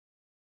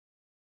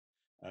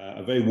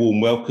A very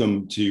warm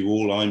welcome to you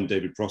all. I'm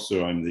David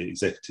Prosser. I'm the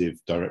Executive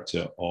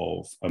Director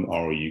of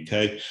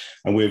RLUK,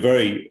 and we're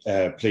very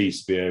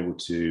pleased to be able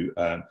to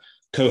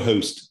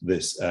co-host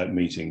this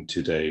meeting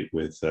today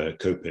with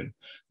COPIM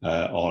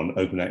on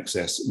open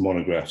access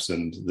monographs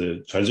and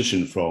the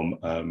transition from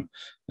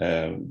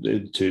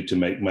to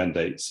make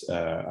mandates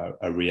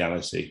a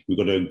reality. We've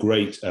got a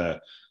great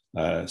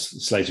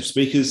slate of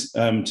speakers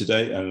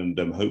today, and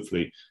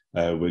hopefully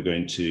we're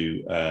going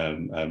to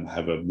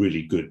have a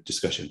really good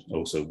discussion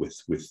also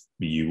with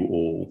you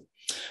all.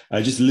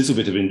 Just a little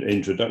bit of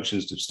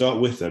introductions to start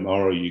with.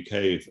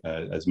 RLUK,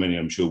 as many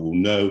I'm sure will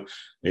know,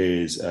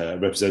 is a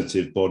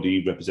representative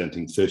body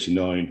representing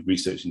 39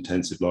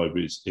 research-intensive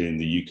libraries in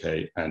the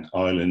UK and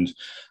Ireland.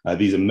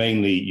 These are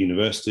mainly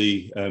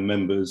university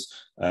members,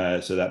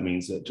 so that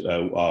means that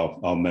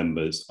our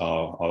members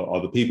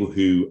are the people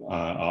who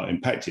are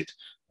impacted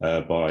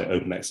by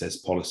open access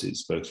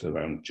policies, both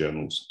around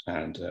journals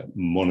and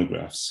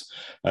monographs.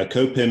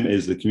 COPIM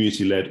is the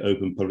community-led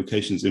open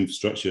publications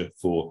infrastructure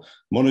for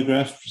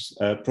monographs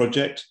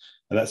project,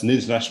 and that's an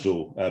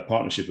international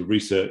partnership of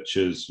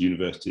researchers,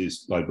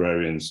 universities,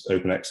 librarians,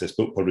 open access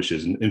book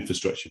publishers, and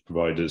infrastructure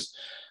providers.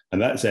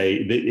 And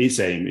its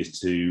aim is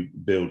to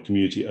build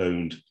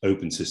community-owned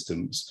open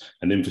systems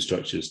and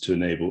infrastructures to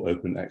enable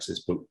open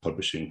access book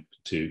publishing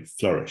to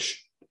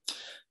flourish.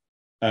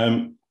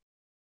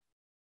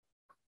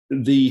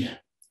 The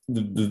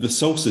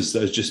solstice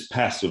that has just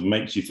passed sort of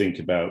makes you think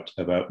about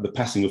the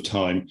passing of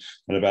time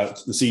and about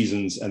the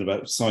seasons and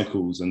about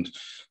cycles. And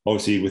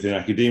obviously within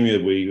academia,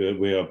 we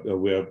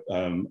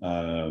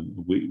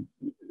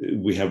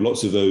have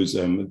lots of those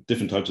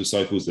different types of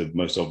cycles. The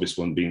most obvious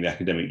one being the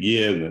academic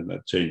year, and then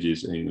that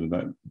changes,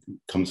 that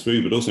comes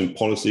through. But also in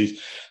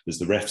policies, there's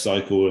the ref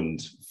cycle,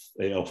 and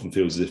it often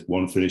feels as if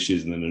one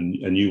finishes and then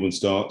a new one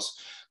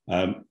starts.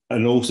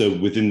 And also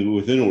within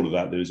all of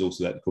that, there is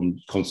also that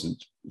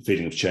constant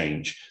feeling of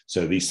change.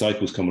 So these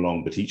cycles come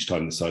along, but each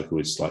time the cycle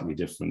is slightly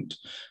different.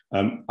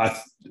 And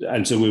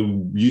so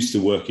we're used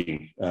to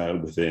working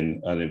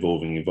within an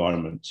evolving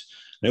environment.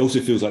 And it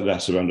also feels like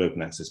that's around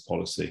open access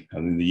policy. I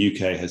mean, the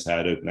UK has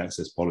had open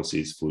access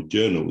policies for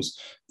journals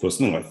for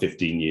something like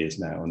 15 years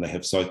now, and they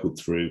have cycled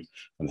through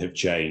and they've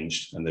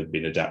changed and they've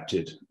been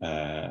adapted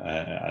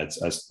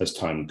as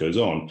time goes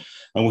on.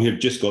 And we have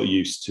just got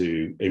used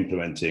to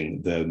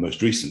implementing the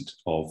most recent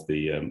of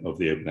the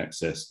open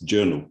access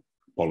journal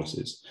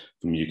policies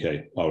from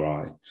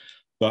UKRI.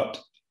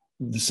 But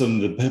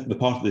the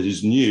part that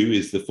is new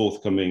is the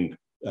forthcoming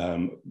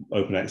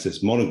open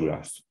access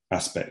monograph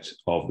aspect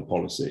of the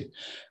policy.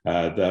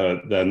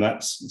 Then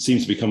that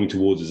seems to be coming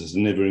towards us at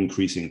an ever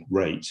increasing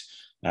rate.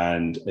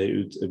 And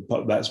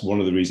that's one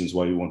of the reasons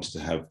why we wanted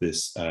to have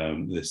this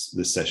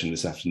session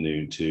this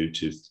afternoon to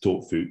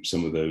talk through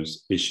some of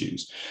those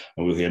issues.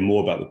 And we'll hear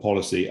more about the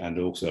policy and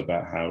also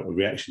about how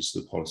reactions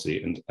to the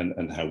policy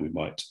and how we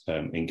might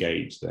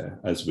engage there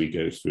as we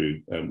go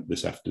through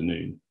this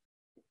afternoon.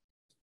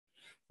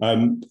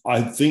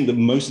 I think that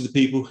most of the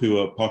people who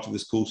are part of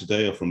this call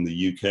today are from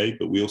the UK,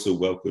 but we also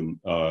welcome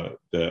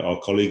our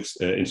colleagues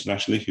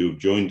internationally who have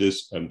joined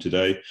us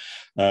today.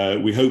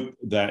 We hope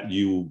that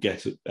you will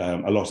get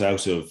a lot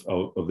out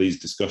of these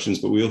discussions,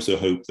 but we also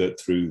hope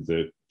that through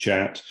the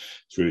chat,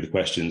 through the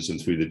questions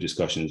and through the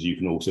discussions, you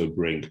can also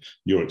bring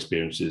your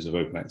experiences of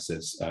open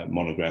access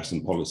monographs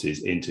and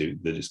policies into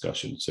the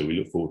discussion. So we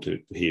look forward to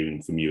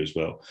hearing from you as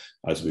well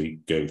as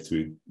we go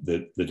through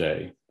the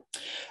day.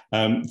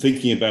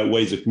 Thinking about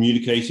ways of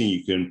communicating,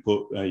 you can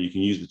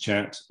use the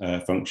chat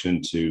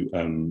function to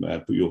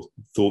put your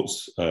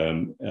thoughts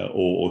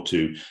or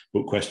to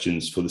put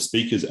questions for the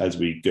speakers as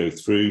we go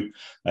through.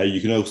 You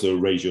can also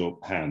raise your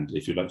hand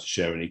if you'd like to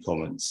share any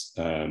comments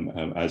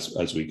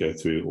as we go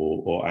through,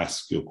 or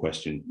ask your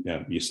question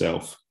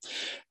yourself.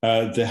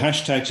 The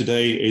hashtag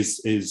today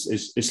is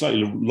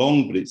slightly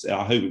long, but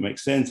I hope it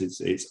makes sense.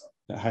 The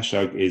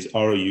hashtag is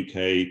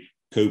RLUK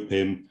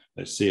COPIM,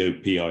 that's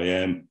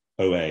COPIM.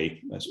 OA,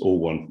 that's all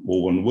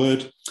one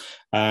word,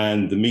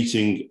 and the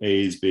meeting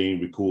is being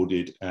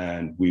recorded,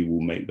 and we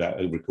will make that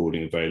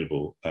recording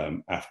available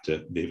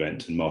after the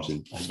event. And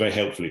Martin has very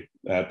helpfully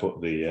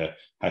put the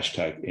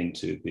hashtag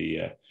into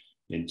the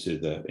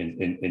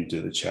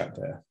chat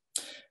there.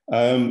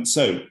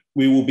 So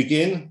we will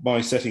begin by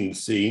setting the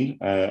scene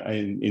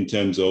in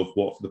terms of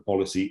what the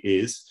policy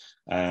is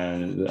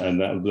and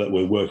that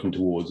we're working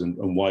towards,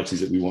 and why it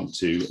is that we want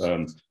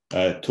to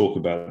talk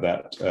about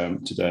that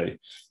today.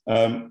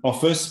 Our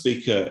first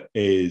speaker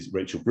is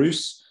Rachel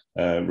Bruce.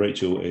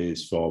 Rachel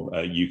is from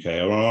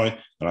UKRI,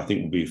 and I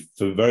think will be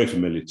very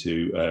familiar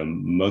to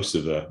most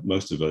of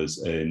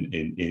us in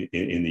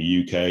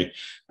the UK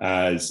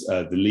as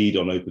the lead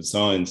on open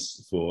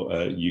science for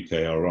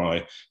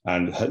UKRI,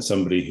 and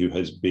somebody who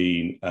has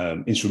been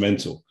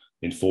instrumental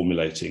in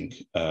formulating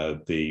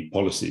the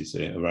policies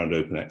around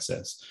open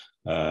access.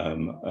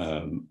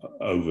 over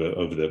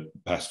the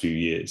past few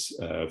years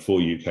for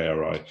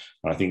UKRI.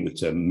 And I think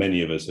that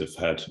many of us have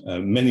had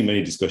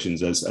many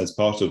discussions as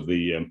part of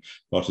the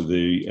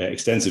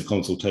extensive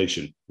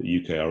consultation that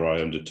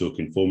UKRI undertook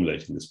in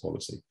formulating this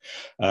policy.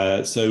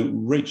 So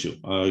Rachel,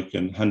 I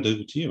can hand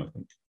over to you, I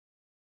think.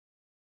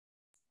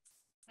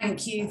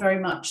 Thank you very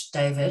much,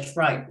 David.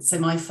 Right, so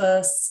my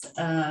first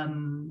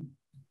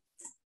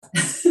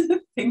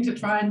thing to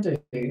try and do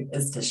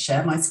is to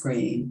share my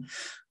screen.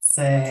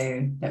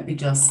 So let me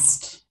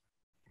just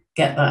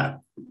get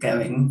that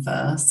going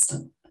first.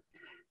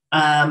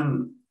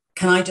 Can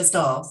I just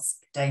ask,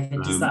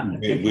 David, is that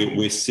okay?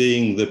 We're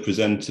seeing the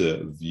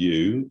presenter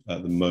view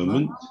at the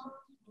moment.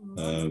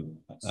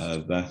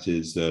 That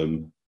is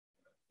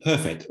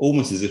perfect,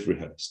 almost as if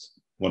rehearsed.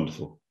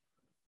 Wonderful.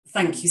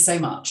 Thank you so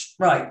much.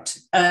 Right.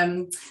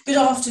 Good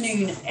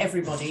afternoon,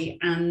 everybody.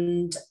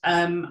 And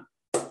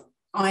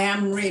I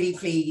am really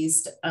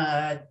pleased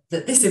that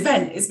this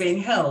event is being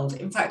held.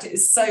 In fact, it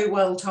is so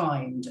well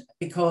timed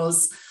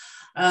because,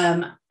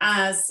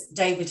 as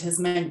David has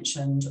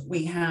mentioned,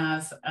 we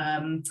have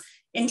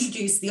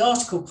introduced the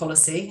article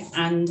policy,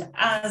 and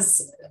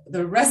as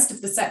the rest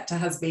of the sector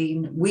has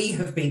been, we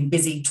have been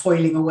busy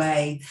toiling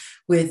away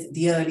with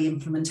the early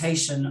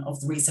implementation of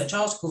the research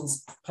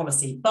articles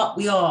policy. But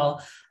we are,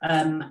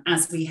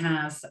 as we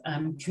have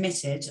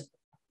committed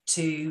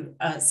to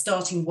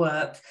starting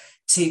work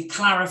to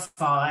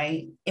clarify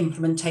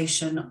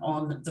implementation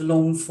on the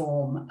long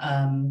form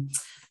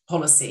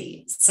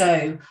policy.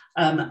 So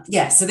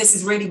so this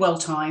is really well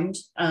timed,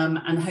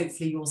 and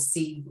hopefully you'll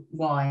see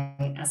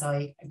why as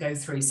I go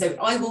through. So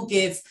I will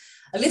give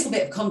a little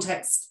bit of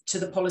context to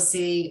the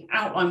policy,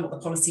 outline what the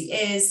policy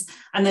is,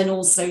 and then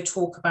also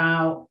talk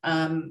about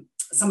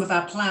some of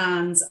our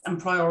plans and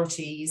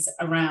priorities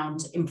around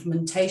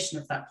implementation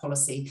of that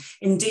policy.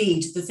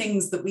 Indeed, the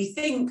things that we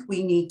think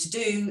we need to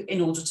do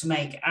in order to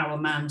make our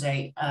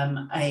mandate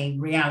a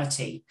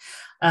reality.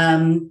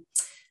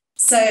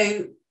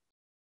 So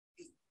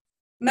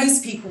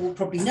most people will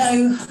probably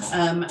know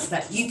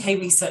that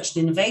UK Research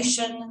and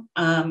Innovation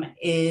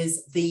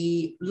is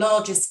the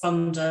largest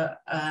funder,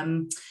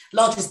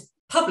 largest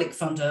public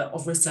funder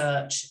of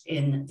research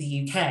in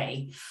the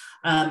UK.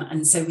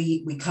 And so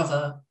we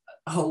cover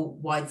a whole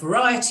wide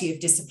variety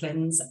of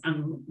disciplines,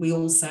 and we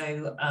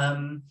also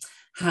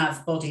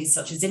have bodies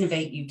such as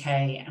Innovate UK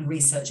and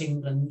Research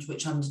England,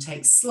 which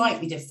undertake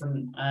slightly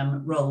different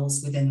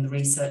roles within the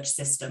research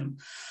system.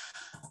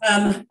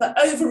 But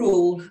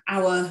overall,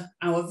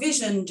 our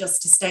vision,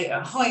 just to state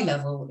at a high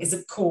level, is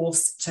of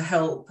course to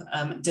help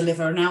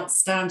deliver an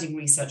outstanding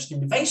research and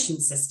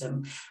innovation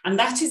system. And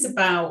that is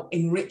about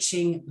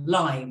enriching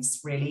lives,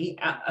 really,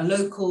 at a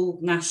local,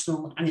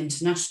 national and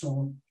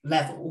international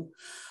level.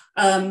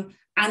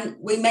 And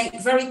we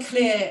make very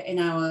clear in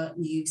our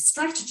new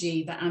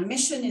strategy that our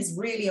mission is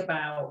really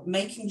about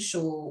making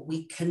sure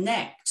we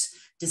connect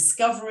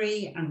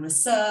discovery and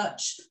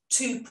research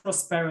to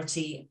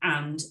prosperity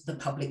and the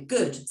public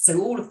good.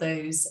 So all of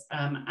those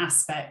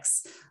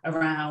aspects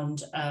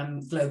around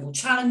global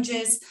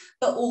challenges,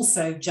 but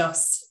also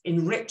just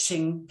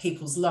enriching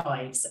people's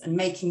lives and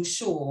making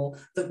sure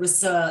that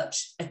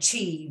research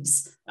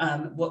achieves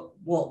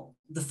what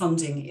the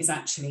funding is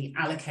actually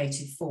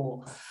allocated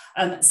for.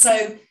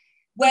 So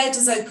where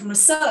does open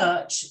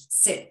research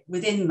sit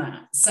within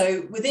that?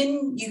 So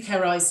within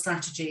UKRI's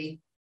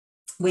strategy,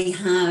 we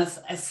have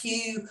a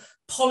few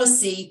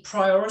policy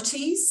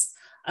priorities,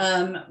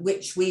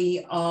 which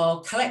we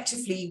are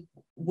collectively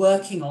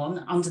working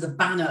on under the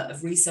banner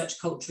of research,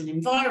 culture and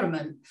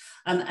environment.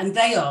 And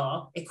they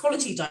are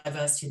equality,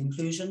 diversity and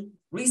inclusion,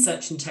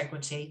 research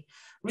integrity,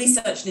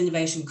 research and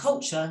innovation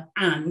culture,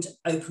 and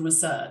open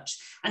research.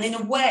 And in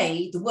a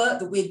way, the work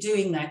that we're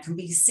doing there can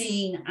be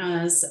seen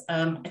as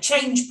a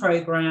change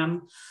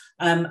programme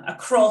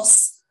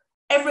across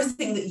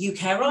everything that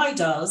UKRI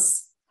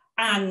does,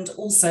 and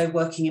also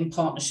working in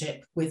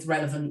partnership with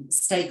relevant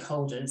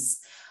stakeholders.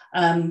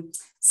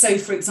 So,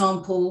 for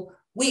example,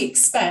 we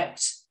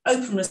expect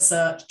open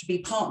research to be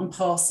part and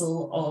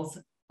parcel of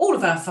all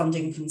of our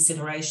funding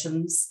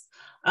considerations,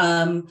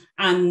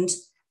 and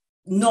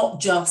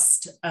not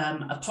just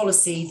a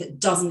policy that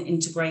doesn't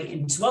integrate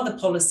into other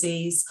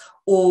policies,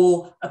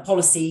 or a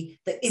policy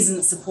that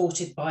isn't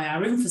supported by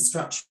our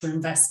infrastructure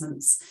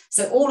investments.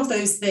 So all of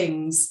those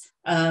things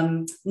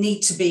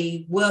need to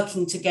be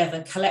working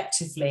together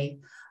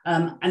collectively.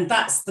 And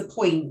that's the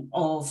point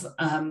of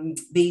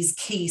these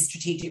key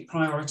strategic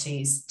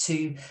priorities,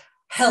 to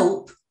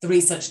help the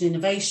research and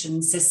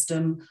innovation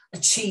system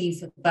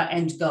achieve that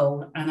end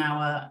goal and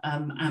our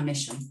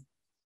mission.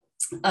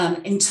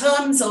 In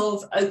terms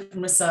of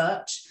open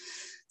research,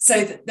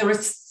 so there are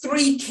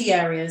three key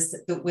areas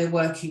that we're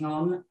working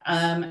on.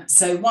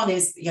 So one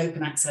is the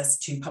open access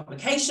to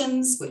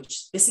publications,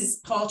 which this is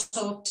part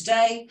of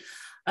today.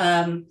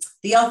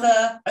 The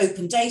other,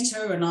 open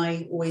data, and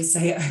I always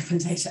say open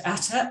data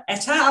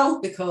et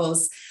al,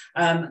 because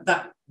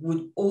that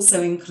would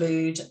also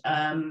include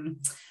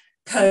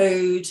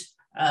code,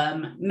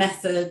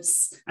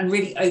 methods, and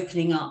really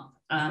opening up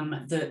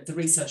the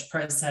research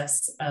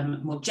process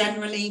more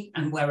generally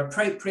and where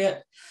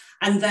appropriate.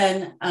 And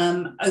then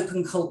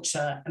open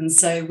culture. And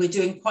so we're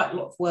doing quite a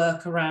lot of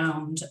work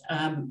around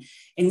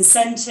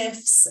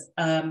incentives,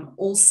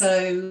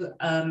 also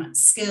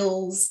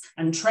skills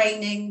and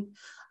training,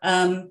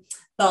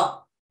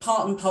 but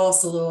part and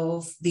parcel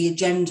of the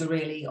agenda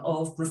really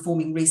of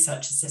reforming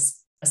research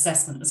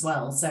assessment as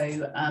well.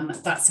 So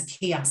that's a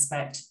key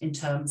aspect in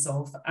terms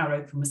of our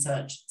open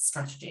research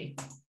strategy.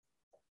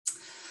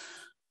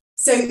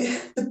 So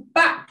the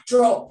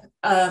backdrop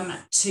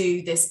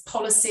to this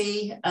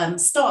policy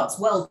starts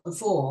well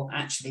before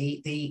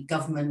actually the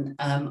government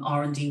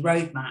R&D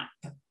roadmap,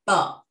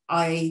 but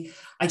I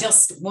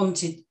just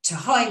wanted to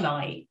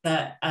highlight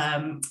that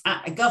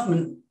at a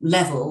government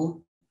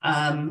level,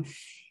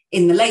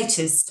 in the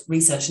latest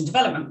research and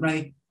development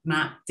roadmap,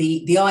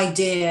 the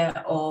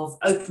idea of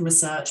open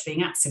research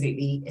being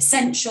absolutely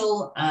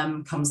essential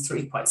comes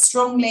through quite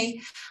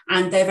strongly,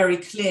 and they're very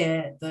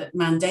clear that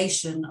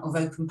mandation of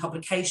open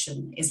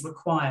publication is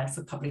required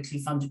for publicly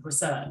funded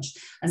research.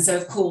 And so,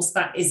 of course,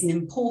 that is an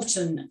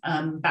important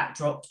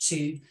backdrop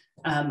to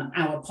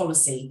our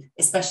policy,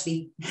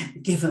 especially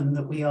given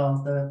that we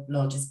are the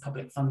largest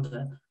public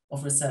funder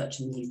of research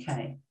in the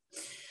UK.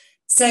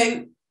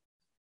 So,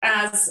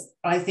 as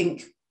I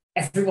think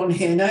everyone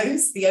here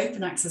knows, the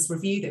open access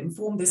review that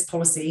informed this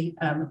policy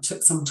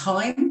took some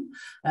time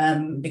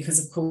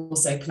because, of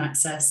course, open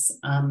access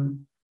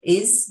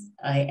is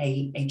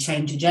a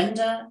change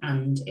agenda,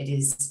 and it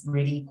is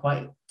really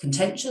quite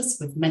contentious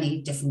with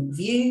many different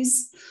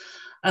views.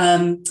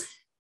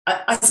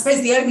 I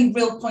suppose the only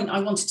real point I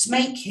wanted to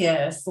make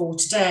here for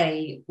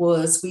today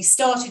was we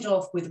started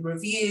off with a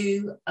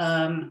review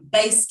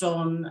based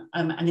on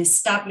an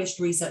established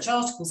research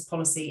articles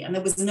policy, and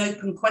there was an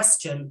open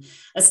question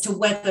as to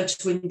whether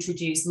to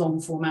introduce long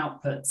form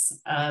outputs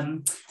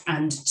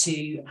and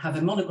to have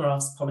a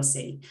monographs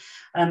policy.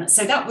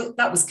 So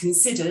that was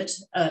considered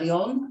early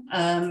on,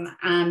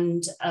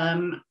 and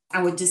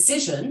our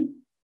decision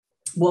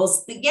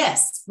was that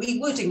yes, we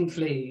would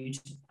include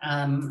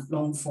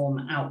long form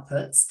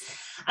outputs.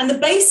 And the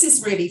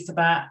basis really for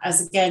that,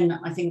 as again,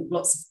 I think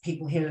lots of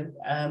people here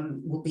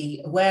will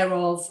be aware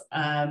of,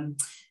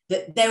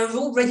 that there has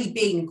already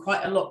been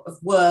quite a lot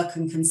of work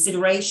and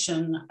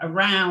consideration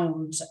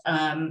around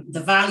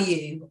the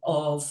value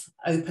of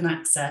open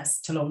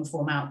access to long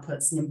form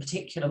outputs, and in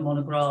particular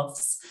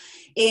monographs,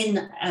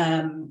 in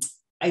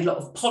a lot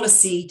of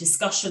policy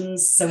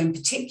discussions. So in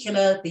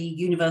particular, the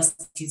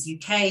Universities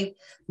UK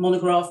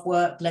monograph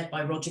work led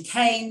by Roger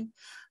Kane.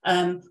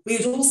 We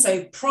had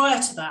also,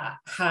 prior to that,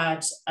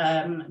 had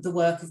the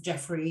work of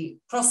Geoffrey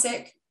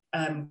Prosick,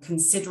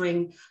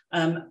 considering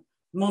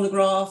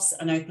monographs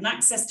and open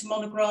access to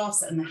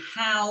monographs and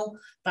how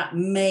that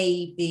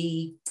may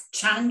be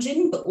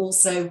challenging, but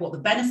also what the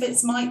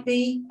benefits might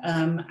be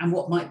and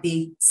what might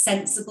be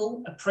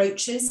sensible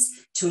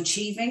approaches to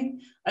achieving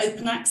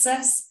open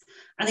access.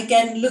 And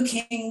again,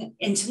 looking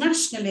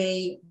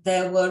internationally,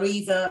 there were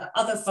either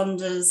other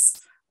funders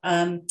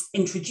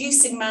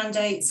introducing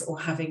mandates or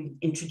having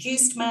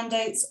introduced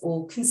mandates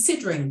or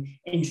considering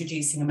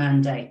introducing a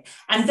mandate.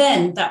 And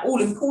then that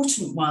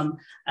all-important one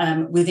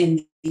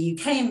within the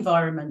UK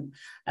environment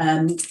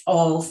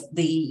of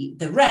the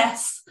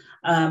REF,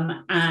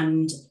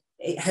 and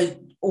it had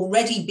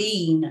already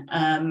been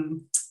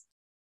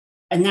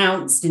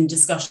announced in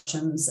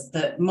discussions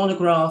that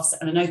monographs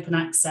and an open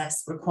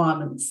access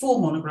requirement for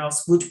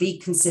monographs would be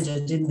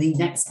considered in the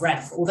next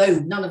REF, although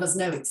none of us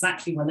know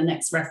exactly when the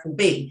next REF will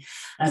be.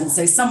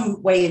 So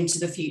some way into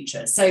the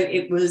future. So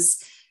it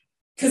was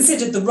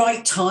considered the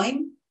right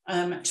time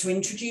to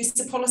introduce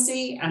the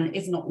policy, and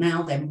if not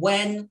now, then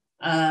when.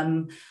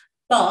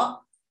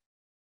 But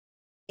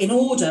in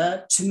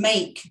order to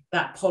make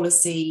that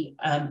policy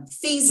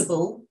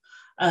feasible,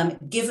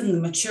 given the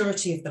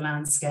maturity of the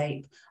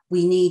landscape,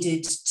 we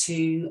needed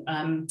to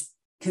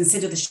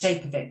consider the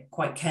shape of it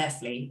quite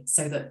carefully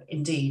so that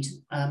indeed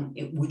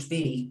it would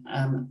be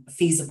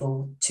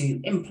feasible to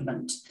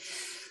implement.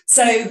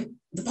 So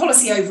the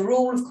policy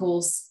overall, of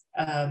course,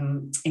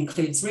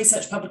 includes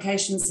research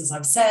publications, as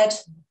I've said,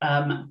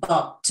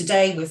 but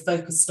today we're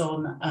focused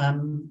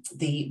on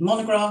the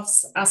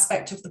monographs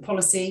aspect of the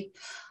policy,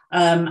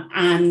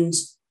 and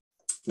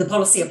the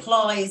policy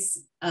applies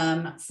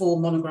for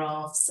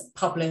monographs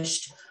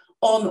published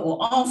on or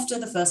after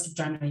the 1st of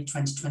January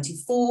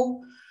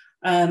 2024.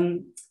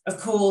 Of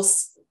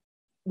course,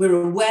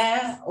 we're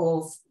aware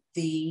of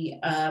the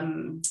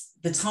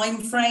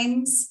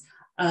timeframes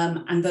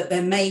and that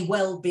there may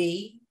well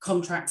be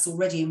contracts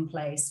already in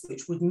place,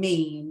 which would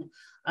mean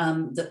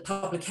that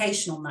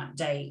publication on that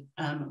date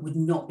would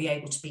not be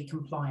able to be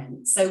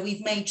compliant. So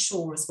we've made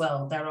sure as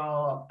well there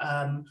are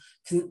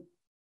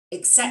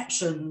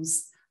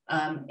exceptions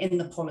in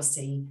the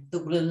policy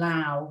that will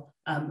allow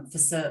for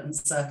certain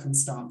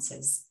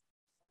circumstances.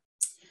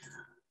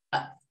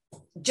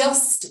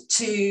 Just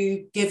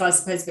to give, I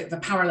suppose, a bit of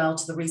a parallel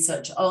to the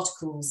research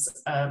articles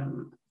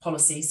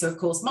policy, so of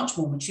course much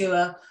more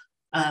mature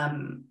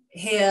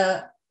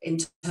here in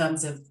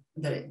terms of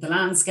the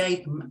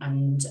landscape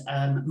and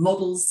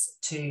models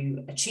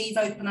to achieve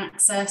open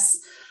access,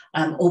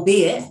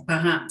 albeit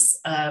perhaps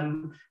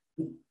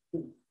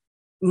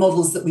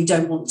models that we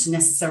don't want to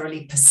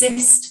necessarily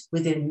persist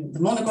within the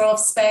monograph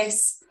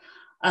space.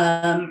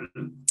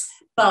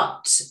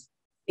 But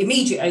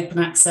immediate open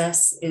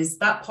access is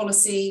that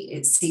policy,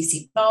 it's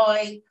CC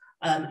BY.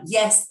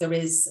 Yes, there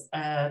is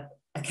a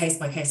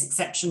case-by-case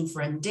exception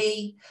for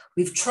ND.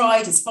 We've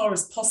tried as far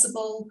as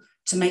possible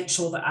to make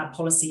sure that our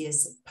policy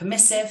is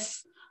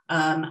permissive,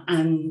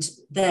 and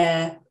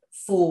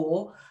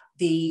therefore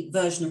the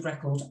version of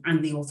record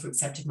and the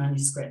author-accepted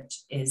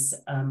manuscript is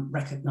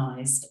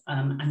recognised,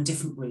 and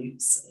different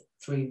routes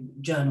through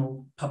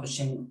journal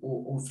publishing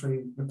or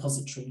through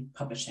repository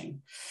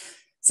publishing.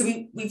 So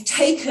we've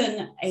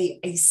taken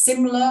a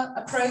similar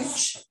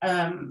approach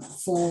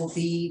for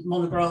the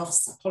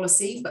monographs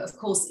policy, but of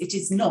course it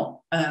is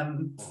not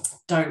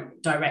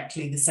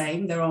directly the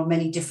same. There are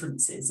many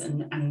differences,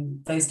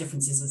 and those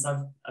differences, as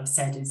I've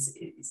said,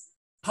 is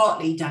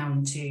partly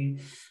down to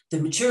the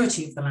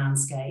maturity of the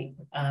landscape,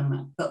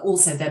 but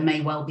also there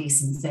may well be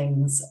some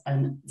things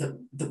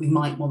that we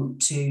might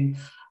want to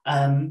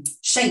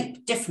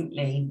shape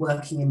differently,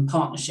 working in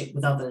partnership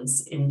with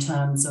others in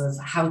terms of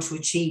how to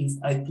achieve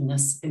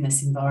openness in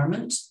this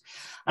environment.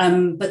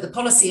 But the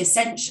policy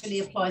essentially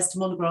applies to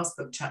monographs,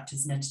 book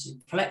chapters and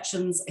edited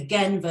collections,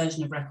 again,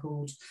 version of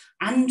record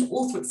and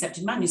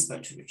author-accepted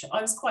manuscript, which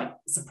I was quite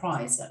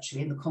surprised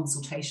actually in the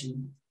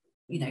consultation,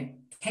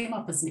 came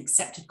up as an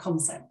accepted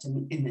concept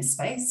in this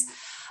space.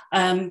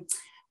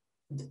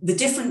 The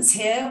difference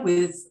here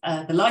with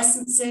the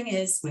licensing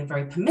is we're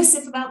very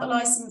permissive about the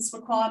license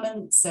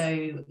requirement.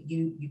 So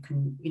you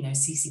can,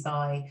 CC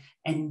BY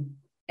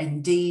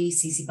ND,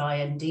 CC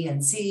BY ND,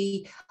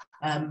 NC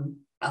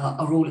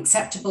are all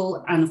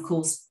acceptable. And of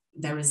course,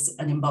 there is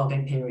an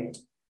embargo period.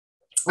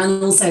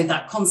 And also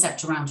that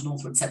concept around an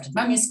author accepted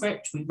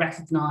manuscript, we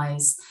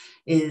recognise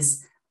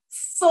is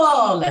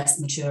far less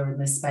mature in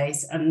this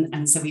space.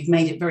 And so we've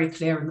made it very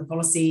clear in the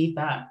policy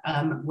that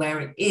where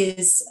it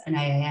is an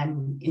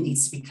AAM, it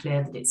needs to be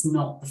clear that it's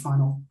not the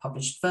final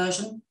published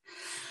version.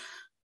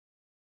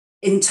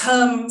 In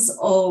terms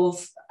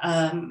of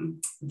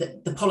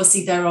the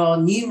policy, there are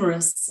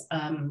numerous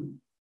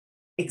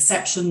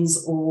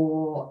exceptions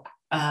or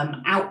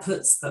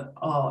outputs that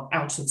are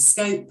out of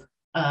scope.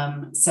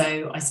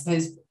 So I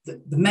suppose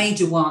the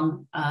major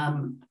one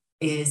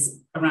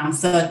is around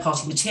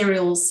third-party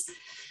materials.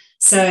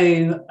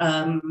 So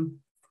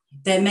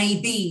there may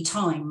be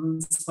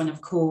times when,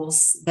 of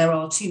course, there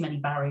are too many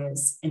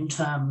barriers in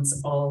terms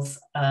of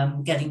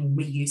getting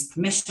reuse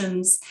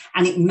permissions,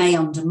 and it may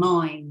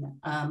undermine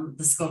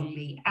the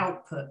scholarly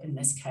output in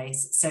this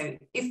case. So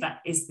if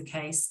that is the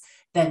case,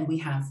 then we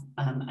have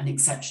an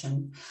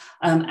exception.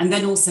 And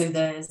then also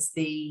there's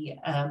the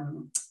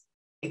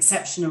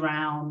exception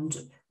around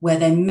where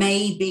there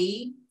may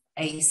be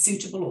a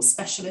suitable or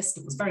specialist,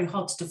 it was very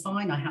hard to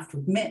define, I have to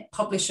admit,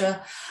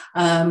 publisher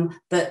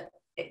that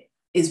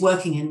is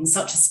working in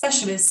such a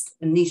specialist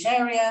and niche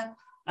area,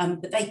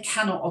 but they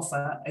cannot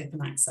offer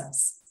open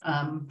access.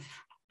 And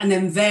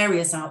then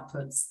various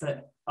outputs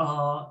that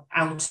are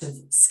out of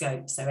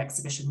scope, so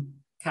exhibition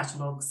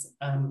catalogues,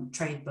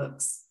 trade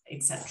books,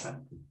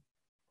 etc.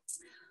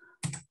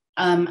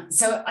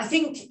 So I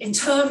think in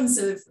terms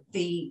of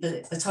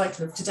the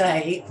title of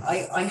today,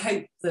 I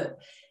hope that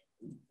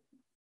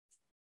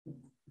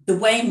the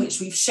way in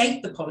which we've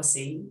shaped the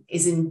policy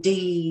is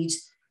indeed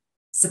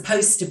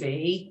supposed to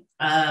be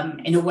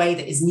in a way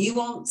that is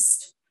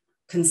nuanced,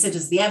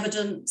 considers the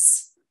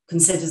evidence,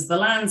 considers the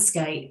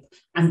landscape,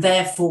 and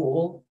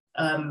therefore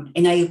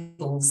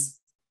enables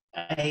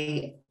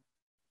the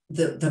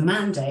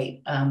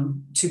mandate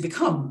to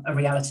become a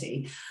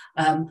reality.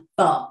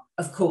 But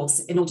of course,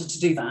 in order to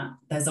do that,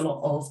 there's a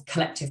lot of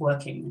collective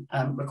working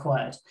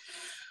required.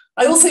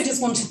 I also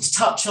just wanted to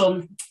touch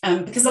on,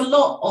 because a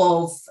lot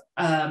of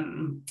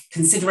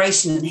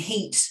consideration and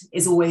heat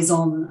is always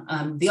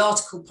on the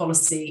article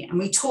policy, and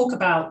we talk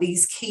about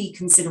these key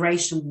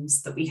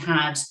considerations that we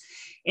had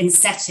in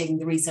setting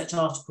the research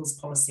articles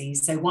policy.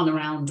 So one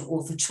around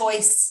author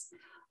choice,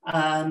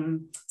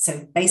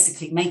 so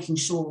basically making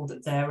sure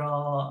that there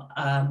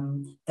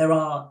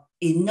are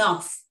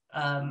enough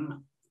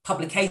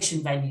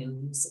publication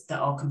venues that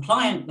are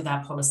compliant with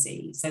our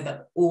policy so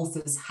that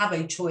authors have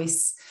a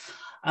choice,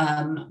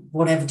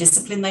 whatever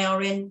discipline they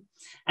are in.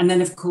 And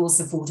then, of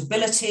course,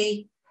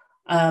 affordability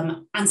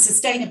and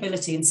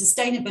sustainability. And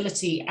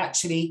sustainability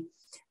actually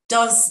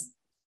does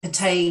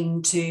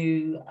pertain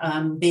to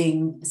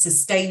being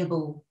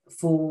sustainable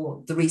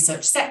for the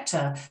research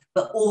sector,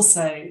 but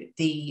also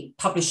the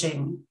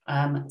publishing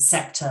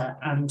sector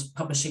and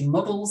publishing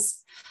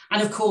models.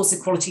 And of course,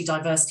 equality,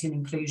 diversity and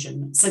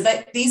inclusion. So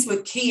these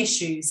were key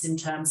issues in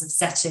terms of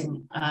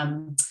setting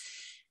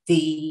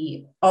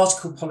the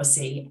article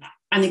policy.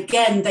 And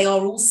again, they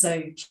are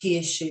also key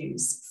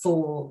issues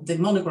for the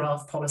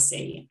monograph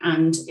policy.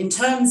 And in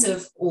terms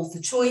of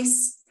author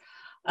choice,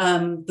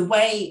 the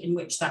way in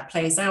which that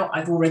plays out,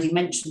 I've already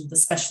mentioned the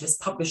specialist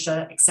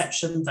publisher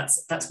exception,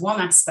 that's one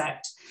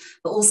aspect.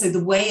 but also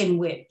the way in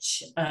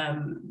which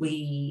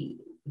we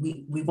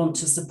want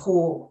to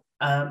support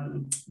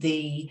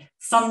the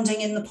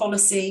funding in the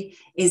policy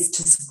is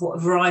to support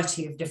a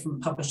variety of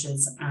different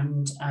publishers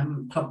and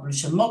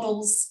publisher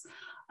models.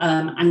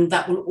 And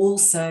that will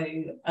also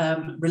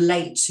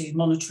relate to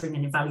monitoring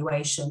and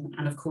evaluation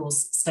and, of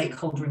course,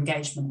 stakeholder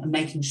engagement, and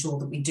making sure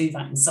that we do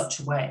that in such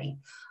a way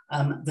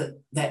that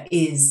there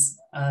is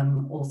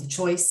author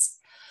choice.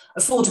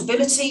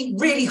 Affordability,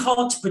 really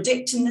hard to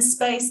predict in this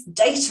space.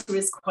 Data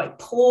is quite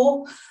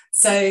poor.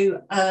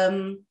 So,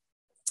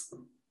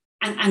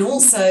 and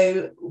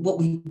also what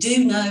we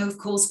do know, of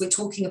course, we're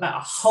talking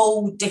about a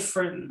whole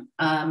different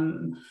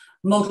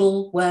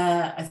model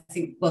where I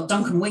think, well,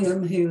 Duncan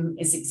Wingham, who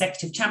is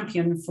executive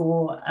champion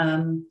for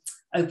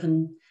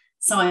open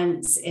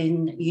science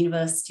in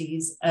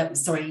universities,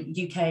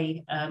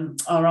 UKRI,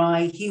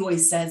 he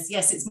always says,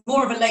 yes, it's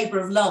more of a labour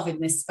of love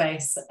in this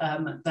space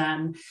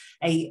than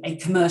a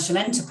commercial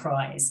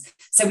enterprise.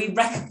 So we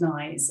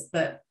recognise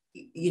that,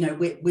 you know,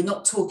 we're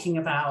not talking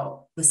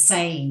about the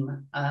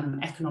same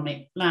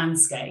economic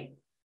landscape,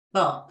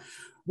 but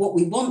what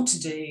we want to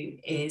do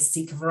is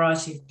seek a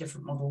variety of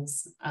different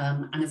models.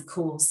 And of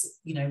course,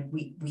 you know,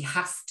 we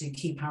have to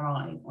keep our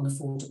eye on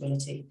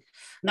affordability.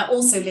 And that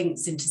also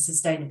links into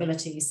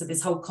sustainability. So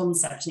this whole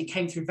concept, and it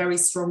came through very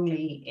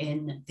strongly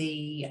in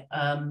the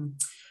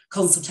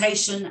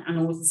consultation and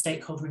all of the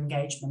stakeholder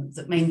engagement,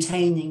 that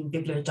maintaining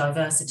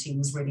bibliodiversity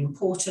was really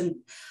important,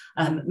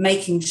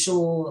 making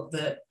sure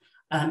that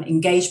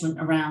engagement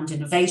around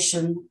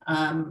innovation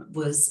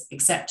was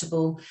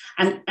acceptable.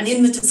 And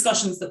in the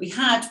discussions that we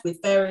had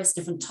with various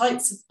different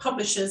types of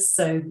publishers,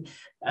 so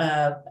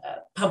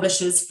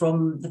publishers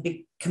from the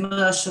big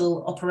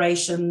commercial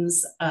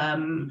operations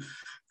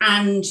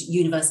and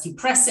university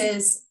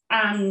presses,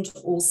 and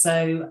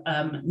also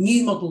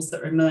new models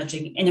that are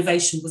emerging,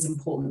 innovation was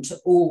important to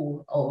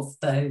all of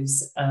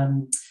those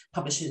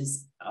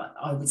publishers,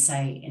 I would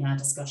say, in our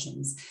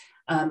discussions.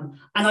 And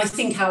I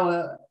think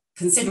our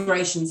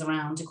considerations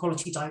around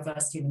equality,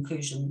 diversity and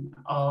inclusion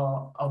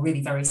are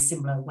really very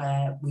similar,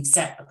 where we've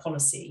set a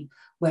policy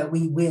where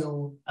we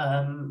will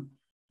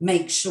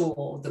make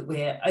sure that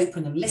we're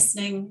open and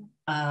listening.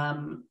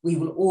 We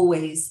will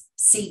always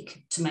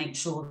seek to make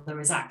sure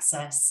there is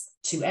access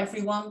to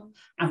everyone,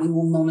 and we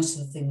will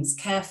monitor things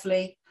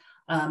carefully.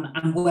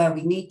 And where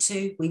we need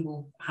to, we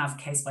will have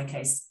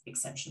case-by-case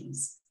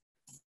exceptions.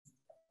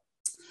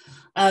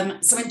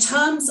 So in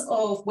terms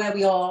of where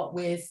we are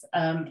with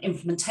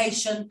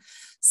implementation,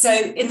 so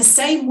in the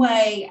same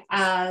way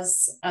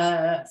as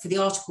for the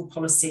article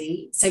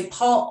policy, so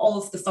part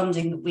of the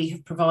funding that we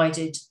have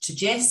provided to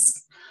Jisc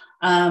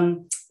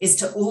is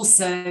to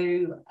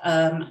also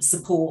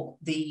support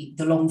the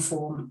long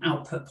form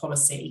output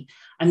policy.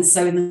 And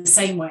so in the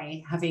same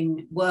way,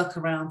 having work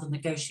around the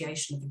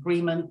negotiation of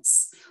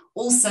agreements,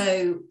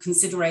 also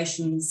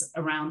considerations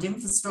around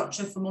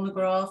infrastructure for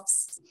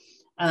monographs,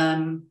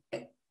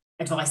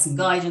 advice and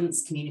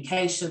guidance,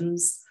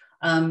 communications,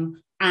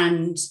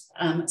 and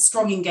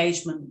strong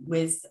engagement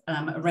with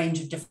a range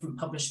of different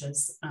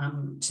publishers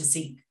to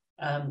seek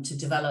to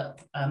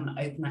develop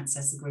open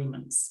access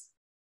agreements.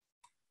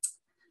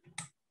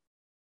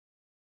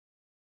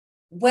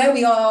 Where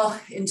we are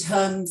in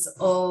terms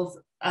of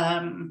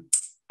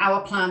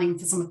our planning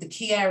for some of the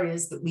key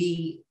areas that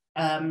we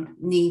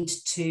need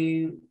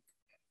to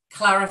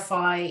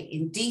clarify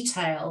in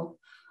detail,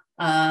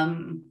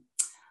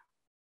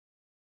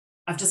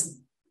 I've just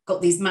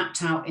got these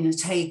mapped out in a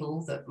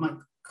table that my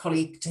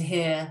colleague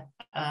Tahir,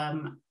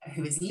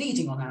 who is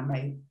leading on our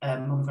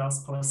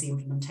monographs policy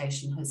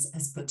implementation,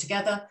 has put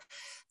together.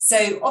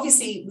 So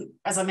obviously,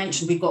 as I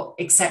mentioned, we've got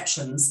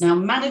exceptions. Now,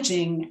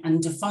 managing and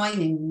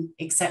defining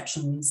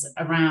exceptions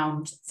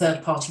around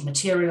third-party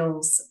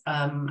materials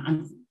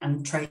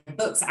and trade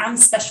books and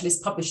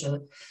specialist publisher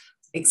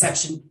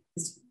exception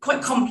is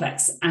quite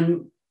complex,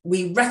 and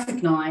we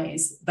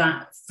recognise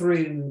that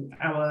through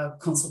our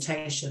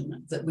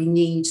consultation that we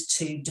need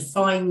to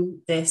define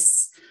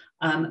this,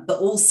 but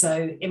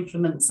also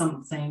implement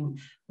something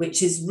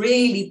which is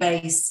really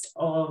based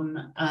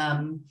on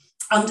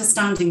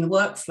understanding the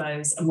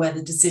workflows and where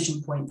the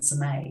decision points are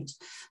made.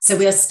 So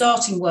we are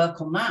starting work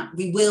on that.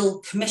 We will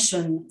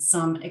commission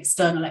some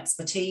external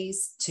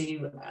expertise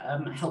to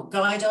help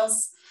guide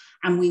us,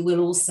 and we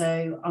will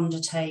also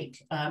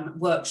undertake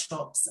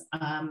workshops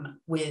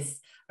with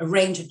a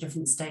range of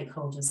different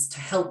stakeholders to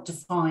help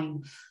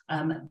define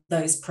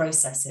those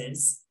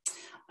processes.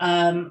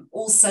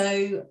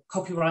 Also,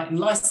 copyright and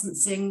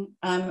licensing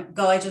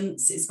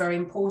guidance is very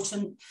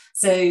important.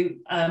 So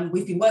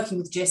we've been working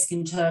with Jisc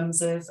in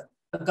terms of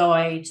a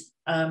guide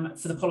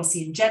for the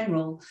policy in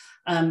general,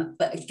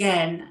 but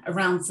again,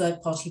 around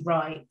third-party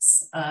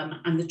rights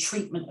and the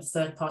treatment of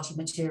third-party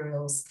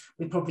materials,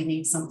 we probably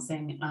need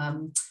something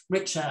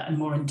richer and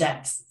more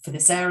in-depth for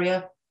this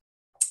area.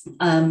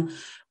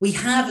 We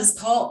have, as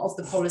part of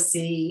the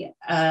policy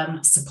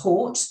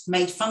support,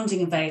 made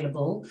funding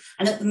available,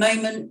 and at the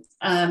moment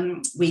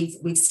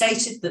we've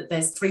stated that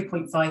there's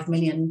 3.5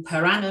 million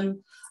per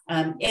annum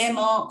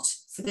earmarked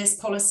for this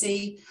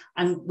policy,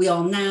 and we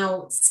are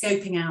now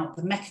scoping out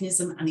the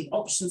mechanism and the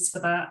options for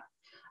that.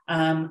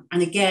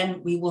 And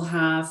again, we will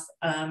have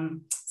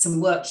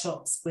some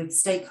workshops with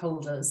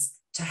stakeholders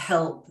to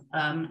help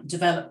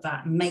develop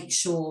that and make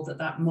sure that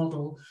that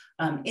model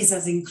is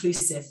as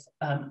inclusive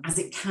as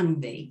it can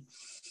be.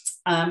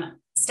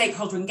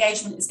 Stakeholder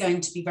engagement is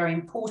going to be very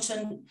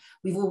important.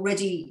 We've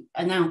already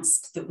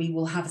announced that we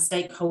will have a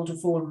stakeholder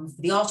forum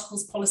for the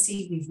articles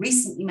policy. We've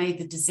recently made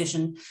the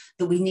decision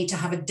that we need to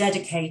have a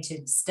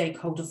dedicated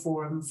stakeholder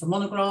forum for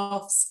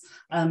monographs.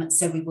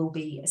 So we will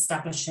be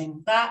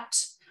establishing that.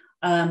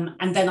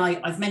 And then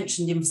I've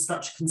mentioned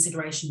infrastructure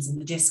considerations in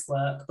the Jisc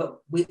work, but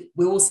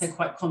we're also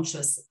quite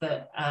conscious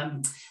that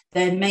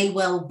there may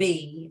well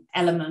be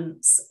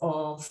elements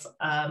of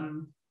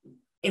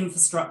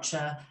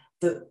infrastructure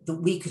that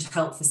we could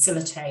help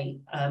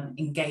facilitate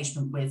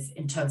engagement with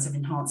in terms of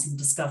enhancing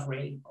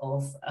discovery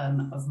of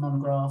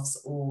monographs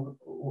or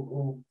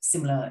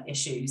similar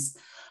issues,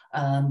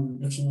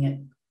 looking at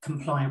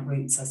compliant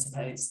routes, I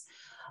suppose.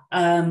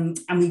 And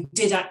we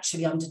did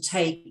actually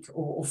undertake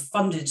or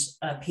funded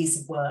a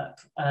piece of work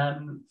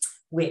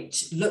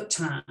which looked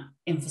at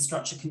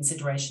infrastructure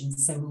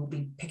considerations. So we'll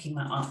be picking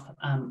that up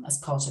as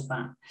part of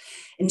that.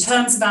 In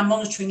terms of our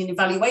monitoring and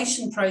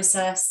evaluation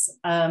process,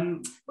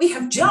 we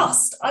have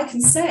just, I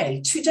can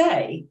say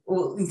today,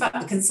 or in fact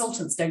the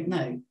consultants don't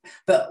know,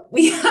 but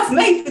we have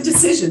made the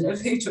decision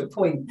of who to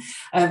appoint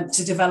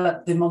to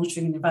develop the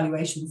monitoring and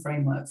evaluation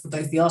framework for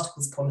both the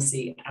articles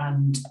policy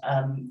and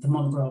the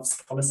monographs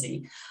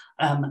policy.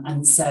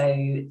 And so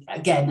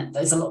again,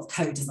 there's a lot of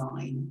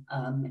co-design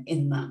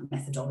in that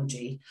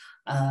methodology,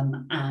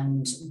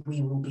 and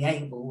we will be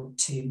able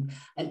to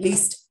at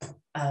least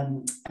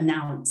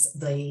announce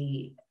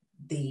the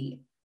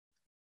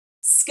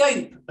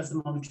scope of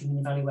the monitoring and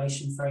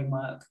evaluation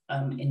framework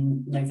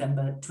in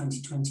November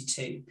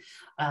 2022.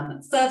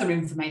 Further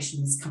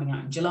information is coming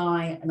out in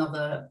July,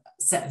 another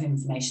set of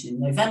information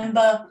in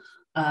November,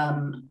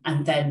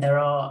 and then there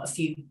are a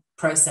few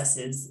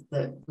processes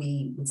that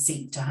we would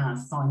seek to have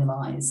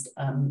finalised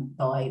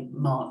by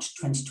March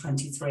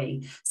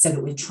 2023, so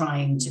that we're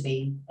trying to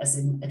be as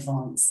in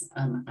advance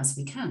as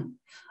we can.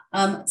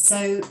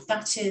 So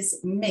that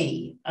is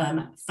me.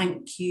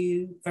 Thank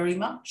you very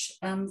much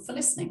for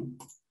listening.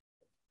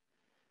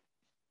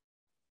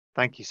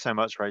 Thank you so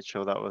much,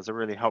 Rachel. That was a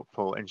really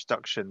helpful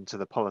introduction to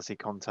the policy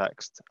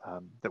context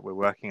that we're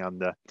working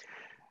under.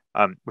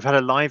 We've had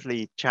a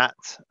lively chat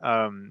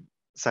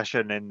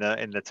session in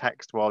the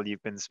text while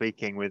you've been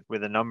speaking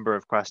with a number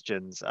of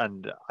questions,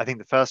 and I think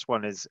the first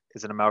one is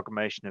an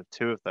amalgamation of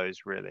two of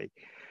those really.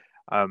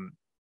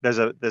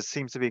 There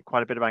seems to be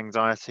quite a bit of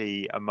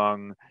anxiety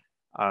among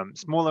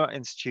smaller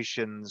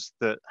institutions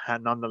that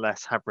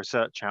nonetheless have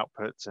research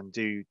outputs and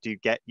do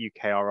get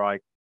UKRI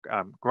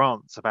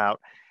grants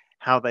about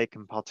how they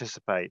can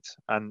participate,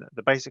 and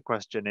the basic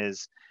question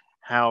is,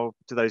 how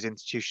do those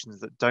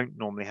institutions that don't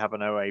normally have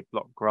an OA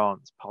block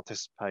grant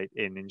participate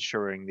in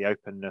ensuring the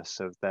openness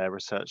of their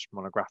research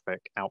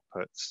monographic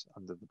outputs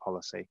under the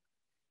policy?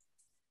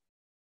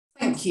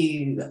 Thank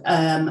you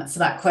for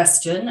that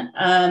question.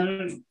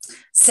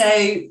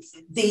 So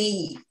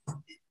the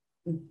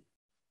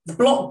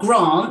block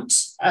grant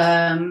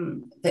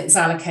that is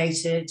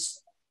allocated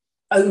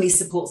only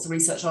supports the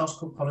research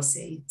article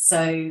policy.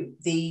 So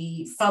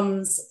the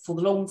funds for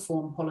the long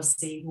form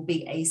policy will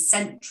be a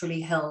centrally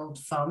held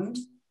fund,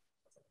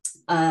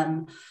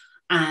 and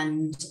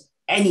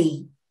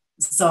any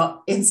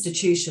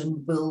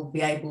institution will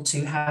be able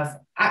to have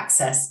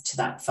access to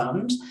that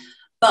fund.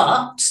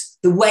 But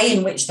the way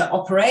in which that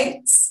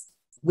operates,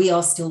 we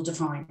are still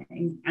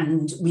defining,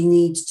 and we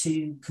need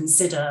to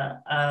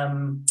consider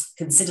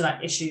that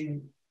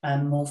issue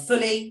more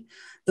fully.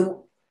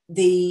 The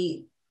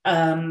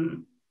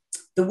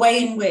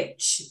way in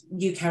which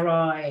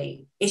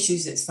UKRI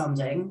issues its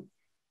funding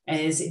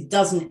is it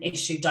doesn't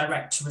issue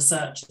direct to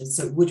researchers,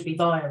 so it would be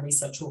via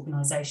research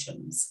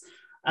organisations.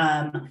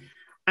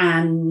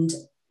 And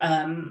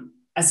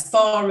as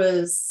far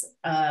as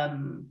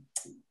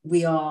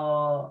we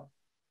are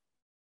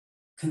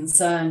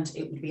concerned,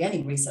 it would be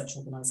any research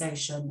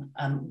organisation.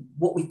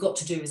 What we've got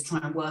to do is try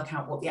and work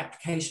out what the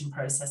application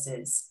process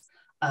is,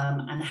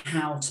 and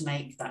how to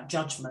make that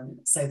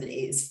judgment so that it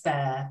is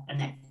fair and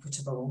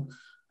equitable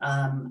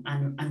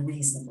and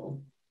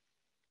reasonable.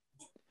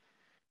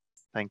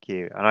 Thank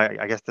you. And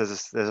I guess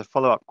there's a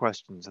follow-up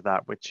question to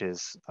that, which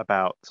is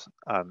about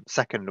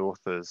second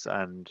authors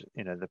and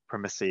the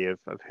primacy of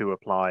who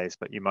applies,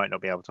 but you might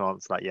not be able to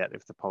answer that yet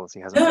if the policy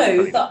hasn't been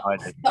fully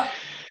decided. But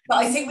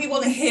I think we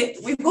want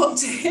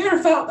to hear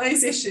about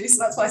those issues.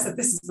 So that's why I said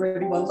this is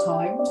really well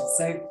timed.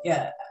 So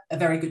yeah, a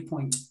very good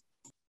point.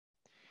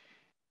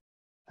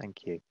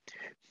 Thank you.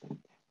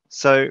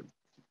 So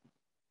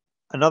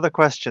another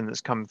question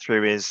that's come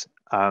through is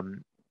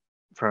from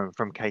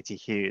Katie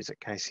Hughes at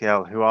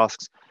KCL, who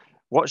asks,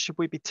 what should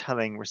we be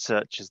telling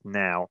researchers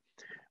now?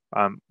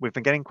 We've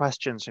been getting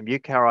questions from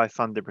UKRI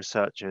funded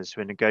researchers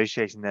who are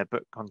negotiating their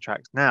book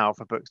contracts now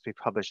for books to be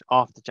published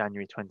after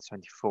January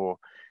 2024,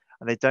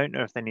 and they don't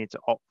know if they need to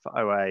opt for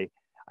OA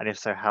and if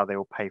so, how they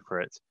will pay for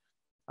it.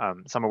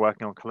 Some are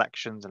working on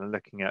collections and are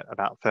looking at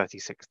about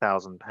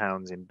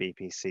 £36,000 in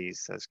BPCs,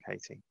 says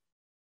Katie.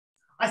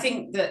 I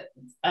think that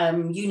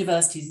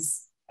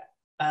universities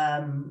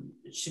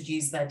should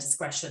use their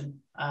discretion.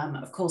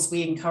 Of course,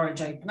 we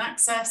encourage open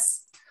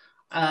access,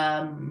 but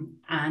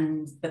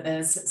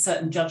there's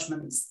certain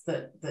judgments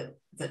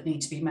that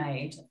need to be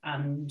made,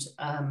 and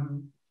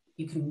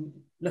you can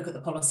look at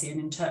the policy and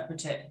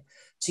interpret it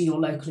to your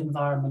local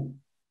environment.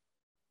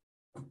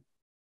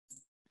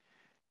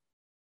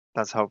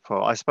 That's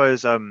helpful. I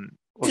suppose you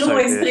can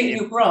always put it in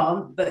your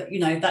grant, but you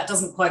know that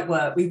doesn't quite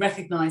work. We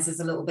recognise there's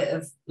a little bit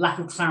of lack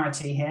of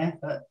clarity here,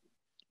 but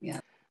yeah.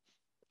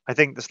 I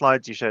think the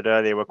slides you showed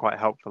earlier were quite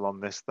helpful on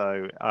this,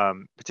 though,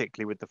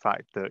 particularly with the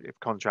fact that if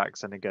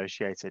contracts are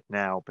negotiated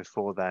now,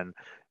 before then,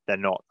 they're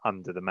not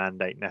under the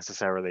mandate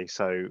necessarily.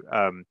 So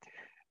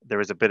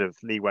there is a bit of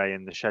leeway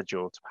in the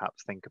schedule to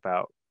perhaps think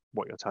about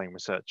what you're telling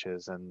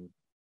researchers and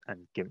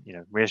give,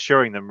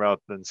 reassuring them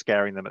rather than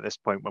scaring them at this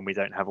point when we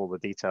don't have all the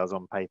details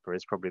on paper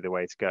is probably the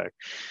way to go.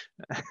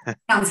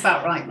 Sounds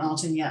about right,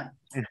 Martin. Yeah.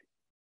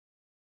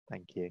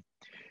 Thank you.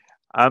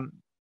 I'm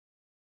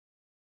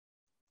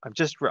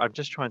just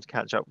trying to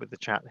catch up with the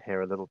chat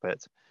here a little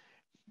bit.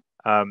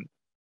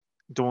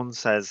 Dawn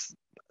says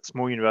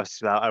small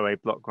universities without OA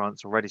block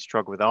grants already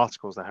struggle with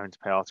articles they're having to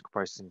pay article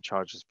processing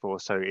charges for.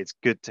 So it's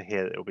good to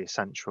hear that it'll be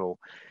central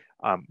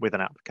with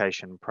an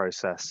application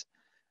process.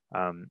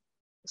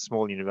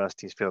 Small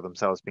universities feel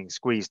themselves being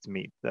squeezed to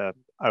meet the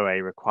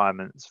OA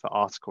requirements for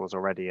articles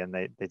already, and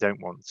they don't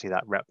want to see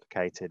that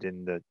replicated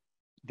in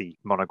the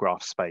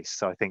monograph space.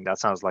 So I think that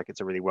sounds like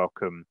it's a really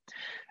welcome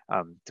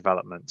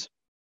development.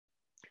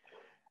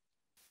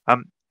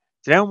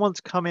 Did anyone want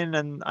to come in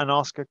and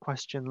ask a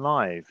question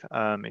live?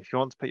 If you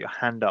want to put your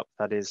hand up,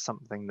 that is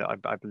something that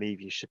I believe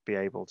you should be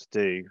able to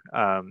do.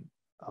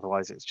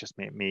 Otherwise, it's just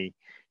me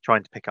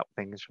trying to pick up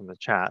things from the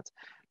chat.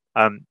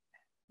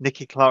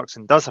 Nikki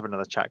Clarkson does have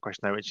another chat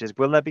question, though, which is,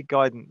 will there be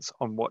guidance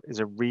on what is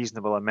a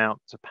reasonable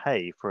amount to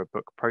pay for a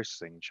book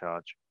processing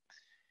charge?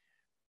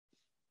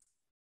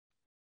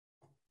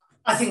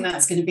 I think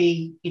that's going to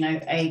be,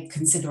 a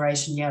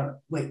consideration. Yeah,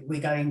 we're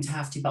going to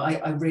have to,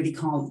 but I really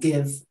can't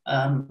give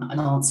an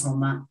answer on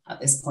that at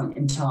this point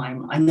in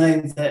time. I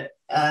know that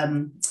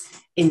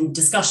in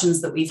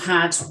discussions that we've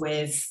had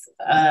with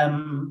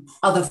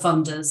other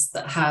funders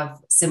that have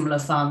similar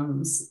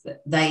funds,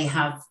 they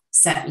have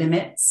set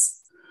limits.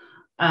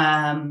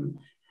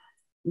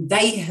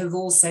 They have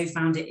also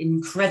found it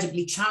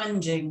incredibly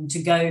challenging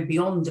to go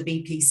beyond a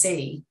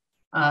BPC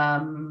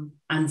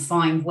and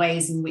find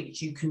ways in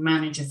which you can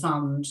manage a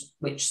fund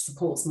which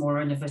supports more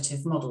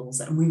innovative models.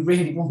 And we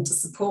really want to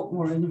support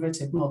more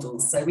innovative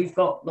models. So we've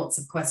got lots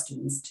of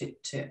questions to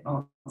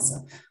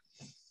answer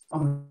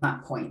on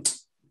that point.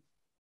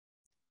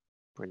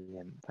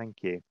 Brilliant, thank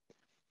you.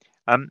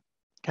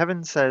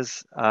 Kevin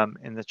says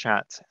in the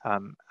chat,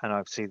 and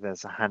I see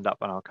there's a hand up,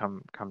 and I'll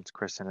come to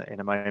Chris in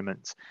a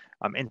moment.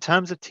 In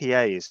terms of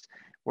TAs,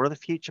 what are the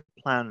future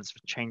plans for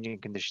changing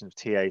conditions of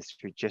TAs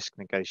through Jisc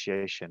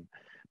negotiation?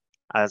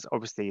 As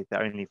obviously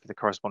they're only for the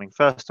corresponding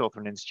first author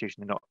in an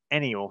institution and not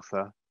any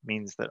author,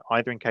 means that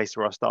either in case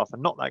there are staff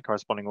and not that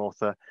corresponding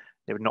author,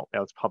 they would not be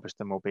able to publish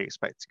them or be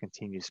expected to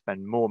continue to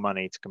spend more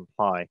money to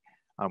comply,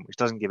 which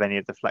doesn't give any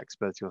of the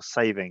flexibility or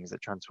savings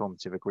that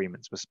transformative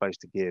agreements were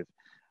supposed to give.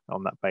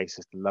 On that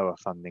basis, the lower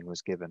funding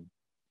was given.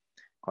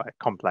 Quite a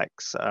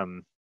complex.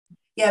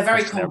 Yeah,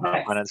 very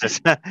complex.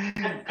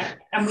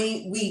 And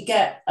we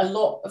get a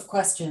lot of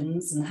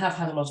questions and have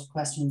had a lot of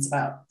questions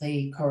about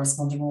the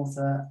corresponding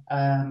author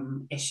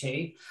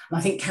issue. And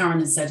I think Caren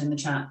has said in the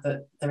chat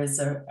that there is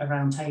a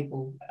round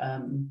table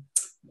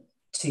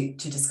to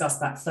discuss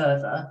that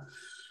further.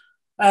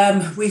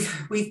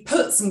 We've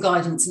put some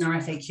guidance in our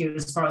FAQ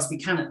as far as we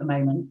can at the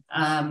moment,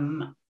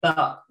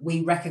 but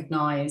we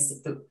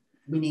recognise that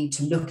we need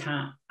to look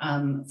at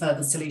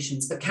further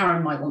solutions. But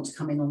Caren might want to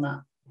come in on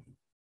that.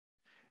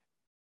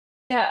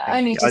 Yeah,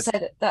 only to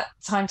say that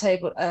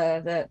timetable,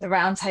 the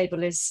round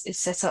table is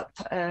set up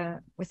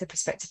with a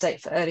prospective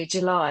date for early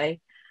July,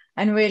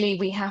 and really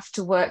we have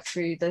to work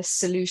through the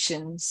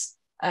solutions.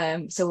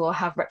 So we'll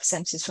have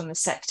representatives from the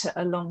sector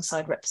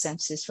alongside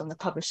representatives from the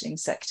publishing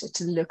sector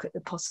to look at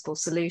the possible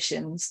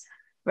solutions,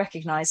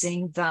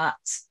 recognising that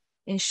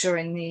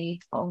ensuring the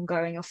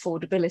ongoing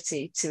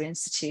affordability to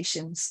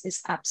institutions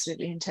is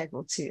absolutely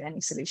integral to any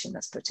solution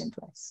that's put in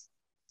place.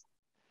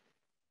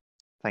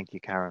 Thank you,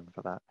 Caren,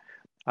 for that.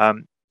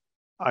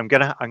 I'm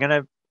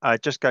gonna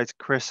just go to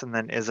Chris and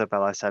then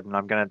Isabel, I said, and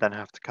I'm gonna then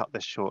have to cut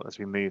this short as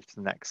we move to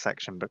the next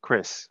section. But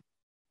Chris.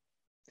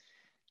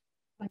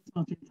 Thanks,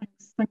 Martin.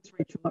 Thanks,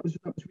 Rachel. That was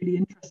really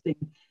interesting.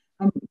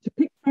 To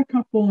pick back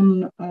up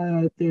on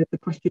the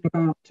question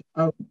about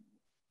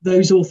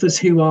those authors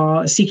who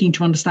are seeking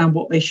to understand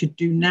what they should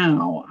do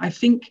now, I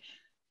think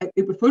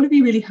it would probably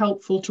be really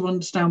helpful to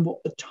understand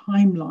what the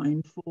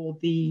timeline for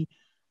the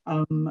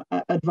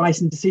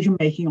advice and decision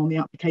making on the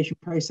application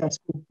process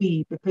will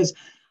be, because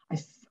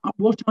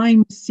what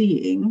I'm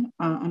seeing,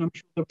 and I'm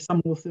sure there are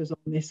some authors on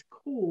this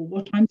call,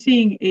 what I'm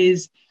seeing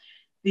is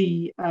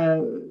the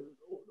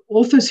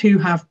authors who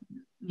have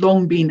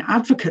long been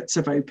advocates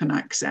of open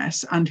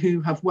access and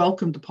who have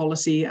welcomed the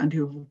policy and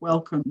who have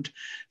welcomed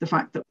the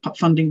fact that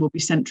funding will be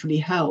centrally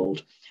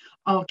held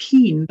are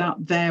keen that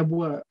their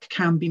work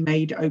can be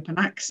made open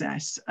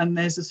access. And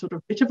there's a sort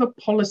of bit of a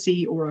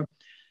policy or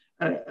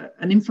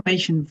an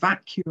information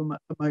vacuum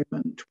at the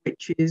moment,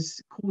 which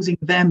is causing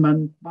them,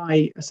 and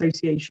by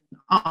association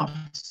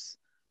us,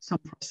 some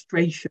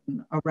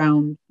frustration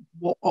around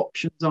what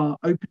options are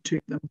open to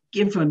them,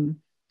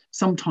 given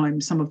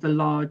sometimes some of the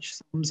large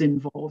sums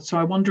involved. So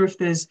I wonder if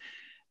there's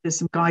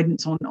some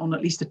guidance on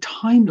at least a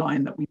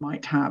timeline that we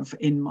might have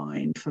in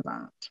mind for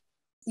that.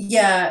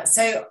 Yeah,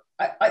 so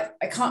I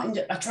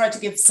tried to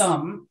give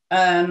some,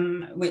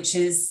 which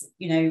is,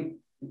 you know,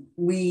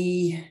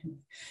 we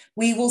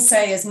will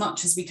say as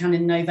much as we can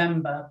in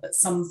November, but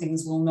some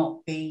things will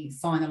not be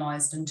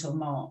finalised until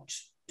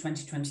March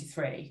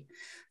 2023.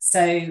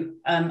 So,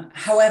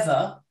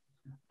 however,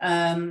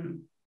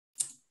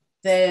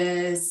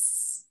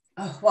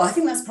 well, I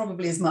think that's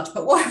probably as much.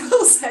 But what I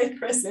will say,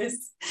 Chris,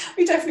 is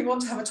we definitely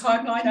want to have a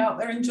timeline out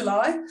there in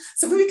July.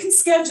 So if we can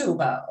schedule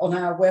that on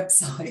our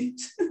website,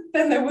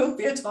 then there will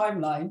be a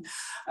timeline.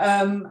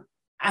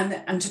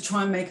 And to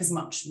try and make as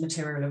much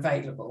material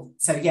available.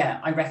 So yeah,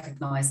 I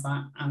recognise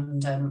that,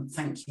 and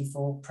thank you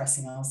for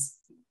pressing us.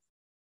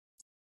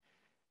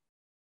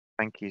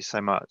 Thank you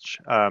so much.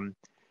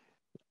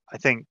 I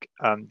think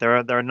there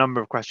are a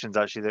number of questions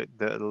actually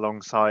that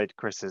alongside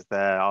Chris is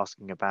there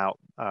asking about,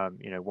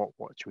 you know, what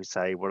should we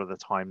say, what are the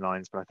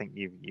timelines? But I think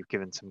you've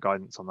given some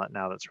guidance on that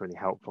now that's really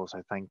helpful.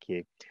 So thank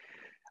you.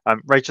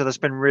 Rachel, that's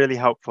been really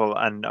helpful,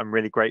 and I'm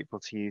really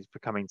grateful to you for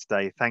coming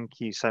today. Thank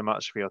you so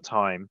much for your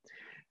time.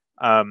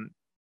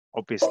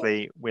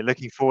 Obviously, we're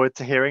looking forward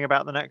to hearing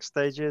about the next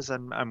stages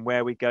and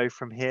where we go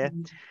from here.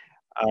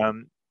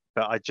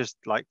 But I'd just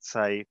like to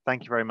say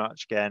thank you very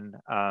much again,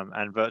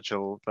 and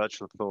virtual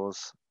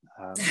applause.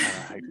 And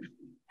I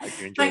hope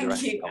you enjoy the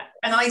rest. Thank you.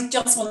 And I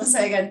just want to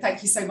say again,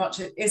 thank you so much.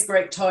 It is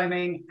great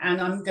timing,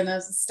 and I'm going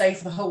to stay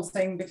for the whole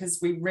thing because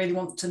we really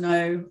want to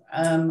know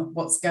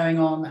what's going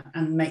on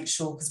and make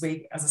sure, because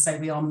we, as I say,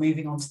 we are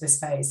moving on to this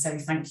phase. So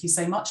thank you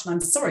so much. And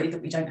I'm sorry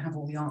that we don't have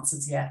all the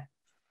answers yet.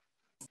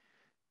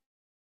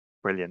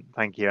 Brilliant,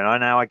 thank you.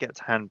 And now I get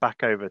to hand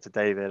back over to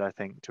David, I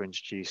think, to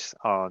introduce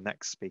our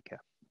next speaker.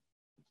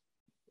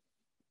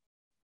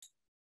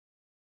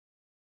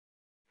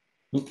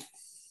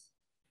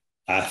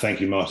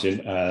 Thank you, Martin.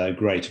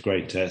 Great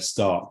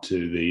start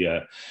to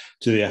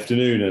the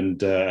afternoon,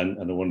 and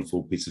a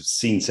wonderful piece of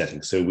scene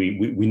setting. So we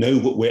know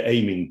what we're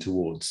aiming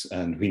towards,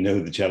 and we know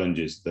the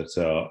challenges that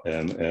are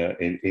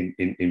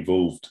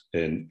involved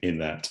in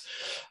that.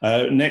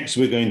 Next,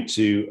 we're going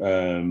to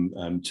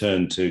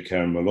turn to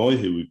Caren Milloy,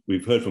 who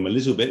we've heard from a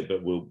little bit,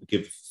 but we'll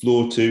give the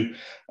floor to,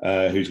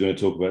 who's going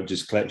to talk about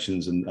Jisc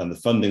collections and the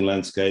funding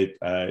landscape.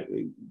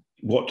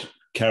 What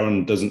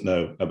Caren doesn't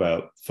know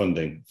about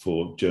funding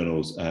for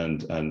journals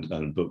and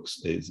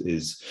books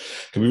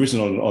can be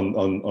written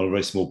on a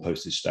very small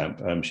postage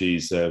stamp.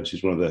 She's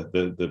one of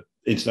the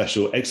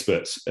international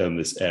experts in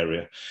this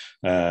area,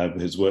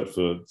 has worked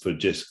for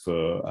Jisc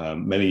for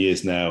many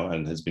years now,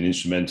 and has been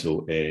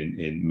instrumental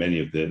in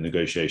many of the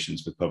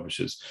negotiations with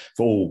publishers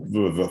for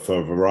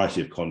a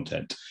variety of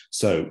content.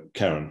 So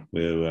Caren,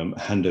 we'll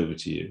hand over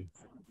to you.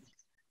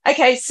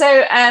 Okay, so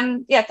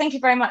yeah, thank you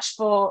very much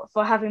for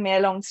having me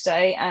along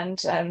today, and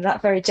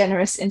that very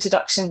generous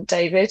introduction,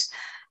 David.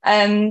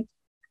 I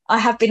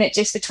have been at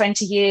Jisc for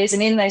 20 years,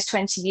 and in those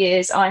 20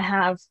 years, I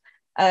have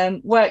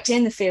worked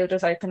in the field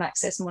of open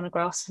access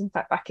monographs. In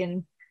fact, back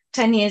in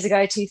 10 years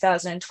ago,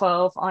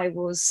 2012, I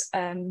was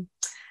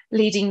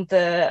leading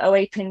the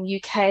Open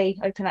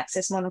UK Open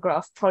Access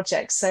Monograph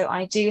project. So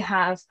I do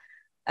have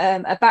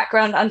a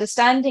background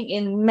understanding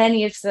in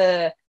many of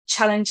the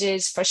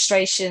challenges,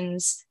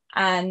 frustrations,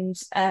 and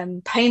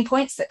pain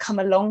points that come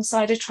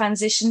alongside a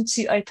transition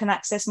to open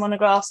access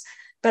monographs,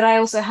 but I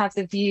also have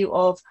the view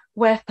of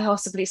where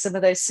possibly some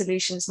of those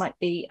solutions might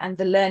be, and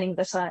the learning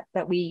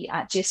that we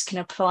at Jisc can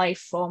apply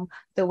from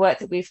the work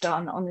that we've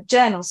done on the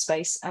journal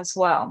space as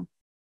well.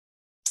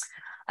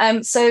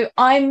 So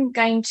I'm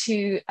going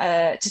to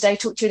today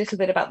talk to you a little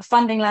bit about the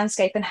funding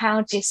landscape and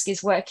how Jisc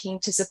is working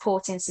to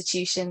support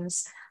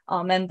institutions,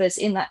 our members,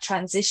 in that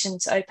transition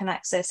to open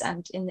access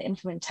and in the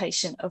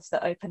implementation of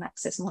the open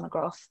access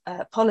monograph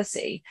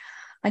policy.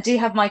 I do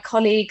have my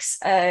colleagues,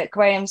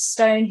 Graham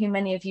Stone, who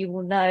many of you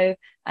will know,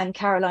 and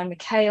Caroline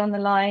McKay on the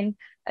line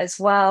as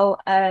well.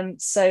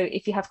 So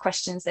if you have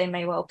questions, they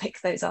may well pick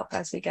those up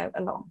as we go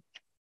along.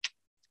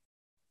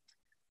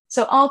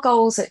 So our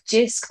goals at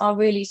Jisc are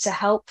really to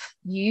help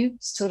you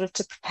sort of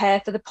to prepare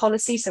for the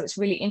policy. So it's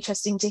really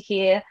interesting to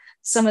hear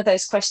some of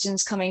those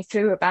questions coming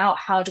through about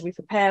how do we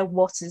prepare,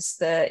 what is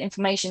the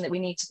information that we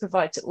need to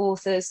provide to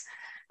authors,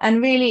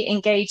 and really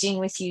engaging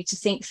with you to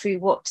think through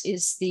what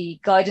is the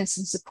guidance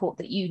and support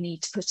that you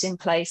need to put in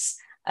place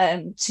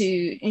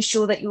to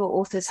ensure that your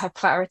authors have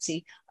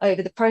clarity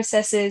over the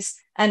processes,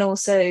 and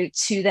also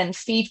to then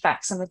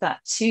feedback some of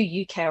that to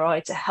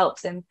UKRI to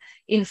help them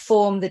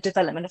inform the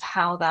development of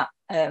how that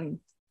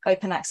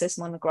open access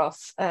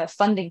monograph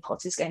funding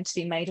pot is going to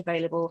be made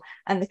available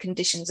and the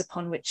conditions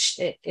upon which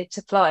it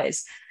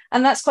applies.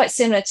 And that's quite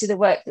similar to the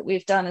work that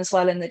we've done as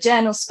well in the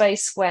journal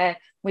space, where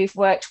we've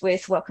worked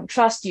with Wellcome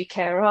Trust,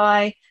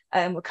 UKRI.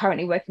 We're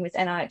currently working with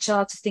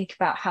NIHR to think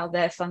about how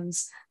their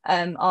funds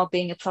are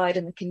being applied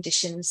and the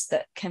conditions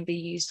that can be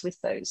used with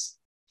those.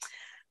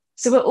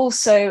 So we're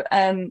also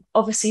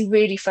obviously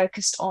really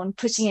focused on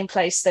putting in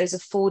place those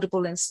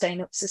affordable and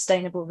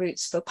sustainable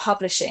routes for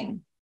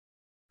publishing.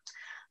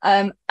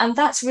 And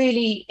that's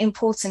really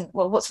important.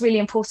 Well, what's really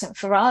important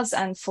for us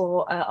and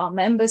for our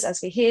members,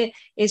 as we hear,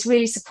 is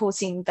really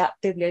supporting that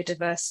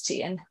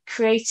bibliodiversity and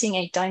creating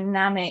a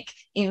dynamic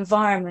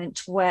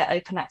environment where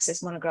open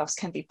access monographs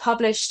can be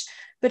published,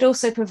 but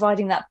also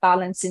providing that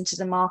balance into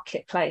the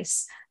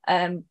marketplace,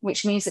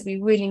 which means that we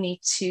really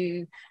need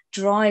to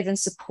drive and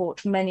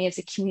support many of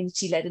the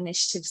community-led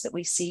initiatives that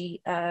we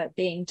see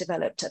being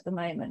developed at the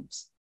moment.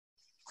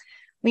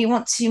 We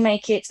want to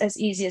make it as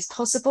easy as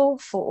possible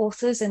for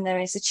authors and their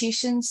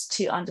institutions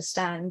to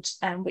understand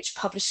which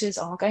publishers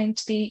are going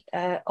to be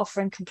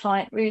offering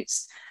compliant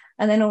routes,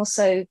 and then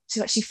also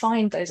to actually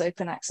find those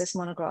open access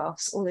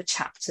monographs or the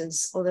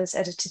chapters or those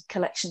edited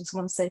collections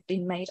once they've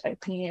been made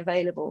openly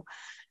available.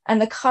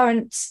 And the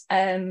current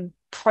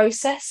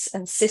process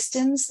and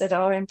systems that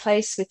are in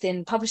place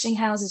within publishing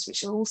houses,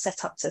 which are all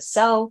set up to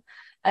sell,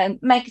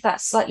 make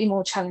that slightly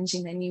more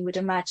challenging than you would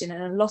imagine.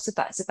 And a lot of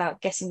that is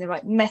about getting the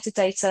right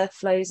metadata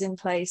flows in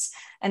place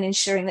and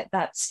ensuring that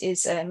that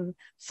is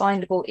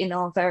findable in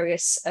our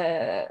various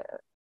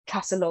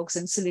catalogues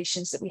and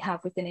solutions that we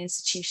have within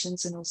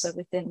institutions and also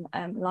within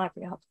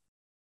Library Hub.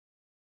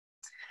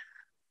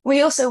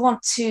 We also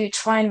want to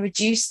try and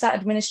reduce that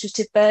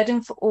administrative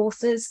burden for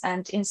authors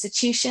and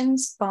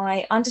institutions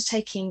by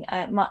undertaking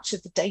much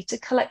of the data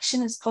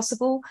collection as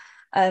possible.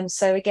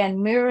 So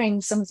again,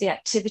 mirroring some of the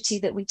activity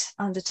that we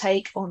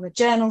undertake on the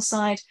journal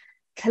side,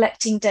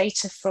 collecting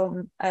data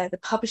from the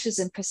publishers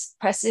and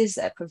presses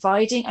that are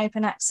providing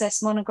open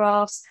access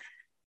monographs,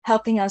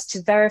 helping us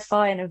to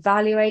verify and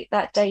evaluate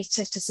that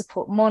data to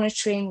support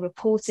monitoring,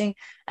 reporting,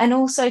 and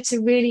also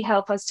to really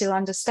help us to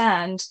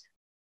understand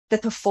the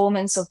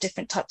performance of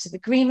different types of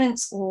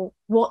agreements or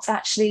what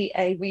actually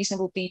a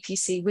reasonable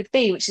BPC would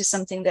be, which is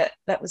something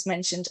that was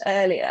mentioned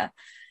earlier.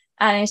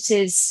 And it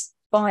is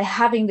by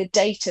having the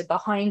data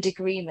behind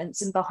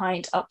agreements and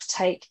behind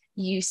uptake,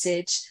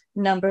 usage,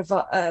 number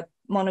of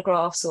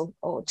monographs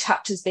or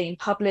chapters being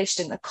published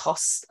and the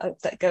costs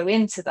that go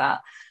into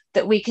that,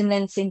 that we can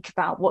then think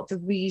about what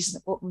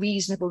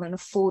reasonable and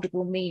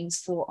affordable means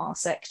for our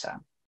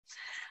sector.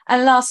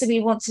 And lastly,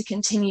 we want to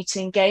continue to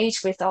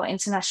engage with our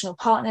international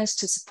partners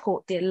to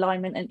support the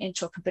alignment and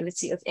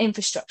interoperability of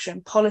infrastructure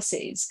and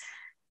policies.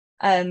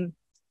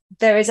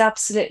 There is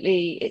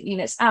absolutely,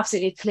 it's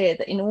absolutely clear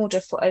that in order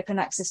for open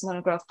access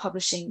monograph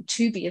publishing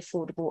to be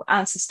affordable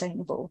and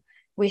sustainable,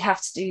 we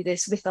have to do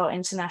this with our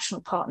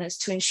international partners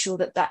to ensure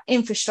that that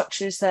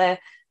infrastructure is there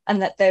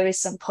and that there is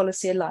some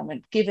policy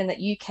alignment, given that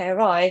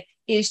UKRI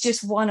is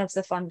just one of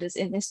the funders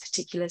in this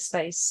particular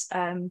space.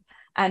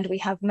 And we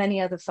have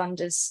many other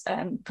funders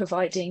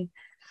providing,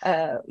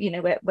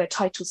 where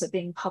titles are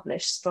being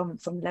published from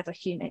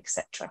Leverhulme,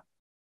 etc.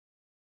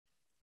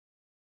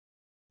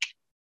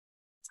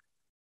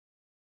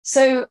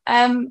 So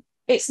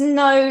it's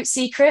no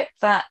secret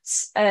that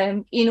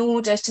in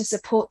order to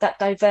support that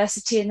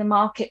diversity in the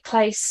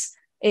marketplace,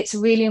 it's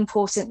really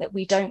important that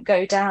we don't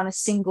go down a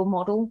single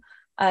model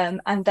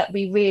and that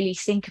we really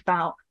think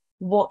about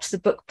what the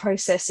book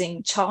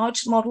processing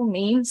charge model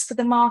means for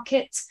the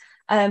market.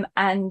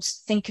 And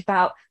think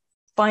about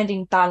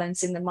finding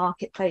balance in the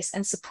marketplace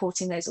and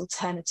supporting those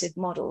alternative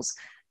models,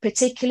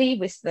 particularly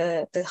with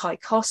the high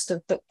cost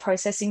of book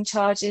processing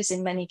charges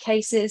in many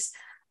cases,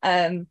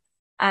 and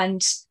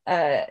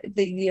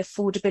the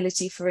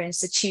affordability for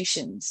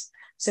institutions.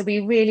 So we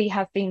really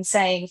have been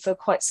saying for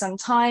quite some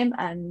time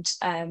and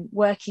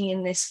working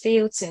in this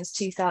field since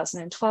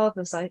 2012,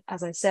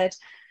 as I said,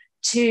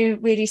 to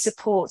really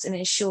support and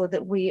ensure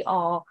that we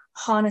are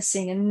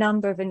harnessing a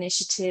number of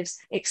initiatives,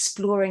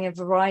 exploring a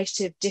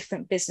variety of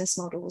different business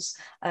models,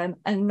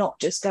 and not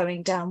just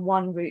going down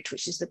one route,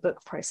 which is the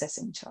book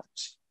processing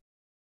charge.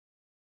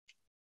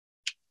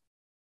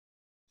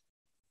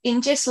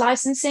 In Jisc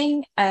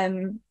licensing,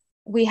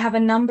 we have a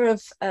number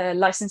of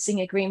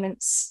licensing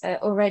agreements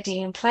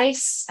already in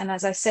place. And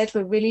as I said,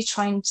 we're really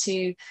trying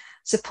to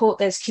support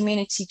those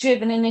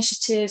community-driven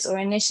initiatives or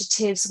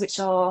initiatives which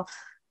are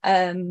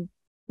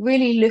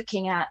really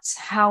looking at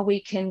how we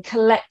can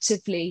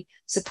collectively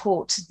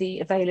support the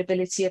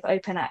availability of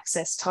open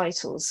access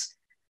titles.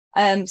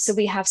 So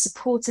we have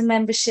supporter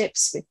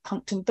memberships with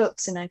Punctum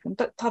Books and Open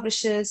Book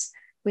Publishers.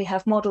 We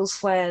have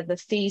models where the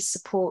fees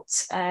support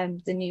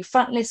the new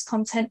frontlist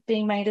content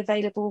being made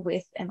available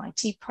with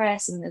MIT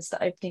Press, and there's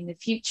the Opening the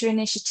Future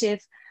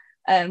initiative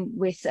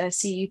with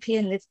CUP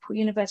and Liverpool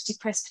University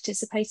Press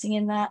participating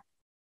in that.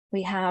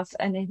 We have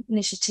an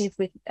initiative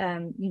with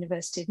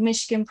University of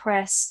Michigan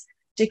Press,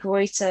 De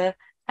Gruyter,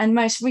 and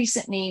most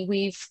recently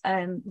we've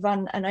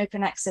run an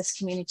open access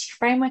community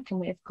framework, and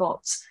we've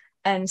got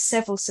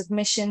several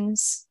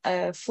submissions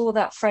for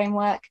that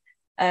framework.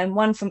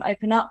 One from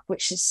Open Up,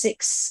 which is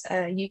 6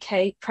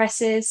 UK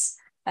presses,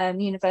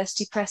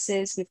 university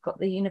presses. We've got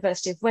the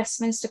University of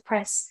Westminster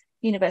Press,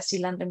 University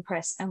London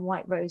Press, and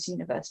White Rose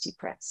University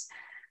Press.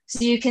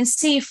 So you can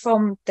see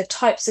from the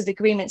types of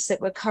agreements that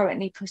we're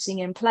currently putting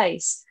in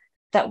place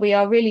that we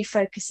are really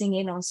focusing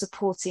in on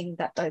supporting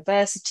that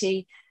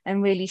diversity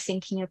and really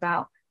thinking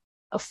about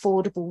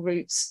affordable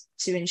routes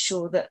to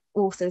ensure that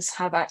authors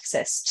have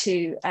access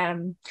to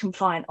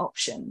compliant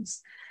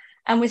options.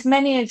 And with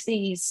many of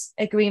these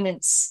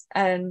agreements,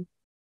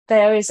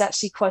 there is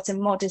actually quite a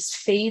modest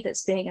fee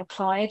that's being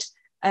applied,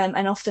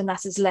 and often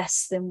that is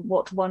less than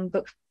what one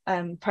book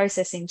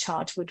processing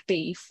charge would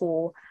be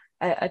for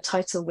a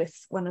title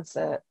with one of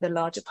the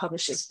larger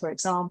publishers, for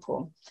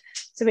example.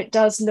 So it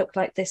does look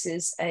like this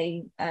is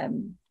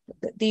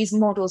that these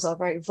models are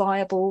very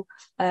viable,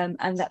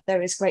 and that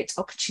there is great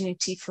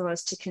opportunity for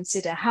us to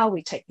consider how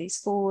we take these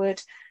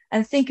forward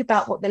and think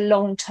about what the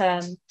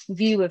long-term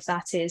view of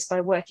that is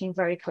by working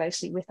very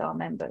closely with our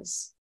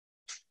members.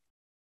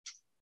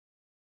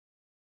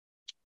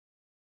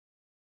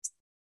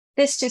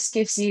 This just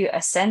gives you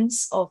a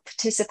sense of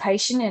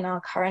participation in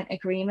our current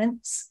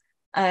agreements.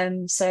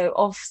 So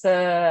of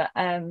the,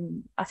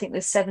 I think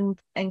there's 7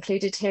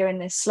 included here in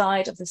this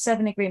slide. Of the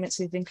 7 agreements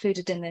we've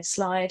included in this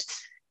slide,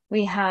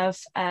 we have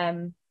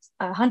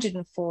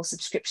 104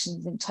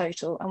 subscriptions in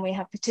total, and we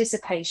have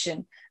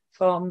participation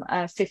from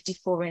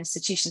 54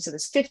 institutions. So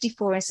there's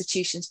 54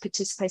 institutions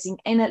participating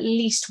in at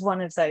least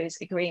one of those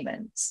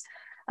agreements.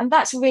 And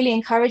that's really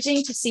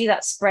encouraging to see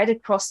that spread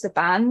across the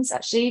bands,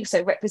 actually.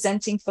 So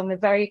representing from the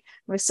very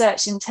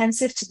research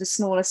intensive to the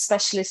smaller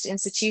specialist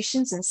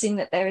institutions, and seeing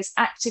that there is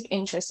active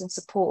interest and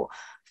support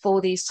for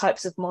these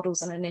types of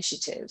models and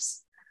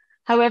initiatives.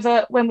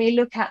 However, when we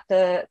look at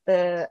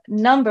the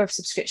number of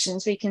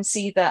subscriptions, we can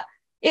see that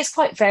it's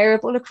quite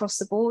variable across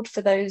the board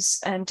for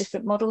those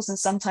different models, and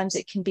sometimes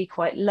it can be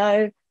quite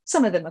low.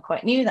 Some of them are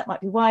quite new, that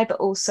might be why, but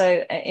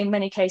also in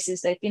many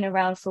cases they've been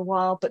around for a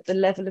while, but the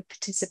level of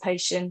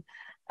participation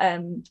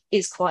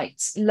is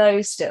quite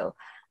low still.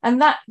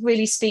 And that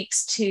really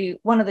speaks to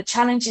one of the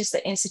challenges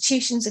that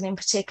institutions, and in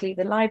particular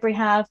the library,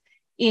 have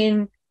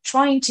in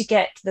trying to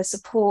get the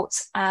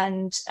support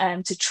and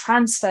to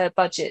transfer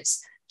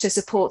budgets to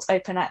support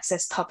open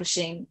access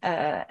publishing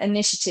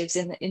initiatives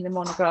in the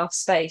monograph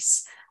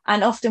space.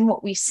 And often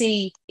what we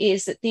see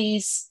is that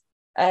these,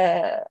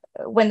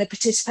 when the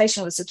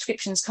participation or the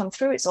subscriptions come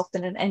through, it's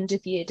often an end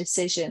of year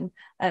decision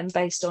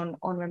based on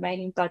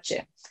remaining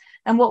budget.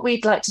 And what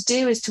we'd like to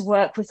do is to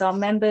work with our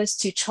members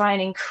to try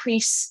and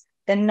increase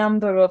the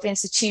number of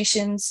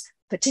institutions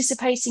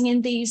participating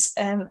in these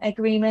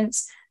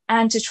agreements,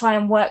 and to try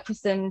and work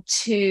with them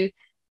to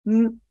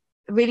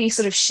really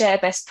sort of share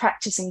best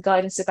practice and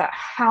guidance about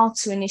how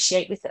to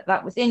initiate with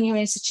that within your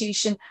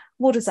institution.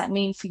 What does that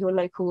mean for your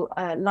local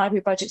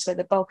library budgets, where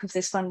the bulk of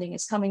this funding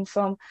is coming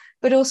from,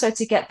 but also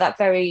to get that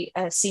very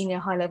senior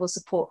high-level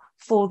support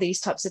for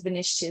these types of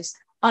initiatives,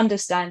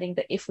 understanding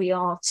that if we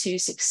are to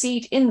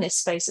succeed in this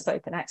space of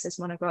open access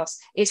monographs,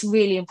 it's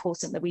really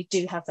important that we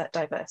do have that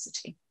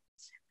diversity,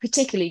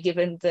 particularly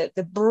given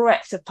the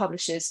breadth of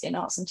publishers in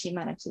arts and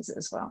humanities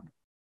as well.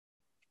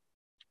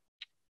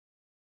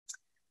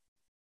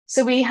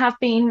 So we have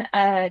been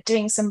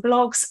doing some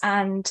blogs,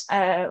 and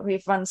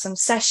we've run some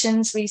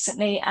sessions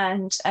recently,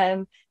 and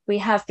we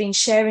have been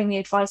sharing the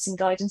advice and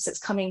guidance that's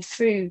coming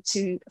through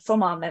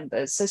from our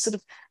members. So sort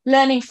of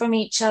learning from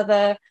each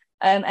other,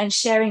 and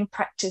sharing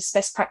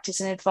best practice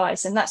and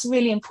advice. And that's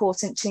really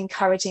important to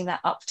encouraging that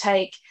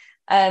uptake,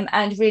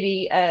 and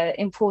really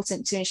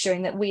important to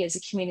ensuring that we as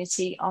a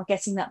community are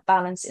getting that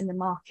balance in the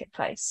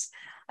marketplace.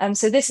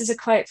 So this is a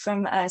quote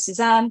from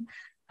Suzanne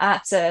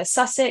at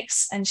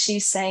Sussex, and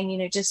she's saying, you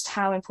know, just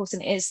how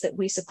important it is that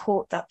we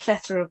support that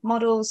plethora of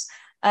models,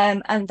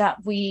 and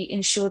that we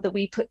ensure that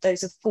we put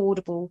those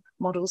affordable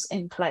models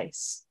in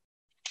place.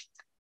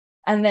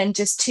 And then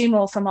just 2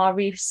 more from our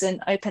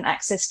recent Open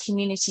Access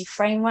Community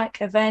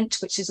Framework event,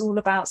 which is all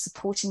about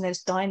supporting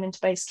those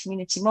diamond-based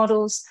community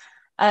models.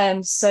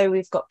 So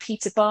we've got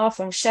Peter Barr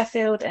from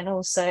Sheffield, and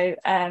also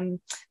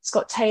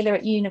Scott Taylor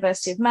at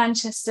University of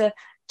Manchester,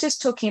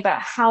 just talking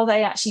about how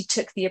they actually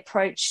took the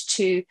approach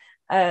to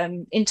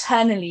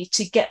internally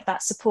to get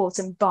that support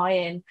and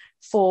buy-in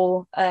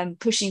for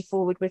pushing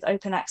forward with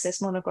open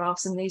access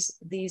monographs and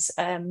these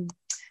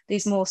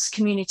more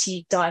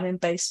community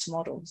diamond-based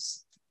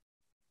models.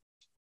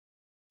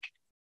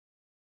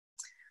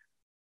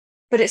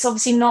 But it's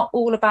obviously not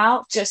all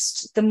about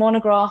just the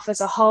monograph as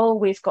a whole.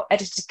 We've got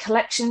edited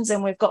collections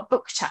and we've got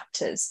book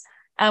chapters.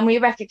 And we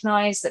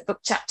recognise that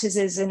book chapters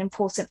is an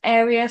important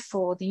area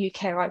for the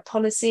UKRI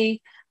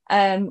policy.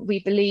 We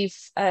believe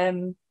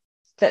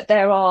that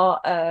there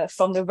are,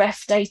 from the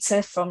REF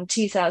data from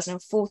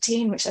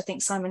 2014, which I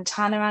think Simon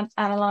Tanner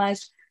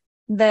analysed,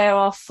 there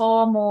are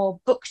far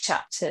more book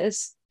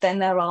chapters than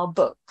there are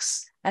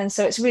books. And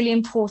so it's really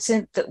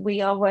important that we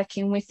are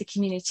working with the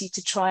community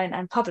to try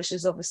and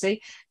publishers,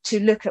 obviously, to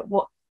look at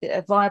what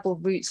viable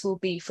routes will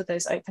be for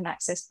those open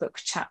access book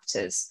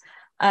chapters.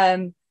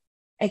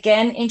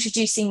 Again,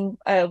 introducing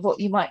what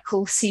you might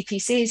call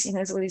CPCs, you know,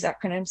 there's all these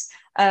acronyms,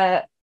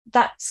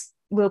 that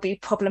will be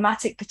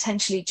problematic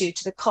potentially due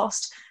to the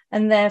cost.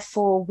 And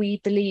therefore, we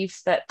believe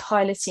that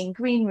piloting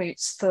green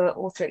routes for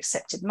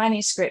author-accepted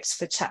manuscripts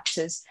for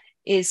chapters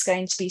is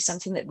going to be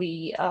something that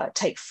we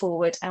take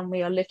forward, and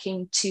we are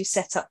looking to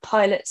set up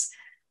pilots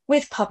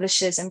with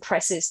publishers and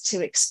presses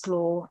to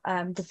explore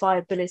the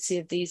viability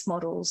of these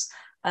models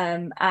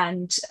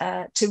and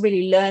to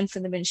really learn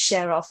from them and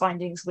share our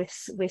findings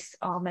with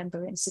our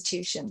member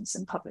institutions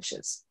and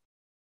publishers.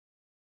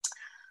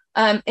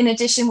 In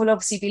addition, we'll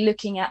obviously be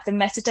looking at the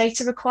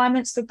metadata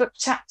requirements for book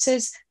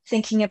chapters,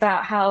 thinking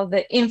about how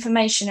the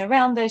information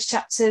around those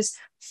chapters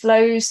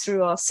flows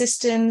through our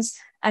systems,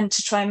 and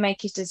to try and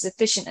make it as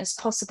efficient as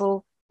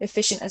possible that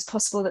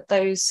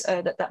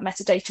that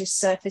metadata is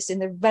surfaced in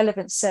the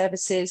relevant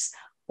services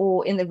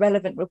or in the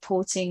relevant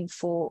reporting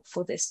for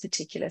this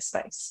particular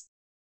space.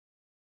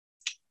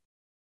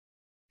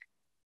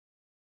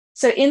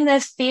 So in the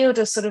field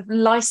of sort of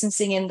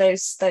licensing, in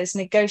those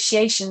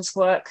negotiations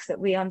work that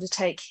we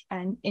undertake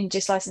and in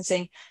Jisc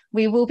licensing,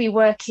 we will be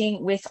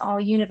working with our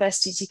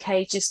Universities UK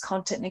Jisc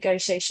Content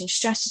Negotiation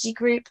Strategy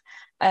Group.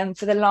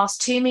 For the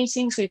last 2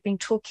 meetings, we've been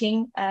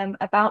talking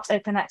about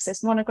open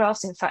access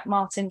monographs. In fact,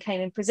 Martin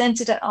came and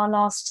presented at our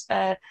last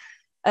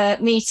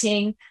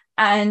meeting,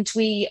 and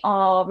we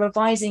are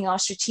revising our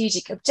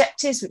strategic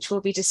objectives, which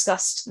will be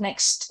discussed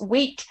next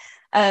week,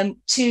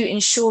 to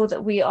ensure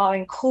that we are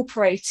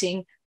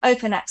incorporating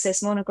open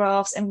access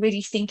monographs and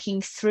really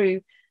thinking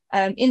through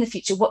in the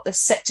future what the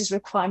sector's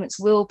requirements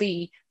will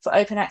be for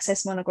open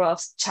access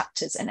monographs,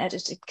 chapters and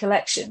edited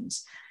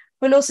collections.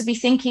 We'll also be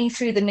thinking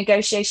through the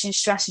negotiation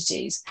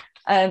strategies.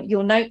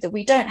 You'll note that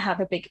we don't have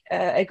a big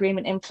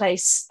agreement in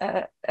place,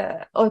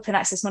 open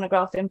access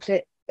monograph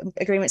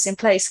agreements in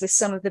place with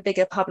some of the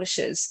bigger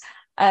publishers.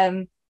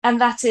 And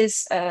that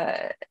is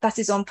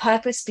on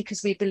purpose,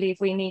 because we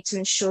believe we need to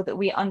ensure that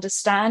we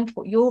understand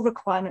what your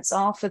requirements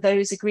are for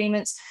those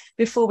agreements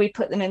before we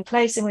put them in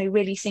place, and we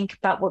really think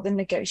about what the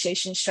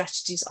negotiation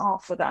strategies are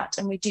for that,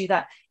 and we do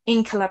that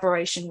in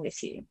collaboration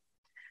with you.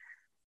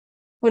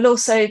 We'll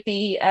also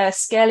be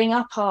scaling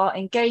up our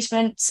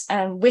engagement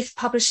with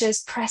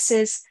publishers,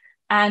 presses,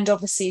 and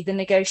obviously the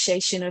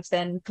negotiation of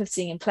then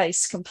putting in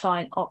place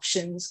compliant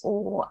options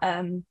or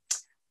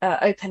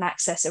open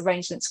access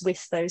arrangements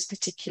with those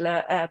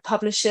particular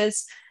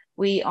publishers.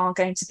 We are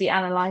going to be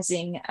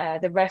analysing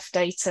the ref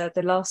data,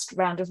 the last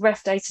round of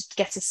ref data, to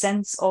get a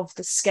sense of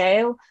the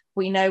scale.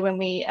 We know when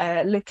we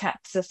look at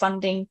the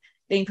funding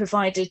being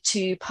provided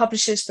to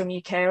publishers from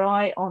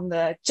UKRI on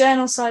the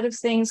journal side of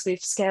things,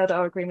 we've scaled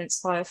our agreements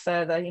by a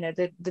further, you know,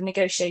 the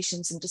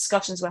negotiations and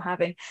discussions we're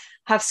having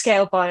have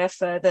scaled by a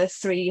further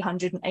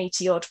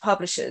 380 odd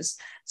publishers.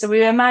 So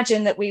we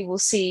imagine that we will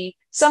see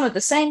some of the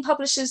same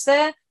publishers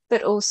there,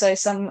 but also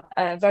some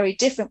very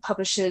different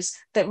publishers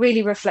that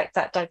really reflect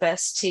that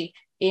diversity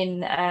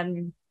in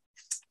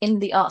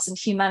the arts and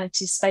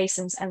humanities space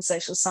and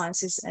social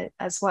sciences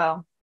as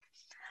well.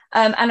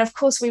 And of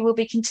course, we will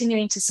be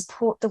continuing to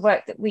support the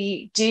work that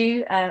we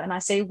do. And I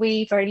say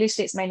we very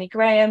loosely, it's mainly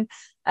Graham,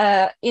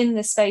 in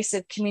the space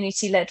of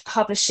community-led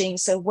publishing.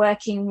 So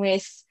working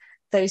with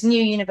those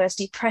new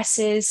university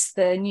presses,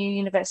 the new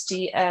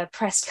university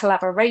press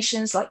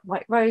collaborations like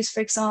White Rose, for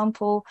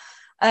example,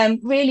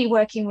 really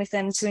working with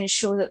them to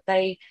ensure that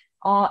they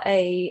are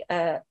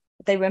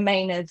they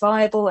remain a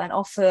viable and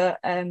offer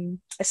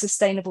a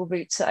sustainable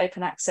route to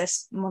open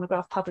access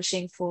monograph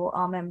publishing for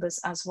our members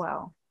as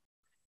well.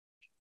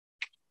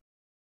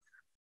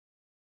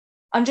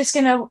 I'm just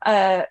going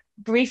to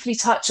briefly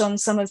touch on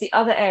some of the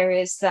other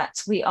areas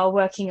that we are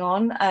working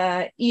on,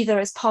 either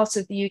as part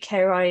of the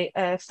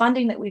UKRI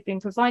funding that we've been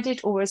provided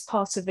or as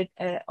part of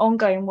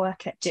ongoing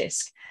work at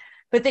Jisc.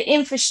 But the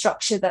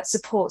infrastructure that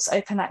supports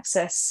open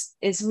access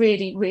is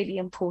really, really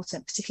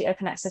important, particularly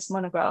open access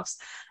monographs.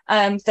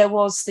 There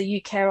was the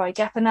UKRI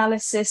gap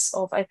analysis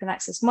of open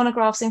access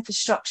monographs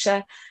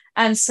infrastructure.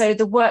 And so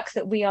the work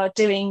that we are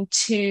doing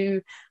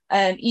to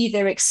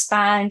either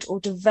expand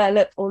or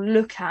develop or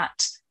look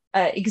at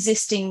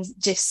existing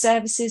Jisc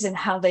services and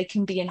how they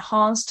can be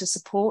enhanced to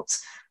support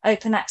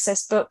open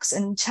access books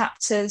and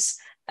chapters.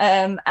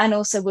 And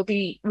also we'll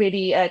be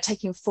really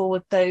taking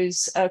forward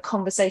those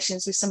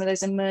conversations with some of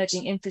those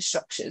emerging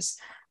infrastructures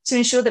to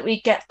ensure that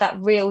we get that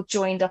real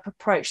joined up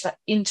approach, that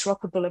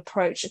interoperable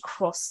approach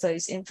across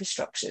those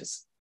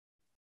infrastructures.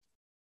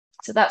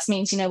 So that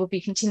means, you know, we'll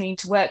be continuing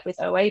to work with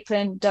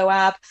OAPEN,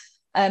 DOAB,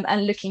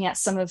 and looking at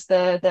some of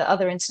the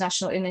other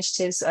international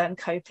initiatives,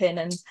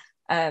 COPIM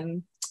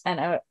and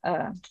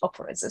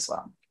operas as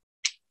well.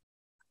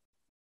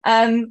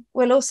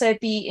 We'll also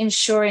be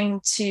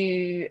ensuring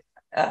to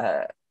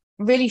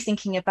really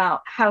thinking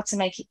about how to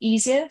make it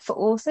easier for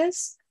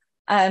authors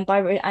and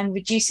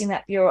reducing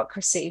that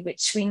bureaucracy,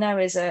 which we know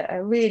is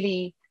a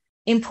really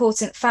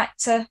important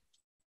factor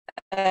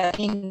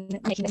in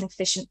making an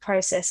efficient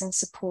process and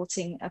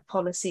supporting a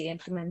policy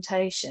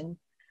implementation.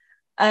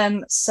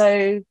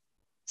 So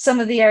some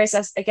of the areas,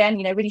 as again,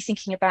 you know, really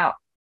thinking about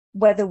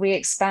whether we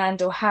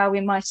expand or how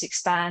we might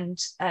expand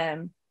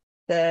the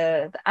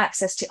the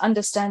access to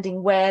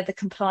understanding where the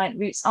compliant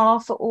routes are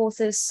for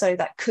authors. So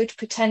that could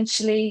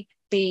potentially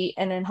be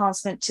an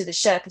enhancement to the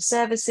Sherpa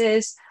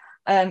services,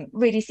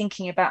 really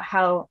thinking about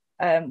how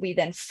we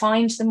then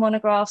find the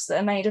monographs that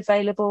are made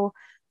available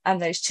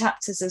and those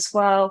chapters as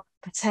well.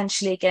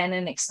 Potentially, again,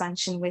 an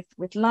expansion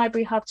with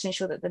Library Hub to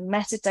ensure that the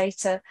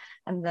metadata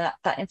and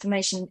that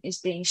information is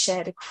being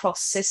shared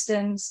across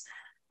systems.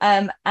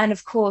 And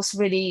of course,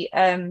 really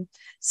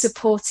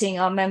supporting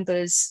our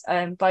members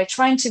by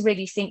trying to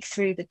really think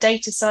through the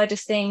data side of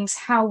things,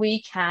 how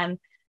we can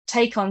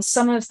take on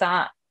some of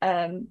that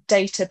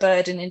data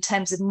burden in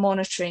terms of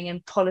monitoring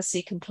and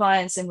policy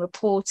compliance and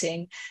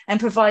reporting, and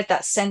provide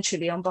that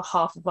centrally on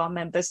behalf of our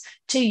members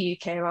to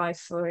UKRI,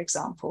 for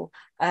example,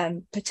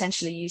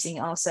 potentially using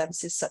our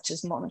services such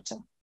as Monitor.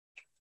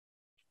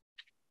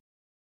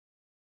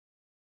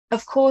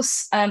 Of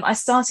course, I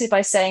started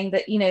by saying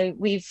that, you know,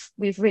 we've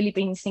really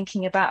been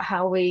thinking about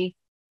how we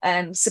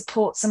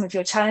support some of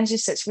your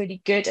challenges. So it's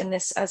really good. And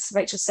this, as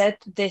Rachel said,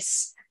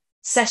 this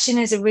session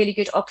is a really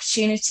good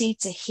opportunity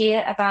to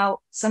hear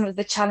about some of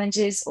the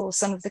challenges or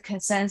some of the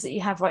concerns that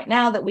you have right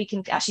now that we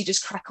can actually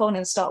just crack on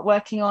and start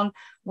working on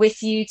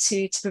with you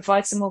to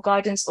provide some more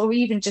guidance, or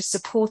even just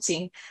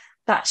supporting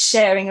that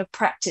sharing of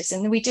practice.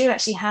 And we do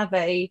actually have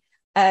a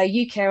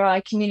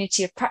UKRI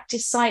community of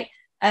practice site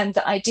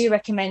that I do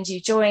recommend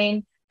you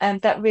join.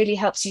 That really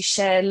helps you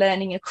share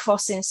learning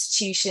across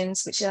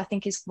institutions, which I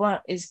think is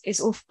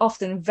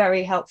often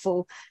very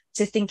helpful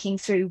to thinking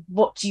through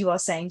what you are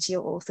saying to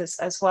your authors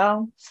as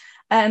well.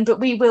 But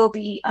we will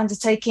be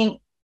undertaking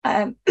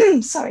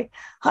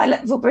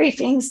high-level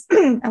briefings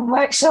and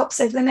workshops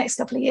over the next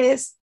couple of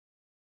years.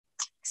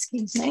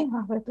 Excuse me,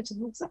 I'll have a bit of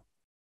water.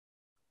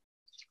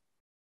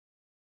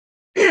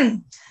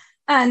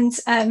 And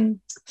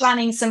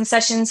planning some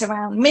sessions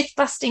around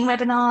myth-busting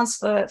webinars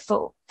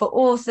for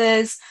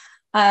authors,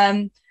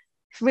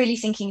 really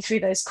thinking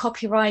through those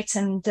copyright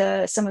and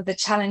some of the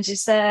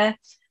challenges there,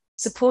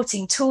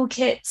 supporting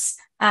toolkits,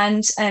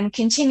 and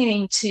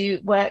continuing to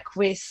work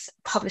with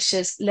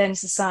publishers, learning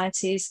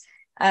societies,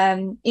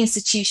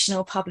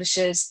 institutional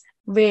publishers,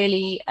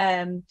 really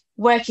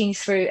working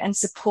through and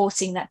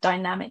supporting that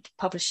dynamic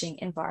publishing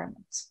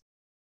environment.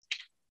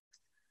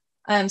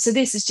 So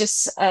this is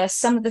just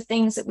some of the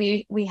things that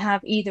we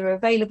have either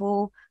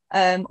available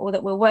or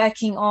that we're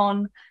working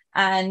on,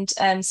 and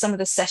some of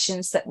the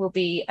sessions that will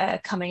be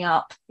coming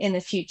up in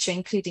the future,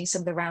 including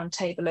some of the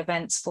roundtable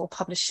events for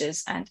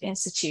publishers and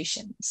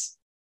institutions.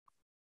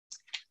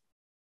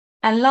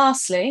 And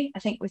lastly, I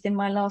think within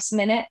my last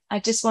minute, I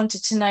just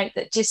wanted to note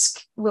that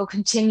Jisc will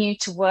continue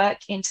to work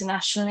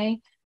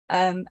internationally.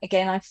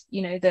 Again,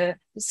 the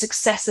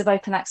success of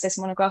open access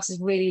monographs is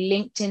really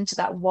linked into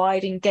that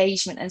wide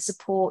engagement and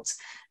support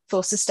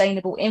for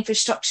sustainable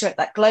infrastructure at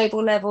that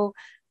global level.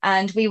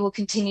 And we will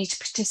continue to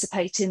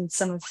participate in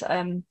some of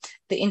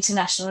the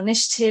international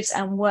initiatives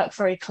and work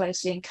very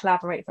closely and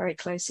collaborate very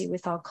closely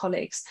with our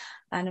colleagues.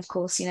 And of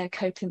course, you know,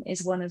 COPIM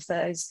is one of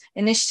those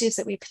initiatives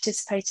that we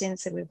participate in.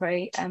 So we're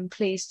very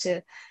pleased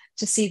to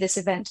see this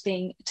event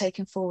being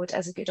taken forward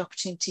as a good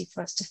opportunity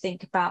for us to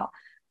think about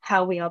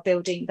how we are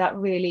building that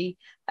really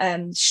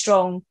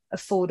strong,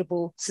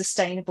 affordable,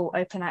 sustainable,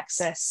 open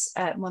access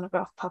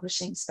monograph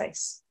publishing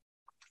space.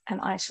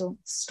 And I shall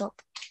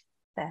stop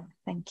there.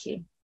 Thank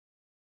you.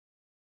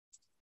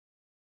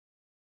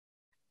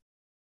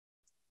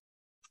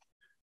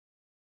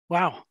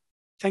 Wow,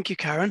 thank you,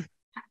 Caren.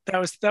 That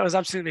was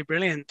absolutely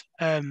brilliant.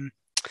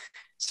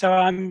 So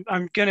I'm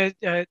going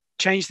to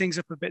change things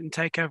up a bit and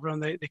take over on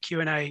the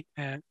Q&A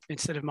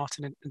instead of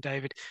Martin and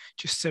David,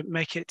 just to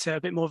make it a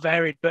bit more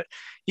varied. But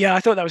yeah, I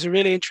thought that was a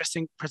really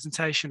interesting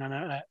presentation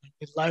and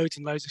with loads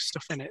and loads of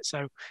stuff in it.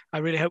 So I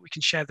really hope we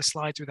can share the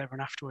slides with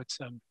everyone afterwards.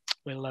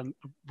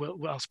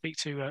 I'll speak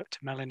to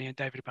Melanie and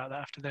David about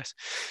that after this.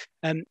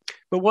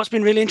 But what's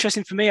been really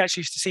interesting for me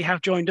actually is to see how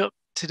joined up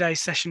today's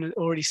session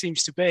already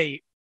seems to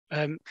be.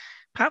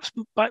 Perhaps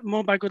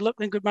more by good luck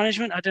than good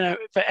management. I don't know.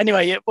 But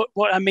anyway,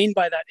 what I mean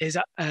by that is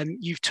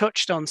you've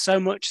touched on so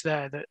much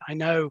there that I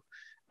know,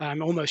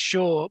 I'm almost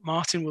sure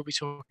Martin will be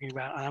talking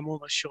about, and I'm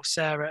almost sure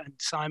Sarah and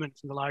Simon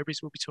from the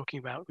libraries will be talking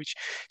about,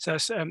 so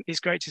it's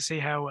great to see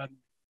how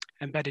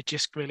embedded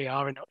Jisc really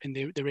are in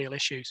the real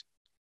issues.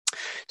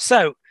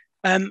 So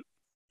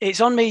it's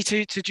on me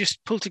to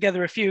just pull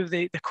together a few of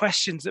the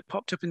questions that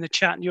popped up in the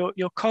chat. And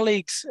your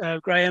colleagues,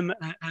 Graham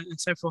and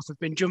so forth, have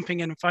been jumping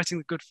in and fighting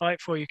the good fight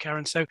for you,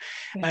 Caren. So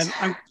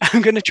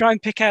I'm going to try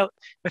and pick out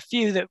a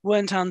few that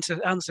weren't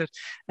answered.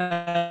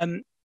 A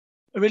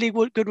really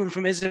good one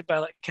from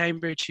Isabel at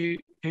Cambridge,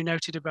 who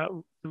noted about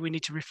we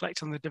need to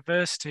reflect on the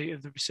diversity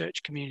of the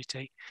research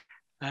community.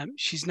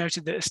 She's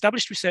noted that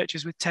established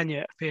researchers with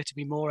tenure appear to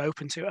be more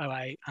open to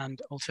OA and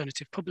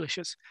alternative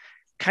publishers.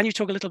 Can you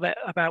talk a little bit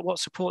about what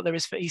support there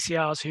is for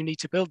ECRs who need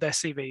to build their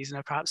CVs and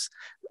are perhaps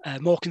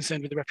more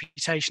concerned with the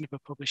reputation of a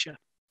publisher?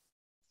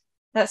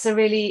 That's a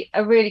really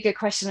good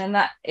question, and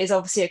that is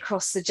obviously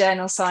across the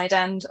journal side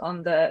and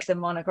on the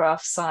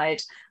monograph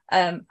side.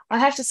 I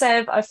have to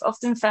say I've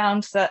often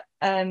found that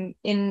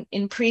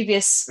in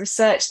previous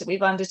research that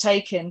we've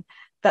undertaken,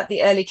 that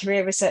the early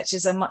career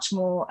researchers are much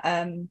more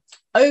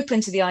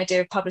open to the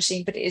idea of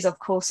publishing, but it is of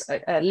course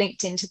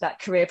linked into that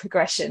career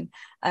progression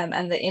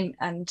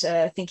and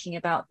thinking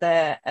about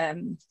their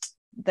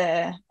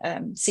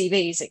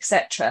CVs,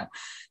 etc.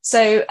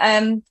 So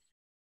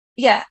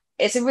yeah,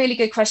 it's a really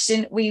good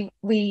question. We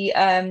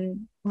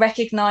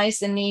recognise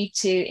the need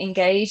to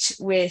engage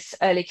with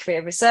early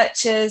career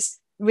researchers,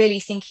 really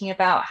thinking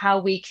about how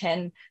we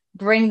can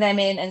bring them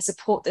in and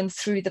support them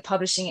through the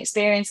publishing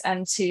experience,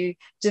 and to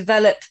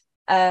develop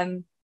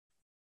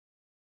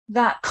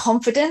that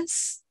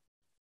confidence,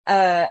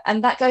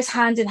 and that goes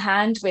hand in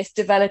hand with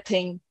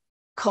developing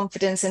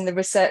confidence in the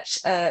research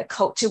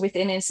culture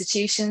within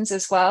institutions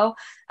as well.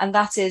 And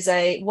that is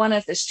one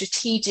of the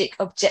strategic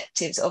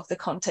objectives of the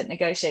content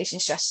negotiation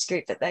strategy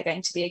group that they're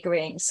going to be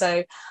agreeing.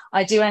 So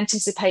I do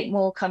anticipate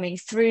more coming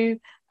through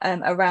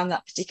around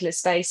that particular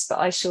space, but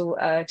I shall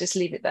just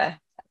leave it there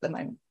at the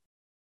moment.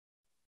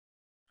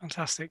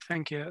 Fantastic,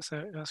 thank you.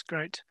 That's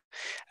great.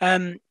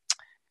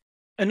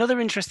 Another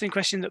interesting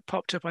question that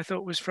popped up, I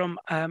thought, was from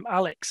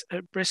Alex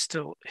at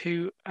Bristol,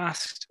 who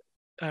asked,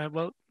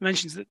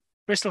 mentions that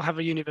Bristol have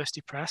a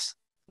university press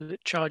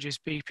that charges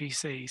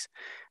BPCs.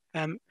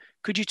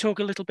 Could you talk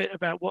a little bit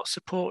about what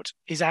support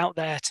is out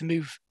there to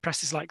move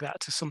presses like that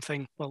to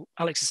something, well,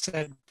 Alex has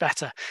said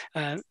better.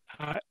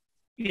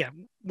 Yeah,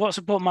 what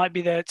support might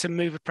be there to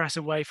move a press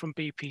away from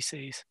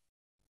BPCs?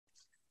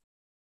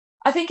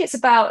 I think it's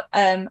about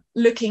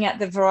looking at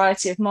the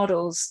variety of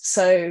models.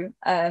 So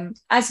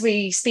as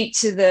we speak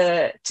to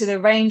the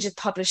range of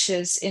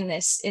publishers in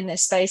this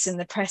space, in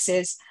the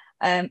presses,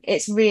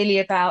 it's really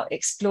about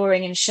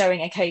exploring and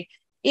showing, okay,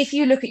 if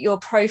you look at your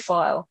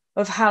profile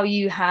of how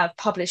you have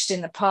published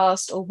in the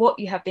past or what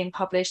you have been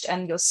published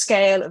and your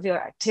scale of your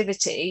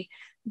activity,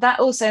 that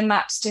also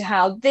maps to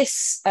how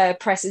this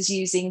press is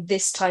using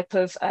this type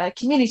of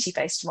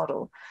community-based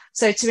model.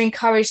 So to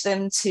encourage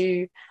them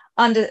to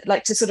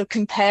to sort of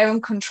compare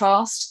and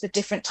contrast the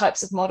different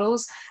types of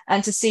models,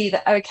 and to see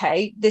that,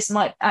 okay, this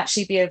might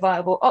actually be a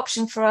viable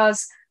option for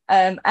us.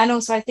 And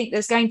also I think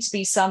there's going to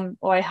be some,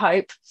 or I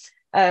hope,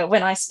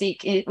 when I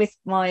speak with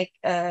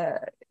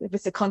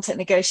with the content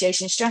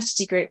negotiation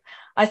strategy group,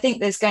 I think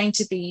there's going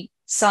to be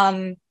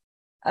some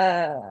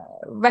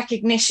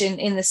recognition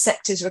in the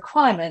sector's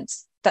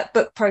requirements that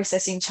book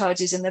processing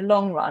charges in the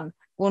long run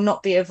will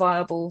not be a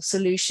viable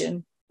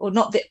solution, or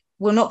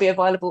will not be a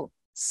viable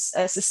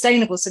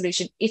sustainable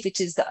solution if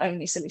it is the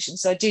only solution.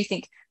 So I do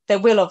think there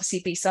will obviously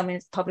be some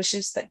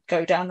publishers that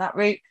go down that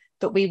route,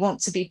 but we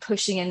want to be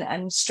pushing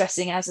and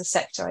stressing as a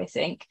sector, I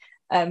think,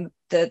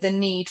 the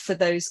need for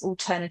those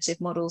alternative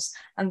models,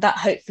 and that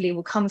hopefully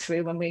will come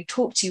through when we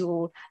talk to you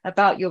all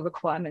about your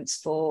requirements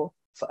for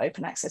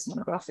open access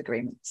monograph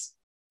agreements.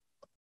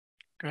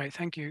 Great,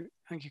 thank you,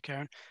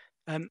 Caren.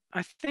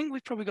 I think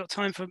we've probably got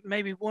time for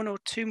maybe one or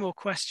two more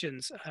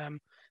questions.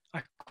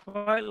 I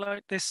quite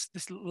like this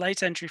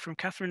late entry from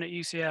Catherine at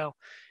UCL,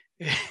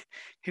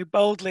 who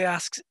boldly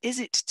asks, is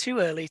it too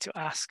early to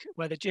ask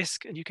whether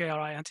Jisc and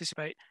UKRI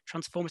anticipate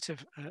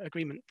transformative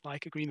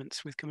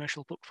agreements with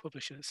commercial book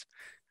publishers?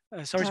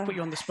 Sorry to put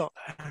you on the spot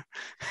there.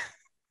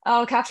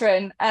 Oh,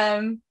 Catherine,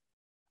 my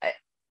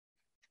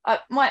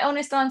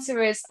honest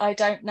answer is I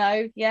don't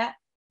know yet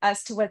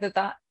as to whether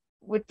that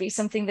would be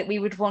something that we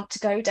would want to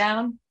go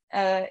down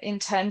in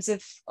terms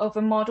of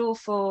a model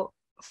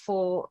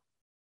for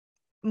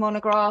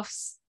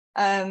monographs.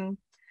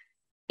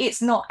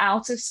 It's not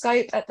out of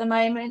scope at the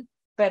moment,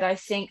 but I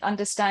think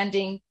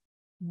understanding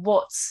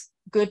what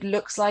good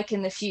looks like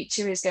in the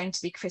future is going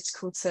to be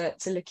critical to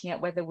looking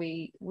at whether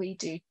we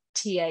do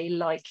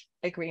TA-like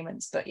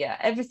agreements. But yeah,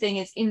 everything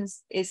is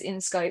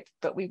in scope,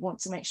 but we want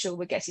to make sure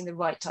we're getting the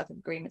right type of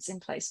agreements in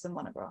place for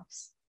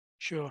monographs.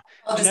 Sure.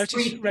 I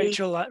noticed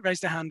Rachel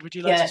raised a hand. Would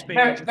you like to speak?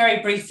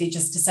 Very briefly,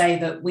 just to say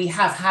that we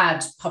have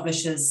had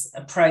publishers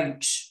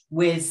approach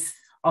with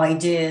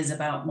ideas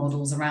about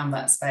models around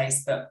that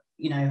space, but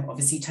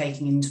obviously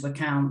taking into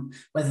account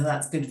whether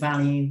that's good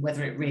value,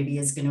 whether it really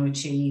is going to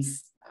achieve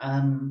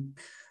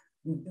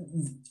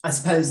I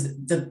suppose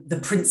the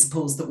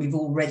principles that we've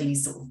already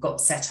sort of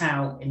got set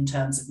out in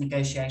terms of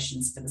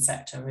negotiations for the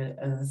sector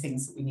are the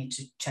things that we need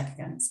to check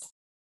against.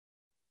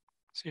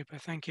 Super,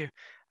 thank you.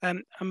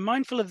 I'm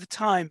mindful of the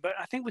time, but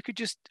I think we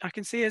could I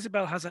can see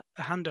Isabel has a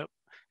hand up.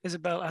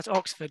 Isabel at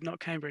Oxford, not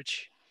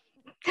Cambridge.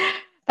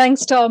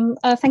 Thanks, Tom.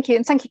 Thank you.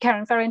 And thank you,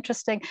 Caren. Very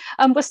interesting.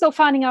 We're still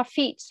finding our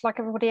feet like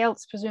everybody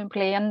else,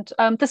 presumably. And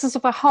this is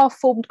sort of a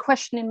half-formed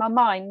question in my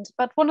mind.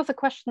 But one of the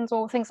questions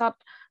or things that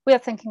we're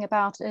thinking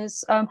about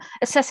is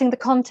assessing the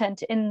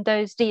content in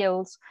those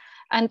deals.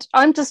 And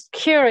I'm just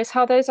curious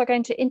how those are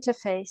going to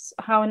interface,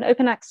 how an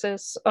open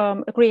access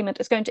agreement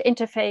is going to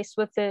interface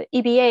with the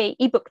EBA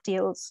ebook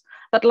deals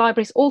that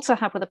libraries also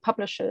have with the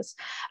publishers,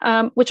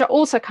 which are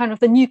also kind of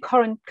the new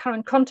current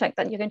content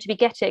that you're going to be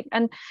getting.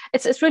 And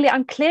it's really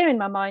unclear in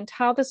my mind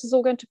how this is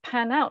all going to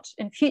pan out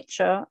in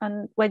future,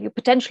 and where you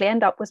potentially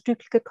end up with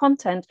duplicate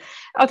content.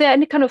 Are there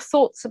any kind of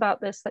thoughts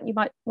about this that you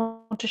might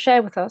want to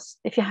share with us,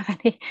 if you have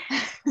any?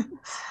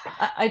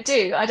 I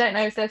do. I don't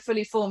know if they're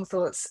fully formed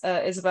thoughts,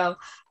 Isabel.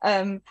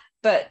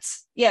 but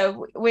yeah,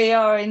 we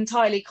are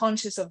entirely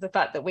conscious of the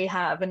fact that we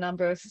have a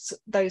number of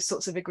those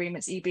sorts of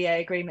agreements, EBA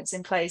agreements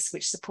in place,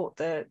 which support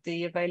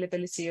the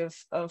availability of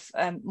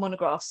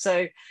monographs.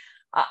 So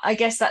I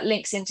guess that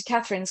links into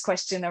Catherine's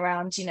question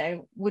around,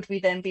 would we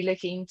then be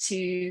looking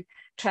to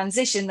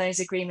transition those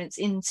agreements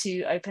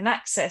into open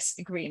access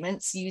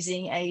agreements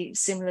using a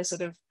similar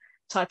sort of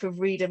type of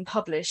read and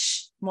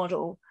publish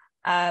model?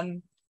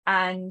 And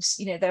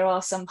there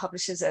are some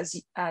publishers,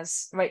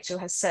 as Rachel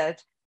has said,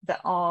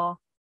 that are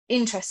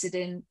interested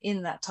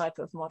in that type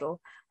of model.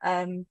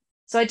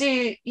 So I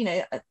do,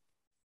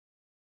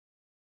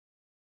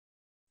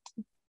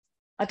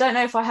 I don't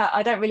know if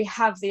I don't really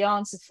have the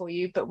answer for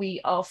you, but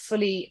we are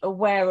fully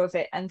aware of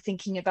it and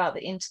thinking about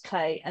the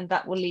interplay, and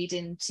that will lead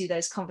into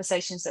those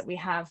conversations that we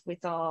have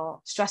with our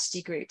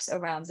strategy groups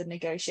around the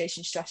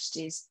negotiation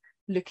strategies,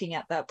 looking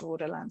at that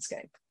broader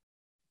landscape.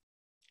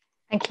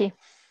 Thank you.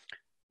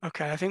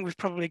 Okay, I think we've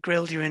probably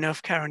grilled you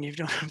enough, Caren. You've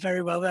done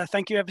very well there.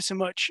 Thank you ever so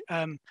much.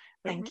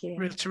 Thank you.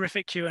 Real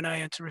terrific Q&A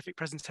and terrific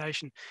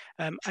presentation.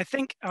 I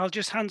think I'll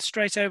just hand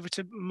straight over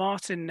to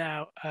Martin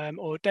now,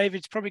 or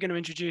David's probably going to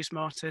introduce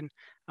Martin,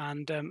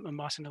 and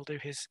Martin will do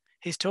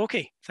his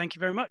talkie. Thank you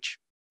very much.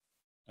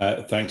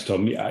 Thanks,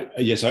 Tom.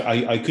 Yes,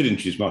 I could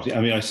introduce Martin.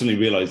 I mean, I suddenly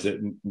realised that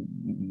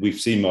we've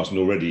seen Martin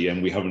already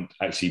and we haven't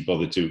actually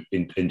bothered to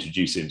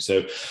introduce him.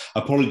 So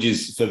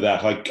apologies for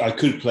that. I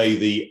could play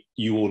the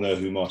 "you all know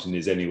who Martin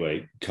is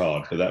anyway"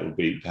 card, but that would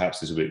be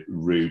perhaps a little bit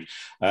rude.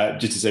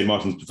 Just to say,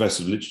 Martin's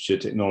Professor of Literature,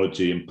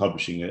 Technology and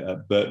Publishing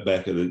at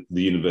Birkbeck at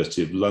the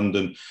University of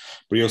London,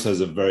 but he also has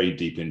a very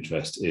deep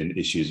interest in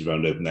issues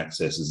around open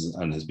access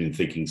and has been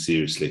thinking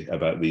seriously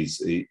about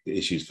these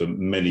issues for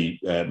many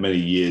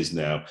years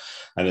now,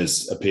 and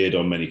has appeared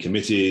on many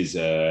committees,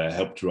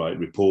 helped to write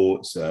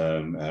reports,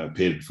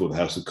 appeared before the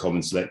House of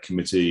Commons Select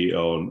Committee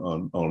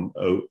on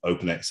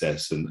open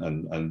access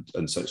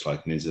and such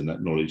like, and is an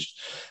acknowledged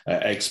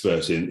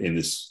expert in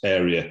this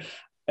area.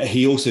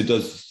 He also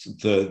does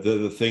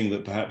the thing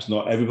that perhaps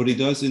not everybody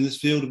does in this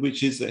field,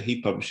 which is that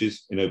he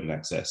publishes in open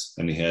access,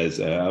 and he has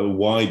a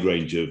wide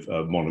range of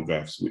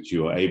monographs which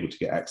you are able to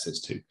get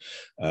access to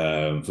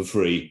for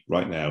free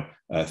right now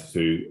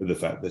through the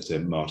fact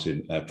that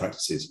Martin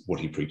practices what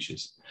he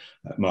preaches.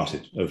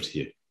 Martin, over to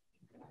you.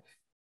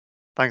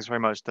 Thanks very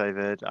much,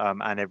 David,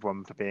 and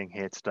everyone for being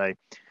here today.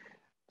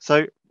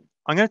 So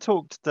I'm going to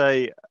talk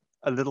today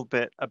a little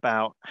bit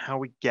about how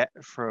we get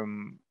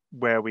from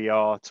where we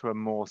are to a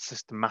more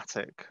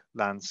systematic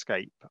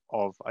landscape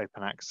of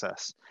open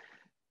access.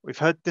 We've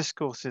heard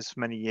discourses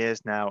for many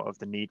years now of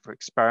the need for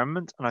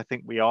experiment, and I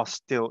think we are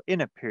still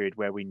in a period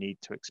where we need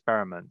to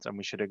experiment, and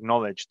we should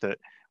acknowledge that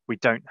we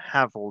don't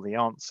have all the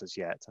answers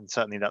yet, and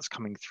certainly that's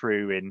coming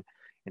through in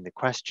the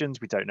questions.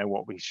 We don't know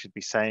what we should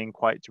be saying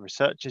quite to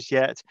researchers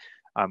yet.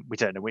 We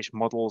don't know which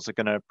models are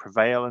going to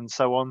prevail and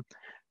so on.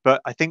 But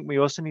I think we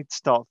also need to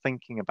start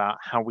thinking about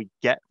how we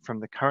get from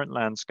the current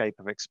landscape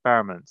of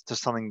experiments to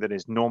something that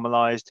is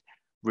normalized,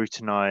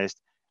 routinized,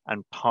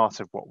 and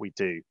part of what we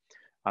do.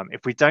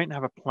 If we don't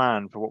have a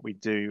plan for what we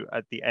do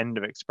at the end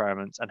of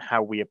experiments and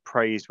how we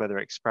appraise whether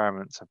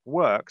experiments have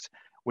worked,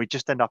 we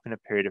just end up in a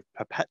period of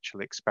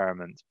perpetual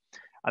experiment.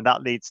 And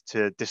that leads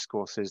to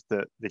discourses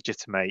that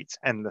legitimate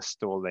endless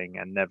stalling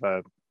and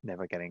never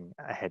getting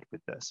ahead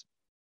with this.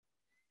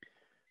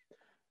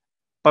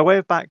 By way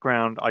of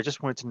background, I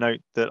just wanted to note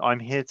that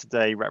I'm here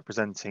today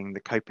representing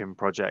the COPIM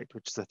project,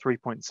 which is a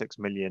 £3.6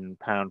 million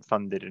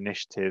funded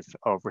initiative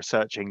of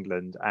Research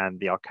England and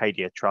the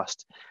Arcadia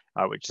Trust,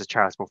 which is a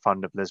charitable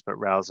fund of Lisbeth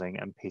Rousing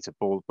and Peter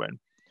Baldwin.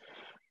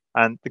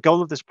 And the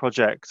goal of this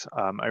project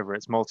over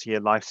its multi-year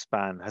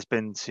lifespan has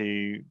been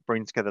to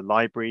bring together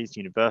libraries,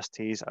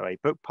 universities, OA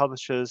book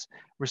publishers,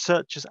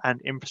 researchers and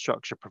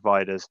infrastructure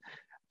providers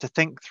to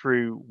think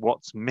through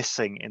what's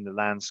missing in the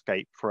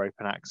landscape for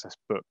open access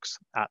books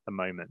at the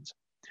moment.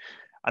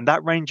 And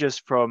that ranges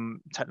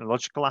from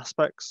technological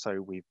aspects.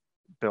 So we've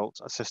built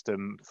a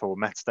system for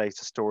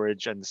metadata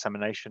storage and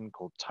dissemination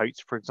called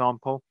Tote, for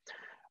example,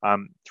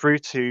 through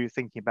to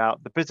thinking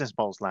about the business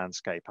models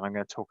landscape. And I'm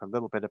going to talk a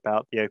little bit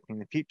about the Opening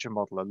the Future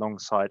model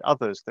alongside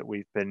others that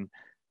we've been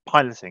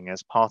piloting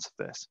as part of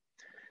this.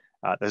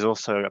 There's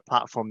also a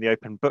platform, the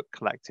Open Book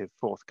Collective,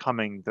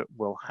 forthcoming that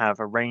will have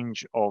a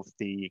range of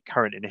the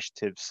current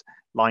initiatives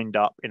lined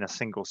up in a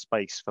single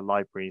space for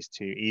libraries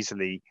to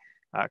easily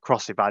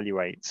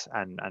cross-evaluate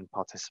and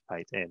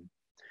participate in.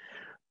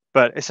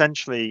 But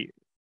essentially,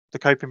 the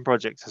COPIM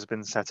project has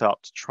been set up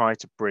to try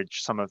to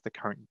bridge some of the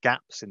current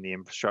gaps in the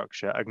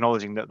infrastructure,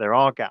 acknowledging that there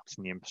are gaps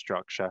in the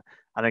infrastructure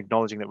and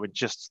acknowledging that we're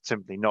just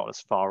simply not as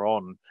far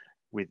on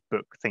with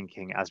book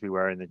thinking as we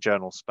were in the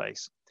journal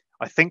space.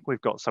 I think we've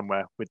got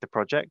somewhere with the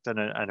project and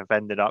have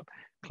ended up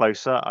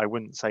closer. I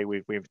wouldn't say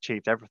we've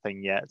achieved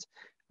everything yet,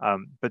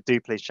 but do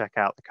please check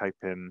out the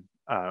COPIM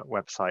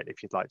website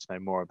if you'd like to know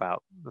more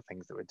about the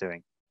things that we're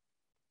doing.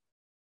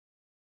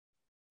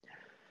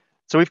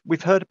 So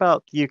we've heard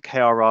about the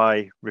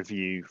UKRI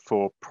review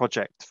for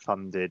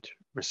project-funded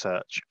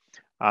research,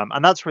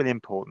 and that's really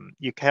important.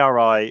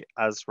 UKRI,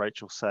 as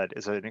Rachel said,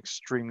 is an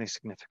extremely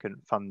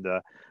significant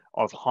funder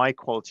of high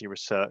quality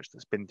research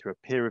that's been through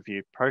a peer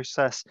reviewed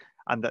process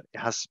and that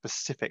has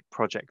specific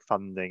project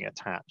funding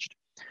attached.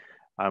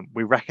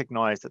 We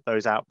recognize that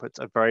those outputs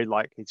are very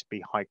likely to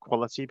be high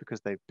quality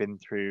because they've been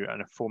through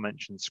an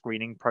aforementioned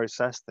screening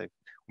process. They've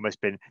almost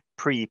been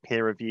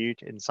pre-peer reviewed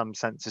in some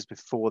senses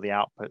before the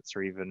outputs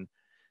are even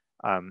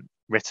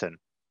written.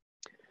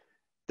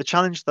 The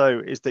challenge,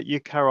 though, is that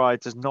UKRI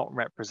does not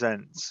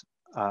represent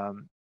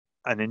an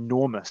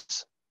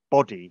enormous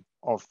body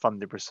of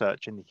funded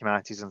research in the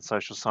humanities and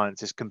social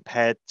sciences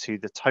compared to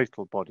the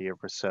total body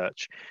of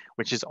research,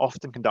 which is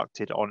often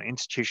conducted on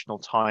institutional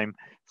time,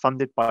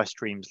 funded by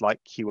streams like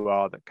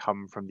QR that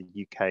come from the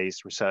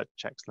UK's Research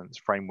Excellence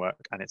Framework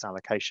and its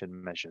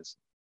allocation measures.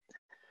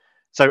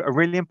 So a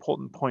really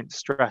important point to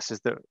stress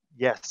is that,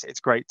 yes, it's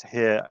great to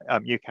hear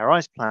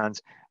UKRI's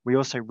plans. We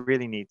also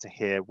really need to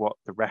hear what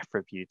the REF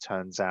review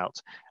turns out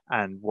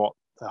and what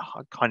the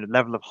kind of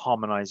level of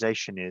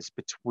harmonization is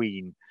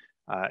between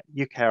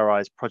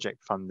UKRI's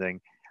project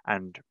funding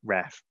and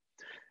REF.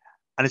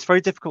 And it's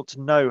very difficult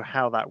to know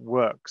how that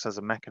works as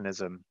a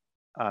mechanism.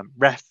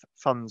 REF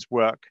funds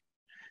work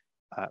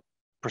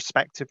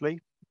prospectively,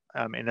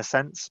 in a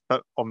sense,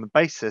 but on the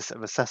basis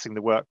of assessing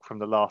the work from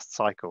the last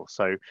cycle.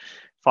 So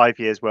 5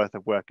 years worth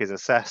of work is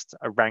assessed,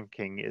 a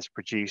ranking is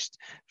produced,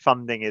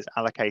 funding is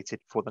allocated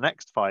for the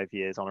next 5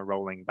 years on a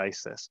rolling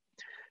basis.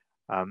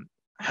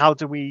 How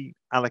do we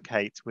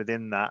allocate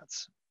within that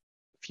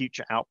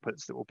future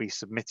outputs that will be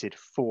submitted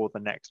for the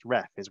next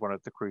REF is one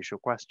of the crucial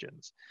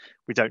questions.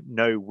 We don't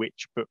know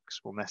which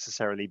books will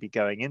necessarily be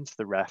going into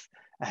the REF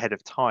ahead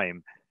of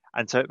time.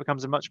 And so it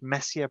becomes a much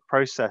messier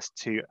process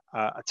to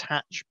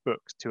attach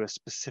books to a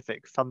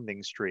specific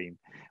funding stream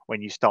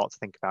when you start to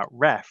think about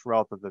REF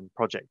rather than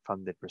project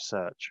funded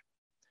research.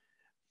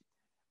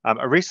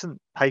 A recent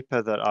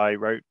paper that I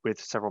wrote with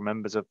several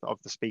members of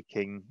the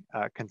speaking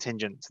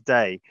contingent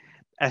today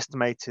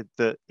estimated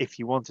that if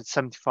you wanted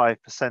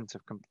 75%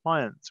 of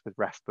compliance with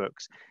REF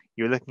books,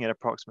 you're looking at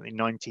approximately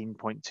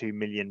 £19.2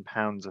 million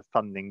of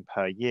funding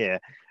per year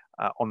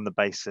on the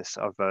basis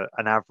of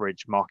an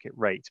average market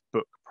rate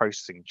book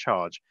processing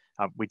charge.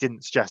 We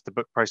didn't suggest the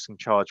book processing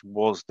charge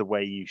was the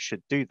way you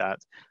should do that.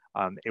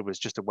 It was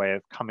just a way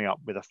of coming up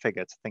with a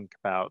figure to think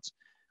about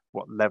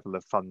what level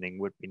of funding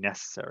would be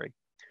necessary.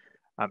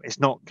 It's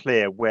not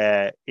clear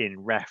where in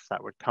REF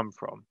that would come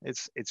from.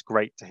 It's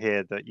great to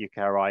hear that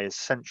UKRI is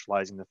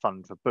centralising the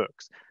fund for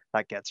books.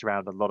 That gets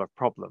around a lot of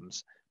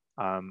problems.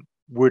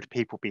 Would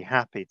people be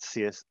happy to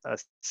see a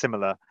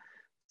similar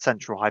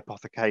central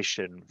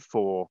hypothecation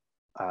for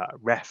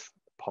REF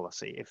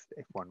policy if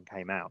one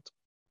came out?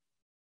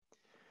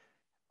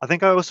 I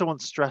think I also want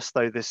to stress,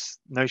 though, this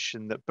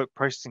notion that book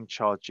processing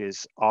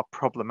charges are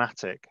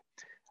problematic.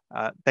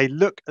 They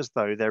look as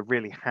though they're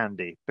really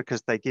handy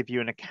because they give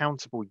you an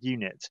accountable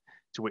unit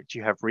to which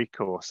you have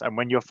recourse. And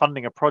when you're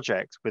funding a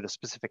project with a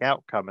specific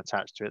outcome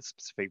attached to its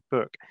specific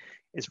book,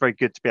 it's very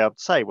good to be able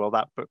to say, well,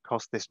 that book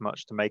cost this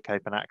much to make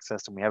open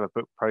access and we have a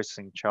book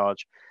processing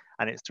charge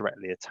and it's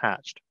directly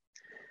attached.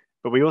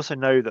 But we also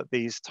know that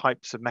these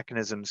types of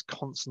mechanisms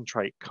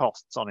concentrate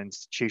costs on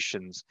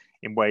institutions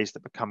in ways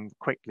that become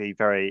quickly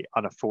very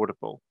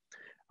unaffordable.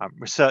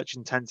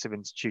 Research-intensive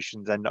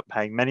institutions end up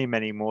paying many,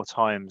 many more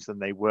times than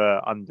they were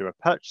under a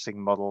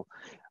purchasing model,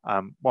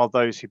 while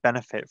those who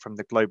benefit from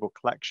the global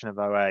collection of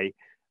OA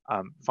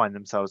find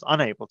themselves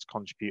unable to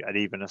contribute at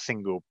even a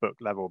single book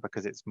level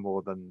because it's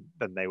more than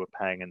they were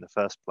paying in the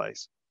first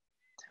place.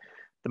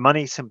 The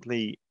money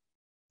simply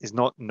is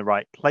not in the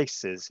right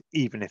places,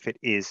 even if it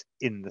is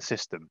in the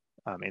system.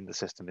 In the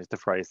system is the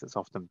phrase that's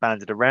often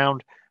bandied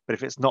around, but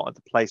if it's not at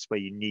the place where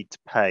you need to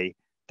pay,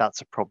 that's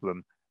a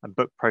problem. And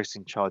book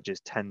processing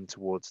charges tend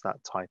towards that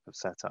type of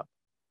setup.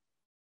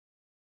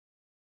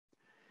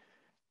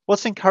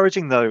 What's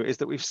encouraging, though, is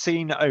that we've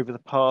seen over the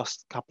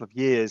past couple of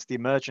years the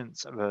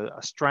emergence of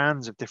a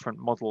strands of different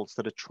models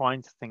that are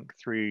trying to think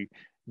through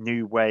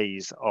new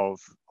ways of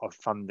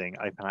funding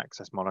open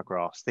access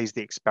monographs. These are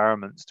the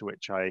experiments to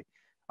which I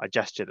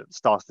gestured at the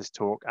start of this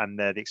talk, and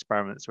they're the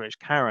experiments to which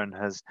Caren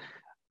has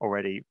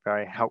already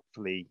very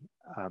helpfully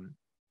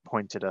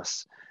pointed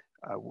us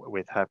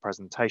with her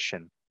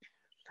presentation.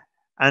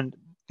 And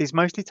these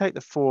mostly take the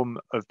form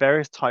of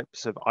various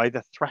types of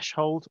either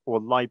threshold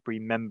or library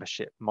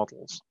membership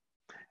models.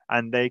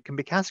 And they can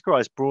be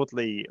categorized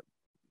broadly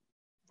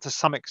to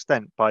some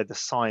extent by the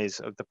size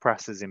of the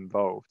presses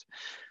involved.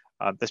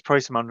 There's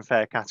probably some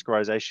unfair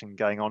categorization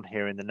going on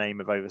here in the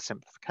name of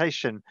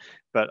oversimplification,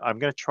 but I'm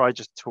going to try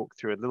just to talk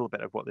through a little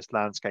bit of what this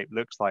landscape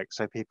looks like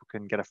so people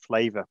can get a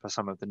flavor for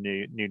some of the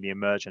newly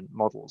emergent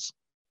models.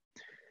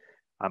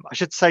 I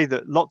should say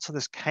that lots of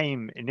this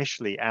came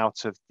initially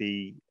out of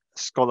the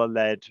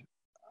scholar-led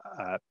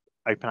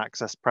open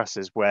access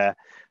presses where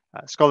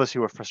scholars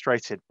who were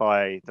frustrated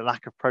by the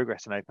lack of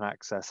progress in open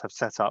access have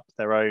set up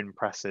their own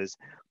presses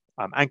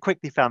and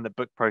quickly found that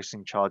book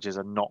processing charges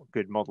are not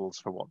good models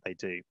for what they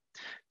do.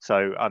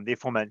 So the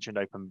aforementioned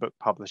open book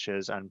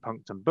publishers and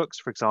Punctum Books,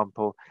 for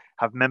example,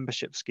 have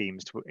membership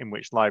schemes in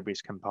which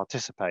libraries can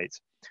participate.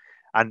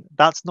 And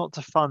that's not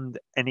to fund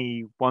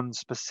any one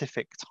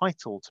specific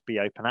title to be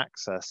open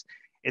access.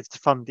 It's to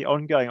fund the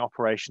ongoing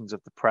operations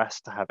of the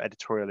press, to have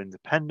editorial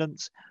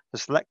independence,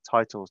 to select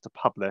titles to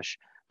publish,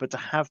 but to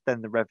have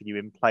then the revenue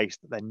in place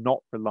that they're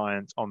not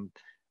reliant on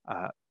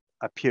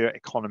a pure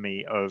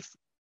economy of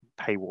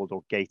paywalled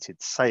or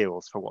gated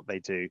sales for what they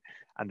do,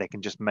 and they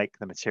can just make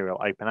the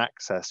material open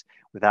access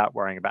without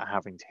worrying about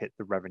having to hit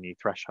the revenue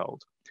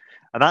threshold.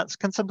 And that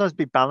can sometimes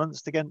be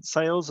balanced against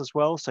sales as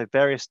well. So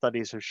various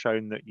studies have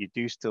shown that you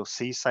do still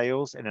see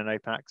sales in an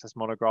open access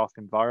monograph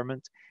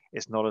environment.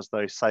 It's not as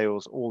though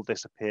sales all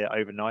disappear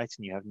overnight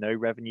and you have no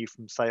revenue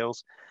from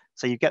sales.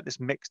 So you get this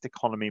mixed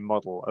economy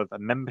model of a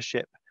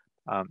membership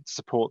to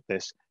support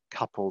this,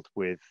 coupled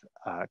with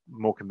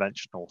more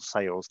conventional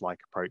sales-like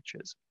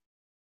approaches.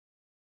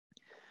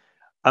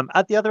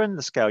 At the other end of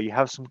the scale, you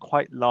have some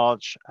quite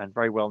large and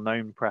very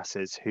well-known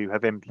presses who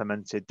have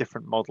implemented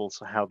different models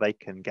for how they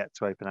can get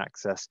to open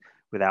access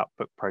without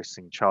book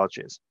processing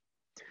charges.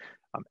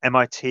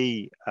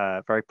 MIT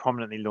very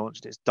prominently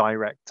launched its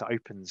Direct to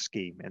Open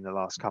scheme in the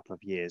last couple of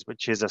years,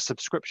 which is a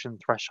subscription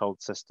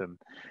threshold system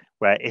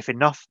where if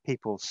enough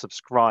people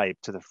subscribe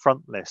to the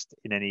front list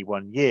in any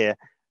 1 year,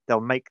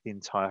 they'll make the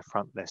entire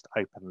front list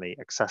openly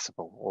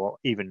accessible, or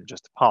even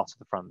just a part of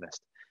the front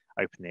list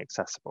openly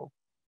accessible.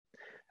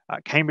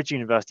 Cambridge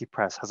University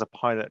Press has a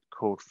pilot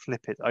called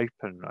Flip It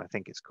Open, I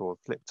think it's called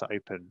Flip to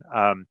Open,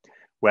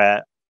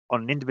 where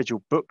on an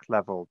individual book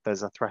level,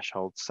 there's a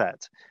threshold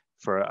set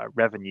for a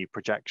revenue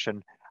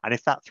projection. And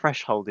if that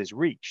threshold is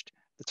reached,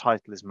 the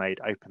title is made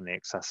openly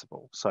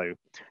accessible. So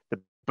the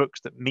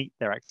books that meet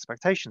their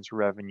expectations for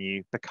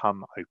revenue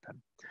become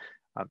open.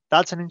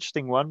 That's an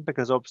interesting one,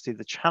 because obviously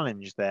the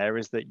challenge there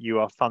is that you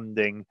are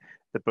funding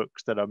the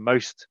books that are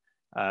most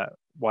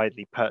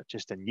widely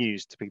purchased and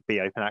used to be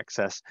open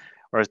access,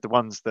 whereas the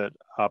ones that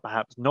are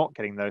perhaps not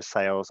getting those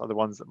sales are the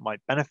ones that might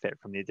benefit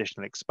from the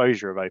additional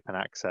exposure of open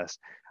access.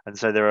 And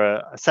so there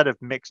are a set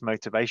of mixed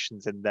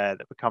motivations in there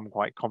that become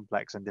quite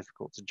complex and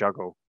difficult to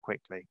juggle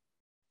quickly.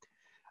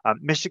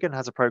 Michigan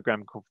has a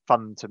program called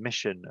Fund to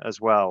Mission as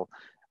well,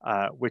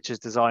 which is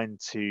designed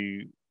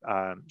to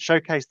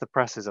showcase the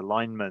press's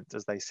alignment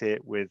as they see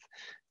it with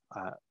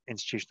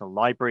institutional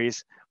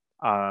libraries,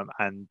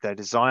 and their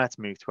desire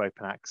to move to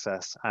open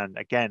access, and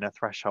again a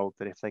threshold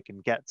that if they can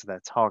get to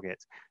their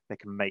target, they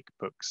can make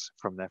books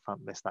from their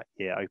front list that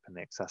year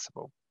openly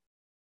accessible.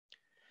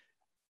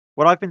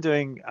 What I've been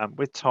doing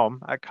with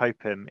Tom at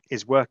COPIM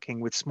is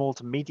working with small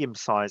to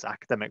medium-sized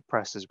academic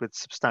presses with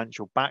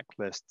substantial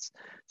backlists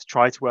to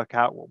try to work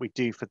out what we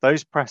do for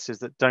those presses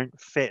that don't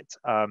fit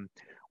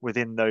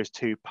within those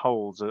two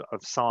poles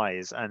of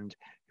size, and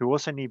who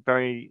also need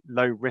very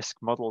low risk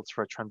models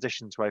for a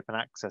transition to open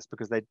access,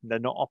 because they're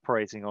not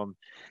operating on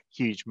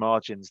huge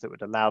margins that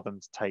would allow them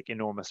to take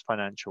enormous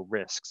financial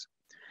risks.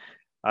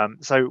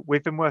 So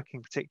we've been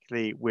working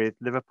particularly with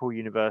Liverpool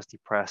University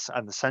Press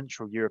and the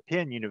Central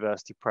European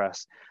University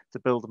Press to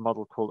build a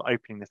model called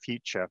Opening the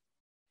Future.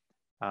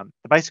 The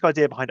basic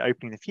idea behind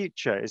Opening the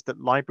Future is that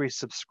libraries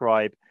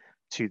subscribe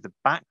to the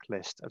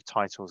backlist of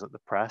titles at the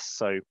press.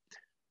 So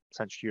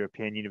Central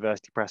European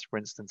University Press, for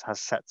instance, has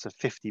sets of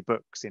 50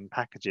 books in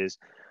packages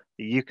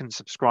that you can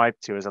subscribe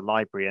to as a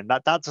library, and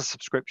that's a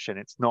subscription.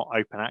 It's not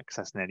open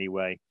access in any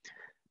way.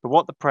 But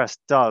what the press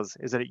does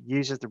is that it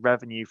uses the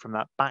revenue from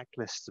that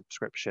backlist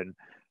subscription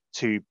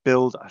to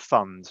build a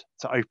fund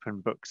to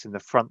open books in the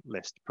front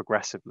list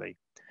progressively.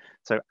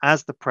 So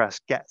as the press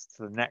gets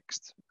to the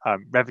next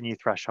revenue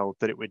threshold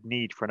that it would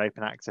need for an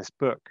open access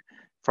book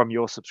from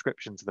your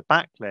subscription to the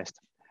backlist,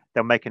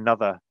 they'll make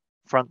another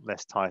front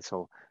list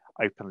title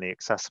openly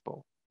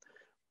accessible.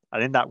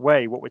 And in that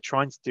way, what we're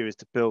trying to do is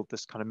to build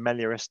this kind of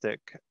melioristic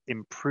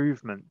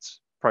improvement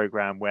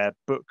program where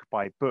book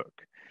by book,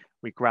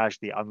 we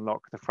gradually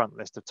unlock the front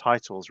list of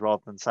titles,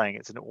 rather than saying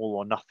it's an all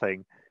or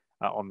nothing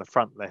on the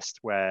front list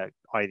where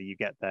either you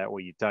get there or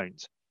you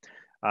don't.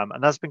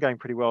 And that's been going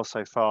pretty well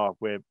so far.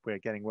 We're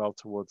getting well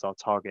towards our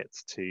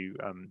targets to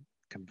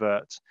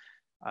convert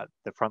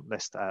the front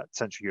list at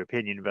Central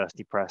European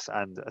University Press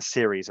and a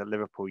series at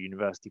Liverpool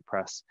University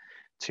Press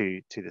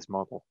to this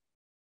model.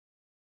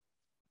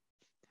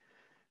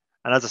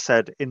 And as I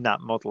said, in that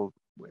model,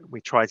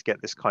 we try to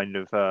get this kind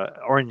of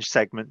orange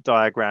segment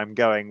diagram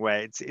going,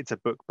 where it's a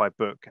book by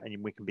book,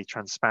 and we can be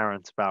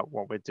transparent about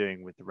what we're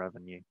doing with the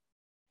revenue.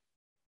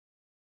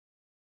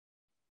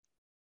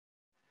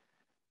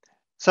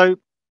 So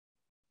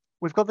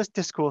we've got this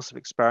discourse of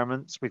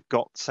experiments. We've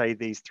got, say,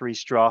 these 3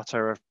 strata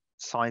of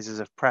sizes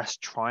of press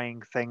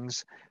trying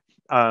things.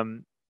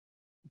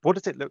 What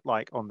does it look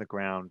like on the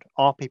ground?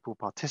 Are people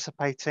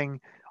participating?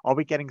 Are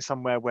we getting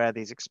somewhere where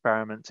these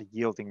experiments are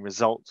yielding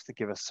results that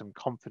give us some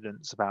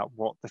confidence about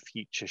what the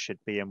future should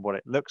be and what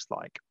it looks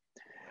like?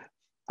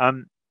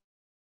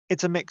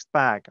 It's a mixed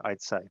bag,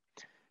 I'd say.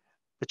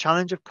 The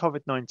challenge of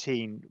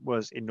COVID-19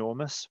 was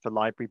enormous for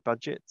library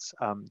budgets.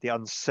 The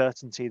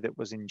uncertainty that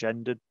was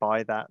engendered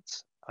by that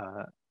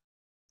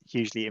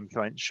hugely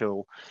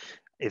influential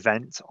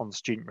event on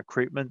student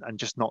recruitment, and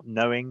just not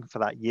knowing for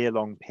that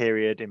year-long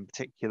period in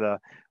particular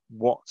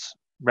what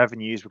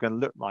revenues were going to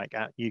look like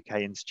at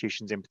UK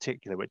institutions in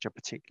particular, which are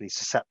particularly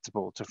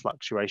susceptible to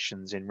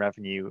fluctuations in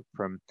revenue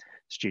from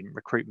student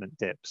recruitment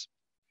dips.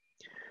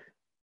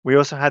 We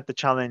also had the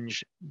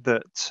challenge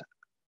that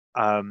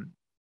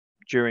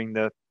during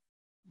the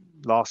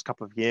last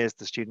couple of years,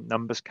 the student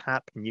numbers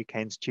cap in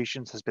UK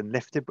institutions has been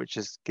lifted, which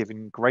has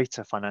given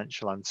greater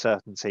financial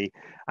uncertainty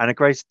and a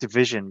greater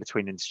division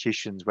between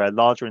institutions, where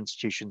larger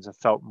institutions have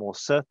felt more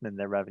certain in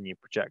their revenue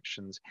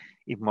projections,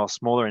 even while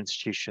smaller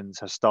institutions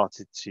have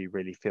started to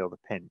really feel the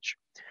pinch.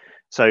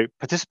 So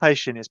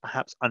participation is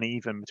perhaps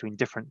uneven between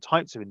different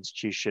types of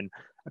institution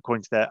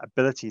according to their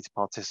ability to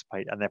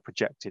participate and their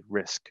projected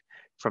risk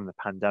from the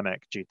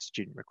pandemic due to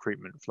student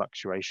recruitment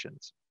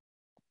fluctuations.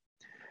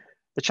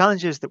 The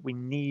challenge is that we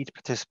need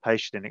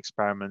participation in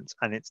experiments,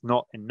 and it's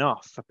not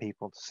enough for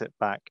people to sit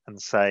back and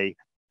say,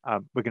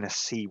 we're going to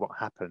see what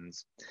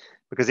happens.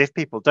 Because if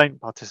people don't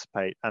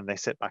participate and they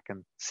sit back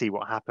and see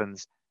what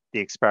happens, the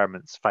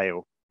experiments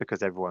fail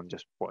because everyone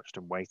just watched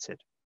and waited.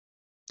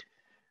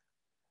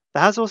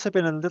 There has also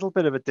been a little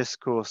bit of a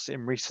discourse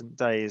in recent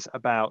days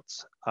about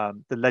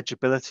the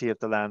legibility of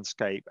the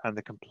landscape and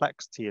the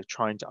complexity of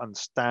trying to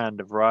understand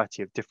a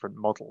variety of different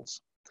models.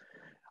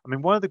 I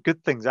mean, one of the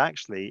good things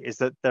actually is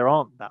that there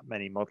aren't that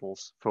many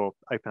models for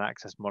open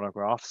access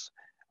monographs.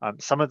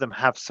 Some of them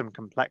have some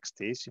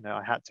complexities. You know,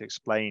 I had to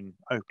explain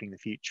opening the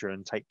future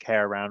and take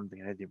care around,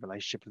 you know, the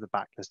relationship of the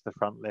backlist to the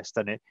front list,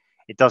 and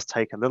it does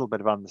take a little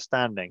bit of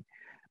understanding.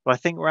 But I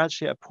think we're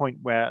actually at a point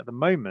where at the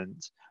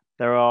moment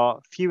there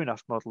are few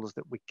enough models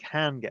that we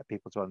can get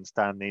people to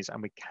understand these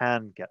and we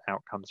can get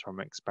outcomes from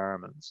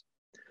experiments.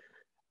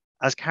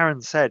 As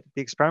Caren said,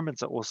 the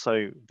experiments are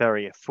also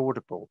very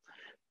affordable.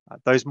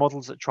 Those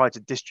models that try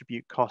to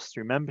distribute costs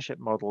through membership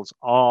models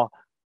are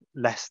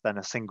less than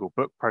a single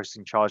book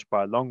processing charge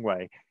by a long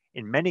way.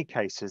 In many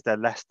cases, they're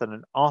less than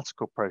an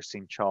article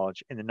processing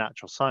charge in the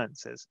natural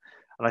sciences.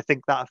 And I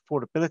think that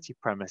affordability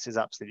premise is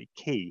absolutely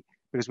key,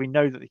 because we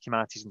know that the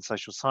humanities and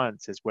social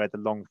sciences, where the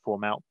long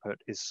form output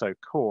is so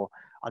core,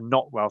 are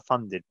not well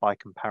funded by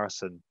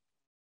comparison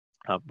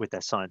with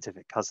their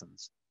scientific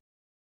cousins.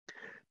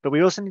 But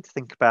we also need to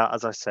think about,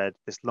 as I said,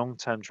 this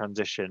long-term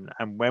transition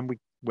and where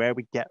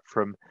we get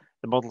from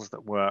the models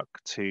that work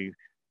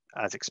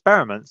as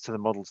experiments to the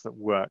models that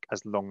work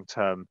as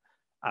long-term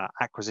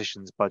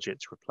acquisitions,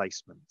 budgets,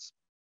 replacements.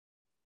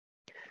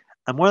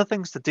 And one of the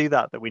things to do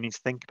that we need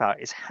to think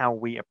about is how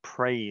we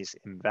appraise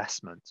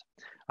investment.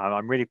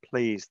 I'm really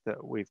pleased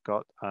that we've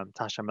got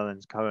Tasha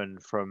Mellins-Cohen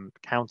from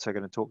Counter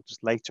going to talk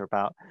just later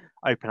about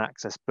open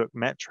access book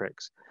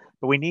metrics.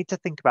 But we need to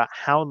think about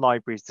how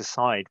libraries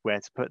decide where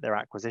to put their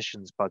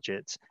acquisitions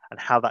budgets and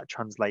how that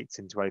translates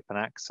into open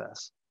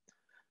access.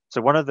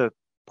 So one of the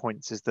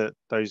points is that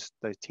those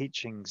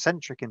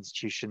teaching-centric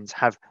institutions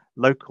have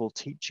local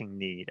teaching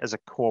need as a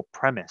core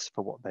premise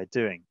for what they're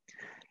doing.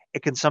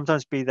 It can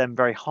sometimes be then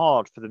very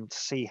hard for them to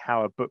see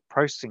how a book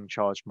processing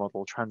charge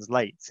model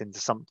translates into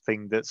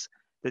something that's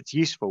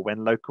useful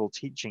when local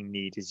teaching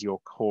need is your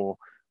core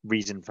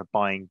reason for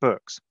buying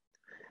books.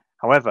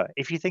 However,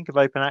 if you think of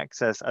open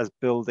access as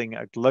building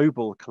a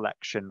global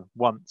collection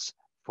once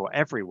for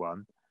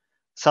everyone,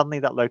 suddenly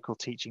that local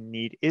teaching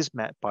need is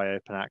met by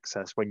open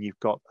access when you've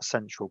got a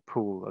central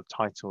pool of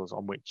titles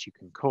on which you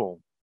can call.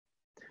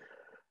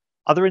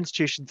 Other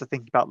institutions are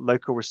thinking about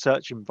local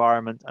research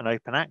environment and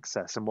open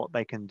access and what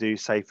they can do,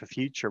 say, for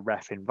future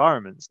ref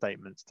environment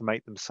statements to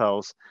make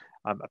themselves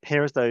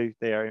appear as though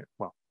they are,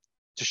 well,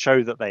 to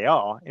show that they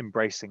are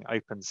embracing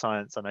open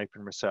science and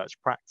open research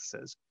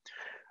practices.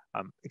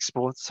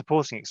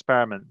 Supporting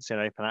experiments in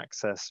open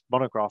access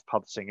monograph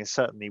publishing is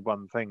certainly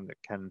one thing that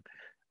can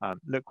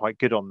look quite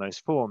good on those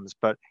forms,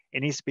 but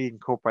it needs to be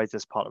incorporated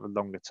as part of a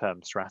longer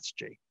term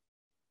strategy.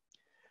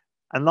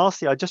 And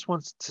lastly, I just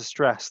wanted to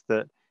stress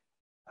that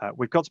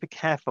we've got to be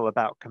careful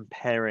about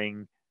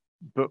comparing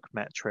book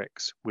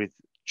metrics with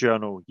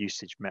journal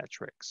usage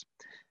metrics.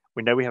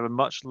 We know we have a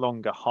much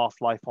longer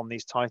half-life on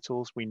these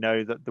titles. We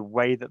know that the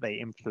way that they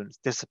influence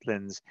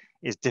disciplines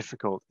is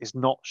difficult. It's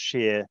not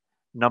sheer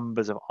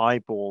numbers of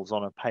eyeballs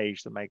on a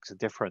page that makes a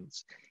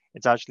difference.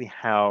 It's actually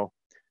how,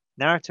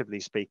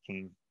 narratively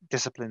speaking,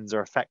 disciplines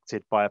are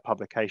affected by a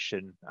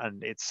publication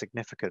and its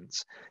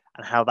significance,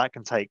 and how that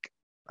can take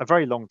a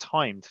very long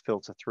time to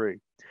filter through.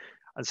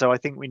 And so I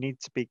think we need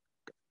to be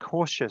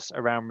cautious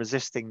around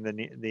resisting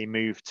the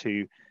move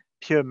to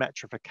pure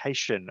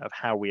metrification of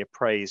how we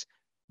appraise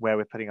where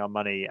we're putting our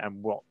money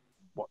and what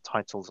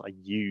titles are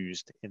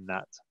used in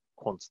that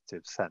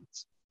quantitative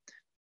sense.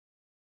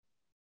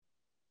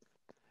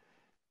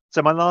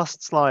 So my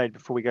last slide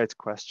before we go to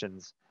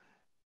questions.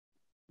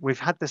 We've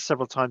had this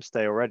several times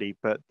today already,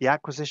 but the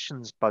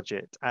acquisitions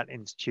budget at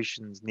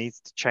institutions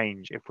needs to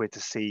change if we're to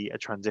see a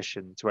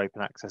transition to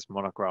open access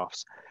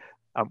monographs.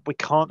 We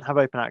can't have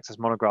open access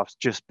monographs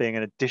just being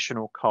an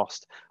additional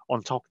cost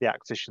on top of the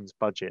acquisitions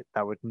budget.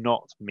 That would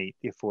not meet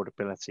the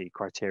affordability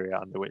criteria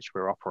under which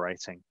we're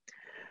operating.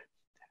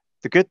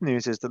 The good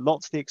news is that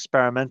lots of the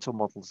experimental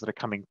models that are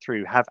coming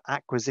through have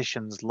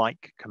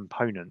acquisitions-like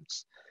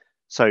components.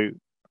 So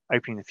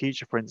Opening the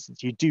Future, for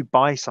instance, you do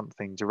buy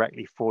something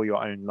directly for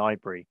your own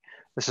library.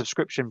 The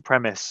subscription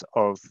premise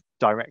of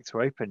direct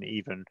to open,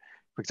 even,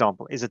 for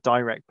example, is a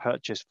direct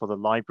purchase for the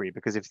library,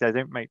 because if they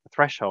don't make the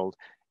threshold,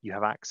 you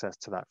have access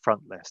to that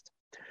front list.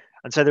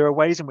 And so there are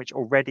ways in which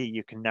already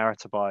you can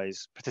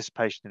narrativize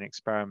participation in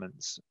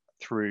experiments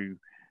through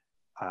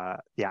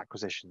the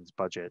acquisitions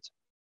budget.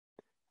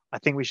 I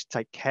think we should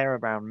take care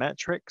around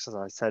metrics, as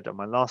I said on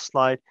my last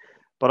slide.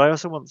 But I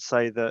also want to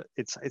say that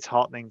it's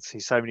heartening to see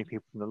so many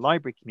people from the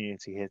library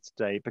community here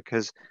today,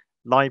 because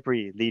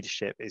library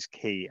leadership is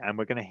key. And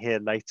we're going to hear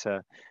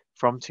later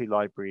from 2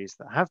 libraries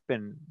that have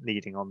been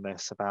leading on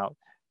this about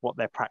what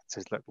their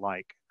practices look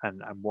like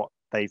and what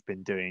they've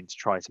been doing to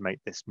try to make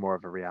this more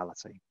of a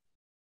reality.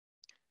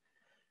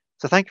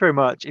 So thank you very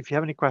much. If you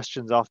have any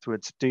questions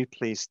afterwards, do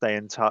please stay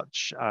in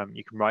touch.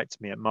 You can write to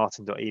me at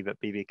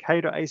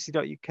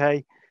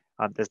martin.eve@bbk.ac.uk.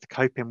 There's the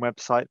COPIM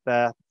website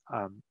there,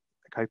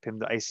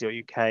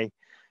 copim.ac.uk,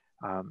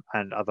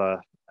 and other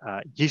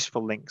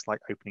useful links like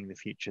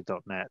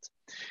openingthefuture.net.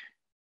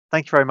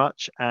 Thank you very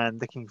much,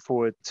 and looking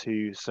forward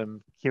to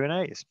some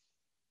Q&As.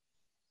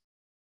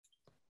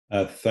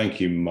 Thank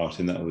you,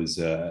 Martin. That was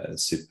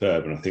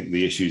superb. And I think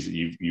the issues that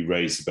you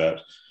raised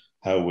about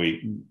how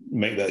we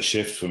make that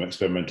shift from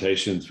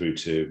experimentation through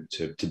to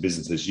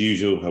business as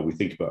usual, how we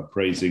think about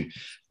appraising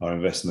our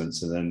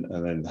investments, and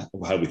then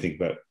how we think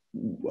about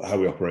how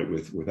we operate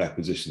with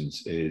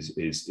acquisitions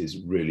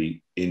is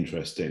really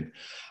interesting.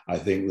 I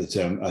think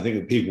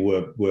that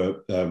people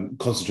were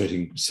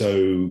concentrating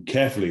so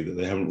carefully that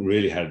they haven't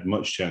really had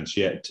much chance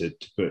yet to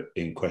put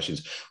in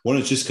questions. One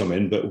has just come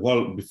in, but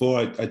before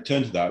I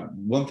turn to that,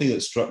 one thing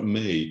that struck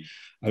me,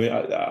 I mean,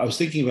 I was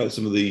thinking about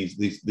some of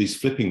these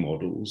flipping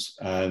models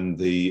and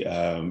the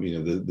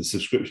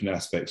subscription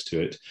aspects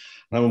to it,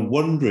 and I'm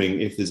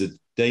wondering if there's a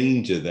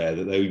danger there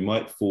that they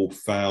might fall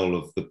foul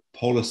of the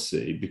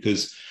policy,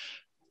 because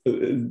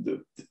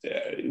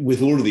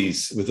with all of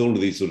these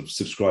sort of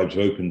subscribe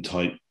to open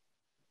type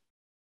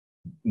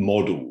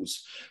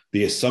models,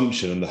 the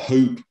assumption and the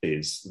hope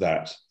is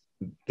that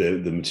the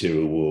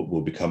material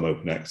will become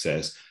open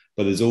access,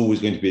 but there's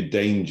always going to be a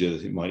danger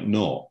that it might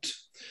not.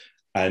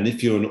 And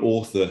if you're an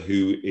author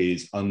who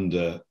is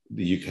under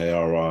the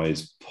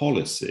UKRI's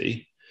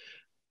policy,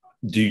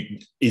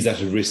 is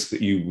that a risk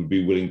that you would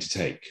be willing to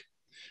take?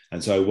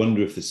 And so I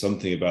wonder if there's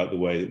something about the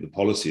way that the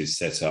policy is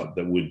set up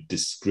that would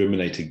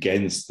discriminate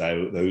against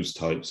those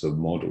types of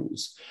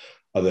models.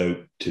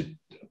 Although, to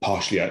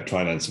partially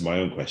try and answer my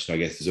own question, I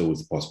guess there's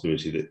always the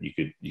possibility that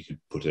you could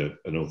put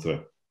an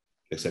author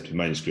accepted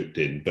manuscript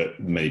in,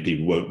 but many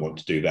people won't want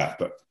to do that.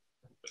 But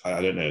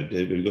I don't know. Have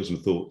you got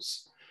some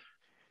thoughts?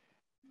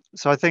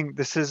 So I think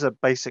this is a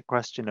basic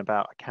question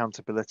about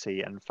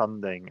accountability and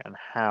funding, and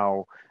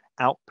how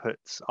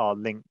outputs are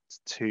linked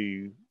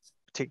to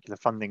particular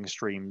funding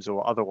streams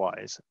or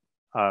otherwise.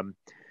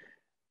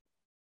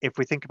 If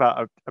we think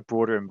about a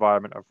broader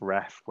environment of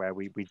REF, where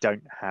we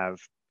don't have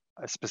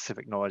a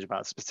specific knowledge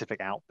about a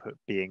specific output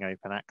being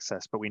open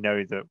access, but we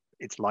know that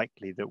it's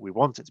likely that we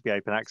want it to be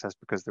open access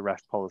because the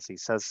REF policy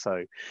says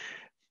so,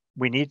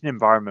 we need an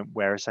environment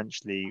where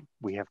essentially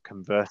we have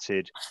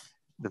converted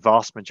the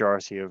vast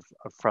majority of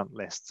front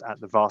lists at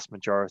the vast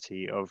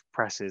majority of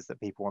presses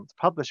that people want to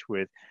publish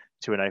with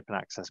to an open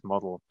access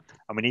model.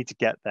 And we need to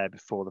get there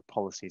before the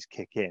policies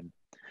kick in.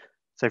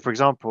 So for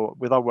example,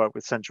 with our work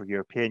with Central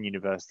European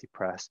University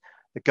Press,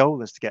 the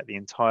goal is to get the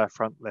entire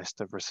front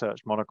list of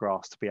research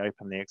monographs to be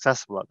openly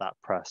accessible at that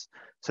press,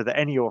 so that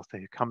any author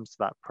who comes to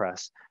that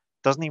press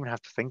doesn't even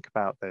have to think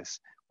about this.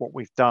 What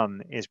we've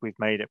done is we've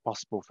made it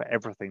possible for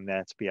everything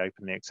there to be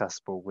openly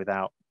accessible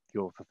without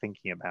the author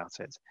thinking about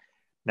it.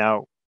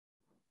 Now,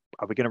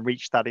 are we going to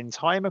reach that in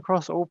time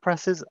across all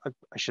presses?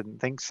 I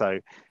shouldn't think so.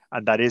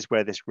 And that is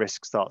where this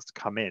risk starts to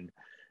come in.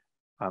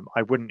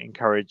 I wouldn't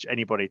encourage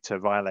anybody to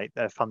violate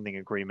their funding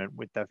agreement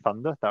with their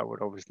funder. That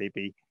would obviously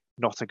be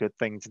not a good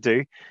thing to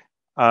do.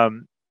 But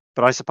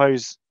I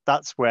suppose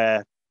that's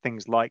where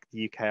things like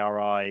the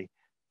UKRI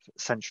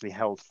centrally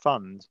held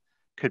fund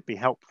could be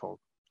helpful.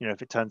 You know,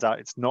 if it turns out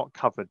it's not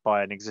covered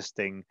by an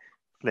existing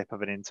flip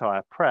of an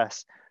entire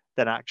press,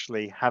 then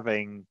actually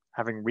having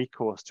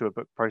recourse to a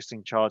book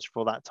posting charge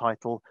for that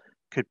title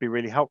could be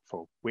really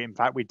helpful. In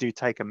fact, we do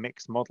take a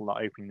mixed model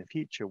at Opening the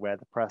Future, where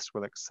the press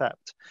will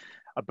accept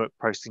a book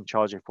posting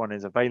charge if one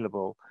is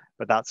available,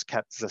 but that's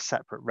kept as a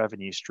separate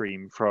revenue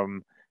stream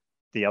from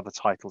the other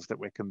titles that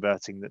we're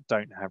converting that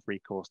don't have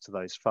recourse to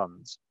those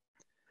funds.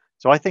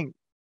 So I think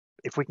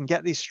if we can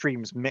get these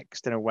streams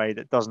mixed in a way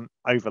that doesn't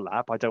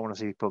overlap, I don't want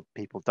to see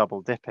people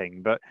double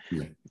dipping, but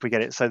if we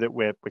get it so that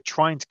we're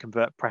trying to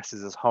convert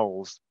presses as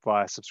wholes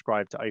via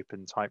subscribe to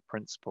open type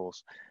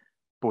principles,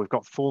 but we've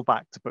got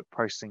fallback to book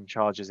posting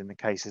charges in the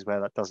cases where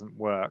that doesn't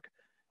work,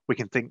 we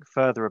can think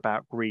further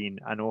about green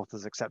and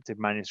authors accepted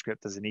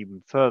manuscript as an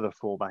even further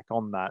fallback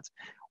on that.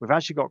 We've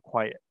actually got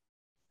quite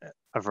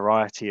a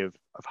variety of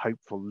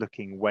hopeful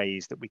looking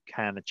ways that we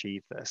can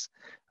achieve this,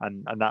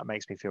 and that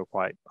makes me feel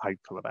quite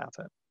hopeful about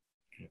it.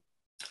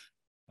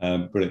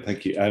 Brilliant,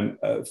 thank you.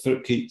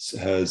 Philip Keats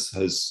has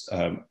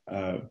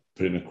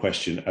put in a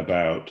question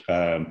about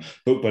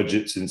book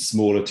budgets in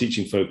smaller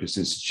teaching-focused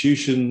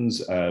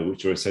institutions,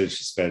 which are essentially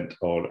spent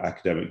on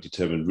academic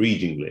determined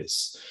reading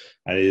lists.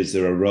 And is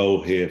there a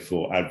role here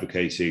for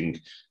advocating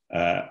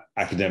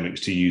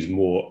academics to use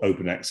more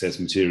open access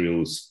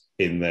materials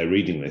in their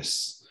reading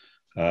lists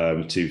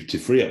to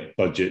free up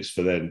budgets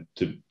for them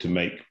to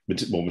make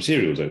more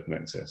materials open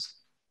access?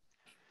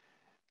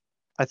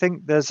 I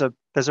think there's a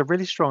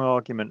really strong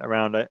argument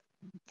around it,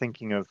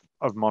 thinking of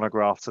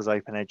monographs as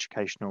open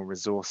educational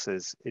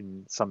resources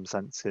in some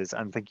senses,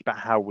 and thinking about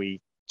how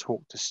we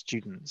talk to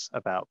students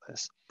about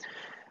this.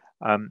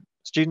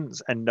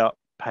 Students end up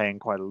paying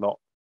quite a lot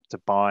to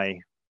buy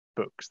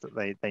books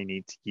that they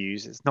need to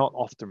use. It's not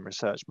often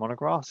research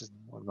monographs,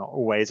 well, not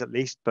always at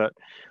least, but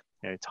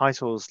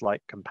titles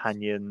like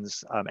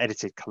companions,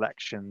 edited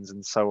collections,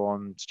 and so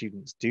on,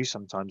 students do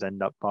sometimes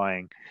end up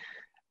buying.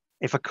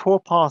 If a core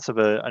part of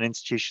an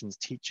institution's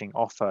teaching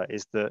offer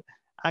is that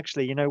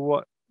actually, you know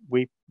what,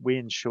 we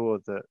ensure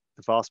that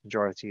the vast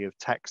majority of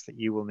text that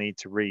you will need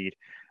to read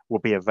will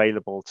be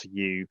available to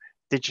you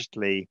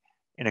digitally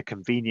in a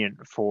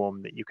convenient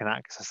form that you can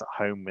access at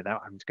home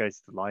without having to go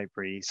to the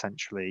library,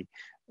 essentially.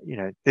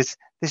 This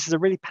is a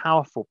really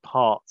powerful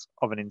part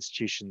of an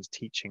institution's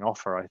teaching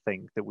offer, I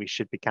think, that we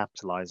should be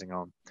capitalizing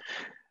on.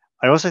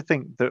 I also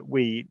think that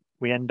we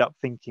end up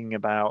thinking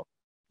about,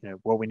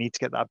 well, we need to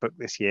get that book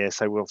this year,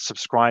 so we'll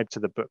subscribe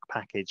to the book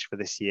package for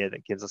this year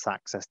that gives us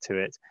access to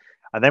it.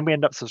 And then we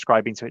end up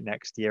subscribing to it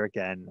next year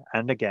again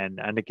and again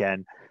and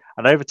again.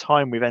 And over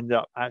time, we've ended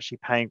up actually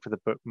paying for the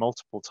book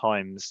multiple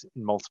times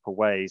in multiple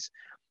ways.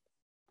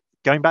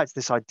 Going back to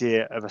this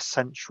idea of a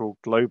central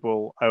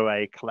global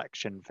OA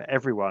collection for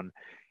everyone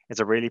is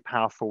a really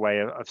powerful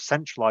way of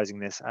centralizing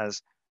this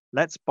as,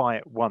 let's buy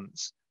it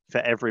once for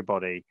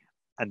everybody,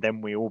 and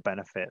then we all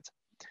benefit.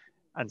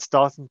 And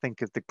start and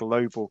think of the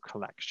global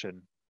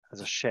collection as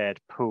a shared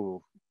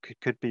pool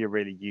could be a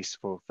really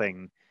useful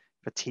thing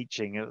for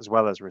teaching as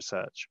well as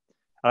research.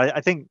 I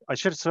think I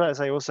should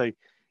say also,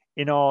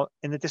 in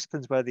the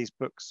disciplines where these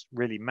books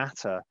really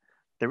matter,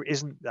 there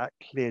isn't that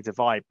clear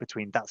divide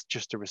between that's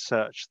just a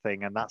research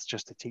thing and that's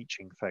just a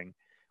teaching thing.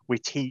 We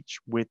teach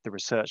with the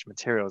research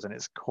materials and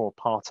it's a core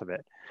part of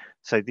it.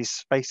 So these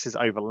spaces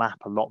overlap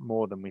a lot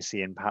more than we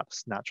see in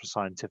perhaps natural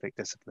scientific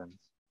disciplines.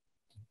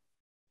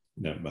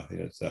 No, I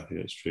think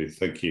that's true.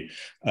 Thank you.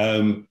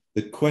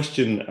 The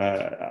question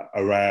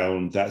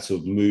around that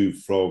sort of move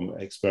from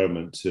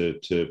experiment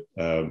to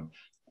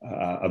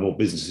a more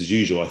business as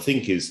usual, I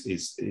think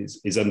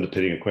is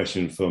underpinning a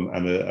question from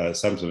Anna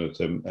Sampson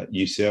at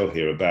UCL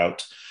here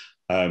about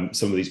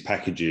some of these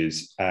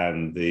packages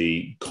and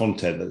the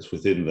content that's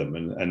within them,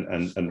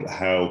 and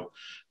how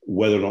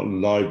whether or not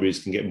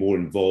libraries can get more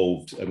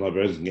involved and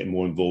librarians can get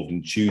more involved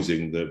in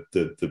choosing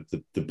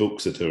the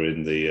books that are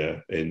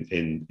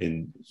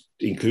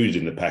included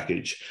in the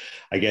package.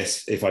 I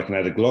guess if I can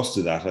add a gloss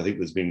to that, I think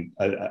there's been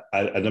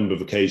a number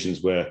of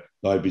occasions where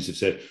libraries have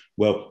said,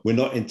 well, we're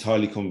not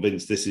entirely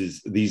convinced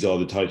these are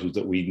the titles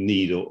that we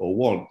need or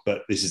want,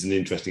 but this is an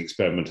interesting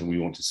experiment and we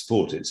want to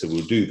support it, so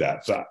we'll do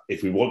that. But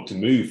if we want to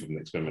move from the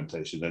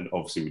experimentation, then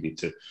obviously we need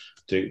to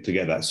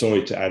get that.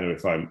 Sorry to Anna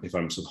if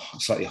I'm sort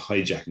of slightly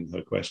hijacking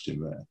her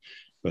question there,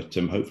 but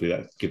hopefully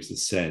that gives the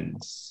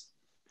sense.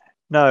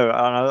 No, and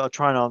I'll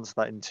try and answer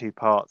that in two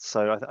parts.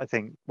 So I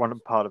think one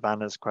part of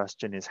Anna's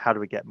question is, how do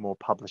we get more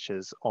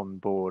publishers on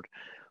board?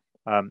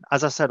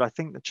 As I said, I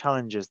think the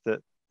challenge is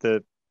that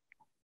the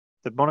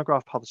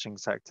monograph publishing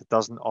sector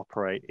doesn't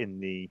operate in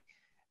the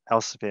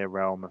Elsevier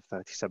realm of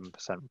 37%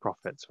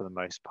 profits for the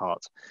most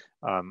part.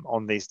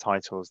 On these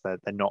titles, they're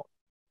not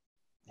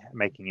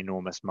making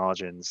enormous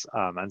margins,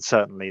 and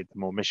certainly the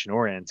more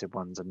mission-oriented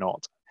ones are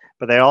not.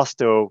 But they are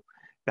still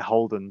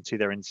beholden to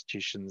their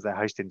institutions, their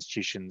host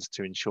institutions,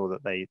 to ensure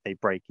that they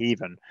break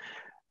even.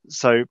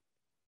 So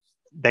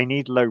they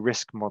need low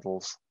risk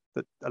models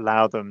that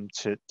allow them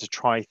to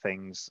try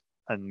things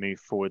and move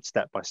forward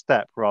step by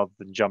step rather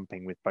than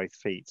jumping with both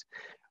feet.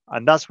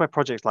 And that's where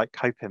projects like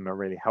COPIM are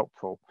really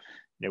helpful.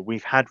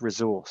 We've had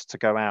resource to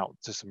go out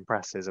to some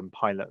presses and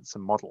pilot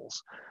some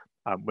models.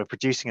 We're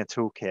producing a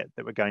toolkit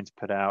that we're going to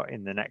put out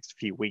in the next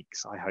few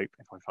weeks, I hope,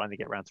 if I finally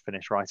get around to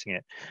finish writing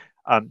it,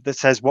 that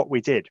says what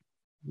we did,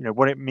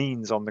 what it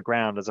means on the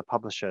ground as a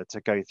publisher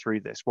to go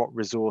through this, what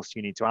resource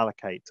you need to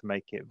allocate to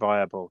make it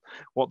viable,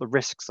 what the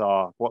risks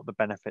are, what the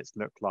benefits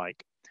look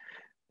like.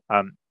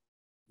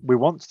 We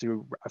want to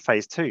do a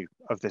phase 2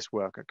 of this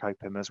work at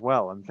COPIM as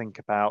well, and think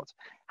about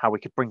how we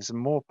could bring some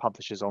more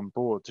publishers on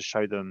board to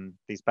show them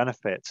these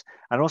benefits,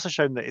 and also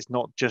show them that it's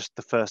not just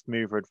the first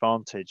mover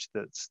advantage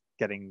that's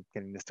getting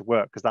this to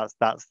work, because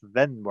that's the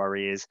then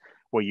worry is,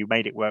 well, you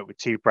made it work with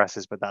 2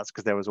 presses, but that's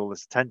because there was all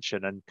this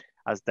attention. And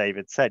as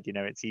David said,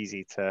 it's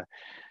easy to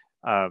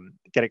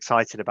get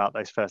excited about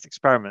those first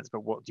experiments,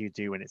 but what do you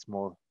do when it's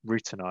more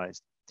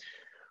routinized?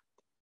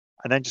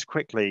 And then just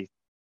quickly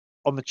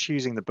on the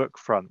choosing the book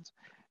front,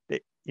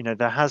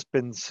 there has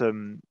been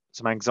some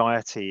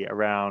anxiety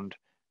around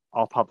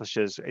our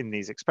publishers in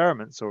these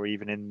experiments, or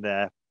even in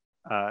their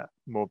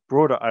more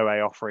broader OA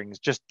offerings,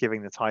 just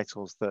giving the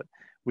titles that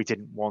we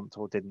didn't want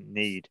or didn't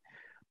need.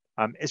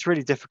 It's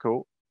really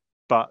difficult,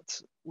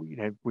 but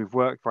we've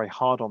worked very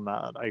hard on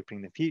that at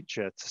Opening the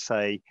Future to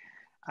say,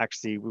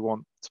 actually, we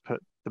want to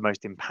put the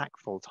most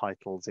impactful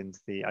titles into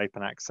the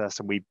open access,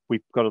 and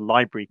we've got a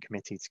library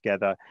committee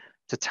together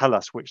to tell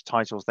us which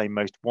titles they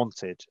most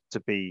wanted to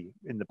be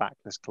in the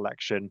backlist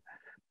collection,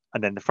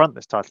 and then the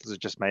frontlist titles are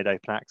just made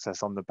open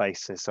access on the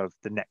basis of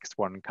the next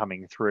one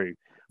coming through.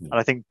 And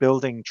I think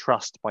building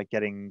trust by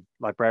getting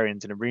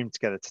librarians in a room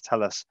together to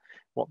tell us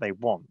what they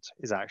want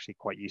is actually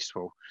quite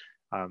useful.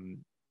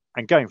 And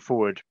going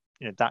forward,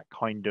 that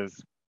kind of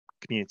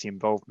community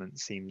involvement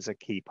seems a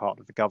key part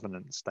of the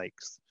governance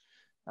stakes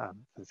for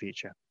the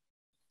future.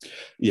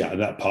 Yeah,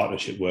 and that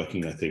partnership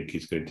working, I think,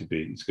 is going to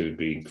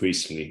be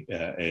increasingly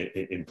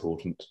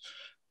important.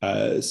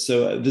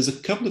 So there's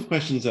a couple of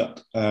questions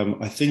that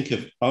I think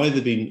have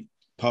either been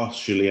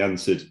partially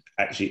answered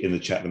actually in the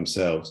chat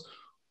themselves,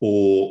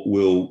 or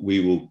we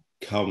will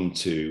come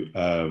to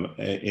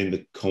in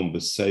the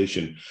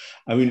conversation.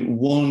 I mean,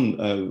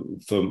 one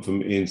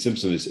from Ian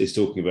Simpson is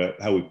talking about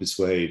how we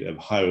persuade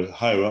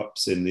higher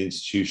ups in the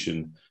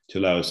institution to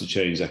allow us to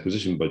change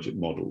acquisition budget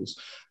models.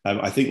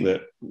 I think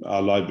that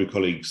our library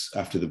colleagues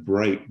after the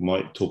break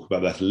might talk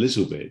about that a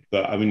little bit.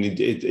 But I mean,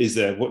 is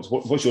there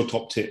what's your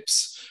top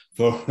tips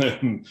for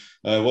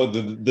what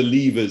the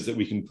levers that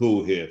we can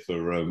pull here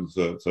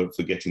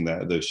for getting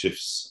those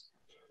shifts?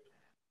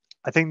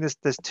 I think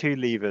there's two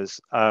levers.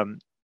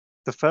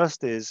 The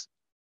first is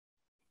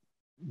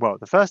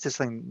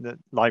something that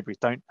libraries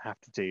don't have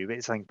to do, but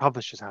it's something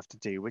publishers have to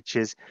do, which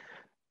is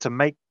to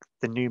make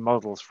the new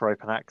models for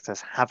open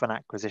access have an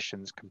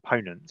acquisitions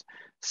component,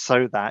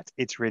 so that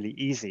it's really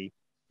easy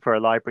for a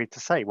library to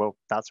say, well,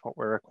 that's what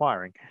we're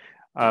acquiring.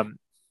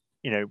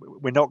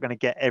 We're not going to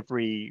get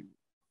every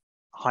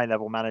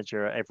high-level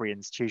manager at every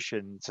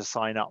institution to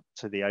sign up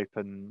to the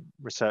open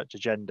research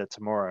agenda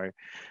tomorrow.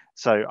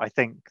 So I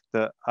think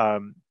that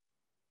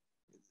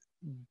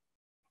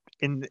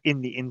in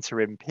the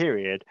interim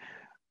period,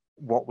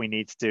 what we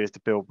need to do is to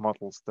build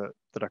models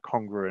that are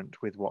congruent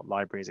with what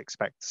libraries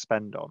expect to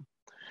spend on.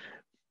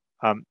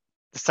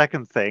 The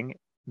second thing,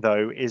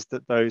 though, is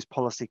that those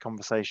policy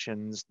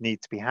conversations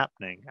need to be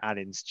happening at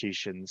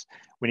institutions.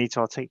 We need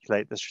to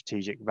articulate the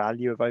strategic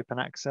value of open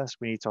access.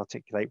 We need to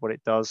articulate what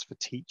it does for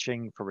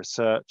teaching, for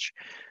research,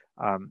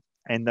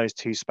 in those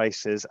two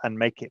spaces, and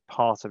make it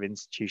part of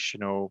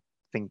institutional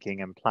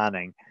thinking and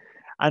planning.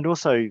 And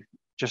also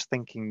just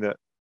thinking that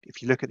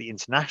if you look at the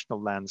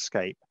international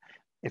landscape,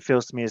 it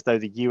feels to me as though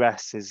the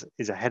US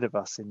is ahead of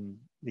us in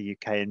the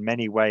UK in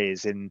many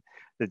ways in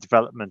the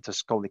development of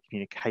scholarly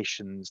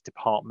communications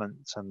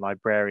departments and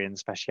librarian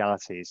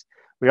specialities.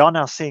 We are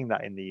now seeing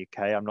that in the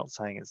UK. I'm not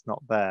saying it's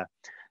not there,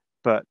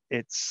 but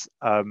it's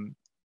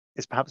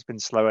perhaps been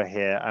slower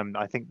here. And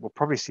I think we'll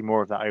probably see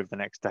more of that over the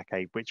next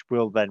decade, which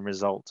will then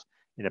result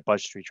in a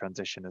budgetary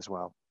transition as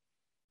well.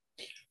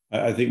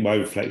 I think my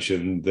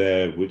reflection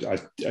there would, I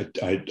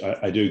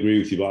do agree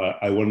with you, but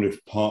I wonder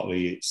if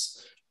partly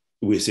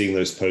we're seeing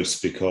those posts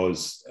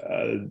because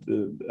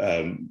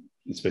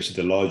especially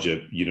the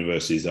larger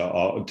universities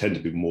tend to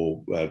be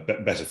more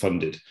better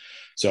funded.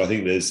 So I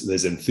think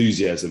there's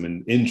enthusiasm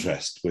and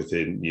interest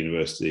within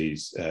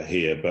universities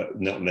here,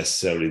 but not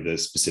necessarily the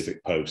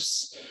specific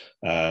posts.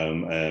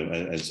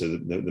 And so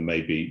there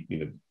may be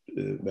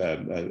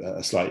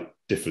a slight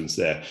difference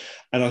there.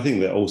 And I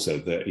think that also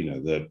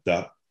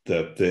that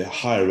the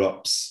higher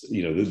ups,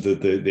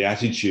 the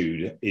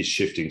attitude is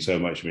shifting so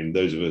much. I mean,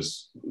 those of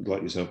us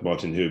like yourself,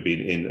 Martin, who have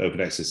been in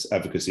open access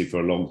advocacy for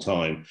a long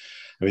time,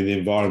 I mean, the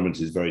environment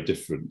is very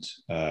different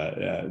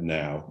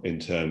now in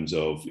terms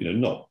of,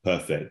 not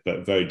perfect,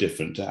 but very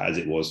different as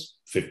it was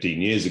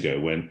 15 years ago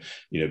when,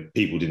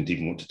 people didn't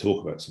even want to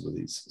talk about some of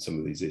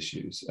these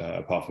issues,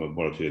 apart from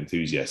one or two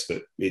enthusiasts.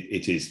 But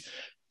it is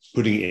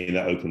putting it in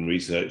that open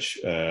research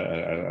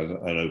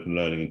and open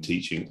learning and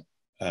teaching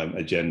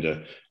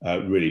agenda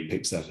really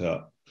picks that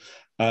up.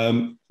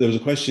 There was a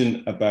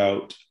question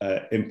about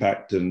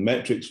impact and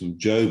metrics from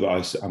Joe,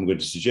 but I'm going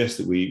to suggest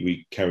that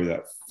we carry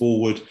that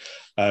forward.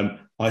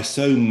 I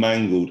so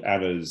mangled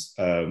Anna's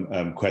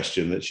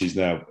question that she's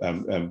now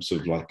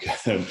sort of like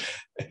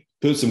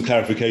put some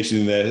clarification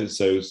in there.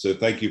 So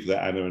thank you for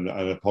that, Anna, and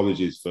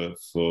apologies for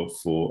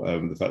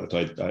the fact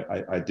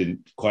that I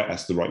didn't quite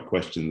ask the right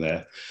question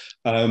there.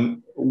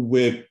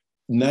 We're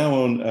now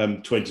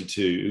on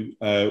 22,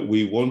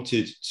 we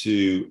wanted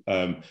to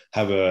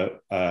have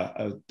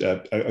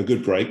a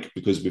good break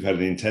because we've had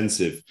an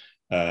intensive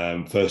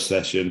first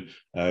session.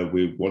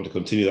 We want to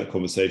continue that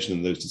conversation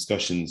and those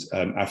discussions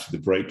after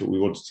the break, but we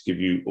wanted to give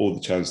you all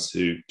the chance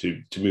to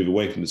move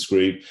away from the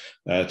screen,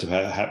 to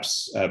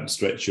perhaps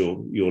stretch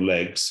your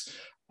legs.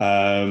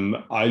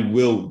 I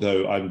will,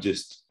 though, I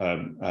just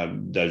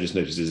noticed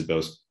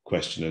Isabel's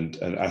question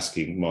and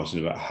asking Martin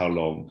about how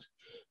long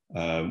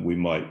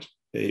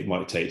it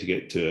might take to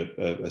get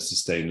to a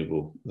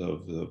sustainable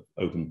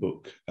open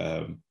book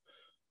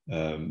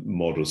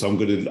model. So I'm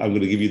going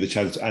to give you the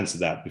chance to answer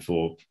that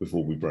before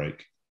we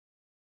break.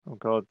 Oh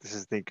God, this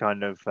is the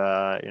kind of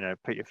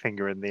put your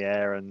finger in the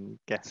air and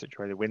guess which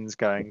way the wind's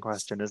going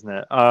question, isn't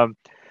it?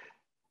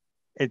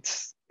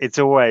 It's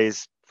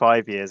always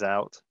 5 years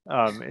out,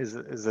 is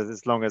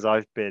as long as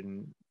I've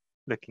been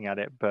looking at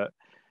it. But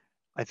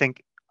I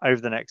think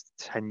over the next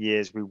 10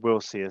 years, we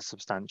will see a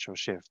substantial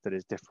shift that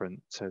is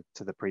different to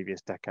the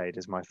previous decade,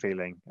 is my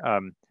feeling.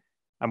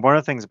 And one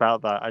of the things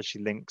about that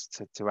actually links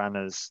to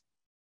Anna's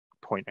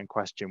point and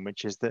question,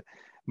 which is that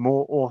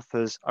more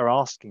authors are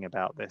asking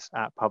about this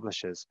at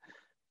publishers.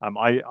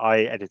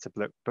 I edit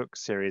a book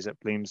series at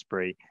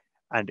Bloomsbury,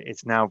 and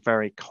it's now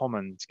very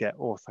common to get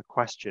author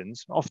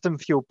questions, often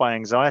fueled by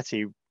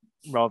anxiety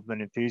rather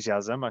than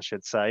enthusiasm, I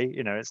should say.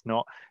 It's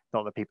not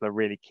that people are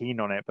really keen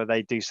on it, but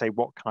they do say,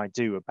 what can I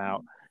do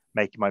about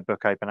making my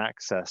book open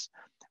access?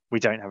 We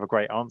don't have a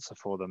great answer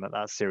for them at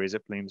that series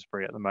at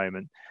Bloomsbury at the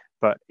moment,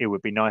 but it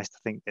would be nice to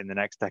think in the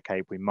next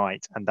decade we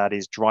might, and that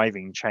is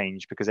driving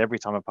change, because every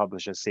time a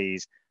publisher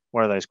sees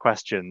one of those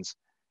questions,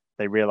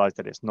 they realize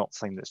that it's not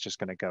something that's just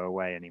going to go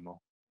away anymore.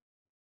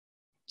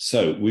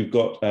 So we've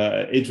got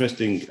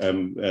interesting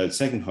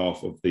second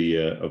half of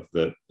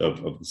the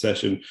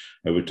session.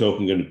 We're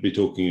going to be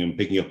talking and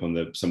picking up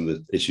on some of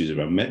the issues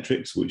around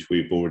metrics, which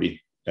we've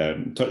already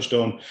touched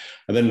on,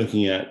 and then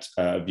looking at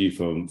a view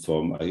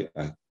from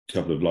a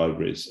couple of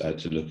libraries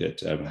to look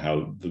at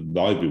how the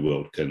library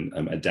world can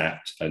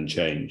adapt and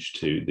change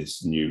to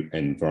this new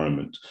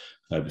environment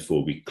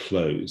before we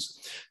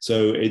close.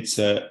 So it's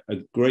a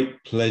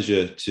great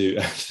pleasure to,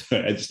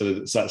 it's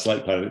a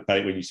slight panic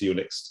when you see your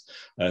next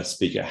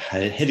speaker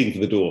heading for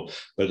the door,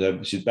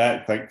 but she's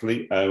back,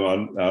 thankfully.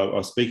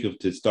 Our speaker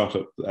to start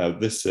up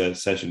this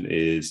session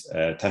is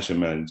Tasha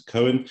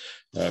Mellins-Cohen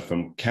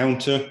from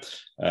Counter.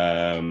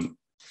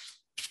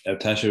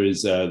 Tasha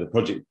is the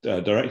project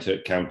director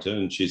at Counter,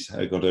 and she's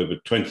got over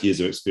 20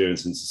 years of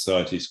experience in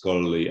society,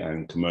 scholarly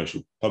and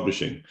commercial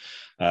publishing.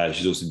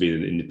 She's also been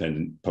an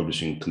independent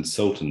publishing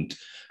consultant.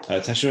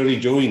 Tasha only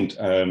joined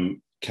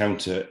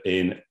Counter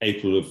in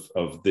April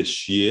of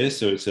this year,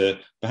 so it's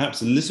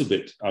perhaps a little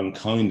bit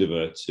unkind of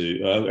us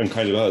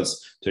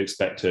to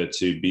expect her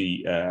to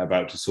be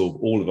about to solve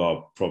all of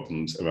our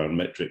problems around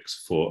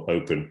metrics for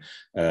open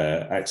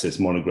access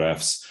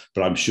monographs,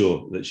 but I'm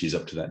sure that she's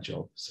up to that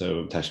job.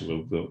 So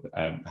Tasha, we'll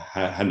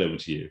hand over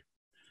to you.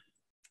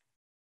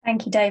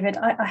 Thank you, David.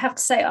 I have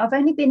to say, I've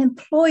only been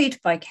employed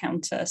by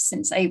Counter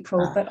since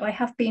April, but I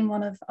have been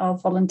one of our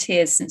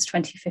volunteers since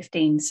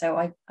 2015. So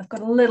I've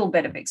got a little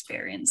bit of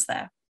experience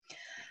there.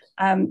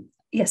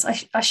 Yes,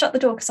 I shut the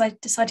door because I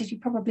decided you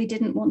probably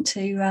didn't want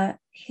to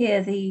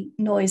hear the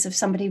noise of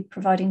somebody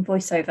providing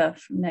voiceover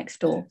from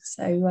next door.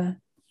 So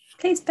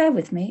please bear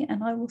with me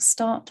and I will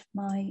start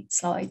my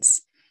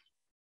slides.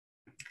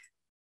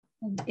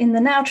 And in the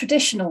now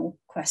traditional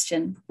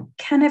question,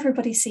 can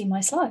everybody see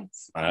my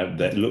slides?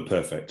 They look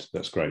perfect.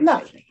 That's great.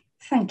 Lovely.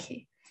 Thank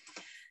you.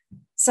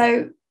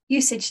 So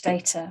usage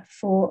data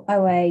for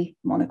OA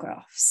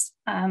monographs.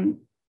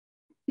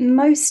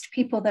 Most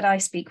people that I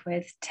speak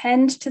with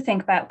tend to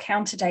think about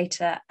Counter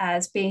data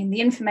as being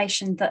the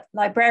information that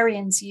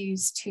librarians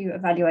use to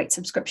evaluate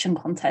subscription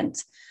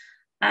content.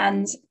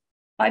 And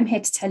I'm here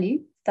to tell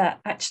you that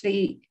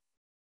actually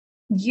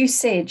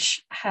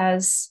usage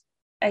has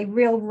a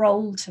real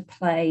role to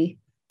play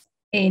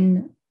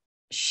in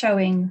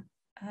showing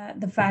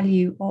the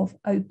value of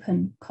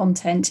open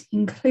content,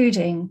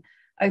 including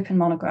open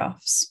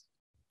monographs.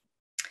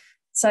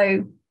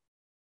 So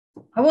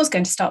I was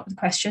going to start with a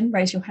question,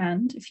 raise your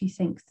hand if you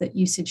think that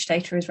usage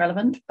data is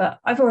relevant, but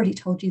I've already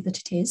told you that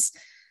it is.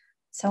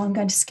 So I'm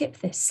going to skip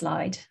this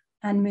slide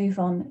and move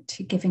on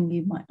to giving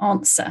you my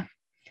answer.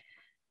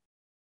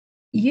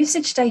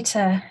 Usage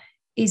data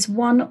is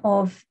one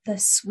of the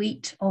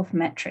suite of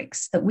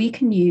metrics that we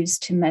can use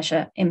to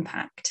measure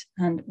impact.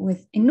 And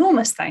with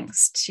enormous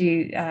thanks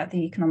to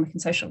the Economic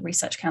and Social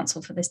Research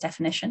Council for this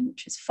definition,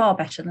 which is far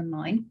better than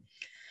mine.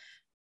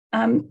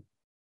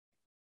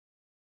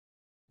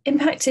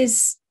 Impact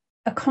is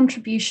a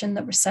contribution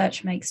that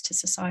research makes to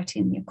society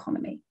and the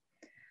economy.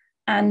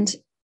 And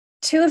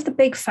two of the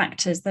big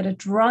factors that are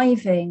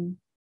driving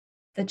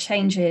the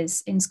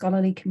changes in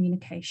scholarly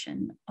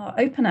communication are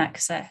open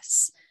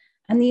access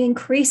and the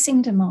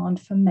increasing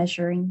demand for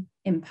measuring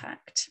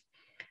impact.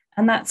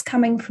 And that's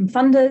coming from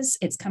funders,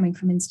 it's coming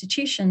from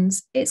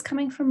institutions, it's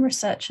coming from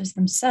researchers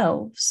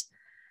themselves,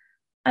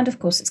 and of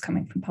course it's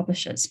coming from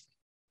publishers.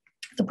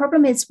 The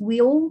problem is we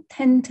all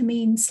tend to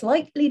mean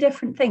slightly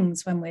different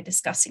things when we're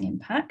discussing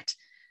impact,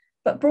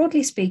 but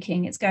broadly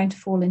speaking, it's going to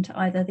fall into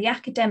either the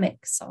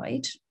academic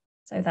side,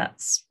 so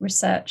that's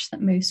research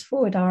that moves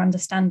forward our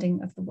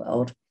understanding of the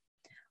world,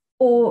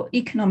 or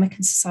economic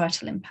and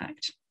societal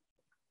impact.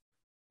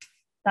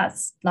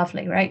 That's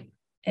lovely, right?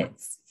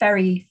 It's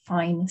very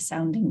fine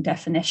sounding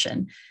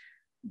definition,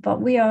 but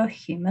we are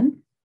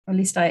human, or at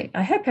least I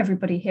hope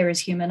everybody here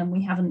is human and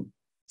we haven't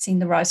seen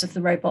the rise of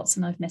the robots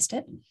and I've missed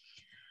it.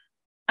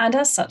 And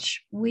as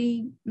such,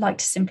 we like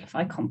to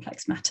simplify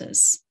complex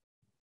matters.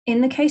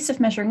 In the case of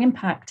measuring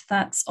impact,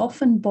 that's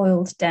often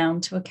boiled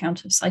down to a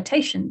count of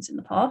citations in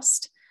the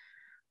past,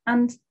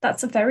 And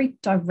that's a very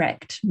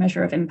direct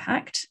measure of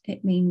impact.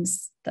 It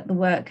means that the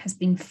work has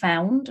been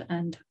found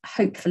and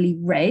hopefully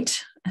read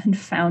and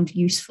found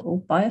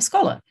useful by a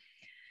scholar.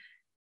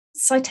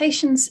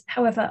 Citations,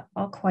 however,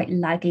 are quite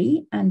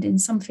laggy, and in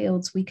some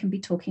fields we can be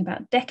talking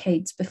about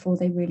decades before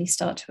they really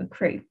start to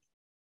accrue.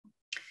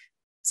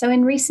 So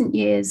in recent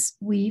years,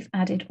 we've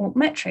added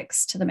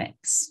altmetrics to the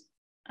mix,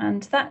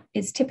 and that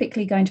is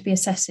typically going to be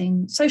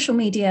assessing social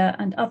media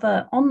and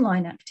other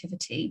online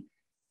activity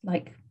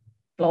like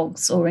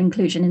blogs or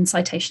inclusion in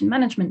citation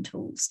management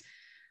tools.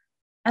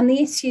 And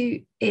the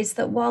issue is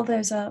that while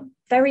those are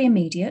very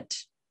immediate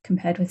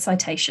compared with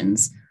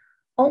citations,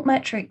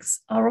 altmetrics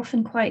are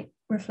often quite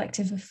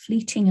reflective of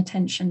fleeting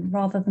attention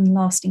rather than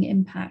lasting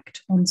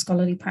impact on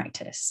scholarly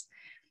practice.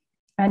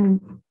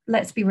 And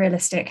let's be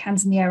realistic,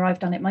 hands in the air, I've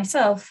done it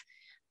myself.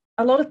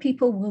 A lot of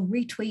people will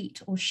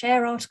retweet or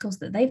share articles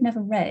that they've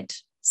never read.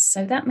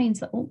 So that means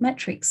that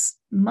altmetrics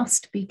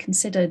must be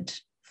considered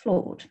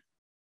flawed.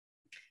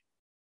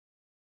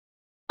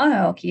 I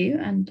argue,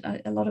 and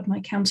a lot of my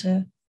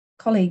counter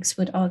colleagues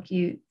would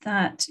argue,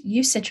 that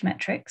usage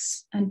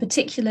metrics, and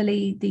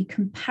particularly the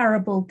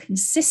comparable,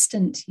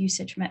 consistent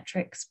usage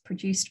metrics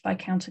produced by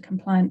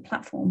counter-compliant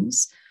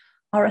platforms,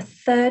 are a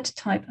third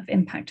type of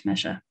impact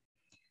measure.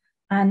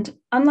 And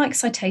unlike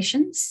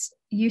citations,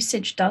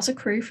 usage does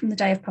accrue from the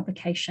day of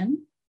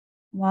publication,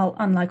 while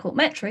unlike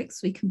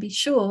altmetrics, we can be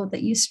sure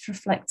that usage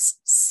reflects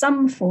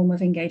some form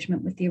of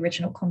engagement with the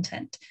original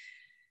content.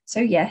 So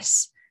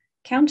yes,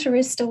 counter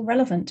is still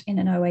relevant in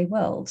an OA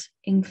world,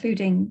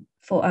 including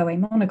for OA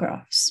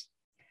monographs.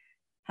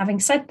 Having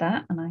said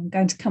that, and I'm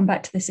going to come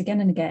back to this again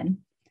and again,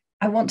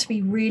 I want to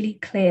be really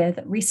clear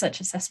that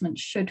research assessment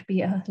should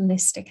be a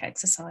holistic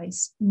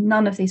exercise.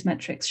 None of these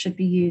metrics should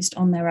be used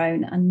on their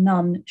own, and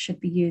none should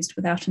be used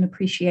without an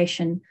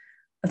appreciation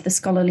of the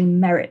scholarly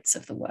merits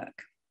of the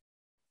work.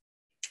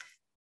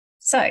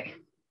 So,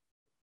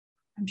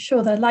 I'm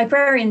sure the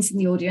librarians in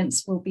the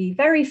audience will be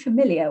very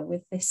familiar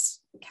with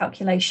this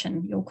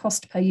calculation, your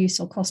cost per use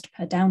or cost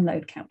per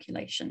download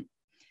calculation.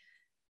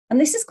 And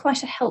this is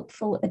quite a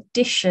helpful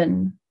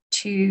addition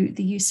to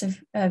the use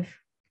of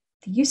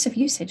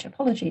usage,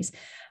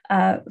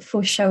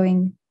 for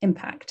showing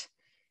impact.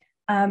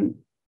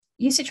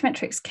 Usage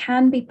metrics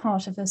can be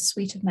part of a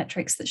suite of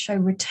metrics that show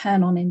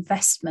return on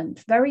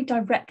investment very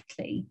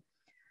directly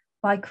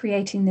by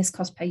creating this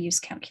cost per use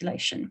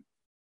calculation.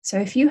 So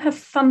if you have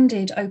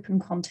funded open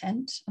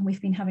content, and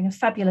we've been having a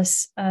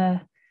fabulous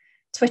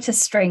Twitter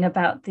string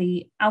about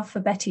the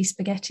alphabety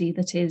spaghetti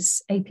that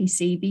is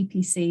APC,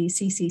 BPC,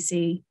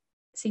 CCC,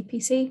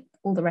 CPC,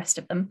 all the rest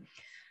of them.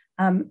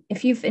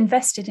 If you've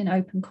invested in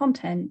open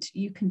content,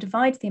 you can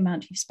divide the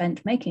amount you've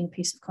spent making a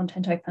piece of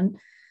content open,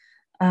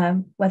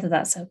 whether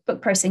that's a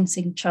book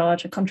processing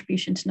charge, a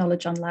contribution to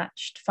Knowledge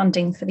Unlatched,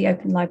 funding for the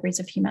Open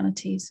Libraries of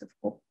Humanities,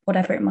 or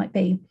whatever it might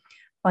be,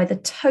 by the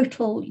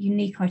total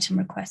unique item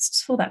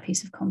requests for that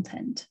piece of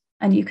content.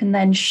 And you can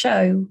then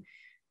show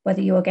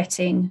whether you are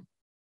getting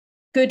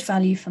good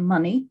value for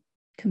money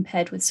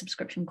compared with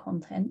subscription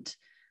content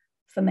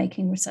for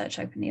making research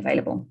openly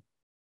available.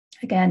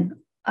 Again,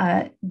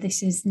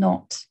 this is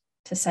not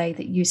to say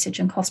that usage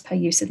and cost per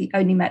use are the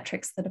only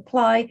metrics that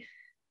apply,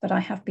 but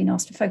I have been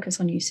asked to focus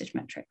on usage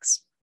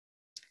metrics.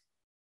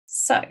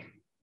 So,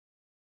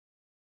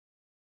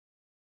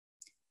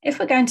 if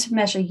we're going to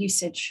measure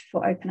usage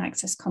for open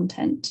access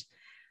content,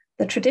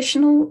 the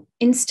traditional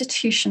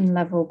institution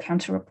level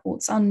counter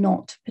reports are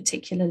not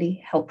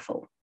particularly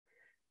helpful.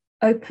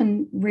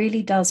 Open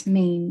really does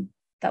mean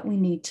that we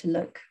need to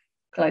look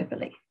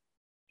globally.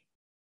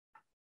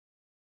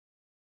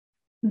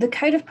 The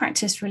Code of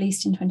Practice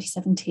released in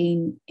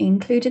 2017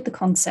 included the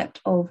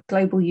concept of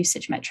global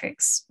usage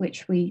metrics,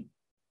 which we,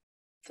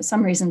 for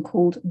some reason,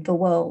 called the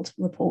world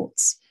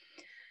reports.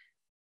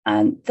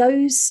 And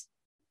those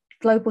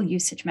global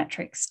usage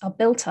metrics are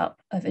built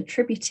up of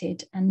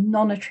attributed and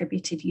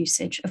non-attributed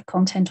usage of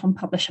content on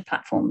publisher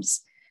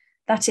platforms.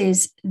 That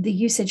is, the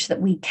usage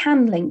that we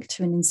can link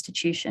to an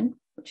institution,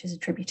 which is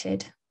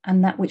attributed,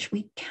 and that which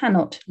we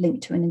cannot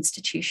link to an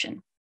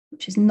institution,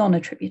 which is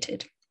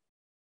non-attributed.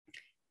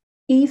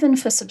 Even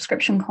for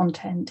subscription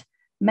content,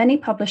 many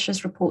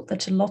publishers report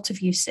that a lot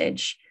of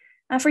usage,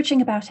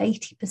 averaging about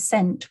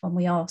 80% when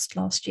we asked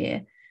last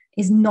year,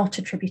 is not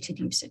attributed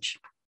usage.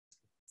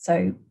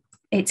 So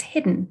it's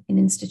hidden in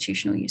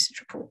institutional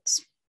usage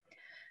reports.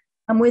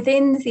 And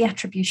within the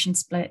attribution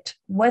split,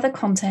 whether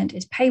content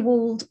is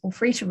paywalled or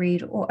free to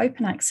read or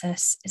open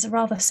access is a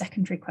rather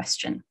secondary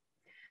question.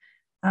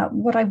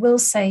 What I will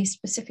say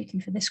specifically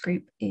for this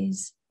group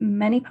is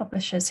many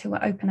publishers who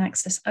are open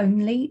access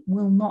only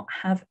will not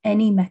have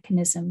any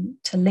mechanism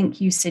to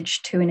link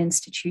usage to an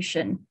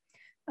institution.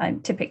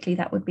 Typically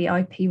that would be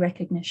IP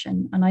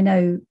recognition. And I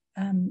know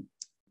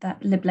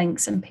that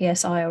LibLinks and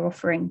PSI are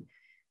offering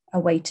a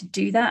way to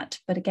do that,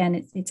 but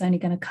again, it's only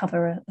going to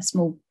cover a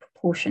small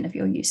proportion of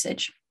your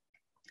usage.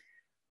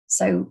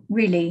 So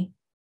really,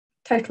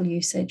 total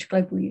usage,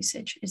 global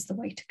usage is the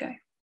way to go.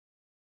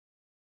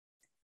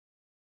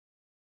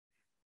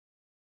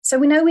 So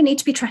we know we need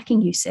to be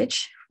tracking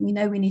usage. We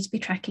know we need to be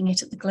tracking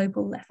it at the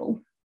global level.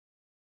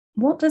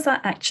 What does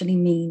that actually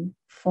mean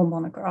for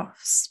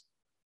monographs?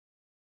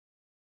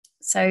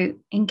 So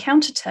in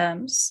counter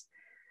terms,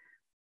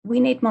 we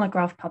need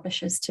monograph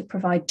publishers to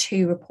provide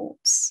two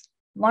reports.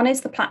 One is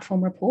the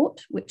platform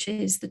report, which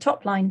is the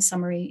top line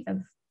summary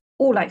of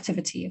all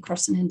activity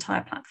across an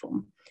entire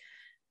platform.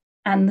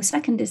 And the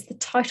second is the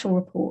title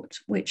report,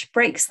 which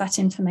breaks that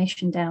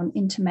information down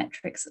into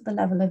metrics at the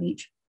level of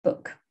each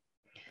book.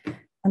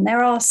 And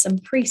there are some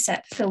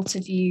preset filter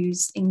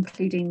views,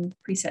 including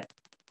presets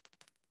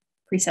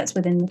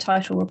within the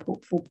title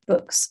report for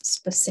books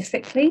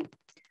specifically.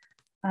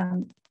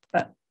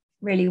 But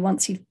really,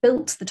 once you've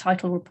built the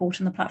title report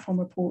and the platform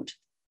report,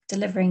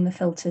 delivering the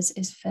filters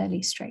is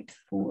fairly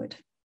straightforward.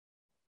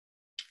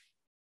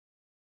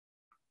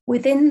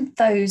 Within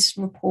those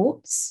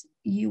reports,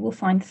 you will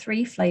find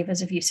three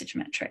flavors of usage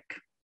metric.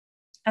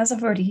 As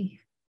I've already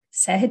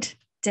said,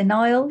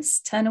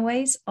 denials,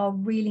 turnaways are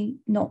really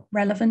not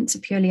relevant to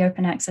purely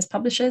open access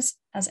publishers,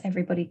 as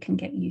everybody can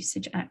get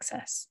usage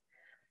access.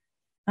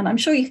 And I'm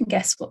sure you can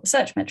guess what the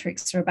search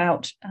metrics are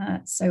about,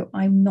 so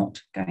I'm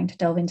not going to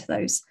delve into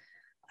those.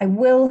 I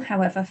will,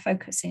 however,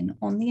 focus in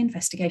on the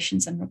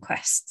investigations and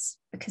requests,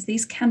 because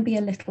these can be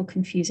a little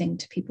confusing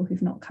to people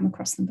who've not come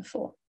across them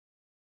before.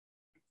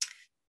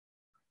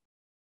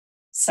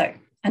 So,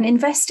 an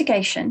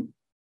investigation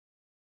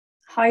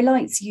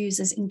highlights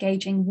users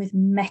engaging with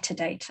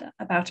metadata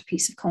about a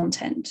piece of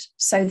content.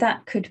 So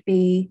that could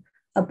be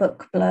a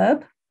book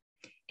blurb,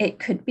 it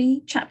could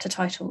be chapter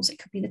titles, it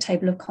could be the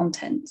table of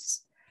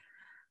contents.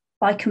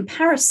 By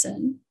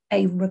comparison,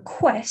 a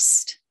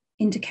request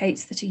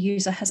indicates that a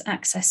user has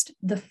accessed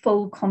the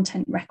full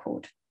content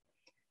record.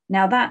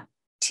 Now that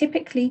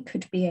typically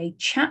could be a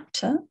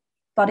chapter,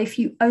 but if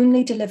you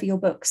only deliver your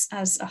books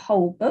as a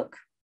whole book,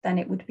 then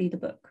it would be the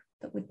book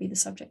that would be the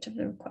subject of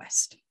the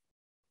request.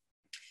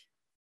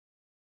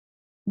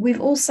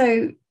 We've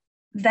also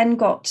then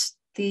got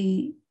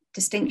the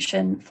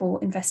distinction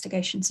for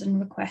investigations and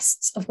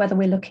requests of whether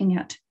we're looking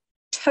at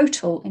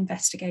total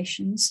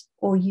investigations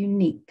or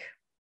unique.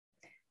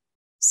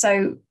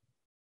 So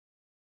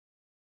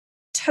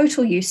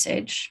total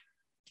usage,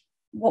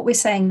 what we're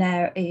saying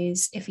there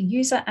is if a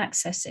user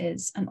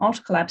accesses an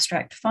article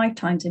abstract 5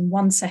 times in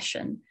one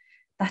session,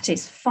 that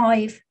is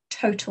 5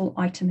 total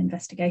item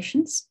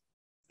investigations,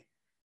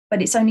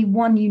 but it's only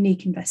one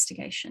unique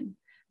investigation.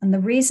 And the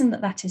reason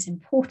that that is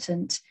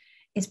important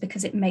is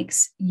because it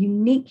makes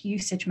unique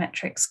usage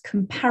metrics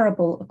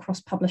comparable across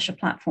publisher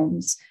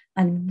platforms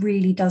and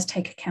really does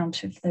take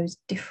account of those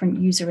different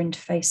user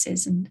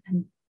interfaces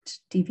and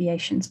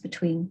deviations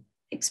between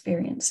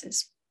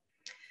experiences.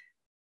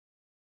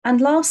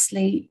 And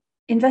lastly,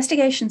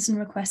 investigations and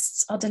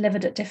requests are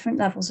delivered at different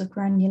levels of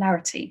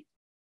granularity.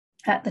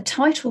 At the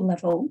title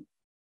level,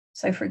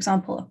 so for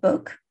example, a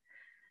book,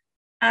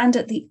 and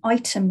at the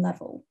item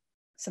level,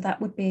 so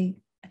that would be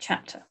a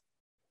chapter.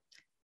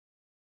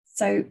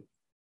 So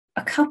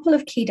a couple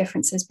of key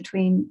differences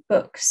between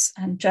books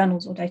and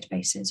journals or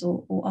databases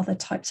or other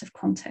types of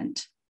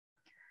content.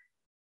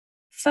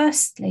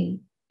 Firstly,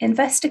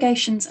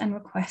 investigations and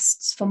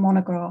requests for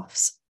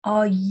monographs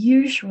are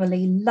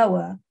usually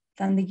lower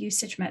than the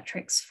usage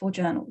metrics for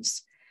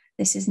journals.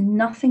 This is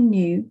nothing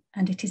new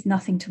and it is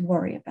nothing to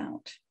worry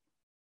about.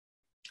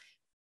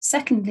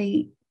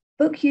 Secondly,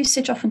 book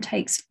usage often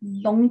takes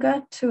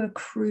longer to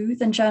accrue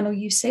than journal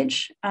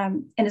usage,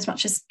 in as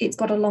much as it's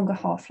got a longer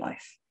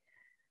half-life.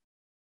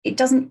 It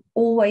doesn't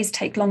always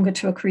take longer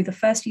to accrue the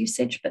first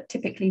usage, but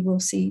typically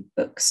we'll see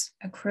books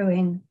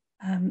accruing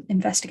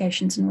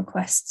investigations and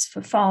requests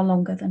for far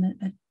longer than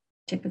a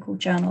typical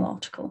journal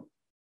article.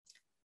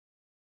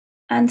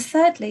 And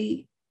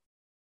thirdly,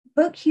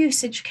 book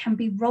usage can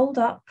be rolled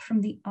up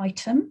from the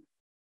item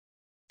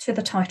to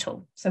the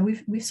title. So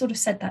we've sort of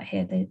said that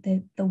here,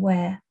 the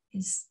where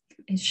is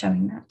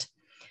showing that.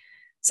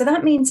 So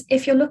that means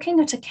if you're looking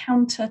at a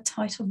counter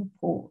title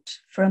report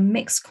for a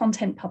mixed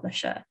content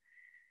publisher,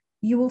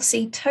 you will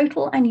see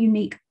total and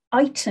unique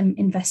item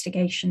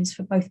investigations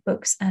for both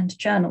books and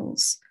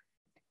journals,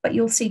 but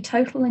you'll see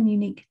total and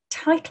unique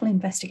title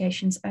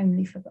investigations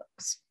only for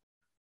books.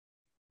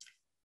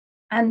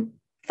 And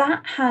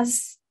that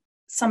has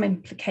some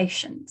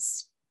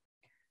implications.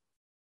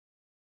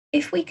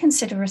 If we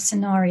consider a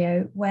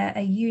scenario where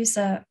a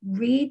user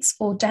reads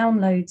or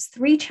downloads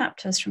 3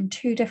 chapters from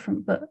 2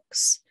 different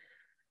books,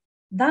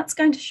 that's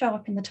going to show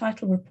up in the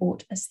title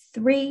report as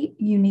 3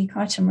 unique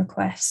item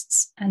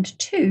requests and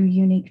 2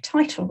 unique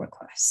title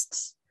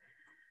requests.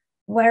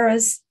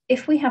 Whereas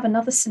if we have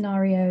another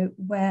scenario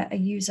where a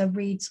user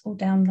reads or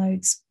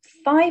downloads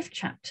 5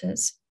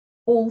 chapters,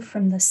 all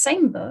from the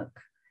same book,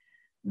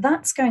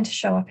 that's going to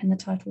show up in the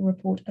title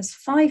report as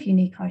 5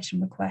 unique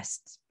item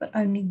requests, but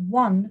only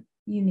 1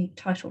 unique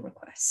title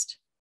request.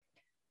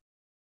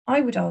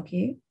 I would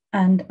argue,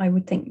 and I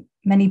would think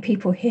many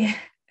people here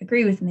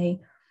agree with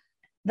me,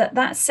 that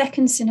that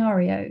second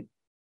scenario,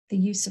 the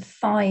use of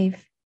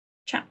 5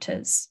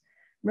 chapters,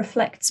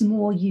 reflects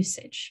more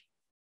usage.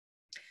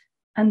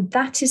 And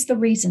that is the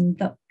reason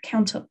that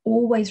Counter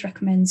always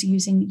recommends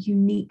using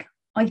unique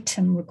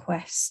item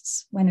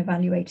requests when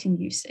evaluating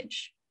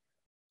usage.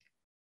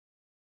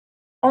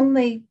 On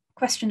the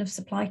question of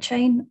supply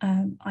chain,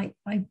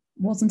 I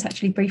wasn't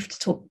actually briefed to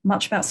talk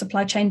much about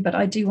supply chain, but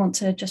I do want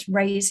to just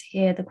raise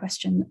here the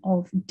question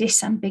of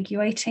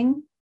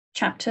disambiguating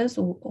chapters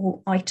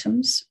or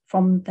items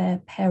from their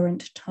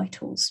parent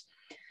titles.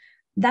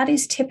 That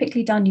is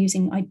typically done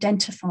using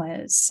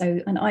identifiers, so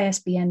an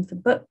ISBN for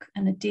book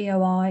and a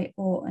DOI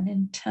or an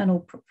internal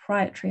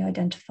proprietary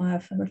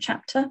identifier for a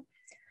chapter.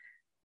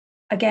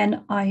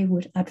 Again, I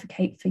would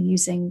advocate for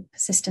using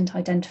persistent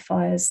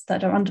identifiers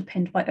that are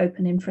underpinned by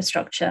open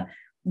infrastructure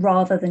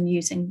rather than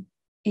using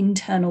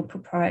internal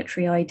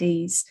proprietary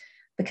IDs,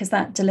 because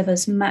that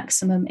delivers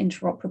maximum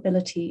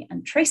interoperability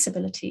and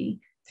traceability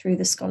through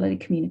the scholarly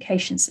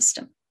communication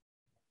system.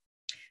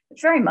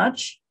 Which very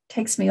much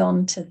takes me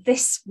on to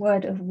this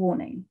word of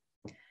warning.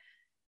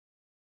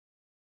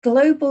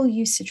 Global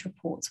usage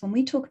reports. When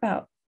we talk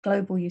about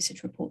global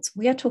usage reports,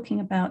 we are talking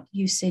about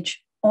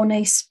usage on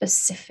a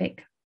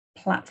specific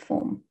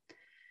platform.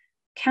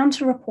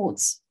 Counter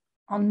reports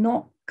are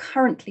not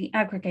currently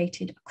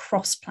aggregated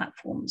across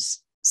platforms.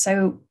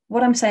 So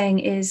what I'm saying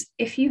is,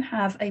 if you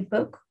have a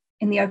book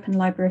in the Open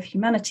Library of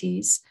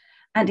Humanities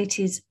and it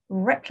is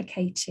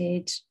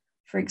replicated,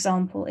 for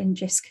example, in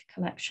Jisc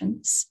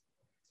collections,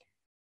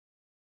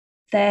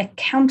 their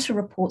counter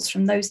reports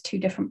from those two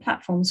different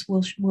platforms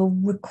will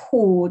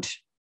record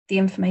the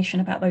information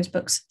about those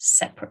books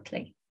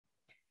separately.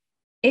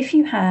 If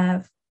you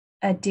have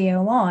a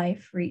DOI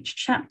for each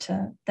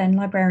chapter, then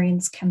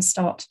librarians can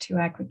start to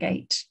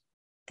aggregate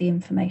the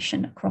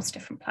information across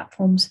different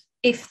platforms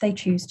if they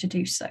choose to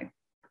do so.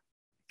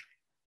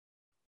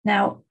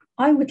 Now,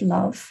 I would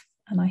love,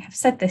 and I have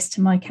said this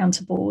to my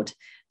counter board,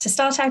 to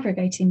start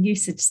aggregating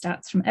usage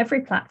stats from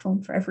every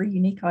platform for every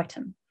unique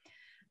item.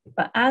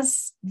 But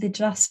as the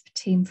JUSP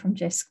team from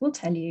Jisc will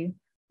tell you,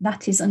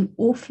 that is an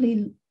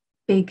awfully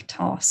big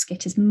task.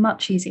 It is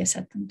much easier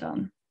said than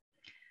done.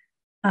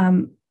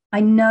 I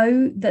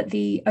know that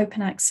the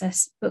Open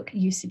Access Book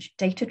Usage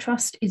Data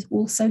Trust is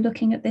also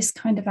looking at this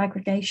kind of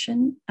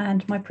aggregation,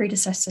 and my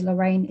predecessor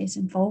Lorraine is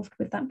involved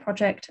with that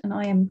project, and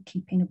I am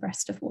keeping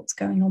abreast of what's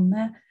going on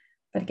there.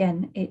 But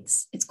again,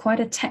 it's quite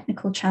a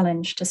technical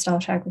challenge to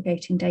start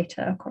aggregating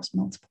data across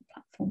multiple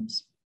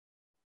platforms.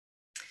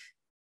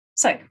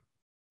 So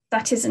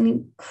that is an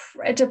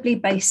incredibly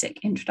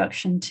basic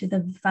introduction to the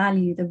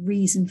value, the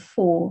reason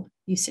for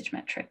usage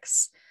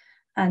metrics,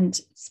 and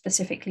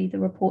specifically the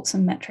reports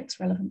and metrics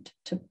relevant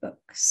to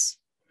books.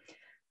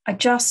 I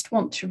just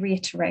want to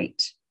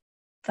reiterate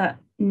that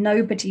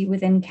nobody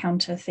within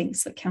Counter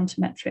thinks that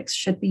counter metrics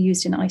should be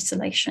used in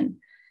isolation.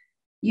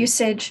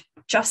 Usage,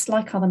 just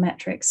like other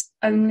metrics,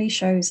 only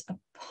shows a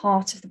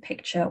part of the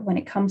picture when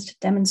it comes to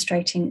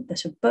demonstrating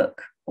that a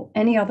book or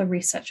any other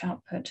research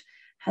output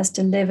has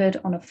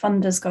delivered on a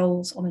funder's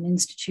goals, on an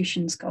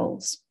institution's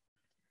goals.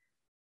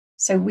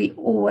 So we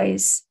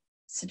always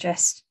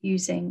suggest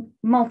using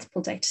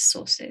multiple data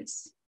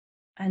sources.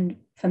 And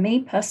for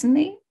me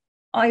personally,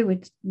 I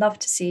would love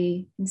to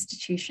see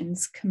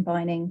institutions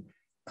combining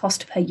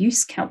cost per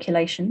use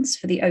calculations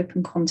for the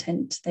open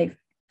content they've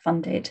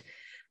funded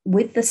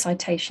with the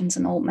citations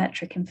and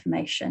altmetric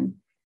information,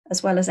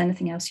 as well as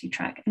anything else you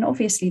track. And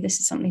obviously this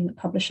is something that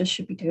publishers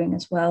should be doing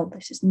as well.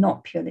 This is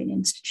not purely an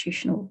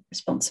institutional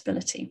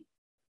responsibility.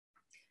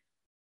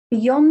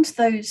 Beyond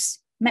those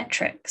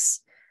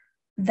metrics,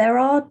 there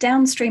are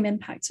downstream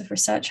impacts of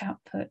research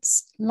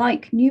outputs,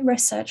 like new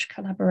research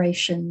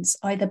collaborations,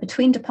 either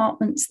between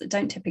departments that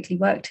don't typically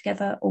work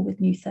together or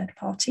with new third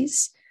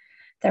parties.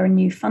 There are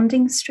new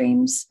funding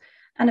streams.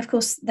 And of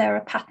course, there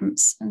are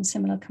patents and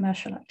similar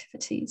commercial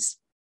activities.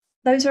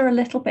 Those are a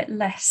little bit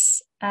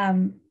less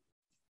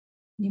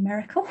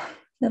numerical, a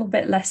little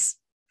bit less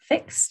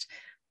fixed,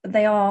 but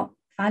they are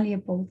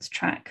valuable to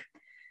track.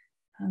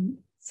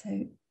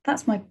 So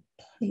that's my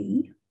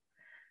plea.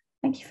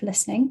 Thank you for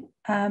listening.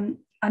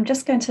 I'm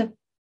just going to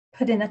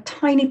put in a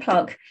tiny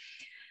plug.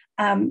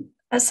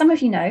 As some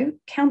of you know,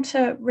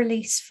 Counter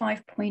Release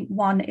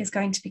 5.1 is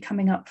going to be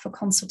coming up for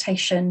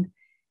consultation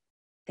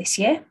this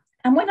year.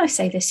 And when I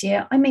say this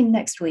year, I mean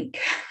next week.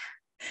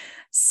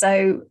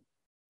 So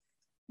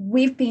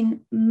we've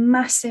been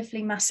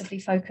massively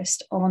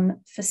focused on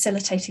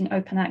facilitating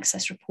open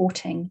access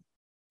reporting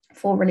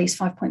for Release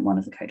 5.1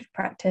 of the Code of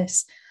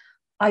Practice.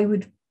 I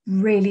would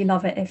really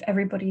love it if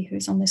everybody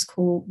who's on this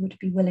call would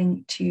be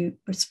willing to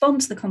respond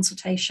to the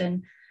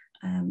consultation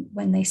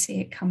when they see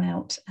it come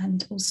out,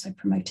 and also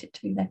promote it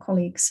to their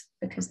colleagues,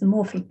 because the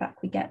more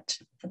feedback we get,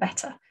 the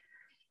better.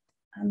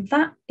 And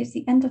that is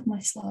the end of my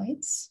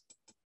slides.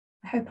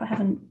 I hope I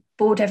haven't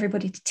bored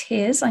everybody to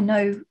tears. I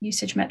know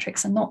usage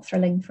metrics are not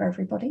thrilling for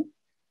everybody.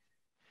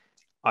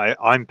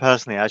 I'm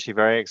personally actually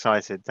very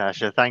excited,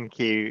 Tasha. Thank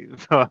you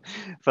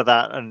for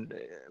that, and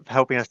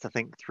helping us to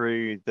think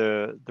through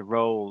the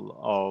role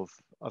of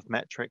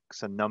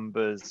metrics and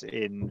numbers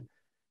in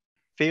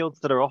fields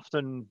that are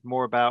often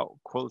more about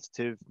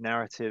qualitative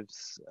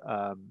narratives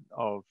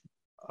of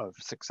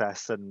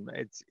success, and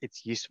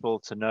it's useful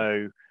to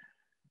know,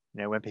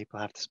 when people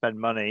have to spend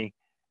money,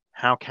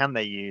 how can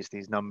they use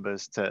these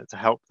numbers to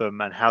help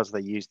them, and how do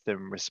they use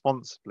them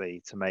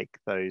responsibly to make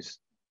those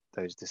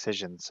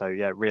decisions. So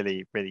yeah,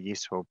 really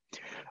useful.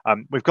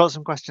 We've got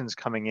some questions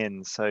coming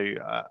in, so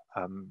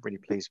I'm really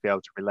pleased to be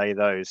able to relay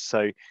those.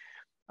 So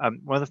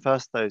one of the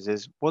first of those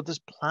is, what does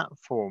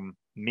platform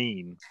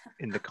mean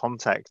in the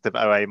context of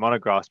OA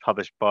monographs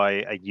published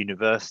by a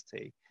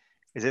university?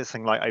 Is it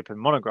something like Open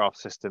Monograph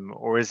System,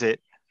 or is it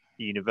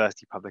the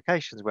university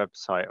publications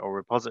website or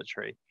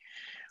repository?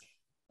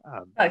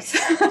 Both.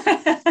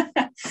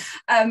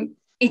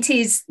 It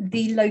is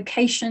the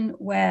location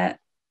where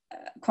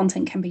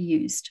content can be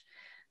used.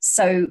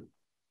 So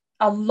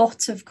a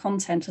lot of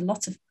content, a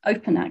lot of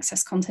open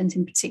access content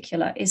in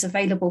particular, is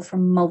available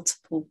from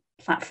multiple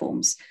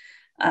platforms,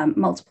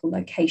 multiple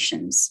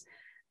locations.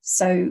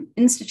 So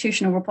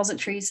institutional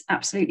repositories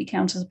absolutely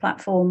count as a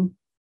platform,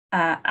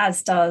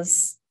 as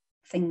does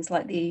things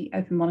like the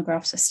Open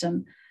Monograph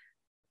System.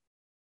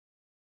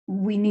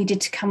 We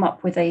needed to come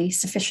up with a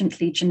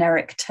sufficiently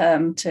generic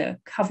term to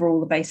cover all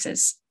the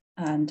bases,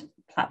 and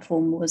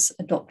platform was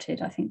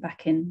adopted, I think,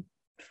 back in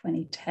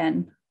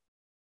 2010.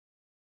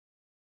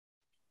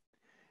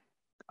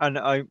 And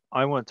I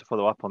want to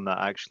follow up on that,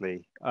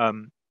 actually.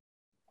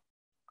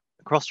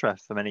 Crossref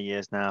for many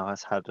years now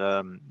has had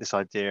this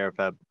idea of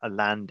a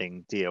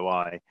landing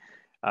DOI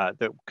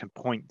that can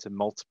point to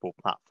multiple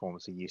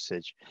platforms of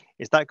usage.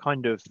 Is that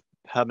kind of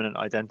permanent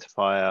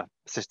identifier,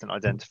 persistent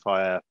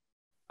identifier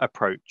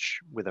approach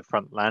with a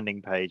front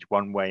landing page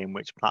one way in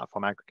which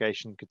platform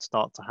aggregation could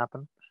start to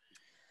happen?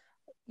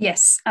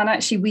 Yes, and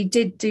actually we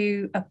did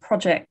do a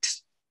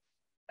project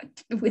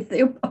with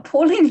the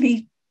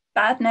appallingly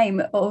bad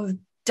name of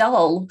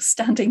DULL,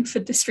 standing for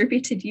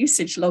distributed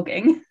usage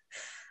logging.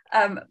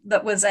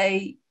 That was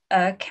a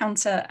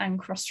counter and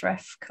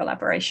Crossref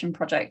collaboration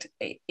project.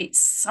 It's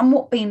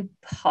somewhat been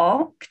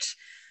parked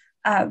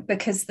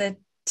because the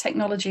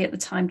technology at the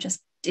time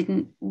just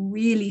didn't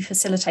really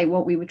facilitate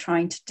what we were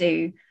trying to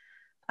do.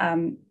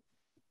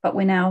 But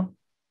we're now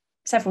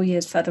several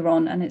years further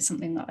on, and it's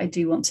something that I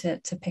do want to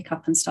pick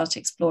up and start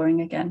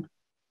exploring again.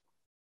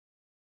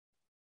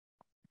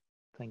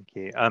 Thank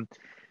you.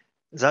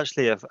 There's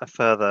actually a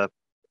further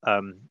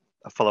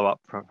a follow-up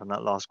from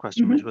that last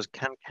question, which was,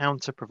 can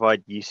Counter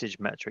provide usage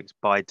metrics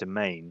by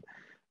domain?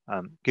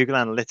 Google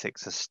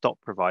Analytics has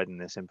stopped providing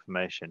this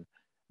information.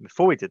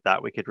 Before we did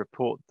that, we could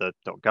report the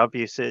 .gov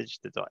usage,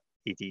 the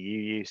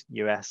 .edu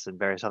US, and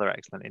various other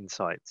excellent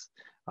insights.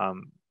 It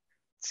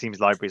seems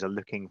libraries are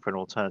looking for an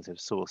alternative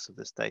source of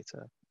this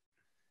data.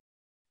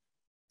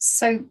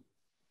 So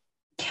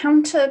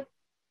Counter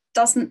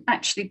doesn't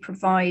actually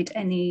provide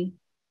any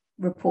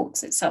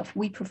reports itself.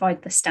 We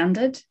provide the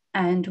standard,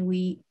 and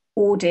we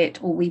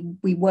audit, or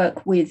we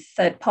work with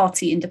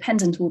third-party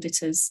independent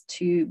auditors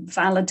to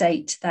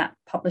validate that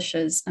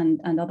publishers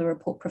and other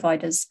report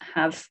providers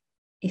have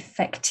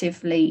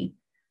effectively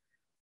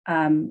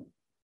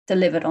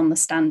delivered on the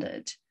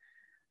standard.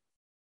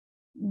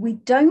 We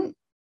don't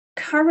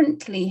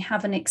currently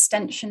have an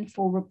extension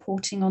for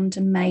reporting on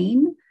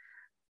domain.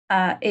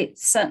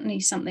 It's certainly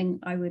something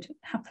I would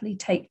happily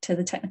take to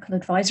the technical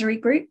advisory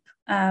group.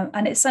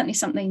 And it's certainly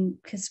something,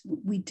 because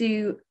we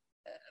do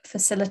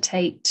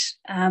facilitate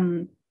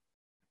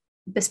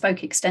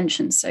bespoke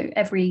extensions. So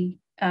every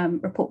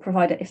report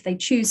provider, if they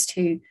choose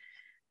to,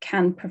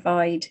 can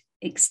provide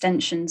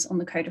extensions on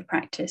the code of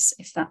practice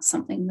if that's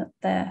something that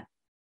their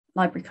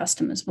library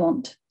customers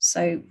want.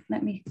 So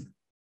let me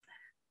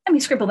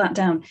scribble that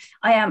down.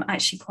 I am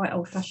actually quite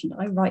old-fashioned.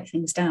 I write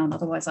things down,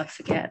 otherwise I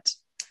forget.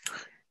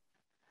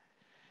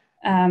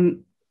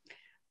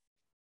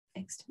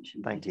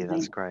 Extension. Thank you,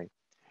 that's great.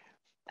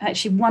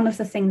 Actually, one of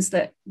the things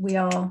that we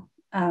are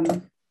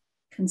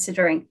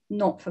considering,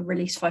 not for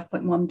release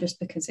 5.1, just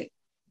because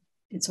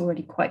it's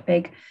already quite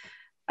big,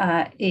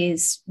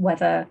 is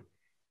whether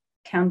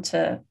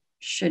Counter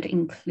should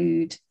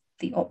include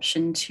the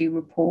option to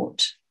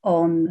report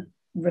on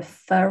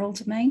referral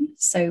domain,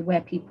 so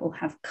where people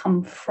have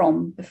come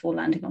from before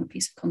landing on a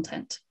piece of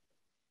content.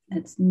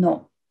 It's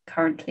not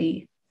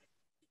currently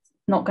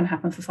not going to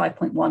happen for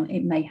 5.1.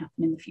 It may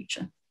happen in the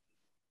future.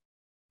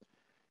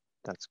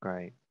 That's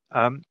great.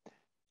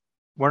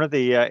 One of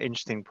the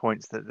interesting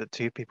points that the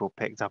two people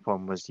picked up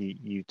on was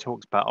you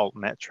talked about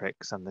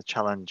altmetrics and the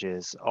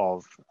challenges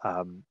of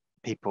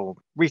people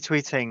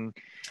retweeting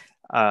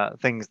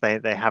things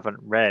they haven't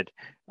read.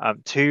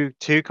 Two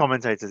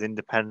commentators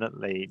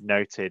independently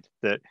noted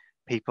that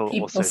people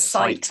also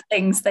cite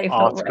things they've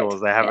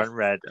articles not read. they haven't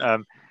read.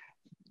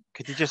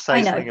 Could you just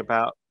say something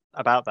about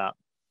that?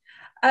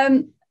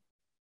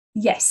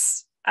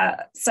 Yes.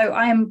 So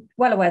I am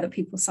well aware that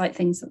people cite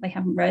things that they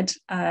haven't read.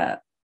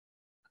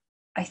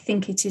 I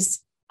think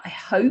I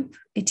hope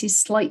it is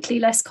slightly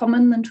less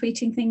common than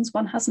tweeting things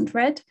one hasn't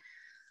read.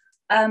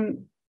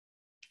 One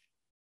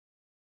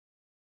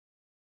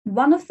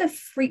of the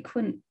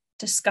frequent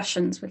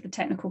discussions with the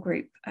technical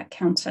group at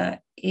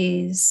Counter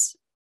is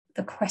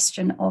the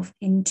question of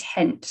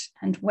intent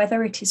and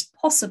whether it is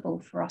possible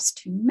for us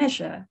to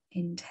measure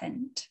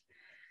intent.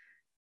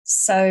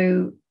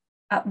 So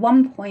at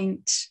one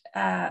point,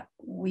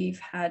 we've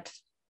had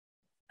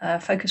a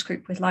focus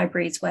group with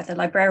libraries where the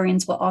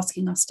librarians were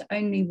asking us to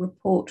only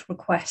report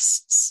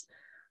requests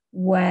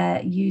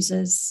where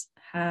users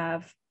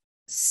have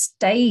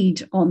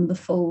stayed on the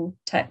full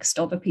text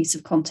of a piece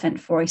of content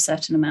for a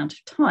certain amount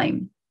of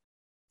time,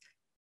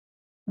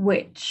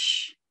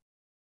 which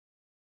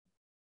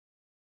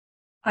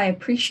I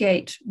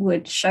appreciate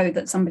would show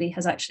that somebody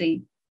has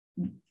actually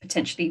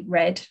potentially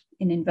read,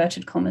 in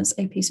inverted commas,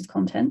 a piece of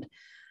content.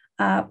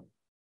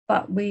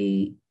 But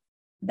we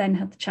then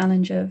had the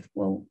challenge of,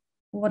 well,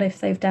 what if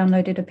they've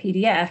downloaded a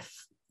PDF?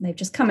 They've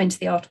just come into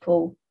the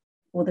article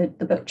or the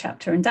book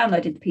chapter and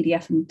downloaded the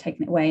PDF and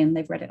taken it away and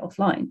they've read it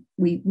offline.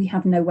 We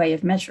have no way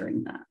of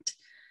measuring that.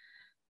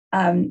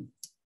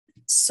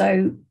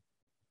 So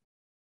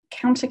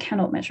Counter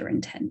cannot measure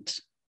intent.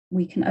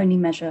 We can only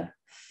measure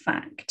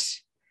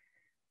fact.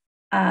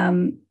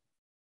 All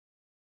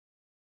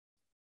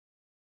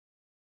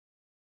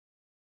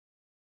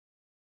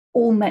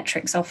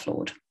metrics are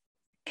flawed.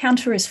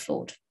 Counter is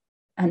flawed.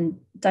 And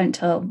don't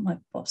tell my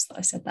boss that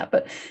I said that,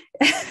 but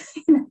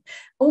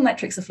all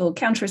metrics are flawed.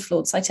 Counter is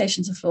flawed.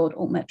 Citations are flawed.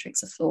 All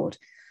metrics are flawed.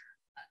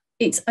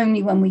 It's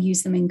only when we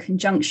use them in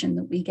conjunction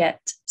that we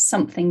get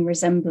something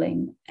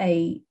resembling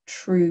a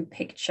true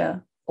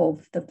picture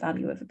of the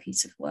value of a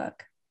piece of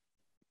work.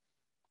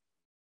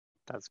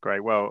 That's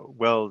great.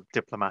 Well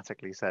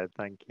diplomatically said.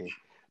 Thank you.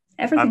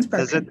 Everything's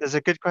broken. There's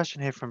a good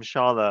question here from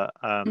Charlotte,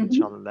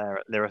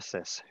 Charlotte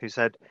Lyrasis, who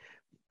said,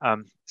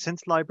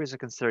 since libraries are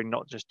considering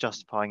not just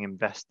justifying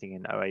investing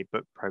in OA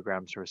book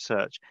programs for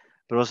research,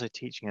 but also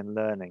teaching and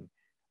learning,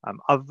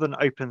 other than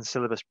open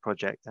syllabus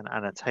project and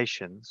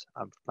annotations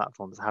for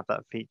platforms that have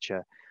that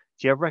feature,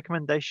 do you have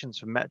recommendations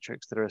for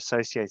metrics that are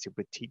associated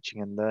with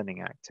teaching and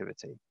learning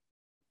activity?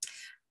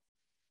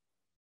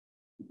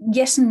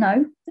 Yes and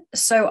no.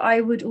 So I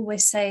would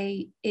always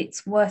say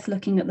it's worth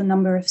looking at the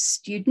number of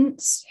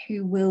students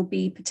who will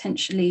be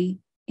potentially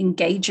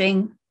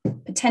engaging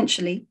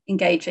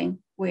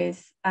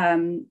with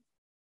open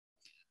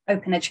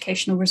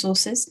educational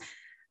resources.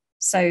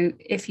 So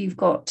if you've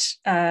got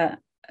the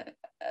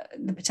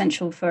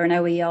potential for an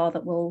OER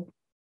that will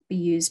be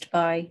used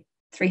by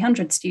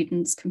 300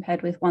 students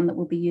compared with one that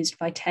will be used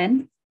by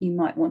 10, you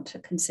might want to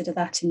consider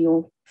that in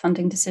your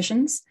funding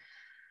decisions.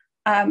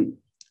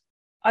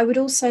 I would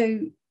also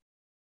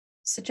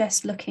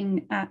suggest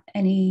looking at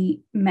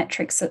any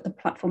metrics that the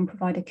platform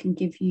provider can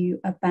give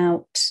you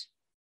about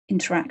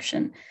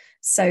interaction.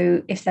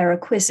 So if there are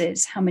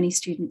quizzes, how many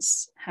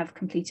students have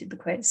completed the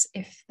quiz?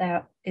 If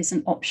there is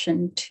an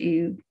option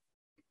to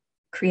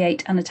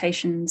create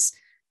annotations,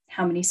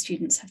 how many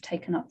students have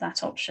taken up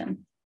that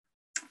option?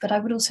 But I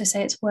would also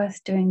say it's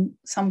worth doing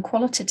some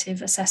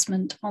qualitative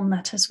assessment on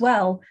that as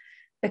well,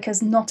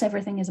 because not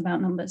everything is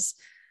about numbers.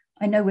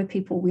 I know we're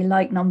people, we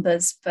like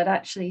numbers, but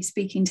actually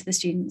speaking to the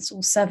students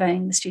or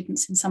surveying the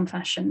students in some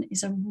fashion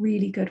is a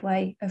really good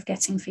way of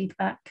getting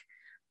feedback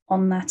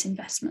on that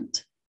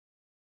investment.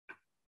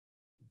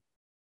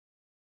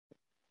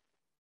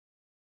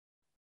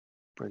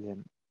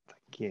 Brilliant,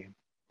 thank you.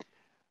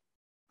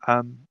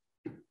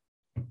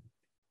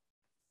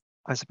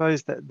 I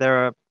suppose that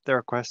there are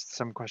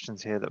some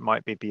questions here that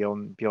might be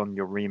beyond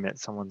your remit.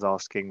 Someone's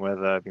asking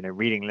whether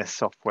reading list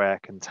software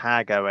can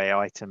tag OA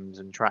items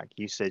and track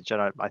usage,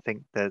 and I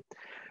think that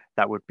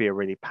would be a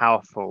really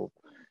powerful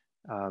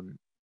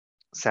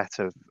set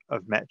of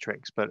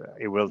metrics, but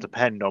it will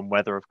depend on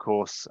whether, of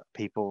course,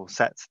 people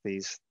set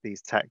these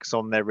texts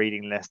on their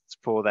reading lists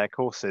for their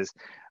courses.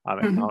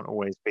 It can't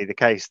always be the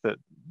case that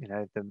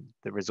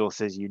the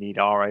resources you need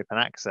are open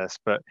access,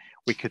 but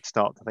we could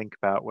start to think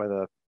about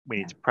whether we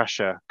need to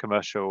pressure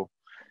the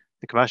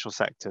commercial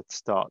sector to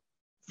start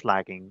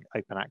flagging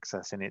open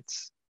access in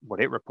what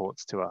it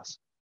reports to us.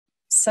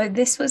 So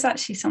this was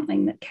actually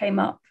something that came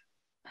up.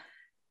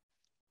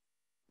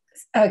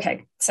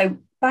 Okay, so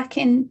back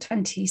in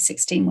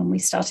 2016, when we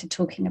started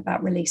talking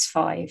about release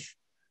 5,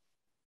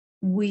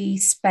 we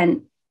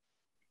spent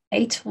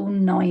 8 or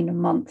 9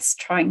 months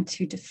trying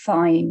to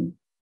define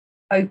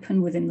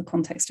open within the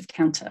context of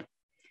Counter.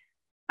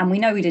 And we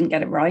know we didn't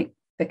get it right,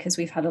 because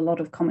we've had a lot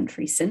of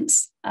commentary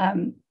since,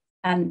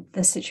 and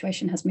the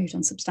situation has moved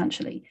on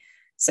substantially.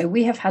 So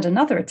we have had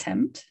another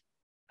attempt,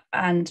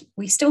 and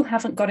we still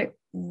haven't got it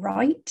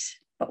right,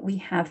 but we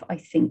have, I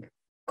think,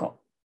 got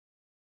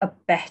a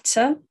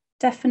better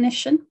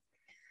definition.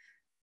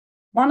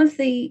 One of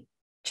the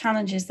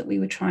challenges that we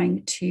were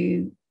trying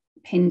to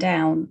pin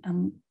down,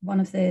 and one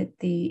of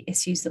the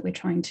issues that we're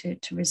trying to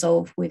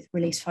resolve with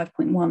release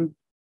 5.1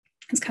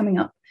 is coming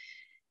up,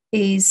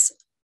 is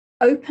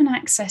open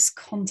access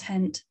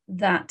content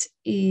that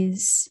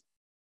is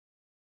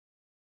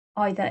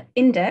either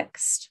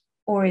indexed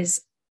or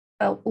is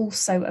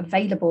also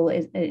available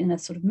in a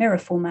sort of mirror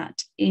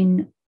format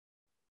in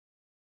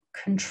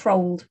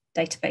controlled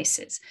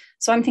databases.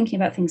 So I'm thinking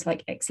about things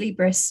like Ex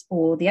Libris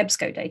or the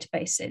EBSCO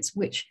databases,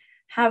 which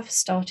have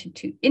started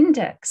to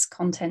index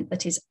content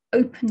that is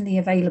openly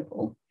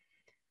available,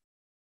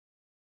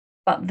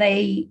 but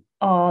they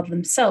are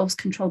themselves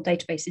controlled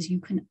databases. You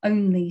can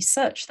only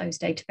search those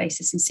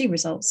databases and see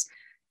results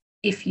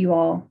if you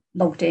are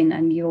logged in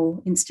and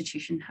your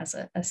institution has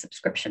a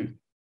subscription.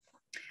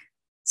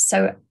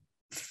 So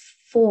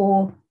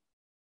for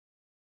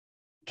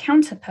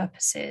counter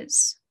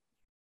purposes,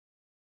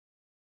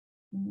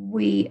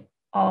 we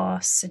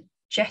are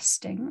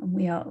suggesting,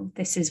 and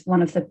this is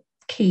one of the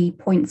key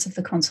points of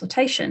the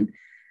consultation,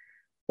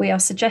 we are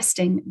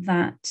suggesting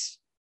that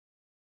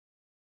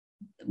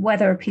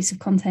whether a piece of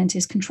content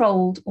is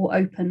controlled or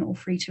open or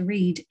free to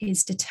read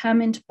is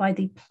determined by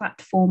the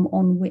platform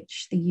on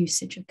which the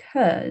usage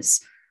occurs,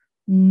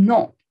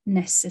 not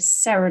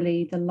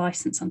necessarily the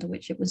license under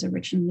which it was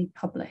originally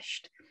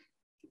published,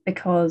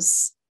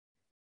 because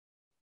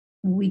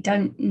we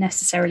don't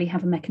necessarily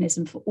have a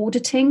mechanism for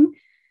auditing.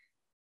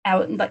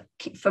 Like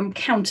from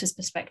Counter's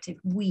perspective,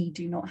 we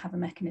do not have a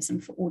mechanism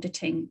for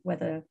auditing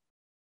whether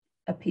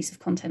a piece of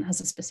content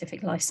has a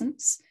specific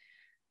license,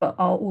 but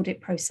our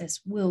audit process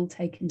will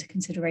take into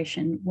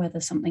consideration whether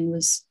something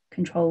was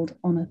controlled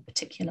on a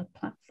particular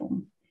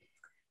platform.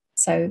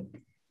 So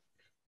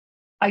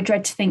I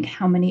dread to think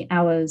how many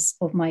hours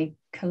of my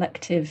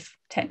collective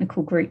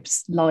technical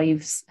group's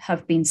lives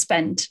have been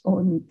spent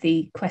on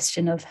the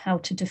question of how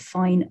to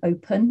define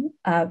open,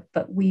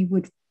 but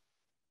we've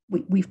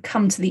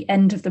come to the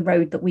end of the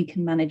road that we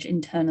can manage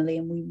internally,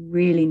 and we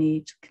really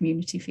need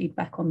community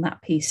feedback on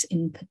that piece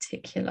in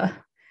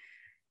particular.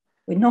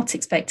 We're not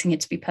expecting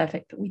it to be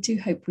perfect, but we do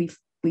hope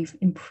we've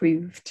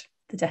improved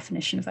the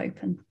definition of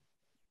open.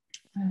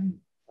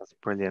 That's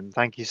brilliant.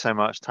 Thank you so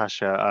much,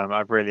 Tasha.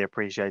 I've really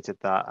appreciated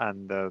that,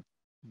 and the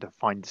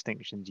fine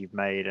distinctions you've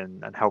made,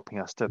 and helping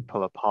us to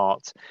pull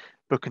apart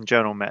book and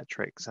journal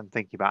metrics and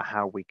thinking about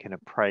how we can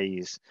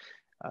appraise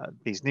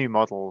these new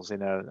models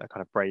in a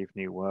kind of brave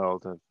new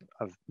world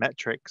of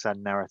metrics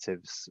and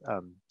narratives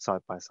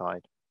side by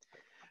side.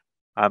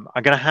 I'm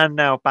going to hand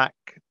now back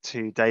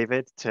to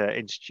David to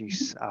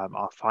introduce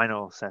our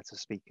final set of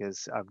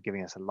speakers,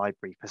 giving us a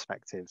library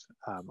perspective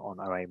on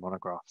OA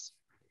monographs.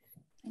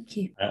 Thank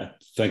you.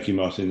 Thank you,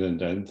 Martin,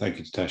 and thank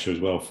you to Tasha as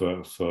well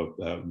for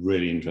a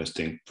really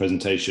interesting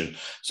presentation.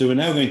 So we're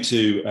now going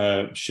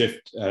to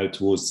shift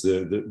towards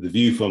the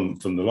view from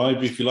the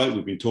library, if you like.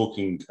 We've been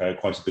talking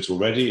quite a bit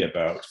already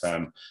about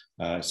some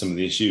of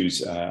the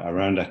issues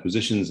around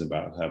acquisitions,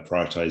 about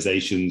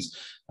prioritizations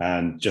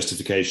and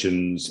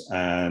justifications,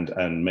 and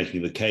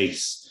making the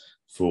case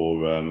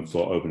for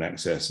open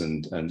access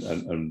and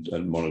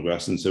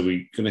monographs. And so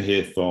we're going to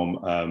hear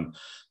from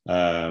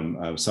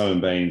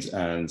Simon Bains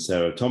and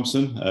Sarah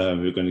Thompson,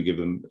 who are going to give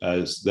them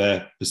as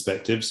their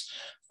perspectives.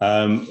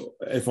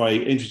 If I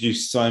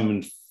introduce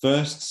Simon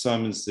first,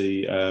 Simon's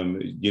the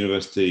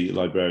university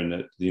librarian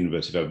at the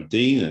University of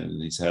Aberdeen,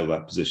 and he's held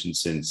that position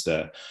since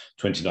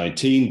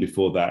 2019.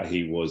 Before that,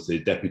 he was the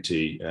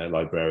deputy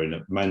librarian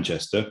at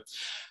Manchester.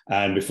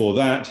 And before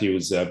that, he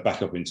was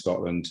back up in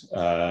Scotland,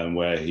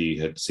 where he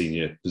had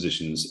senior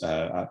positions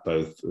at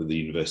both the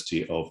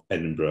University of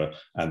Edinburgh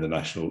and the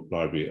National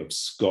Library of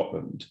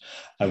Scotland.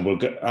 And we'll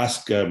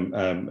ask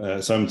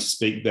Simon to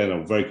speak then.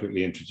 I'll very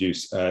quickly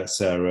introduce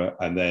Sarah,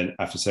 and then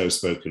after Sarah's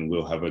spoken,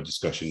 we'll have a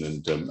discussion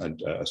and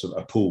sort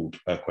of a pooled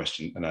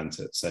question and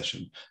answer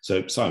session.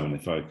 So Simon,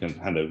 if I can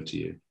hand over to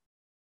you.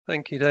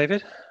 Thank you,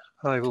 David.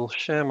 I will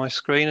share my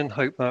screen and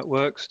hope that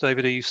works.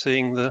 David, are you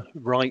seeing the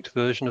right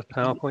version of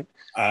PowerPoint?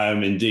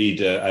 Indeed,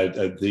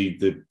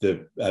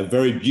 the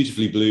very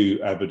beautifully blue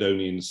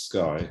Aberdonian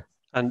sky.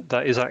 And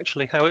that is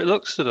actually how it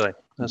looks today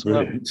as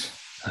Brilliant.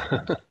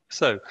 Well.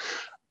 So,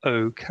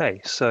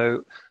 okay,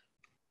 so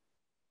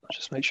I'll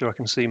just make sure I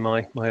can see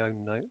my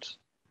own notes.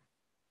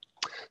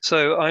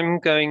 So I'm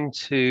going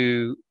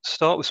to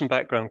start with some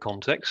background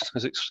context,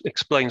 as it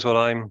explains what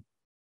I'm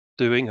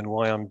doing and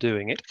why I'm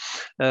doing it.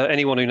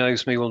 Anyone who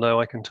knows me will know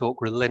I can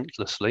talk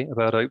relentlessly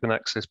about open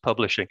access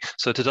publishing.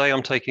 So today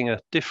I'm taking a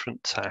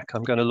different tack.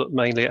 I'm going to look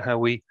mainly at how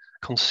we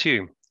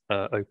consume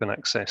open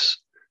access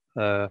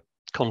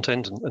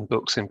content and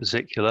books in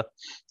particular,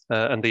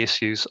 and the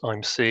issues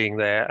I'm seeing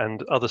there.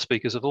 And other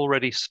speakers have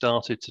already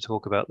started to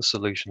talk about the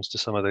solutions to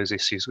some of those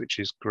issues, which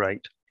is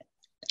great.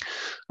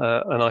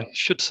 And I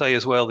should say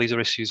as well, these are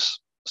issues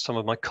some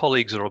of my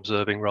colleagues are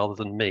observing rather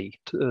than me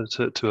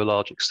to a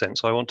large extent.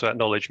 So I want to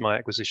acknowledge my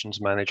acquisitions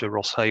manager,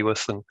 Ross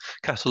Hayworth, and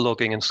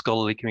cataloguing and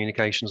scholarly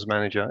communications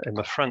manager,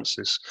 Emma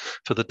Francis,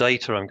 for the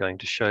data I'm going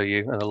to show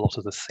you and a lot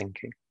of the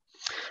thinking.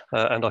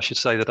 And I should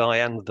say that I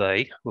and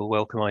they will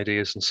welcome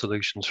ideas and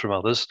solutions from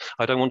others.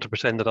 I don't want to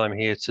pretend that I'm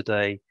here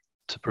today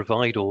to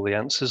provide all the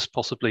answers,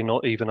 possibly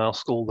not even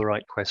ask all the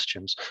right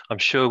questions. I'm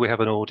sure we have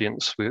an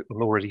audience,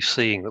 I'm already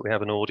seeing that we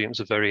have an audience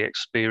of very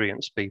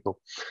experienced people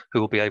who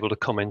will be able to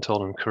comment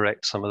on and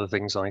correct some of the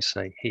things I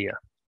say here.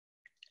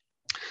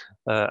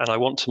 And I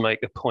want to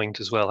make a point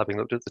as well, having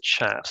looked at the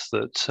chat,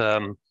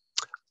 that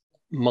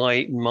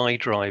my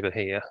driver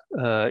here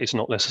is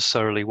not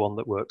necessarily one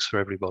that works for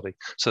everybody.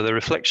 So the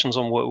reflections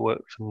on what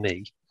worked for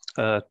me,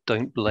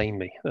 don't blame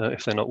me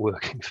if they're not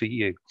working for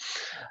you.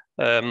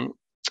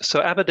 So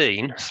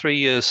Aberdeen, 3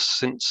 years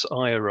since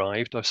I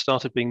arrived, I've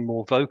started being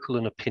more vocal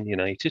and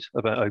opinionated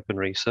about open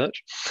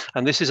research.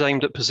 And this is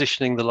aimed at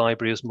positioning the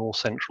library as more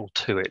central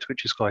to it,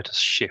 which is quite a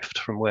shift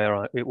from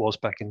where it was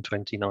back in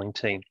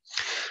 2019.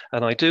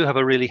 And I do have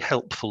a really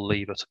helpful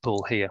lever to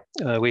pull here.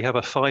 We have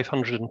a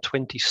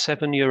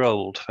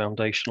 527-year-old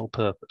foundational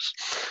purpose,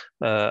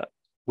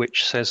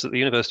 which says that the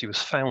university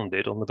was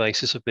founded on the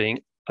basis of being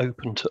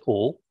open to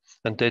all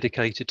and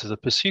dedicated to the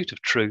pursuit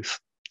of truth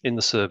in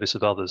the service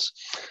of others.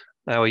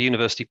 Our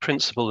university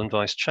principal and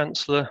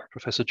vice-chancellor,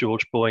 Professor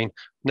George Boyne,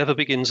 never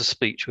begins a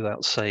speech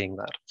without saying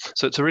that.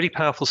 So it's a really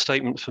powerful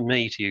statement for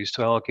me to use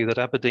to argue that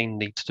Aberdeen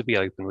needs to be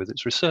open with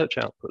its research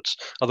outputs.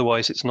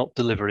 Otherwise, it's not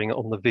delivering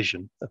on the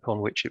vision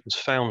upon which it was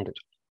founded.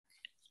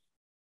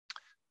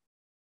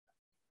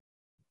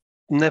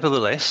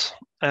 Nevertheless,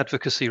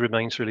 advocacy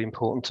remains really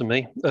important to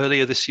me.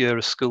 Earlier this year,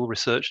 a school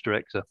research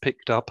director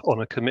picked up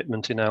on a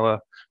commitment in our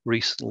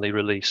recently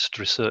released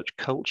research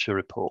culture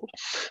report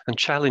and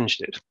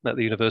challenged it at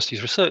the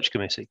university's research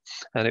committee.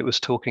 And it was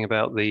talking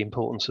about the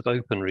importance of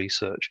open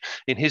research.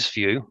 In his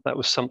view, that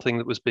was something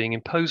that was being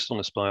imposed on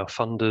us by our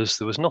funders.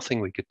 There was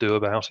nothing we could do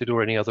about it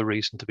or any other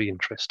reason to be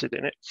interested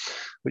in it,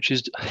 which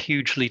is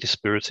hugely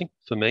dispiriting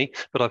for me.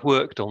 But I've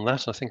worked on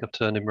that. And I think I've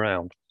turned him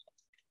round.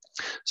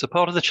 So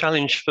part of the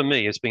challenge for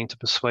me has been to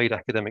persuade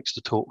academics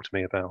to talk to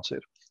me about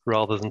it,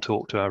 rather than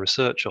talk to our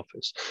research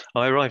office.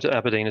 I arrived at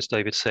Aberdeen, as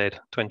David said,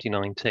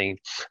 2019,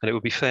 and it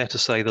would be fair to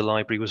say the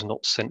library was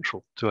not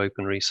central to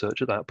open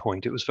research at that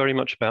point. It was very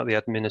much about the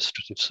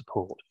administrative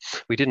support.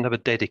 We didn't have a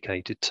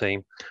dedicated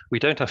team. We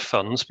don't have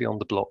funds beyond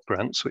the block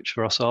grants, which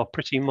for us are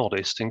pretty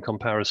modest in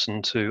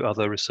comparison to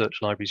other Research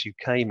Libraries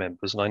UK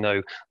members, and I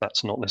know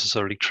that's not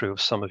necessarily true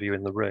of some of you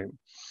in the room.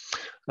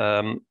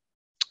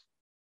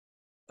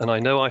 And I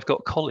know I've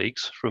got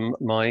colleagues from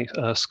my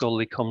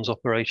scholarly comms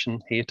operation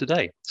here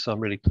today. So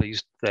I'm really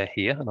pleased they're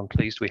here, and I'm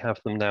pleased we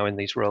have them now in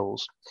these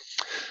roles.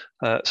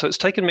 So it's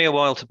taken me a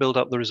while to build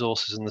up the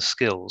resources and the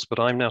skills, but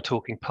I'm now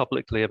talking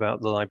publicly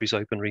about the library's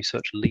open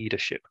research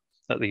leadership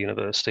at the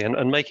university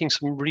and making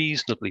some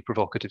reasonably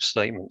provocative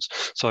statements.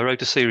 So I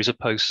wrote a series of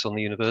posts on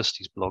the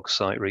university's blog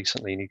site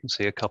recently, and you can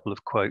see a couple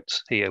of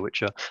quotes here,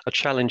 which are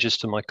challenges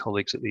to my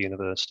colleagues at the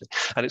university.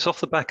 And it's off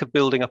the back of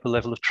building up a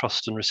level of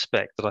trust and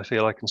respect that I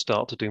feel I can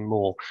start to do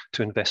more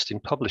to invest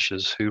in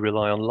publishers who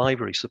rely on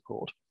library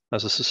support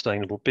as a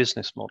sustainable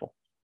business model.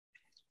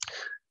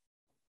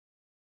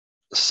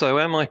 So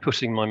am I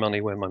putting my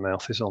money where my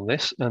mouth is on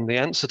this? And the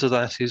answer to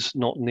that is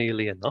not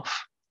nearly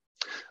enough.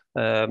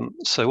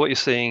 So what you're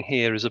seeing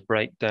here is a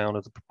breakdown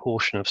of the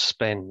proportion of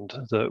spend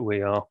that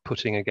we are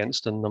putting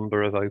against a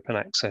number of open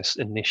access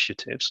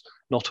initiatives,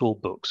 not all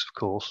books, of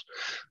course.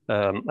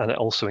 And it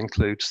also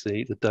includes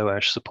the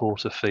DOAJ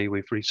supporter fee.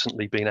 We've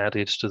recently been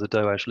added to the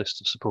DOAJ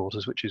list of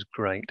supporters, which is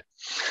great.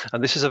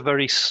 And this is a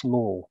very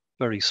small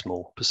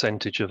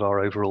percentage of our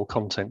overall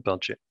content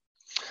budget.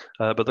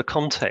 But the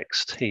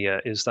context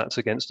here is that's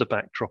against a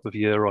backdrop of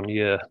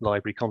year-on-year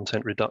library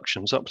content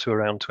reductions up to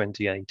around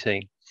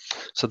 2018.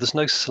 So there's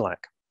no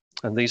slack.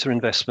 And these are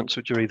investments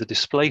which are either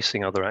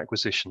displacing other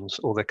acquisitions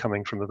or they're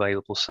coming from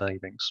available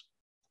savings.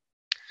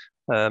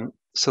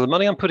 So the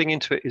money I'm putting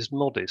into it is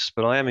modest,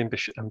 but I am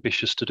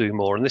ambitious to do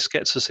more. And this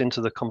gets us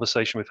into the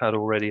conversation we've had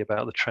already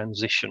about the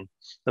transition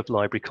of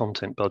library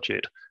content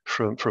budget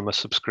from a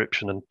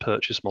subscription and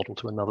purchase model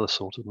to another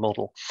sort of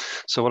model.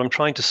 So what I'm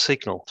trying to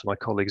signal to my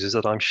colleagues is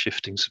that I'm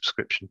shifting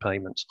subscription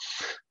payments.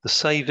 The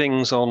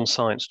savings on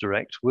Science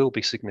Direct will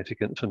be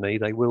significant for me.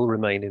 They will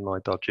remain in my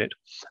budget.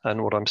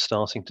 And what I'm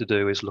starting to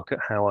do is look at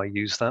how I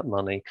use that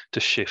money to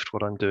shift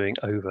what I'm doing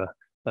over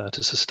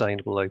to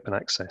sustainable open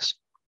access.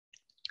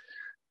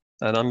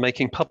 And I'm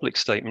making public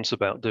statements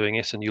about doing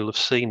it, and you'll have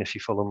seen if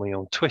you follow me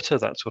on Twitter,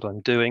 that's what I'm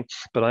doing.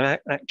 But I'm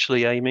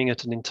actually aiming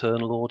at an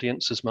internal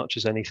audience as much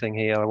as anything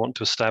here. I want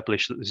to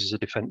establish that this is a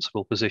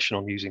defensible position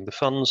on using the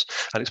funds,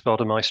 and it's part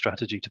of my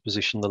strategy to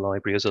position the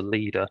library as a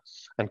leader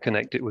and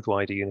connect it with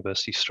wider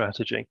university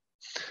strategy.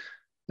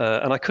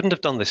 And I couldn't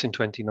have done this in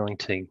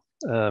 2019.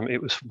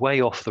 It was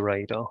way off the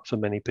radar for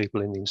many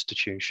people in the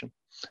institution,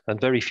 and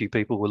very few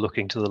people were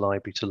looking to the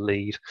library to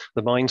lead.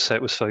 The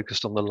mindset was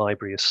focused on the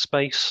library as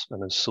space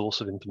and as source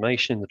of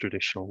information in the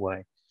traditional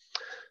way.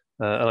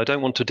 And I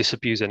don't want to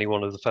disabuse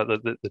anyone of the fact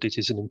that it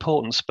is an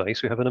important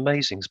space. We have an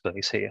amazing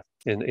space here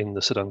in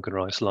the Sir Duncan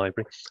Rice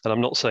Library. And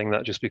I'm not saying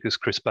that just because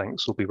Chris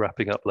Banks will be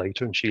wrapping up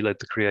later and she led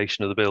the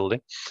creation of the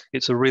building.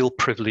 It's a real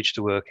privilege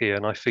to work here,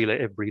 and I feel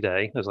it every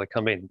day as I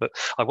come in. But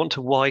I want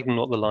to widen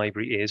what the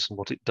library is and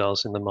what it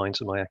does in the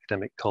minds of my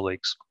academic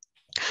colleagues.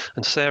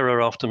 And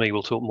Sarah, after me,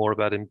 will talk more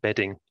about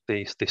embedding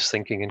this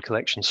thinking in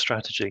collection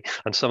strategy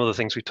and some of the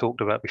things we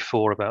talked about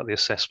before about the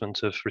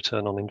assessment of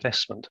return on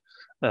investment,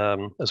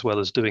 as well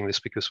as doing this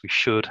because we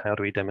should. How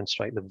do we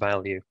demonstrate the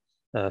value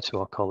to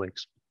our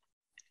colleagues?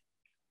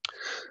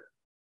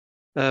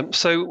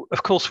 So,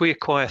 of course, we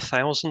acquire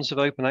thousands of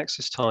open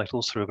access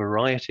titles through a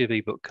variety of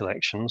ebook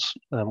collections.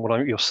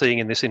 What you're seeing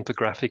in this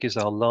infographic is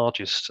our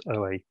largest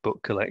OA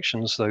book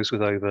collections, those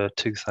with over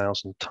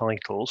 2,000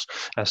 titles,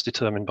 as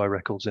determined by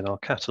records in our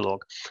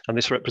catalogue. And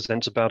this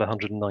represents about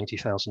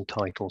 190,000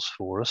 titles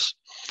for us.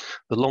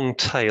 The long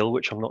tail,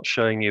 which I'm not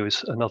showing you,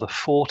 is another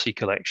 40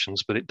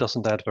 collections, but it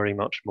doesn't add very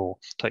much more.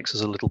 It takes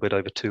us a little bit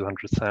over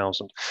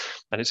 200,000.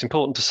 And it's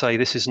important to say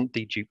this isn't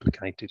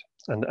deduplicated.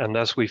 And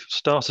as we've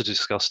started to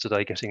discuss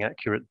today, getting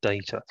accurate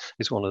data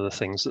is one of the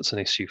things that's an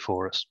issue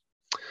for us.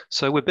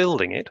 So we're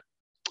building it,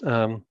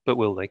 but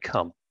will they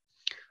come?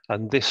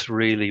 And this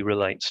really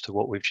relates to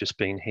what we've just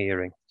been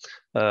hearing.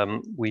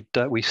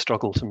 We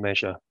struggle to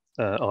measure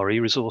our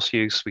e-resource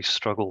use. We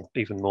struggle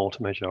even more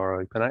to measure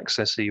our open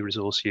access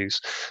e-resource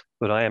use.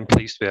 But I am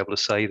pleased to be able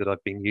to say that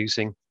I've been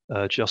using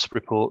Jisc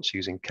reports,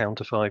 using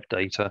Counter5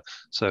 data.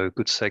 So a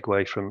good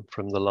segue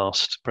from the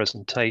last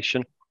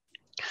presentation.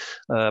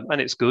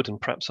 And it's good and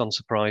perhaps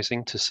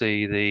unsurprising to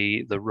see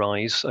the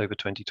rise over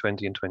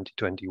 2020 and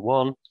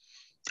 2021.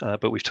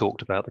 But we've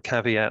talked about the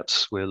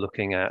caveats. We're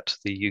looking at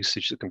the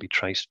usage that can be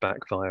traced back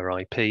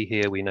via IP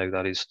here. We know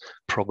that is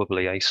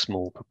probably a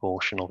small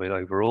proportion of it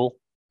overall.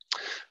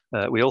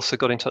 We also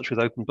got in touch with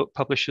open book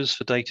publishers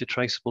for data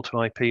traceable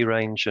to IP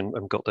range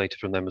and got data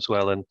from them as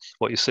well. And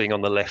what you're seeing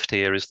on the left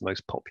here is the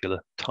most popular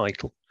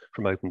title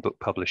from open book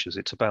publishers.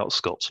 It's about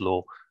Scots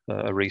law,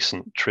 a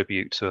recent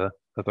tribute to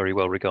a very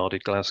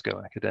well-regarded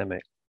Glasgow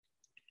academic.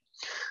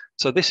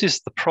 So this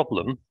is the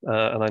problem,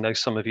 and I know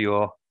some of you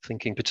are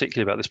thinking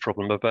particularly about this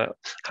problem, about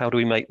how do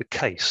we make the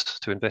case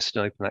to invest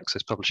in open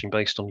access publishing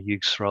based on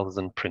use rather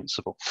than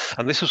principle.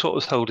 And this was what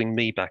was holding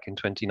me back in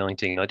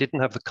 2019. I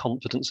didn't have the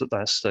confidence at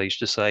that stage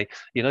to say,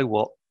 you know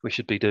what, we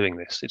should be doing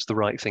this. It's the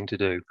right thing to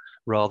do,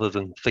 rather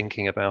than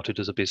thinking about it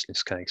as a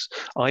business case.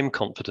 I'm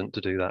confident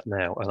to do that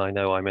now, and I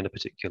know I'm in a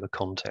particular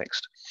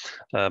context.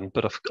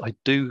 But I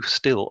do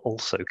still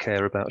also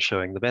care about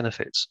showing the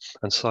benefits.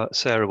 And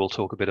Sarah will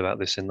talk a bit about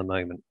this in the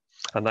moment.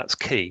 And that's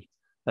key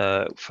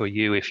for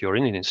you if you're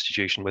in an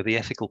institution where the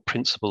ethical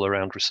principle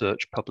around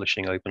research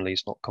publishing openly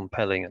is not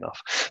compelling enough.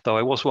 Though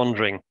I was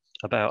wondering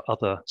about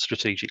other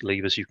strategic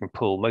levers you can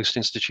pull. Most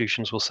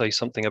institutions will say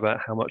something about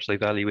how much they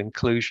value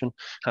inclusion,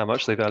 how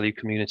much they value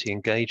community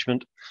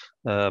engagement.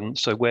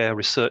 So where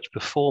research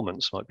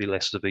performance might be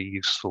less of a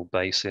useful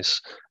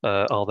basis,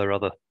 are there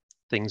other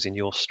things in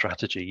your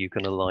strategy you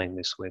can align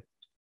this with?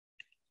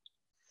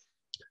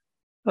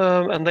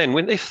 And then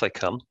if they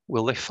come,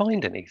 will they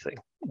find anything?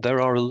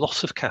 There are a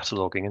lot of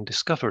cataloguing and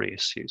discovery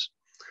issues.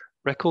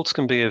 Records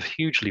can be of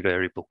hugely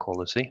variable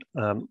quality.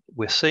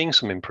 We're seeing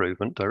some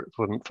improvement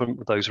from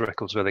those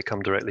records where they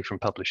come directly from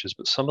publishers,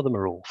 but some of them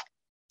are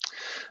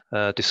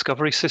awful.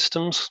 Discovery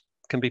systems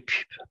can be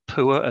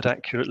poor at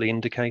accurately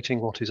indicating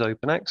what is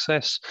open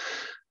access.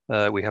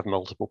 We have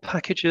multiple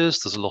packages.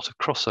 There's a lot of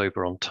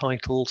crossover on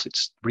titles.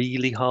 It's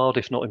really hard,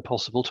 if not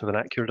impossible, to have an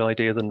accurate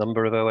idea of the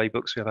number of OA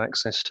books we have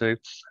access to.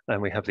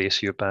 And we have the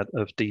issue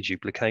of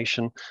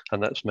deduplication,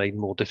 and that's made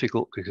more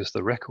difficult because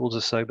the records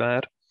are so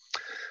bad.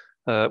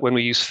 When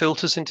we use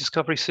filters in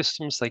discovery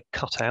systems, they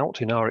cut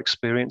out, in our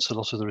experience, a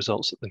lot of the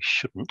results that they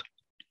shouldn't.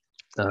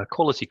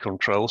 Quality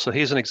control. So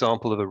here's an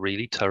example of a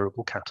really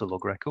terrible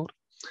catalogue record.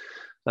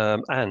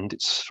 And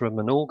it's from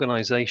an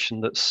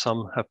organisation that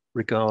some have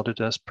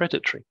regarded as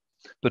predatory,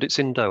 but it's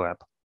in DOAB.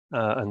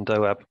 And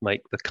DOAB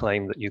make the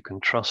claim that you can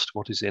trust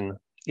what is in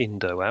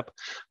DOAB,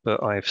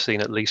 but I've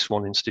seen at least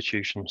one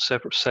institution,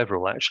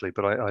 several actually,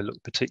 but I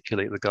looked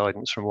particularly at the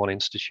guidance from one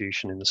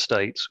institution in the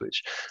States,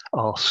 which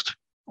asked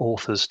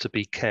authors to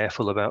be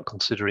careful about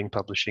considering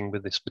publishing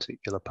with this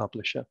particular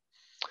publisher.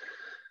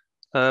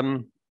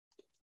 And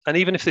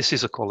even if this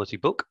is a quality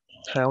book,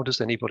 how does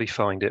anybody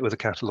find it with a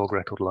catalogue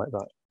record like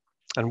that?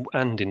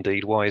 And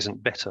indeed, why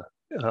isn't better?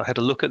 I had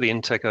a look at the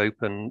Intech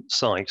Open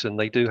site, and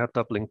they do have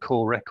Dublin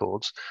core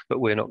records, but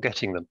we're not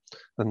getting them.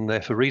 And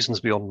they're for reasons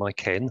beyond my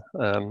ken,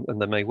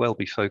 and there may well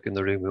be folk in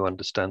the room who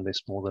understand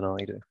this more than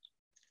I do.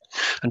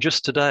 And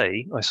just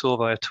today, I saw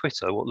via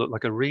Twitter what looked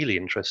like a really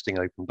interesting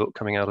open book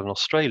coming out of an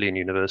Australian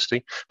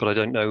university, but I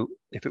don't know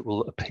if it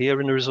will appear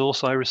in a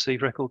resource I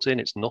receive records in.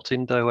 It's not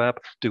in DOAB.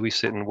 Do we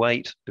sit and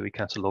wait? Do we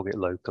catalogue it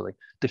locally?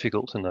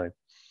 Difficult to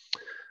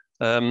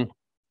know.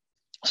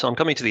 So I'm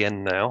coming to the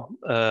end now.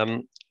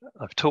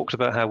 I've talked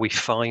about how we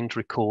find,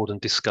 record and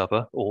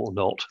discover, or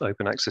not,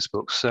 open access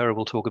books. Sarah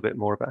will talk a bit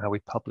more about how we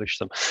publish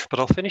them.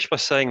 But I'll finish by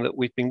saying that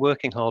we've been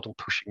working hard on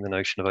pushing the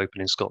notion of open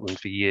in Scotland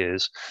for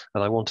years.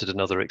 And I wanted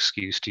another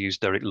excuse to use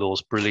Derek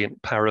Law's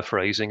brilliant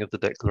paraphrasing of the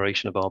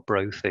Declaration of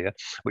Arbroath here,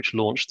 which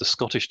launched the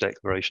Scottish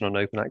Declaration on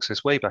Open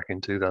Access way back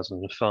in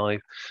 2005.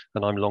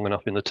 And I'm long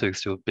enough in the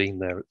tooth to have been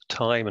there at the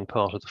time and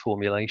part of the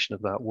formulation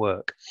of that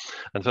work.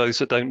 And for those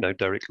that don't know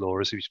Derek Law,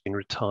 as he's been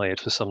retired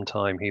for some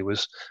time, he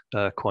was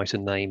quite a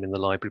name in the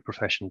library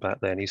profession back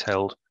then. He's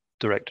held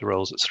director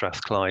roles at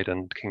Strathclyde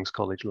and King's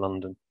College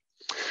London.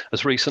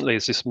 As recently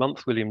as this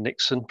month, William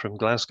Nixon from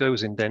Glasgow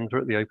was in Denver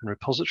at the Open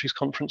Repositories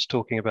Conference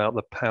talking about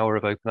the power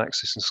of open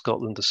access in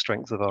Scotland, the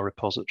strength of our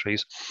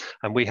repositories.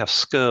 And we have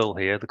SCIRL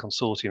here, the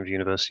Consortium of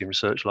University and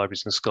Research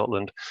Libraries in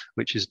Scotland,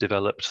 which has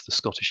developed the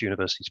Scottish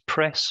Universities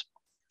Press.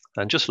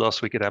 And just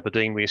last week at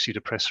Aberdeen, we issued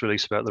a press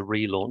release about the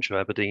relaunch of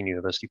Aberdeen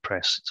University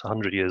Press. It's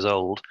 100 years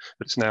old,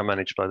 but it's now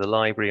managed by the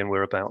library, and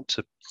we're about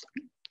to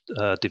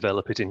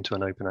develop it into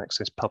an open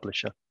access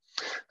publisher.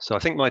 So I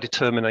think my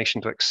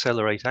determination to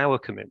accelerate our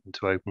commitment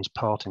to open is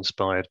part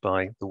inspired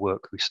by the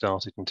work we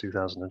started in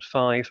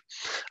 2005,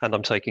 and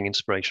I'm taking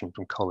inspiration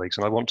from colleagues.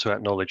 And I want to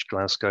acknowledge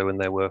Glasgow and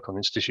their work on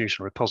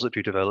institutional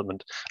repository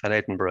development, and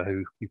Edinburgh,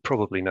 who you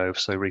probably know have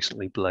so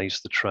recently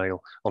blazed the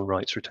trail on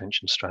rights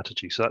retention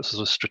strategy. So that's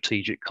a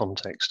strategic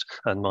context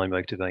and my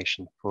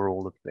motivation for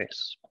all of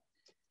this.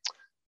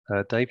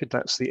 David,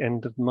 that's the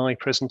end of my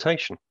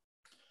presentation.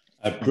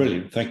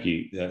 Brilliant, thank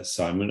you,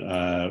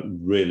 Simon.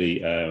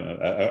 Really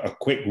a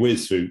quick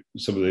whiz through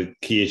some of the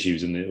key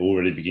issues, and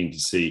already begin to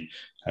see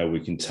how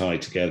we can tie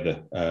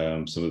together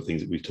some of the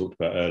things that we talked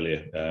about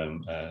earlier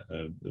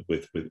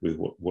with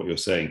what you're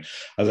saying.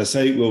 As I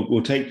say,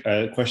 we'll take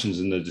questions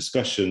in the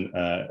discussion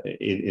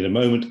in a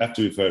moment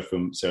after we've heard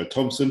from Sarah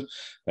Thompson.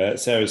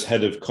 Sarah's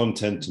head of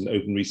content and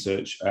open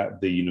research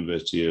at the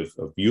University of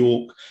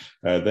York.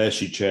 There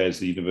she chairs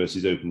the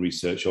university's open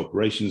research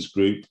operations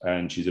group,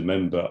 and she's a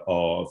member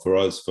for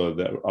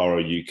the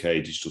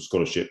RLUK Digital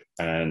Scholarship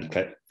and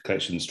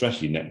Collection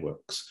Strategy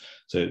Networks.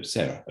 So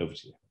Sarah, over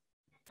to you.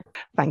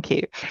 Thank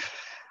you.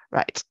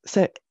 Right,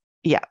 so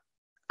yeah,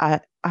 I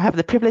have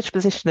the privileged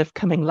position of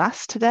coming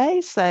last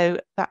today, so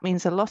that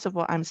means a lot of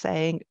what I'm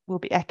saying will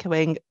be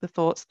echoing the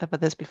thoughts of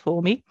others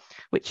before me,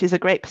 which is a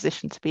great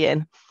position to be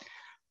in.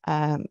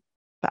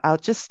 But I'll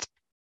just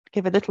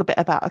give a little bit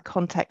about a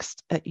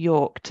context at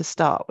York to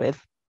start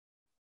with.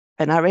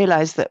 And I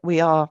realise that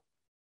we are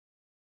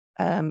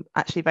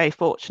actually very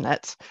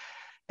fortunate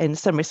in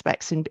some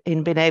respects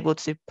in being able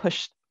to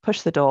push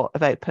the door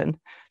of open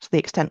to the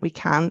extent we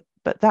can,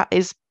 but that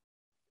is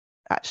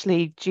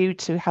actually due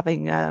to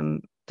having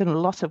done a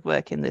lot of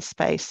work in this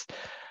space,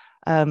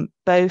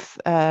 both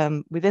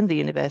within the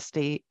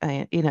university,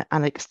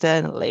 and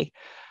externally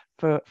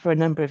for a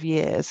number of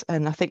years.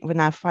 And I think we're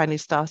now finally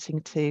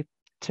starting to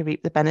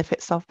reap the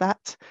benefits of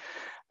that.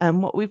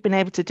 And what we've been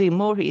able to do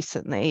more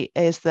recently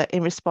is that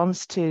in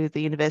response to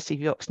the University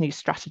of York's new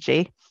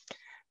strategy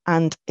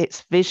and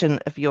its vision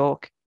of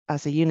York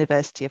as a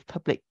university of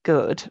public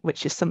good,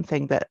 which is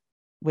something that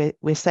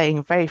we're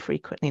saying very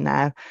frequently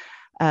now.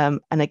 And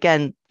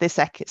again,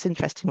 it's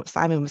interesting what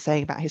Simon was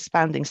saying about his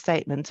founding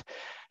statement.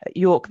 At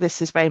York,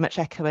 this is very much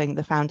echoing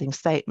the founding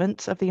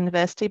statement of the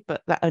university,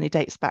 but that only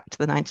dates back to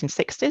the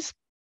 1960s.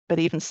 But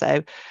even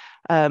so,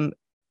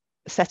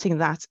 setting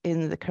that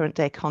in the current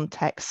day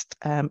context,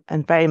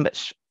 and very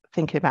much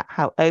thinking about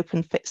how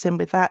open fits in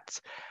with that,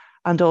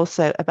 and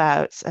also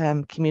about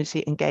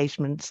community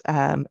engagement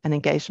and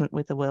engagement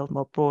with the world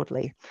more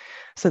broadly.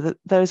 So that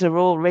those are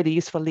all really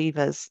useful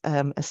levers,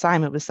 as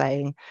Simon was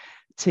saying,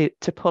 to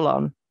pull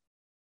on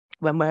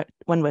when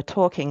we're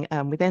talking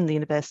within the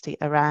university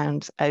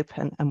around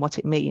open and what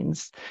it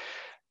means.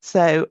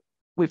 So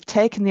we've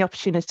taken the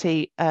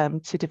opportunity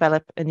to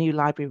develop a new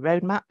library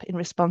roadmap in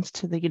response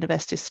to the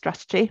university's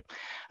strategy.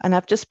 And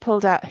I've just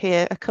pulled out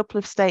here a couple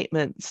of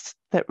statements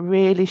that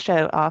really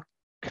show our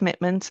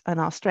commitment and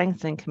our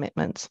strengthening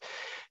commitment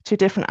to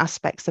different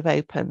aspects of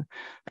open.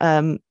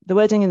 The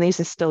wording in these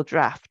is still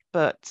draft,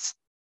 but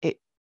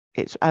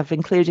I've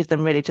included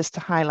them really just to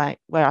highlight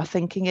where our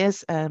thinking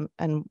is, and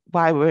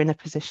why we're in a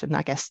position,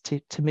 I guess,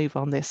 to move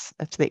on this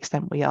to the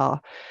extent we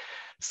are.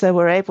 So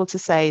we're able to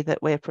say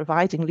that we're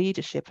providing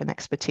leadership and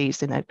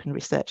expertise in open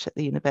research at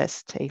the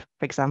university.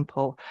 For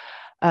example,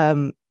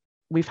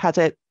 we've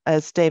had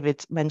as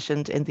David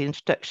mentioned in the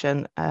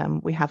introduction,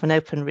 we have an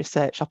open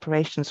research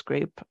operations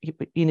group,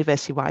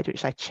 university-wide,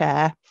 which I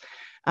chair.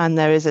 And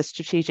there is a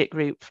strategic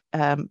group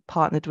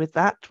partnered with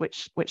that,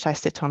 which I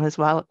sit on as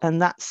well.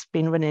 And that's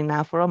been running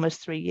now for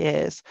almost 3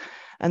 years.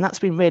 And that's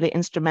been really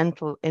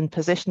instrumental in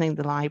positioning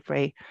the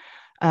library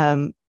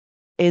in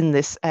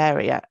this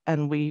area.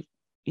 And we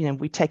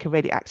take a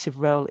really active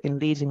role in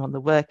leading on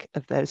the work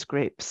of those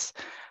groups,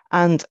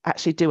 and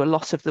actually do a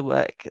lot of the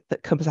work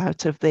that comes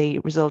out of the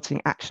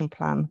resulting action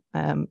plan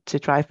to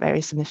drive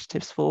various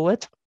initiatives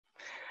forward.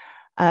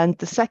 And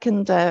the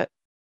second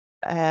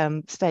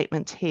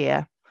statement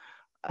here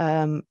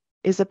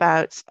is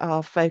about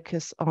our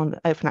focus on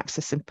open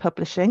access in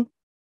publishing,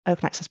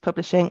 open access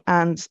publishing,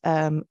 and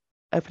open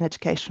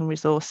educational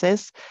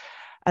resources.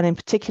 And in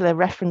particular,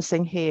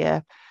 referencing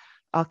here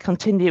our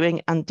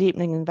continuing and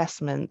deepening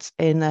investment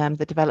in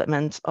the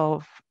development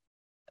of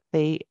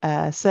the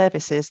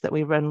services that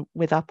we run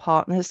with our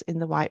partners in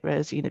the White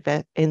Rose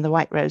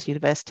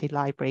University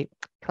Library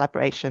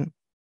collaboration.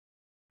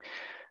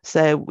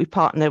 So we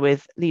partner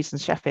with Leeds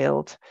and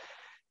Sheffield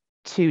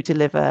to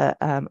deliver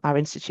our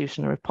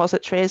institutional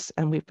repositories,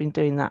 and we've been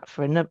doing that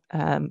for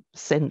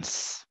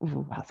since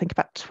I think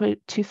about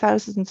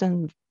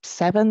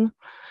 2007,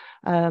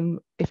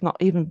 if not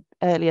even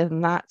earlier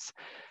than that.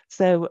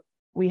 So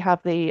we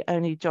have the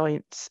only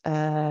joint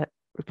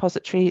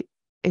repository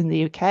in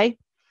the UK,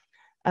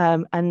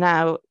 and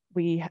now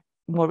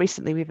more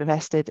recently we've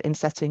invested in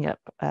setting up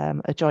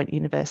a joint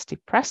university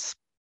press,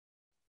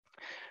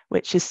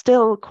 which is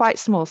still quite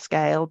small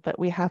scale, but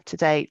we have to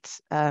date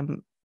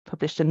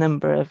published a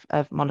number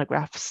of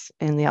monographs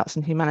in the arts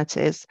and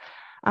humanities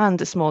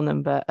and a small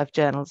number of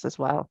journals as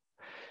well.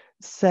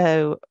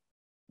 So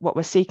what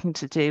we're seeking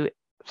to do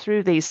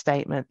through these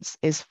statements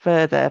is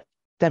further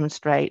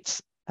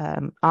demonstrate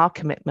our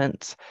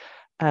commitment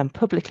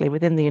publicly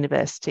within the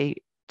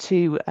university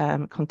to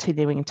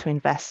continuing to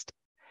invest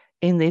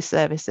in these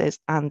services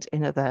and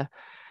in other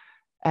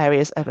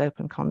areas of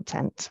open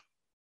content.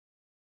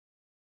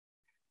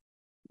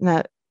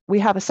 Now, we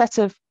have a set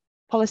of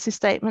policy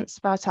statements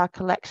about our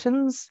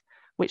collections,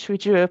 which we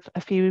drew up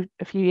a few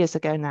years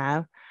ago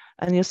now,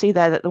 and you'll see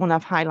there that the one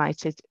I've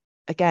highlighted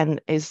again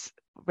is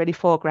really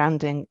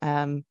foregrounding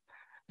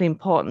the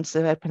importance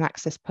of open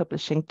access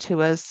publishing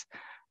to us,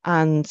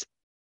 and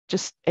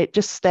it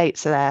just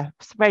states there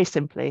very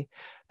simply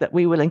that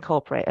we will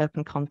incorporate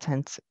open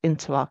content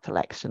into our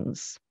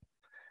collections.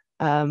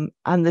 And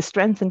the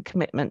strength and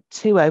commitment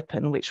to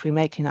open, which we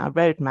make in our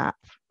roadmap,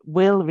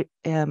 will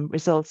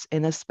result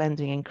in us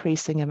spending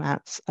increasing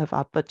amounts of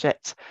our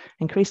budget,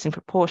 increasing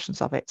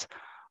proportions of it,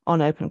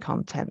 on open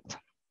content.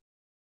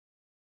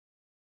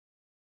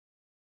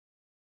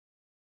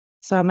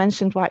 So I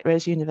mentioned White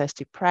Rose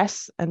University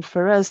Press, and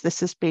for us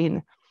this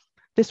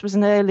was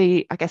an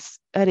early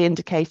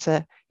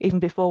indicator, even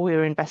before we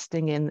were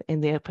investing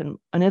in the open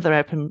and other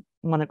open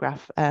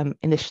monograph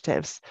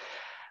initiatives.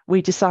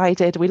 We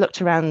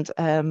looked around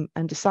and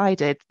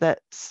decided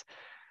that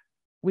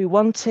we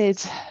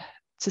wanted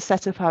to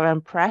set up our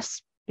own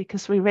press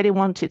because we really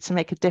wanted to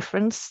make a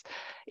difference,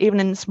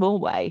 even in a small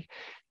way,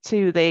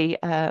 to the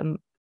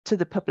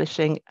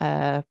publishing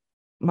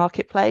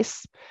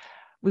marketplace.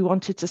 We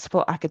wanted to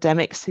support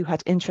academics who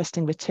had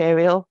interesting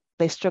material.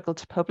 They struggled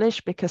to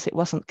publish because it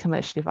wasn't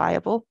commercially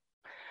viable.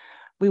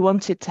 We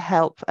wanted to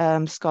help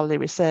scholarly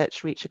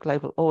research reach a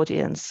global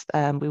audience.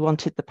 We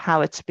wanted the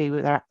power to be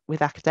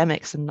with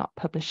academics and not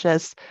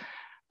publishers.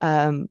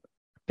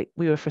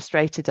 We were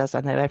frustrated, as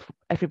I know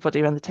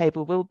everybody around the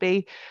table will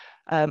be,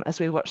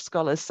 as we watch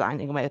scholars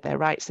signing away their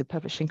rights in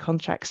publishing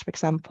contracts, for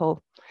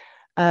example.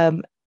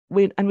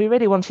 We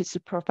really wanted to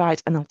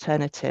provide an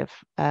alternative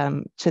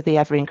to the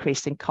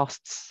ever-increasing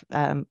costs,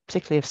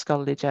 particularly of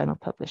scholarly journal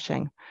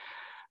publishing.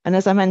 And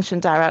as I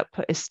mentioned, our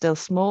output is still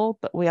small,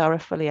 but we are a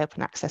fully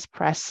open access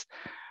press.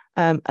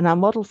 And our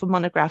model for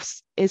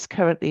monographs is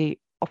currently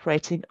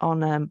operating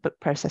on book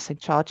processing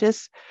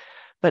charges.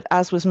 But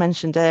as was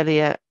mentioned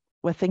earlier,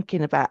 we're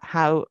thinking about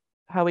how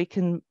we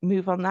can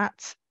move on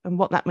that. And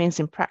what that means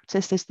in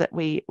practice is that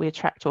we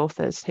attract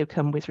authors who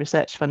come with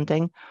research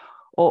funding,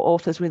 or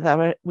authors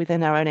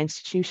within our own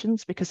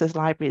institutions, because as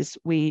libraries,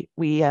 we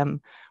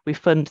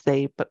fund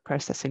the book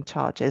processing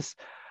charges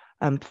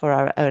for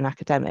our own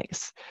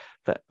academics.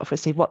 But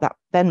obviously what that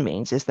then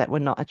means is that we're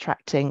not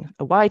attracting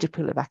a wider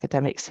pool of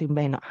academics who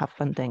may not have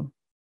funding.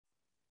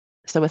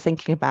 So we're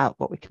thinking about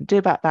what we can do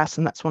about that,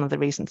 and that's one of the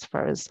reasons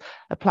for us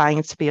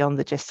applying to be on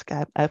the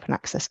Jisc Open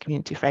Access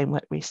Community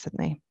Framework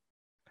recently.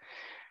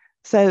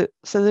 So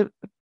the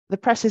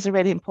press is a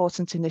really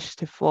important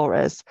initiative for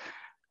us,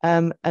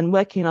 and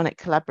working on it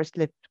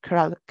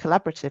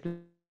collaboratively,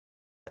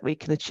 we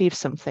can achieve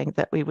something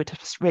that we would have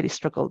really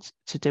struggled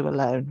to do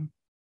alone.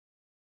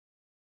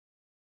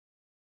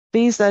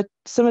 These are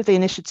some of the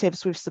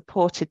initiatives we've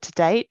supported to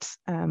date.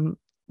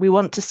 We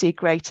want to see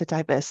greater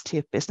diversity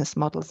of business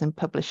models in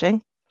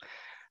publishing,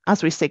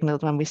 as we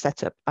signalled when we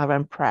set up our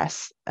own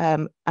press.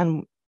 And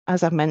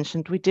as I've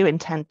mentioned, we do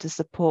intend to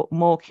support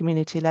more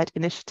community-led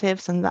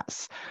initiatives, and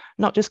that's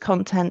not just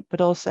content,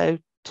 but also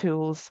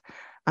tools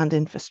and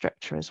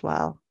infrastructure as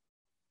well.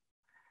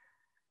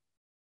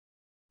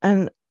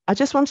 And I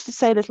just wanted to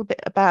say a little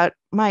bit about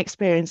my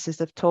experiences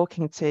of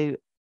talking to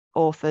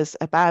authors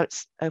about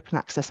open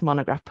access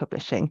monograph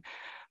publishing,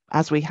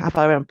 as we have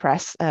our own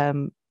press.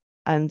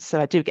 And so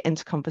I do get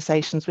into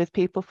conversations with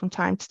people from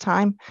time to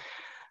time.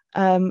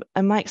 And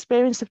my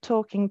experience of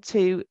talking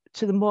to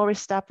the more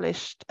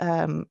established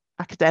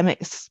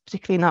academics,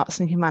 particularly in arts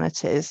and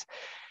humanities,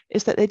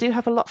 is that they do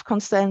have a lot of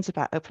concerns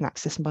about open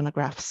access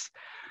monographs.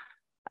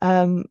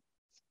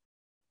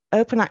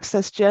 Open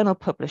access journal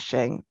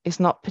publishing is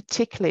not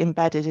particularly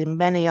embedded in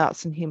many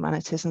arts and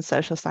humanities and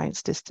social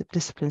science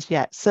disciplines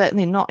yet,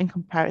 certainly not in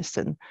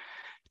comparison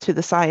to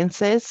the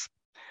sciences.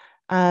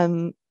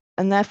 And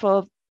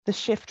therefore, the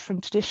shift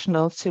from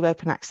traditional to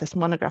open access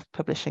monograph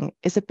publishing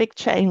is a big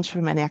change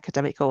for many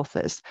academic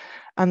authors,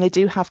 and they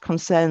do have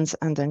concerns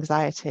and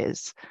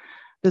anxieties.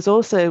 There's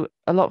also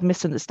a lot of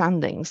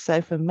misunderstandings.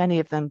 So for many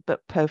of them,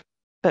 book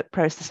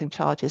processing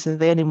charges are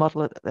the only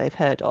model that they've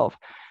heard of.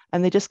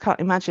 And they just can't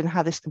imagine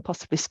how this can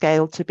possibly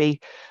scale to be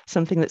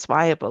something that's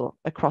viable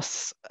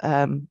across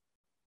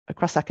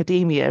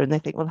academia. And they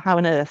think, well, how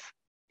on earth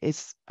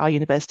is our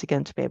university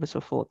going to be able to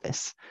afford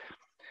this?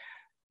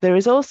 There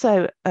is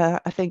also,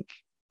 I think,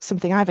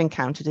 something I've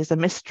encountered is a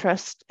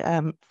mistrust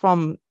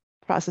from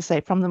as I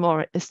say, from the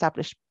more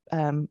established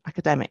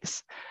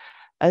academics.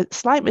 A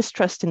slight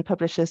mistrust in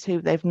publishers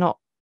who they've not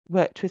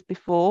worked with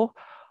before,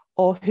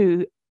 or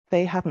who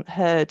they haven't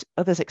heard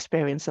others'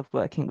 experience of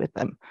working with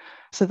them.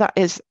 So that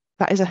is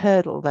a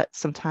hurdle that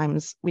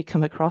sometimes we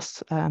come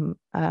across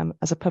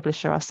as a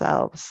publisher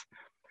ourselves.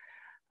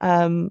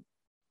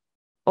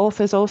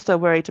 Authors also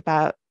worried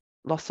about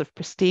loss of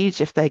prestige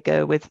if they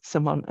go with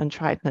someone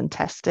untried and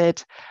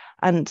untested.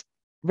 And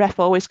REF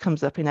always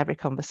comes up in every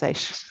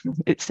conversation,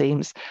 it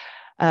seems.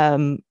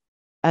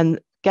 And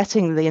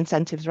getting the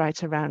incentives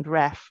right around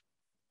REF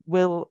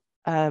will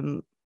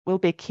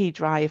be a key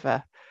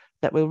driver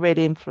that will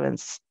really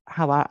influence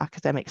how our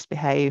academics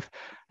behave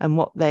and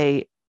what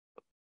they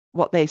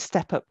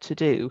step up to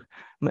do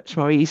much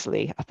more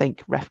easily. I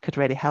think REF could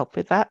really help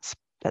with that.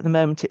 At the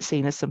moment, it's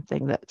seen as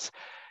something that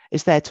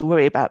is there to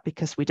worry about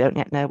because we don't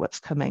yet know what's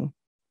coming.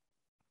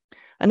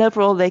 And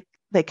overall,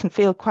 they can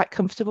feel quite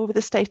comfortable with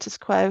the status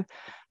quo.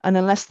 And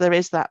unless there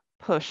is that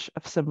push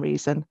of some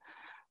reason,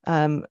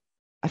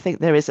 I think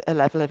there is a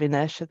level of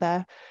inertia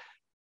there.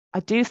 I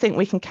do think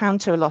we can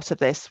counter a lot of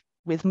this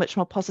with much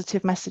more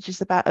positive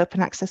messages about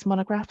open access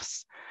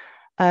monographs,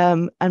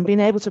 and being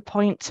able to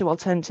point to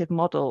alternative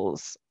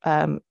models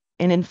written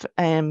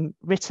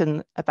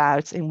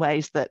about in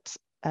ways that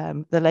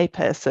the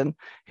layperson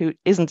who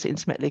isn't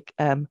intimately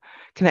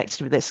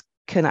connected with this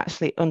can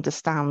actually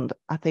understand,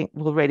 I think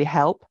will really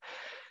help.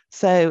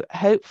 So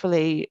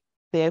hopefully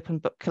the Open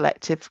Book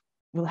Collective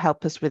will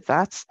help us with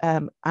that,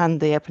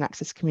 and the Open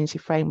Access Community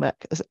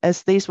Framework,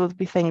 as these will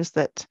be things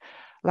that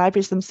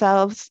libraries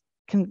themselves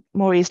can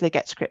more easily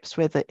get to grips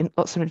with,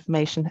 lots of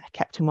information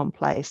kept in one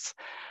place.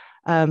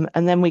 And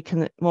then we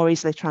can more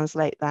easily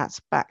translate that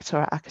back to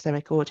our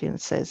academic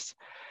audiences.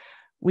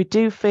 We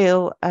do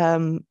feel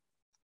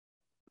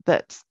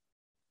that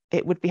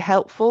it would be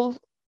helpful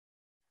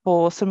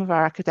for some of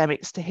our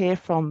academics to hear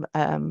from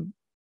the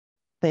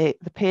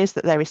peers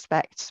that they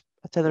respect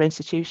at other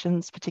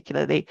institutions,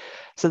 particularly.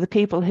 So the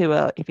people who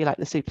are, if you like,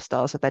 the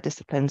superstars of their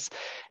disciplines,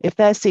 if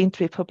they're seen to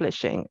be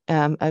publishing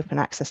open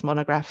access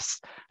monographs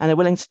and are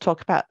willing to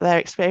talk about their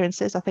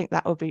experiences, I think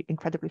that will be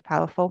incredibly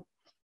powerful.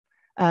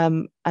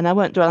 And I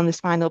won't dwell on this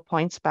final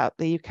point about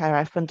the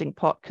UKRI funding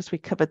pot because we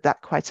covered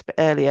that quite a bit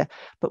earlier,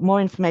 but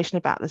more information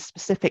about the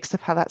specifics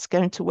of how that's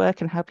going to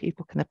work and how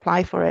people can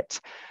apply for it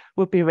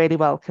would be really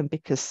welcome,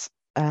 because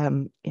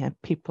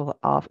people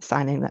are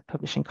signing their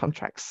publishing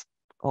contracts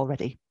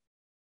already.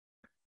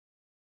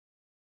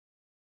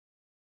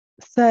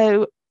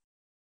 So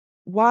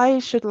why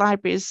should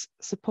libraries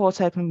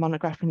support open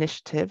monograph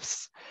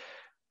initiatives?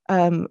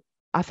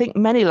 I think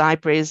many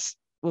libraries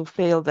will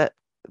feel that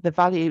the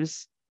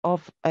values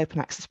of open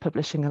access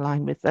publishing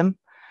align with them.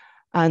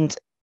 And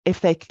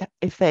if they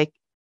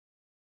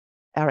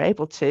are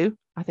able to,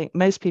 I think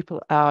most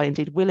people are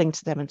indeed willing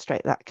to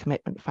demonstrate that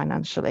commitment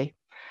financially.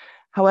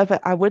 However,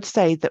 I would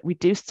say that we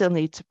do still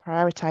need to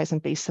prioritize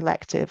and be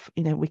selective.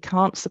 We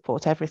can't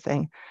support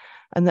everything,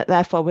 and that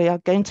therefore we are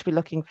going to be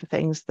looking for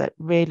things that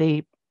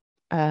really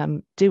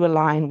do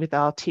align with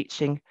our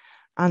teaching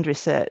and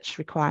research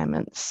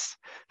requirements.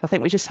 I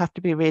think we just have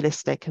to be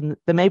realistic, and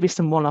there may be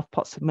some one-off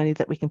pots of money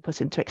that we can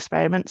put into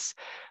experiments,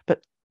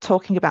 but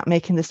talking about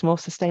making this more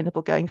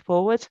sustainable going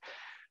forward,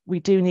 we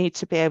do need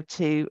to be able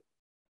to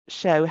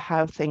show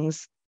how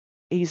things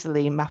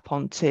easily map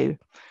onto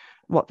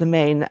what the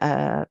main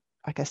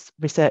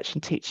research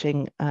and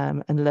teaching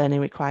and learning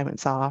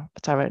requirements are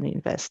at our own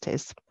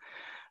universities.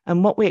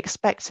 And what we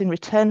expect in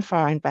return for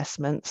our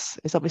investments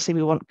is, obviously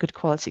we want good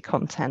quality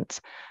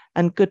content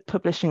and good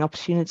publishing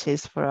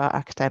opportunities for our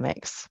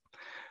academics.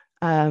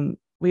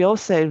 We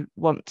also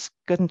want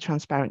good and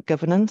transparent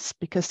governance,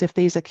 because if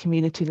these are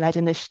community-led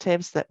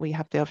initiatives that we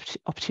have the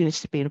opportunity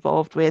to be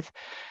involved with,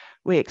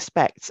 we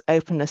expect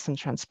openness and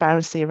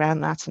transparency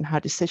around that and how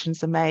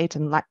decisions are made,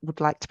 and would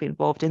like to be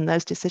involved in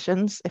those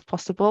decisions if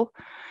possible.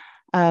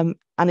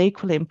 And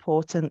equally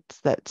important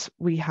that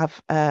we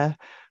have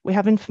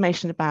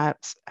information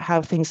about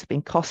how things have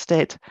been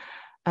costed,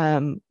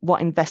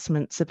 what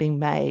investments are being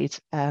made.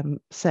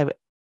 So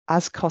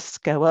as costs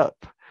go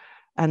up,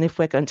 and if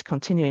we're going to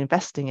continue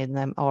investing in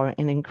them or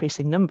in an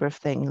increasing number of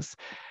things,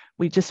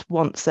 we just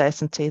want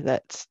certainty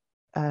that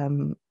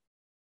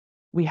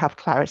we have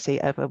clarity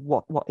over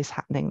what is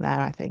happening there,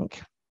 I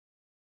think.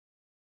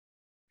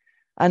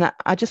 And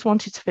I just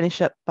wanted to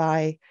finish up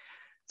by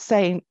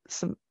saying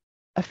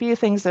a few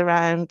things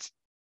around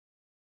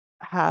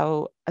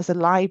how, as a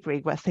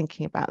library, we're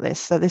thinking about this.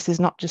 So this is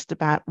not just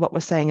about what we're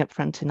saying up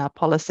front in our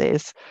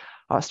policies,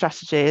 our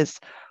strategies,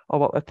 or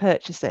what we're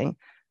purchasing.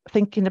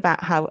 Thinking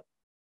about how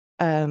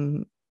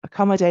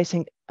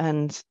accommodating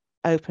and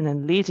open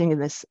and leading in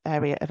this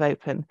area of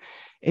open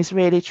is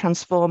really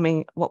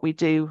transforming what we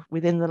do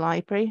within the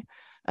library.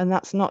 And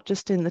that's not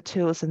just in the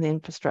tools and the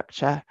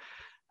infrastructure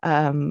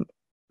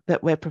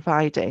that we're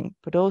providing,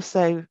 but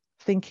also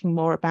thinking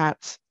more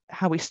about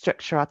how we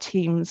structure our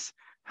teams,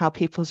 how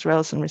people's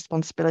roles and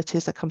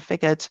responsibilities are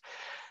configured,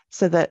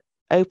 so that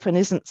open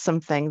isn't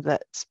something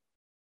that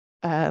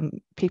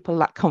people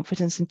lack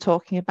confidence in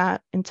talking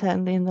about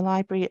internally in the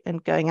library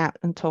and going out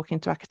and talking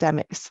to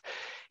academics.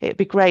 It'd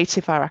be great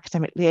if our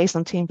academic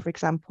liaison team, for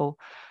example,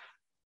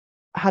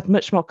 had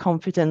much more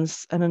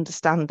confidence and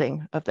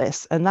understanding of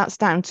this. And that's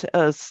down to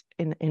us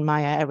in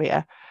my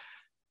area,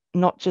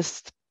 not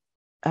just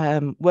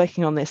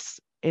working on this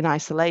in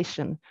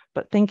isolation,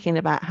 but thinking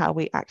about how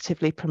we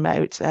actively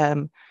promote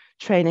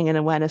training and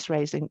awareness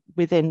raising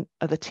within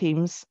other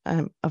teams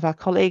of our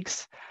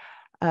colleagues.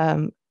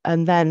 And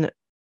then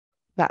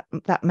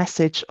that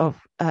message of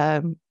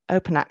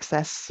open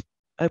access,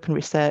 open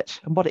research,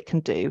 and what it can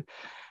do,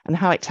 and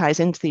how it ties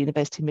into the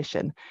university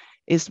mission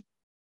is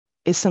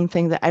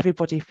something that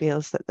everybody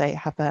feels that they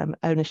have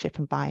ownership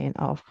and buy-in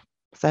of.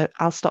 So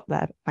I'll stop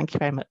there. Thank you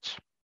very much.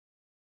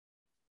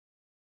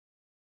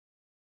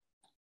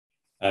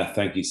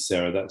 Thank you,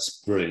 Sarah.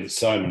 That's brilliant.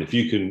 Simon, if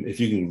you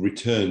can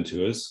return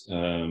to us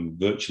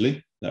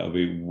virtually, that would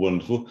be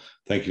wonderful.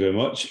 Thank you very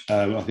much.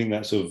 I think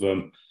that's sort of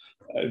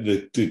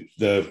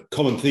the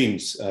common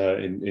themes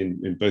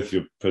in both of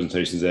your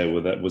presentations there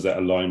was that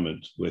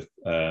alignment with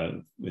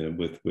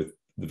with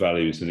the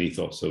values and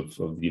ethos of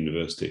the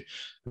university,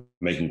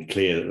 making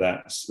clear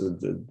that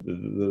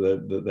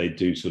they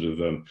do sort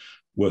of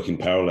work in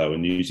parallel,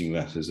 and using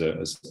that as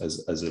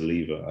a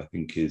lever, I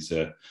think is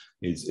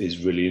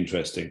really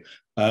interesting.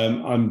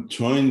 I'm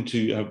trying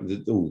to have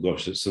oh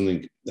gosh, that's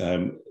something.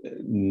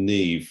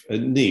 Neve, do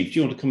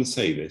you want to come and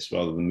say this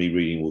rather than me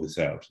reading all this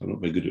out? I'm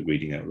not very good at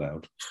reading out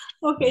loud.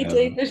 Okay,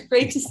 David,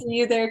 great to see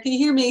you there. Can you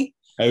hear me?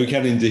 Oh, we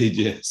can indeed,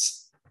 yes.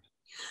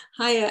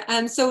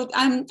 Hiya. So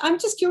I'm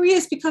just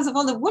curious because of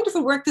all the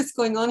wonderful work that's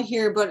going on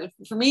here, but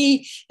for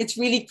me, it's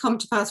really come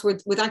to pass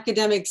with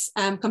academics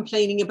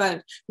complaining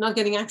about not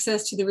getting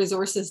access to the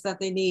resources that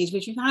they need,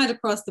 which we've had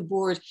across the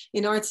board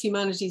in arts,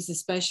 humanities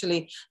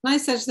especially. And I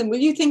said to them, will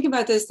you think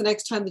about this the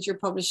next time that you're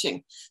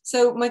publishing?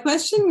 So my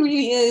question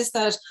really is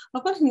that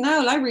up until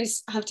now,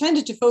 libraries have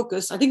tended to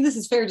focus, I think this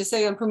is fair to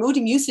say, on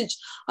promoting usage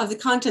of the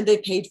content they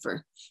paid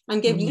for,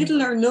 and gave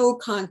little or no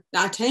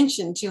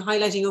attention to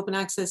highlighting open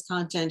access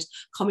content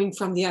coming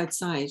from the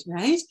outside,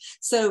 right?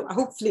 So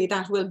hopefully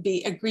that will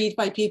be agreed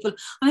by people.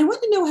 And I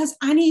want to know, has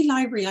any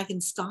library, like in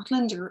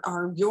Scotland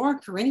or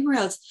York or anywhere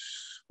else,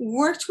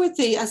 worked with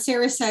the, as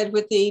Sarah said,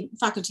 with the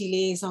faculty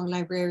liaison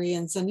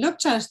librarians and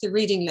looked at the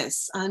reading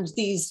lists and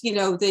these,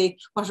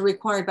 what are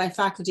required by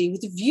faculty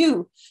with a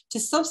view to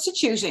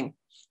substituting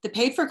the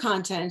paid for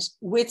content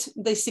with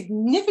the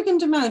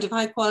significant amount of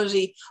high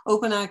quality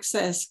open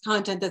access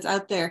content that's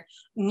out there?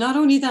 Not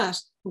only that,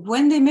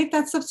 when they make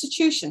that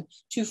substitution,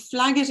 to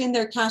flag it in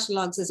their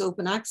catalogues as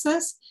open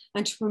access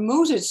and to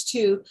promote it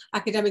to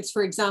academics,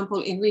 for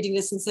example, in reading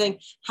lists and saying,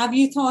 have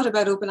you thought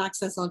about open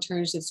access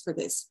alternatives for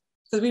this?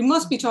 Because we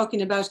must be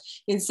talking about,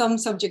 in some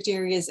subject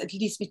areas, at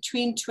least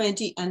between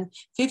 20 and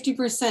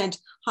 50%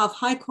 of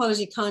high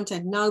quality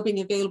content now being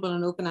available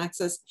on open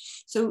access.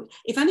 So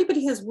if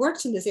anybody has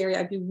worked in this area,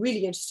 I'd be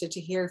really interested to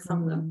hear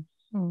from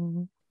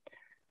them.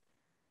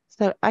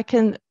 So I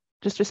can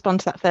just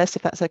respond to that first,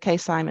 if that's okay,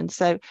 Simon.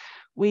 So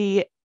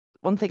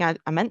one thing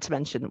I meant to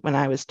mention when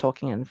I was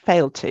talking and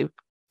failed to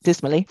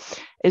dismally,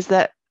 is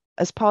that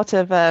as part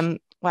of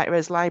White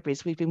Rose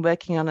Libraries, we've been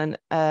working on an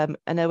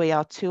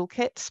OER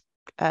toolkit.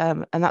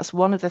 And that's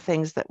one of the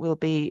things that we'll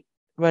be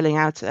rolling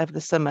out over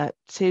the summer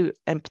to,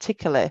 in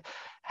particular,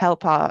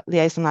 help our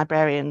liaison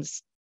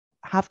librarians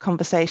have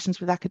conversations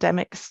with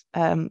academics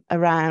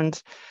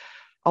around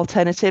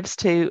alternatives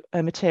to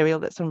material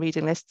that's on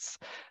reading lists.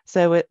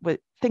 So we're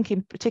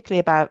thinking particularly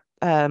about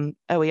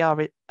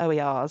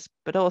OERs,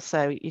 but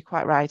also, you're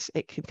quite right,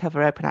 it can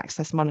cover open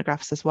access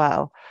monographs as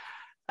well.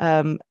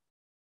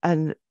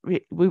 And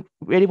we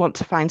really want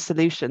to find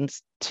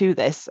solutions to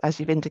this, as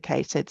you've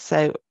indicated.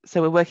 So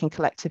we're working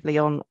collectively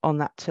on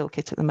that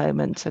toolkit at the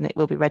moment, and it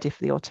will be ready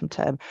for the autumn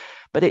term.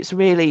 But it's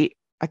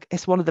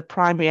one of the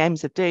primary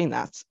aims of doing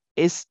that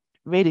is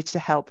really to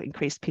help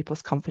increase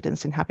people's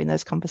confidence in having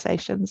those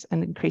conversations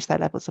and increase their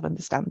levels of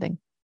understanding.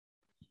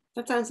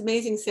 That sounds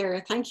amazing,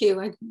 Sarah. Thank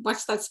you. I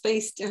watched that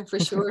space for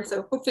sure.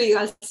 So hopefully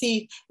I'll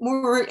see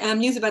more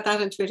news about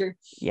that on Twitter.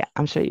 Yeah,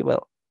 I'm sure you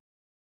will.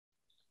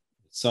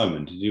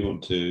 Simon, did you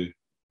want to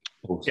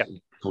also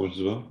comment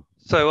as well?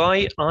 So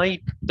I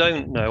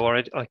don't know, or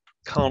I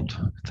can't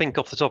think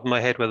off the top of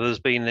my head whether there's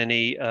been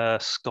any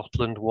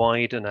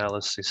Scotland-wide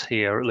analysis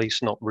here, at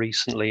least not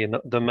recently. And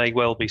there may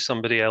well be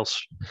somebody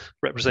else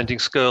representing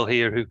SCURL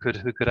here who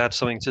could add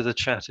something to the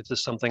chat if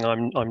there's something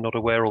I'm not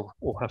aware of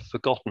or have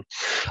forgotten.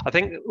 I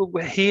think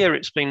here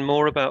it's been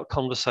more about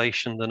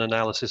conversation than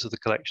analysis of the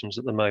collections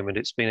at the moment.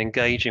 It's been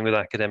engaging with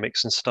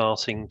academics and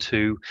starting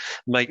to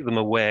make them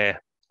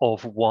aware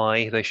of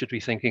why they should be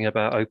thinking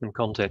about open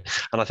content.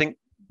 And I think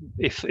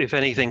if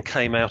anything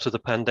came out of the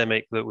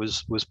pandemic that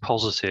was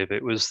positive,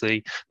 it was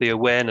the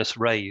awareness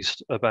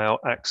raised about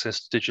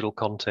access to digital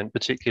content,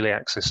 particularly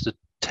access to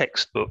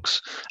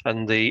textbooks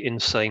and the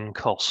insane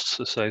costs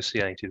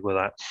associated with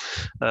that.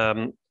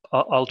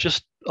 I'll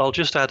just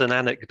add an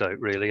anecdote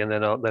really, and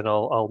then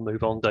I'll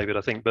move on, David,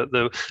 I think. But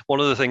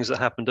one of the things that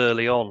happened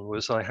early on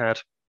was I had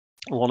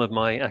one of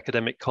my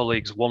academic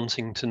colleagues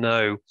wanting to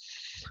know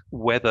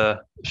whether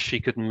she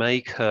could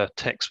make her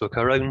textbook,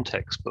 her own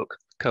textbook,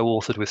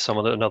 co-authored with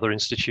another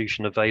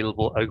institution,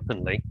 available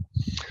openly.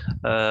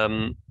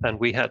 And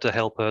we had to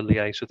help her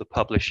liaise with the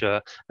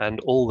publisher, and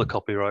all the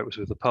copyright was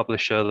with the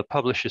publisher. The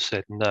publisher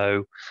said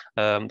no.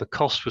 The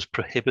cost was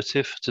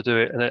prohibitive to do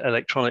it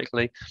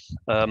electronically.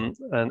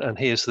 And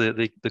here's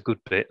the good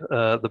bit.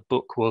 The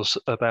book was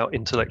about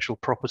intellectual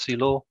property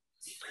law.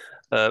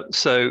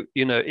 So,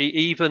 you know,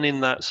 even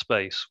in that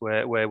space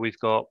where we've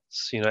got,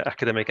 you know,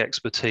 academic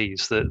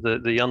expertise,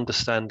 the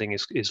understanding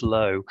is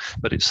low,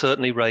 but it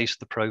certainly raised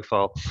the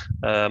profile.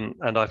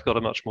 And I've got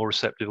a much more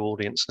receptive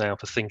audience now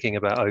for thinking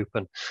about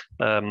open.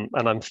 And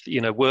I'm, you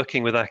know,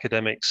 working with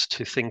academics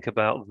to think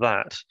about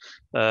that,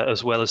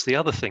 as well as the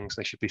other things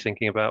they should be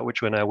thinking about,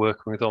 which we're now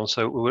working with on.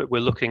 So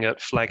we're looking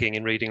at flagging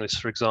in reading lists,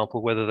 for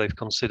example, whether they've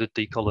considered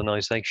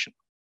decolonization.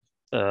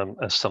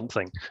 As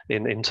something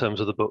in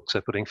terms of the books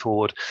they're putting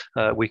forward.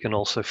 We can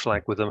also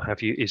flag with them,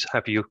 have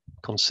you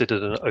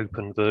considered an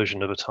open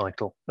version of a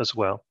title as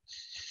well?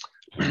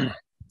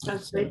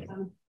 That's great.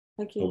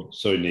 Thank you. Oh,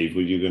 sorry, Niamh,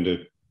 were you going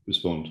to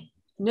respond?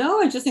 No,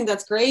 I just think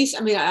that's great.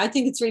 I mean, I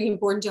think it's really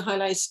important to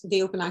highlight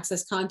the open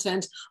access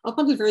content. Up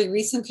until very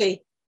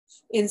recently,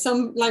 in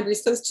some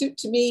libraries close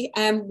to me,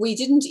 we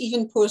didn't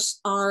even put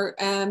our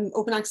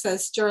open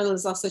access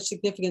journals of such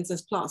significance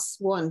as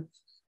 +1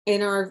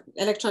 in our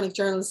electronic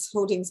journals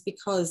holdings,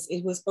 because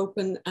it was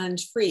open and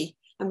free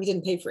and we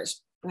didn't pay for it,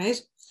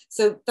 right?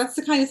 So that's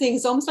the kind of thing.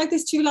 It's almost like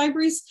there's two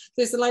libraries.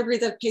 There's the library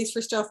that pays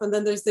for stuff, and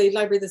then there's the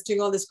library that's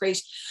doing all this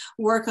great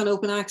work on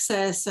open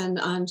access and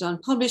on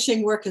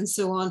publishing work and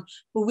so on.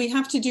 But we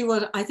have to do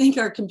what I think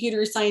our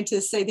computer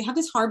scientists say. They have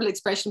this horrible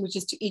expression, which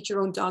is to eat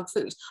your own dog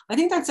food. I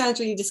think that sounds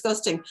really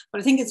disgusting,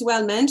 but I think it's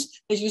well meant,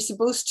 that you're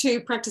supposed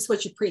to practice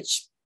what you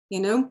preach,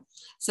 you know?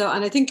 So,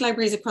 and I think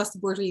libraries across the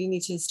board really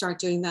need to start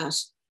doing that.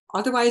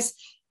 Otherwise,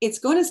 it's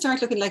going to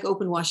start looking like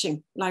open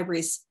washing.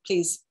 Libraries,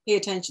 please pay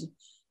attention.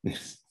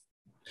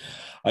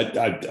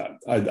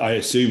 I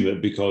assume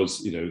that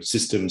because, you know,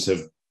 systems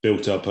have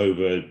built up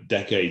over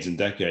decades and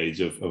decades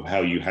of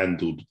how you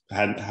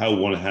how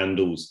one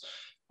handles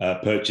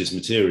purchase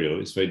material,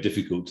 it's very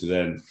difficult to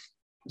then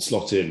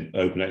slot in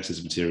open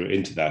access material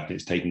into that. And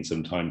it's taken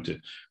some time to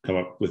come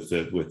up with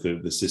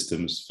the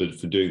systems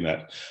for doing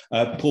that.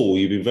 Paul,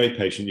 you've been very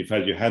patient. You've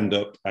had your hand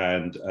up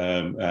and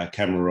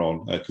camera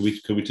on.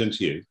 Can we turn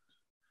to you?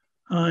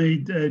 Hi,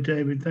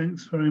 David.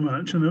 Thanks very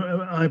much. And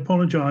I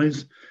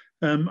apologise.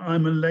 I'm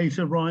a late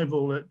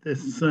arrival at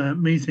this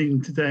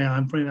meeting today.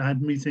 I'm afraid I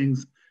had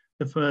meetings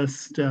the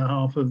first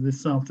half of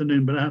this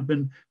afternoon, but I've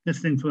been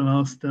listening for the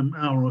last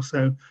hour or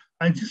so.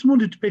 I just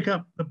wanted to pick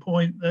up the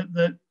point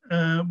that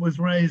was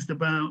raised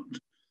about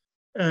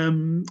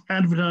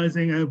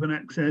advertising open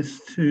access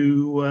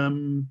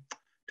to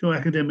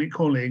academic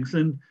colleagues,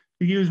 and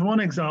to use one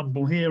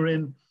example here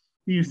in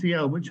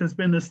UCL, which has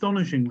been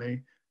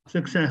astonishingly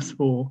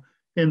successful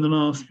in the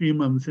last few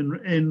months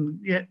in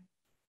yet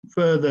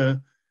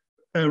further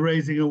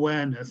raising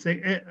awareness.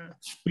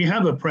 We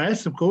have a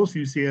press, of course,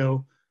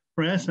 UCL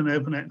Press and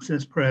Open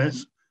Access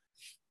Press,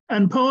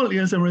 and partly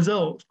as a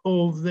result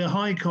of the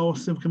high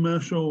costs of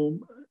commercial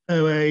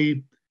OA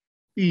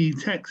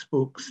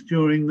textbooks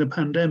during the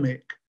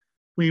pandemic,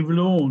 we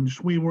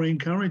were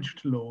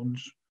encouraged to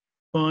launch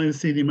by the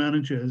senior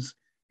managers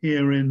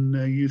here in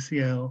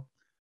UCL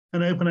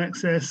an open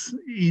access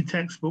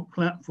e-textbook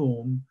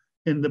platform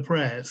in the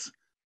press.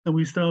 And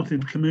we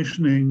started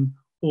commissioning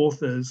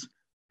authors,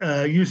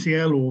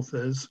 UCL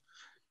authors,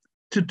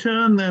 to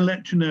turn their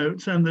lecture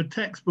notes and the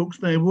textbooks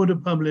they would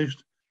have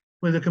published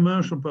with a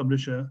commercial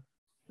publisher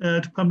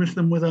to publish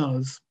them with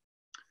us.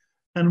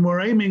 And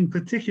we're aiming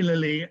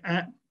particularly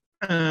at,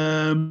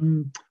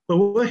 we're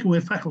working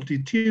with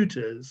faculty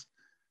tutors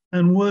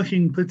and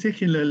working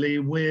particularly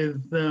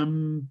with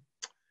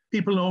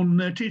people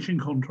on teaching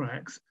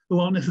contracts who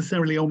aren't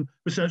necessarily on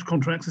research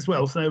contracts as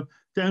well, so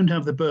don't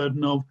have the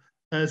burden of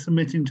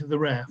submitting to the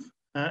ref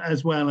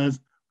as well as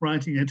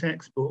writing a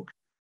textbook.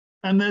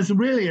 And there's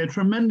really a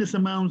tremendous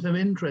amount of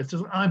interest.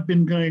 As I've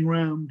been going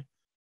around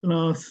the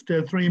last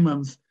 3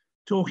 months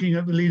talking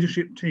at the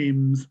leadership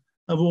teams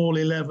of all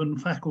 11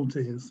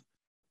 faculties.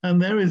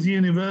 And there is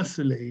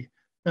universally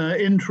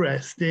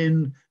interest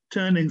in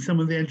turning some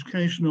of the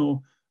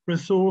educational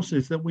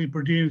resources that we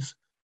produce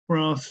for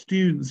our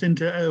students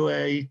into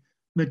OA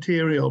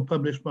material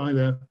published by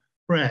the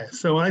press.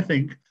 So I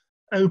think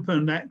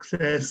open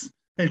access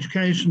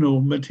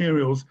educational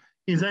materials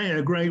is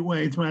a great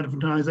way to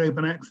advertise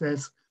open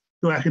access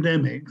to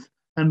academics,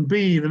 and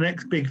B, the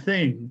next big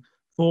thing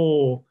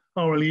for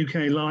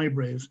RLUK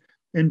libraries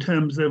in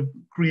terms of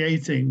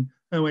creating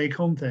OA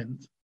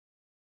content.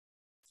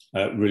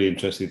 Really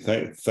interesting.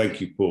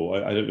 Thank you,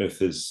 Paul. I don't know if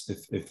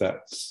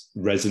that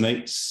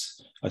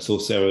resonates. I saw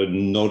Sarah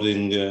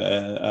nodding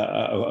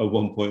at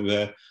one point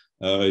there.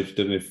 I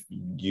don't know if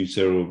you,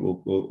 Sarah,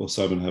 or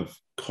Simon have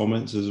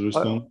comments as a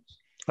response.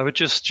 I would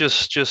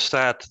just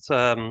add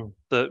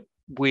that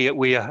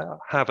we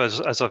have,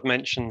 as I've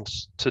mentioned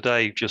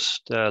today,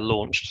 just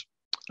launched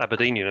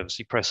Aberdeen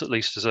University Press, at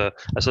least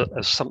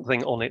as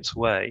something on its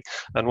way.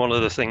 And one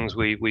of the things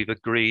we've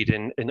agreed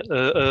in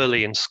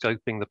early in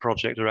scoping the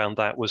project around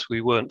that was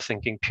we weren't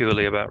thinking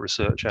purely about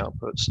research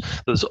outputs.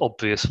 There's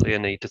obviously a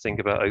need to think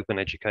about open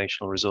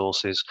educational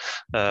resources,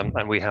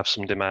 and we have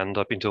some demand.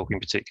 I've been talking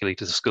particularly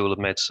to the School of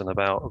Medicine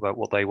about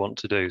what they want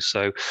to do.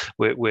 So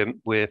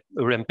we're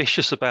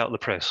ambitious about the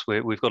press.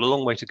 We've got a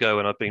long way to go,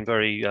 and I've been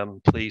very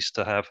pleased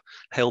to have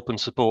help and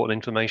support and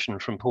information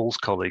from Paul's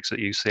colleagues at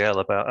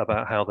UCL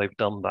about how they've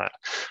done that.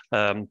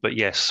 But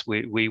yes,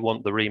 we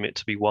want the remit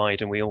to be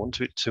wide, and we want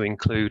to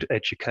include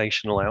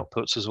educational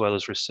outputs as well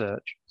as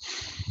research.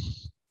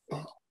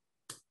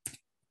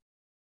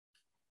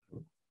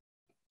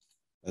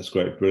 That's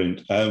great,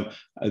 brilliant.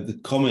 The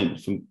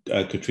comment from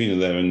Katrina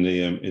there in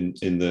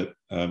the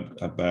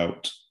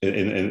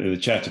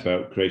chat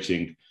about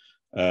creating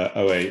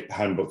OA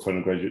handbook for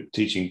undergraduate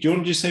teaching. Do you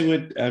want to just say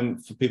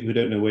for people who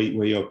don't know where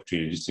you are,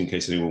 Katrina, just in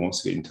case anyone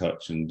wants to get in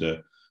touch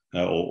and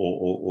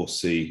or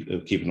see,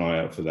 keep an eye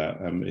out for that.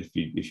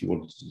 If you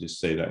wanted to just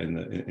say that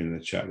in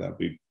the chat, that'd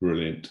be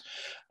brilliant.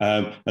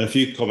 And a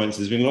few comments.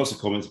 There's been lots of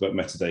comments about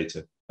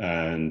metadata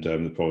and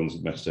the problems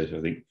with metadata.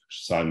 I think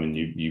Simon,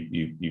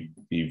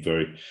 you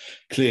very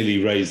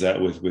clearly raised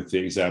that with the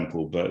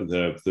example, but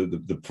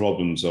the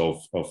problems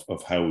of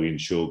how we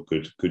ensure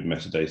good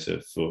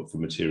metadata for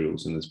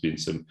materials, and there's been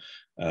some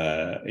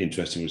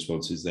interesting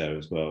responses there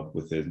as well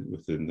within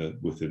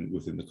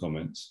the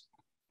comments.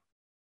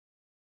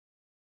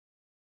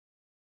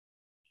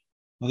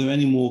 Are there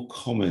any more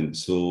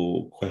comments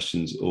or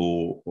questions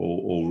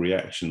or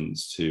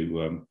reactions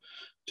to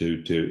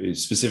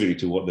specifically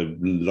to what the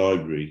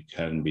library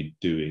can be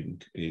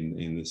doing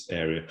in this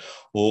area?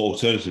 Or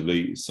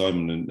alternatively,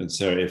 Simon and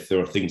Sarah, if there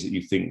are things that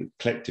you think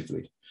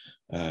collectively,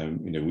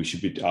 we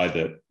should be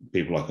either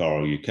people like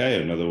RLUK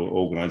and other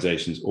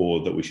organisations,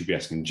 or that we should be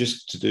asking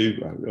Jisc to do,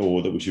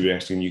 or that we should be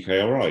asking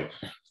UKRI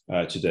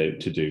to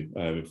do.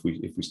 If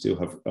we still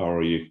have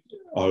our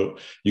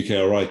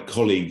UKRI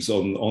colleagues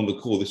on the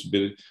call, this would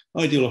be an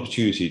ideal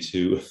opportunity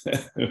to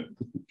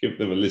give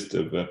them a list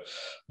of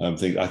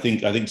things. I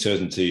think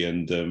certainty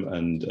and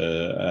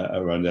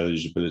around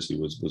eligibility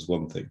was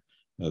one thing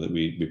that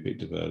we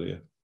picked up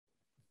earlier.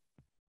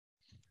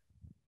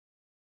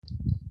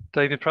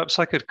 David, perhaps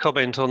I could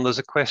comment on, there's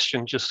a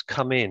question just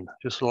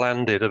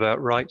landed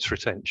about rights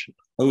retention.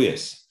 Oh,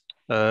 yes.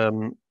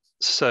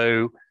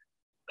 So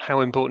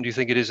how important do you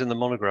think it is in the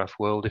monograph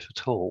world, if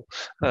at all?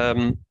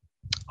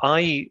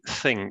 I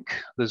think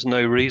there's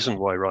no reason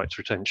why rights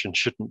retention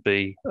shouldn't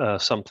be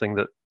something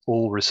that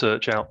all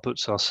research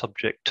outputs are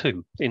subject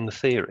to, in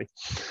theory.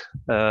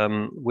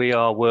 We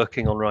are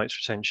working on rights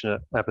retention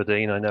at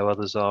Aberdeen. I know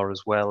others are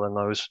as well, and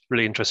I was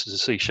really interested to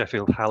see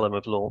Sheffield Hallam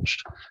have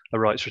launched a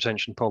rights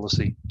retention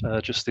policy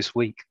just this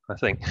week, I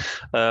think.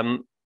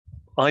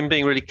 I'm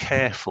being really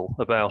careful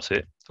about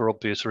it for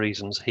obvious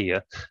reasons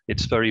here.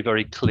 It's very,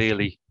 very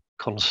clearly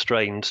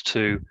constrained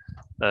to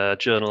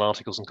journal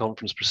articles and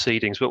conference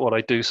proceedings. But what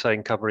I do say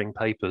in covering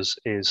papers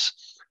is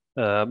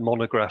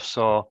monographs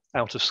are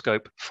out of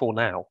scope for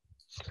now.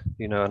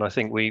 And I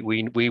think we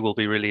will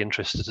be really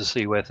interested to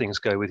see where things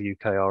go with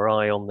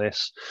UKRI on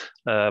this.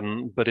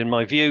 But in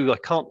my view,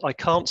 I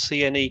can't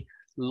see any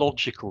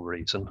logical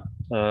reason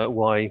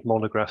why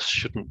monographs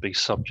shouldn't be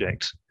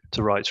subject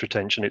to rights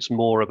retention. It's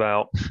more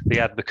about the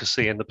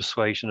advocacy and the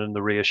persuasion and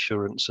the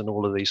reassurance and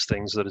all of these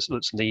things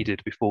that's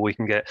needed before we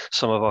can get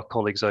some of our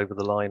colleagues over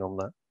the line on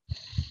that.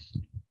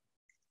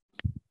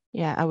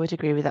 Yeah, I would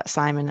agree with that,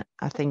 Simon.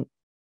 I think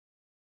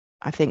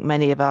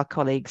many of our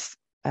colleagues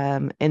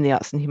in the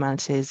arts and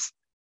humanities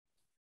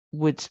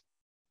would,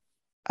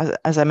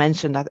 as I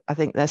mentioned, I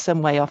think there's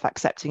some way off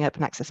accepting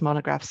open access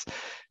monographs.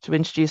 To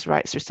introduce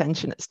rights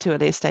retention at too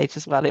early a stage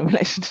as well in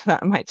relation to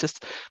that might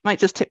just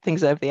tip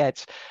things over the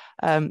edge.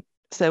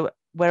 So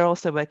we're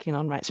also working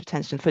on rights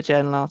retention for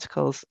journal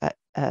articles at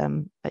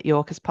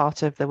York as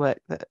part of the work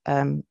that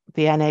the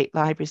N8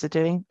 libraries are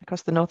doing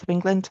across the north of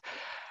England.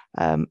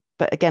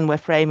 But again, we're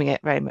framing it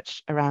very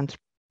much around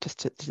just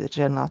to the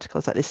journal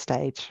articles at this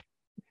stage.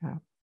 Yeah.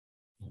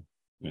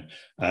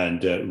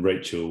 And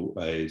Rachel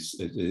is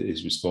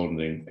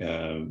responding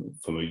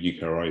from a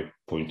UKRI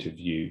point of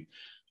view,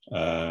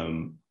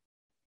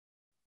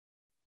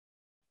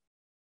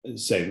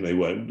 saying they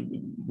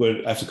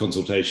weren't after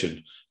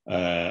consultation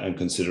and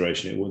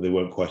consideration, they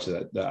weren't quite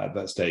at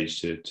that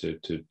stage to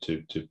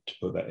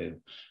put that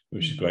in,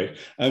 which is great.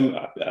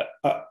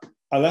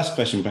 Our last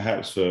question,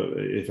 perhaps,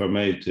 if I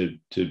may, to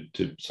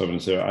Simon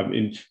and Sarah. I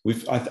mean,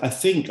 I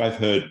think I've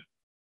heard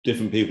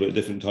different people at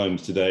different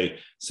times today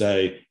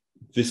say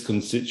this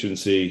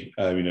constituency,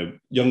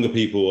 younger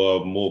people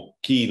are more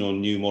keen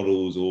on new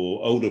models,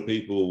 or older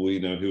people,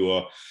 who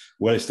are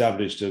well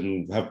established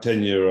and have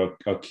tenure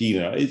are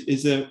keener.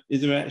 Is there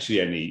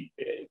actually any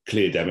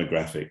clear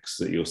demographics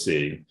that you're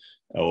seeing,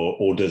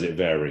 or does it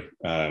vary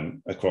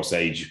across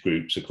age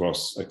groups,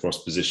 across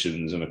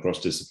positions, and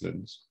across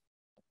disciplines?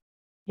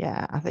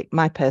 Yeah, I think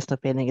my personal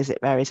feeling is it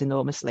varies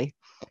enormously,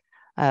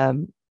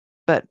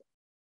 but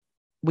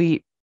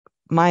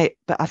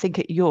but I think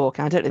at York,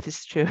 and I don't know if this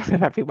is true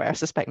of everywhere, I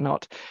suspect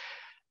not,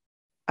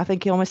 I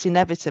think almost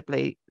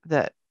inevitably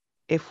that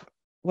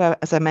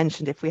as I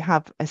mentioned, if we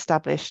have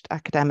established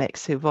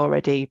academics who've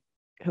already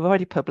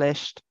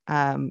published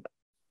and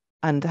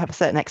have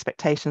certain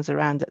expectations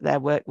around that their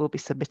work will be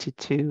submitted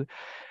to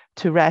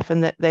REF,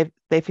 and that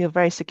they feel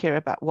very secure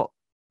about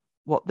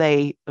what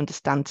they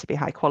understand to be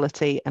high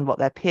quality and what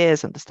their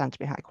peers understand to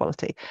be high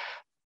quality,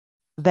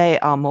 they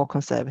are more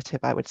conservative,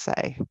 I would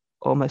say,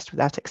 almost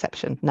without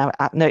exception. Now,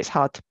 I know it's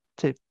hard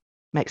to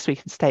make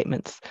sweeping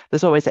statements.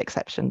 There's always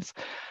exceptions,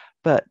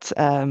 but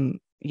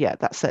yeah,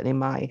 that's certainly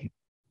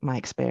my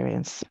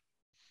experience.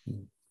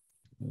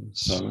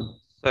 Simon?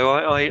 So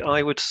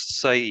I would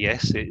say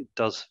yes, it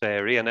does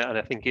vary, and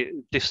I think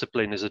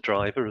discipline is a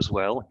driver as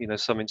well. You know,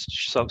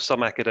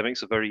 some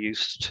academics are very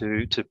used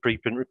to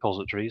preprint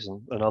repositories,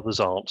 and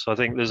others aren't. So I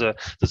think there's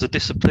a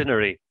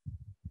disciplinary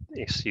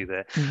issue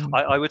there.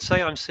 I would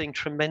say I'm seeing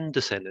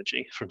tremendous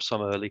energy from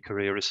some early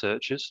career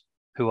researchers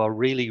who are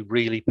really,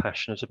 really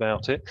passionate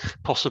about it,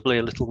 possibly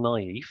a little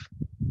naive,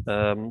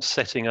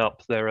 setting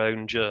up their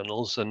own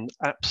journals and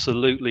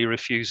absolutely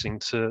refusing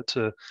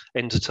to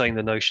entertain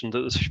the notion that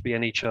there should be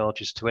any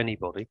charges to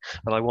anybody.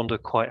 And I wonder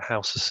quite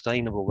how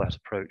sustainable that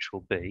approach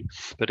will be.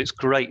 But it's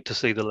great to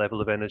see the level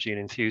of energy and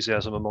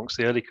enthusiasm amongst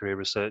the early career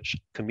research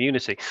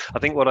community. I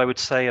think what I would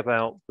say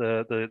about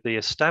the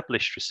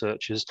established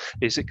researchers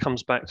is it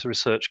comes back to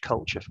research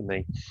culture for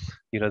me.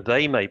 You know,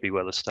 they may be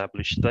well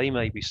established, they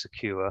may be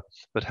secure,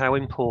 but how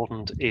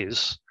important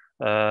is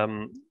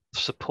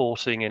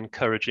supporting,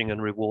 encouraging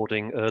and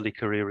rewarding early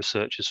career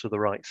researchers for the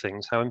right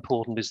things? How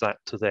important is that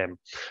to them?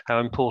 How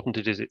important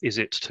is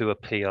it to a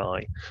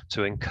PI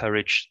to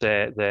encourage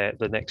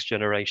the next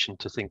generation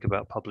to think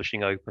about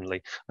publishing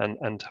openly?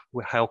 And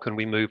how can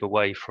we move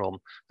away from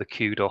the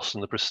kudos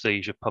and the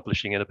prestige of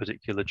publishing in a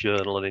particular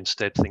journal and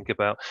instead think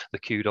about the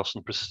kudos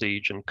and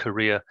prestige and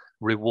career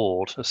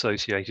reward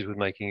associated with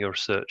making your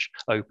research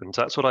open?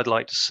 So that's what I'd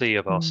like to see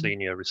of our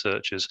senior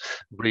researchers,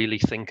 really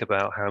think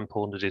about how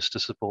important it is to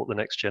support the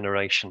next generation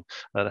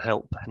and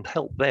help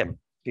them,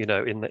 you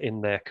know,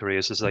 in their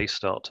careers as they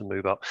start to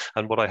move up.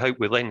 And what I hope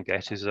we'll then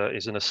get is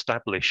an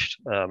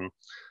established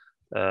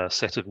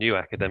set of new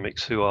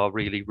academics who are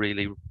really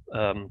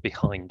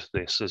behind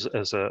this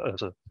as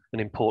an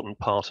important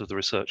part of the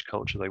research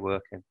culture they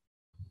work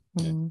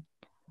in.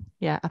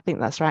 Yeah, I think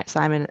that's right,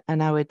 Simon.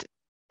 And I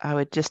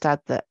would just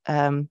add that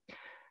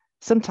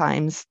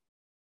sometimes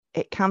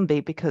it can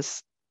be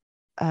because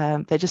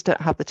they just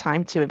don't have the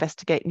time to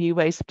investigate new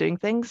ways of doing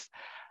things.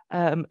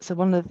 So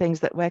one of the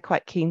things that we're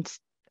quite keen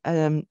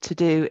to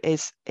do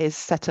is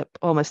set up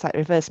almost like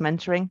reverse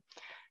mentoring,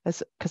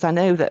 because I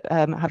know that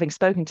having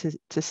spoken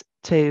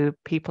to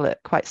people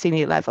at quite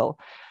senior level,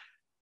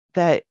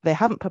 they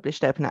haven't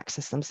published open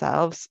access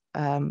themselves,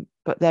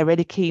 but they're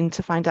really keen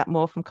to find out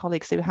more from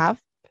colleagues who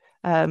have.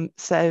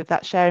 So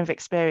that sharing of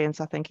experience,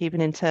 I think,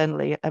 even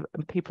internally,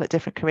 people at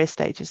different career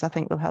stages, I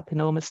think will help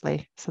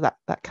enormously. So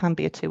that can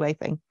be a two-way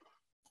thing.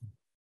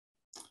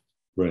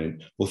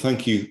 Brilliant. Well,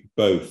 thank you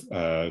both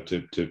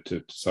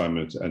to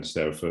Simon and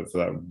Sarah for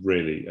that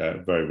really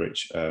very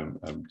rich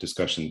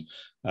discussion.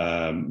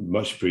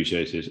 Much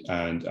appreciated,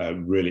 and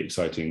really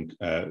exciting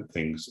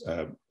things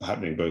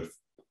happening both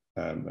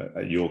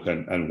at York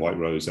and White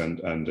Rose and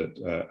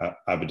at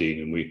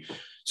Aberdeen. And we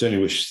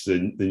certainly wish the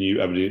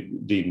new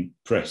Aberdeen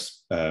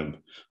Press,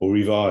 or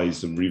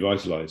revised and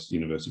revitalised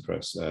University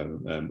Press,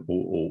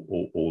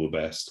 all the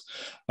best.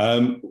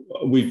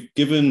 We've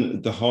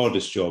given the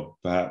hardest job,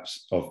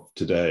 perhaps, of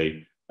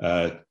today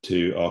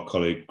to our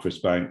colleague Chris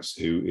Banks,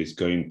 who is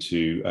going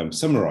to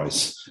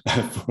summarise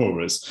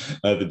for us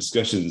the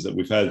discussions that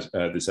we've had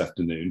this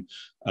afternoon.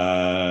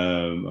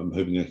 I'm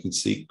hoping I can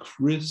see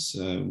Chris.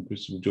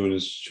 Chris will join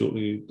us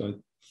shortly, I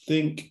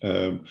think.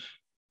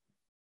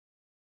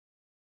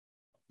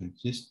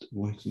 Just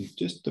waiting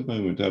just a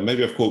moment.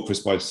 Maybe I've caught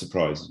Chris by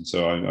surprise, and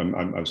so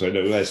I'm sorry.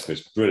 No, there's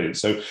Chris. Brilliant.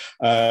 So,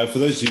 for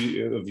those of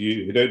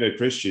you who don't know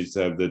Chris, she's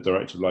the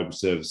Director of Library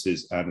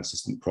Services and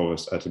Assistant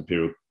Provost at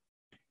Imperial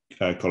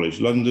College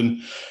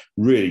London,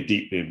 really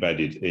deeply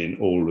embedded in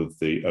all of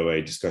the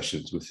OA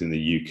discussions within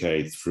the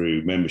UK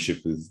through membership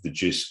of the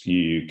Jisc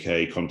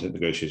UK Content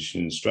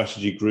Negotiation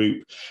Strategy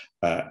Group,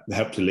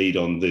 helped to lead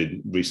on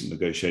the recent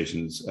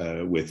negotiations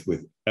with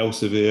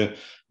Elsevier.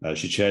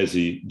 She chairs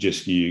the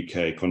Jisc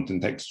UK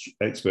Content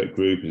Expert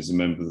Group and is a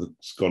member of the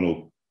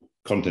SCONL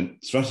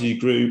Content Strategy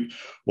Group,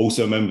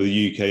 also a member of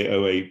the UK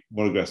OA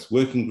Monographs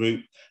Working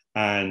Group,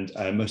 and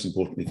most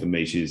importantly for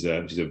me, she's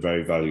a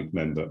very valued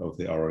member of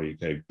the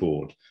RLUK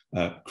board.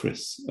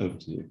 Chris, over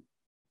to you.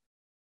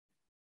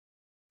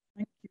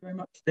 Thank you very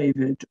much,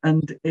 David.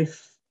 And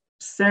if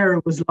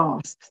Sarah was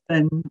last,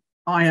 then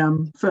I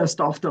am first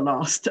after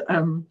last.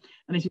 And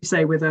as you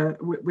say, with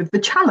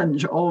the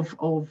challenge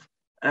of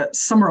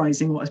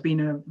summarising what has been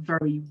a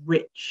very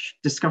rich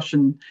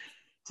discussion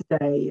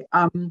today.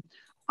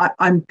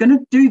 I'm going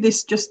to do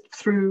this just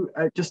through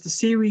just a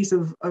series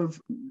of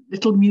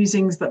little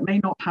musings that may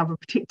not have a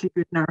particularly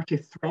good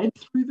narrative thread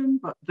through them,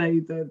 but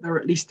they're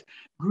at least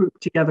grouped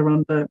together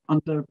under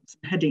some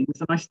headings.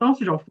 And I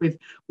started off with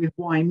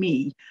why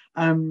me,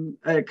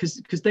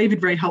 because David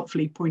very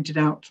helpfully pointed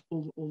out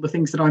all the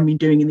things that I've been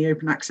doing in the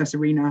open access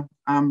arena,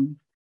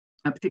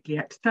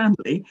 particularly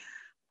externally.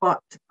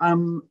 But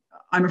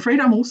I'm afraid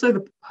I'm also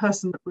the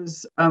person that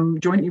was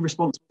jointly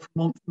responsible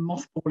for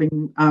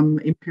mothballing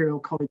Imperial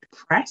College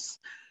Press.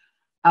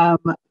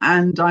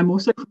 And I'm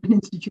also from an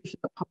institution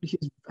that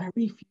publishes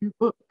very few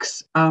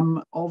books.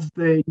 Of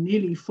the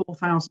nearly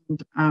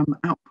 4,000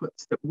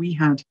 outputs that we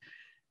had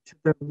to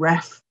the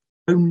ref,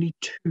 only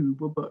 2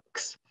 were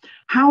books.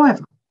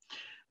 However,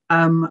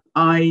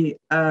 I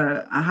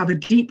have a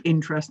deep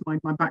interest. My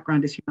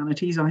background is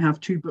humanities. I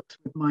have 2 books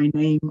with my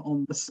name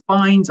on the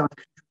spines. I've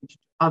contributed to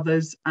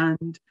others,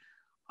 and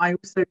I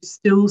also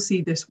still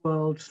see this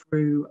world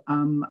through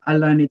a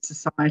learned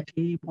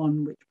society,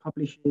 one which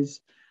publishes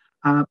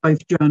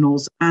both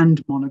journals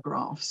and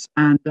monographs,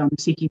 and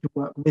seeking to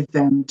work with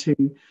them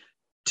to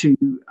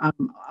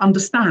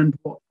understand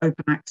what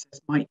open access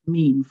might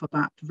mean for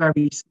that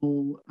very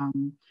small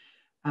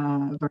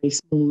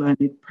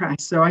learned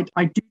press. So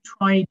I do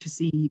try to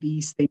see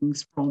these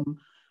things from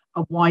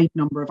a wide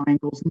number of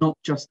angles, not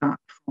just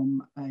that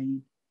from a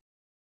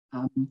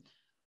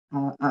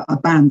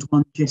band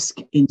 1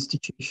 Jisc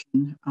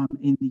institution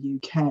in the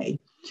UK.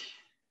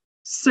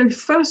 So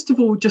first of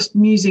all, just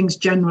musings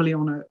generally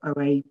on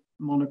OA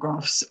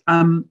monographs.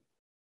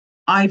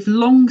 I've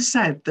long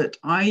said that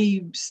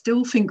I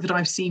still think that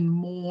I've seen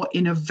more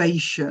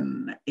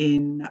innovation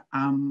in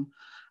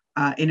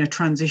a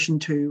transition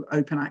to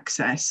open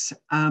access.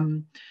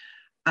 And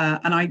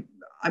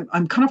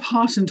I'm kind of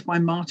heartened by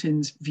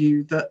Martin's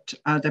view that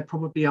there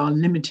probably are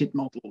limited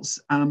models,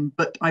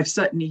 but I've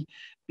certainly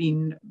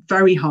been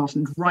very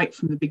heartened right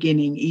from the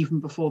beginning,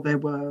 even before there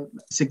were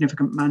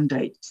significant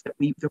mandates, that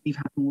we've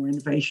had more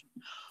innovation.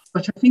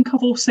 But I think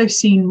I've also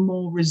seen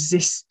more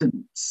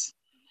resistance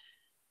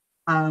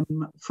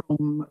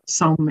from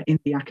some in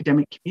the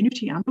academic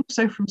community and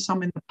also from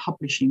some in the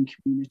publishing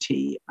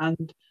community.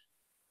 And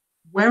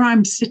where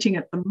I'm sitting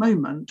at the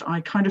moment,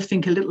 I kind of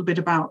think a little bit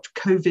about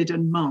COVID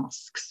and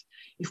masks.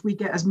 If we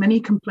get as many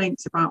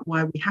complaints about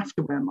why we have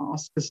to wear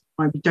masks as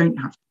why we don't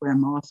have to wear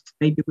masks,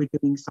 maybe we're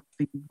doing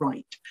something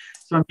right.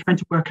 So I'm trying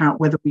to work out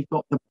whether we've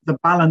got the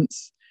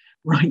balance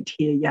right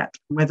here yet,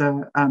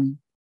 whether,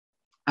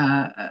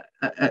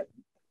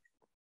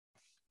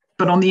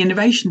 but on the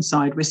innovation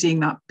side, we're seeing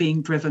that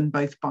being driven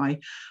both by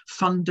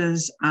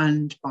funders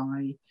and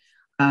by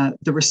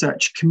the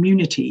research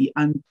community,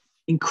 and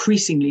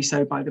increasingly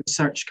so by the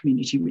research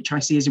community, which I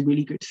see as a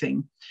really good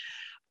thing.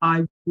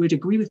 I would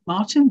agree with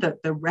Martin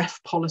that the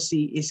ref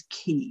policy is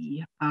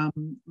key.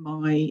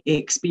 My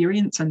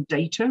experience and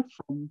data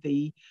from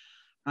the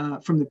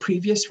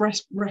previous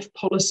ref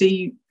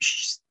policy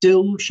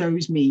still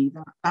shows me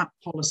that that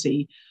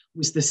policy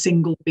was the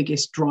single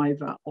biggest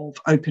driver of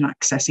open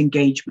access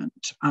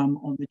engagement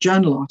on the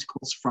journal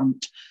articles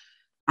front.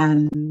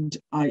 And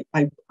I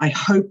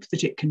hope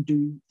that it can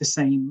do the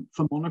same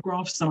for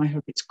monographs, and I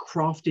hope it's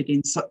crafted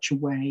in such a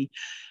way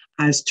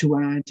as to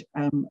add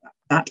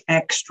that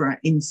extra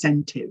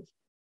incentive.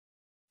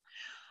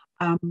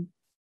 And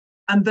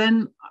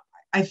then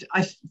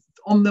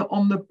on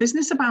the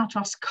business about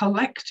us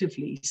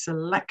collectively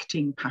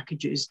selecting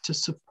packages to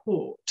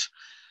support,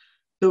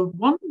 the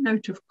one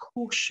note of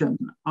caution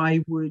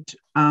I would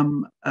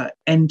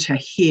enter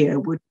here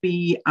would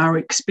be our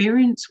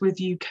experience with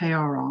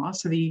UKRI,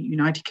 so the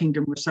United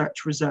Kingdom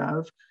Research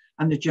Reserve,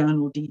 and the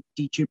journal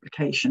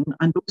deduplication,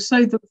 and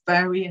also the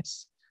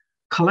various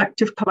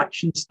collective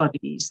collection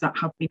studies that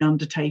have been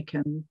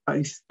undertaken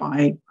both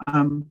by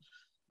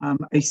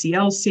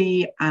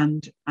OCLC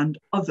and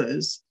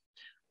others,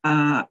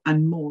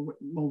 and more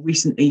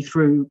recently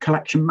through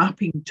collection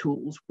mapping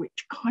tools,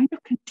 which kind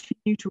of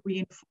continue to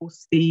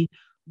reinforce the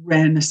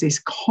rareness is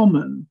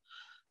common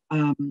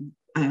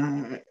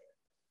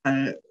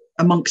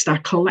amongst our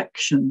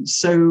collections.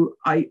 So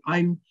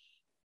I'm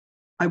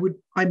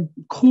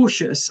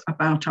cautious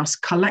about us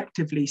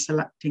collectively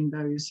selecting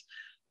those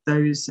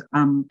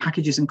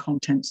packages and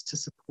contents to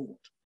support.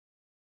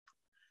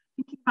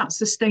 Thinking about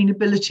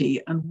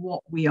sustainability and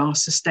what we are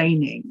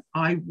sustaining,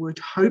 I would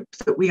hope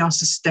that we are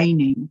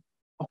sustaining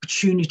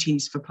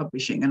opportunities for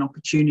publishing and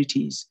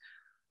opportunities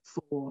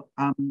for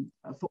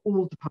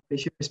all to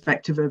publish,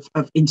 irrespective of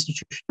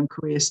institution and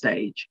career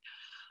stage.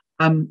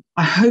 I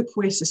hope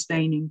we're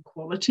sustaining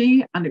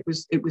quality, and it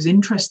was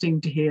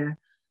interesting to hear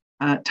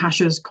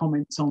Tasha's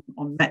comments on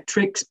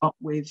metrics, but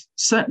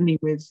certainly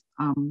with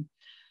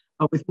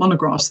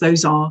monographs,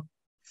 those are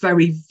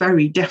very,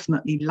 very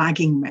definitely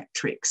lagging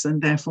metrics,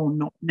 and therefore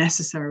not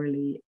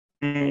necessarily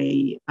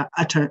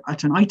at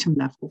an item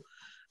level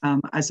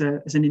as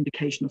an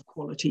indication of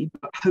quality.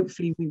 But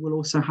hopefully we will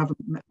also have a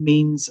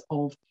means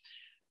of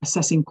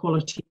assessing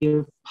quality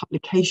of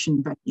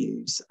publication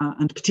venues,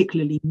 and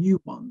particularly new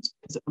ones,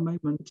 because at the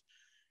moment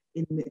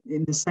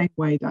in the same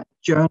way that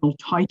journal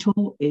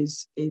title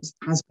has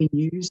been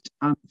used,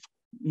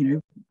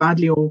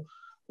 badly or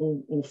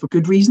for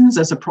good reasons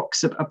as a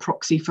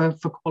proxy for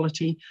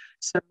quality.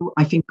 So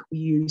I think we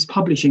use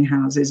publishing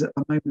houses at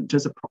the moment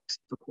as a proxy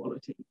for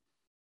quality.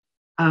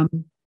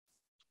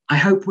 I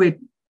hope we're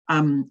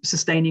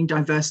sustaining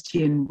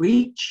diversity and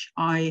reach.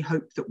 I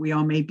hope that we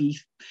are maybe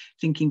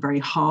thinking very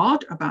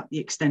hard about the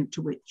extent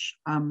to which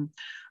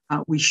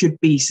we should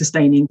be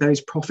sustaining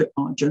those profit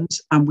margins,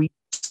 and we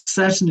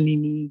certainly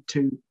need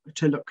to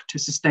look to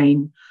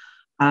sustain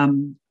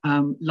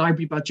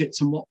library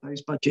budgets and what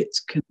those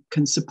budgets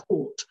can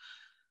support.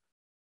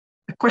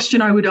 A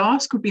question I would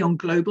ask would be on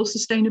global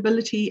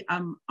sustainability.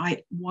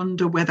 I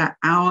wonder whether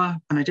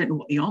and I don't know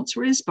what the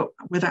answer is, but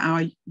whether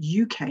our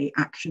UK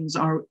actions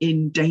are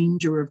in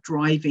danger of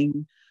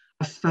driving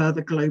a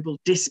further global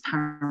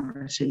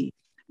disparity.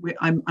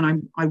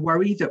 I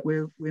worry that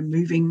we're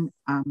moving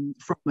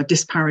from a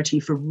disparity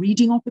for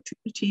reading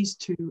opportunities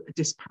to a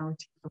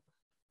disparity for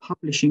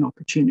publishing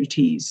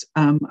opportunities,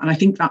 and I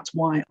think that's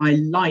why I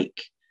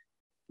like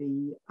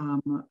the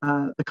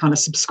kind of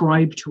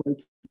subscribe to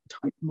open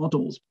type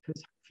models,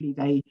 because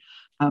hopefully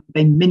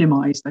they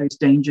minimise those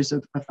dangers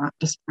of that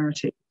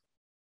disparity.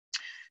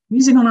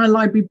 Using on our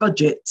library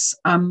budgets,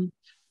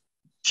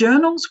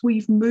 journals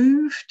we've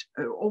moved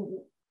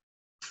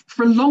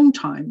for a long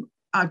time.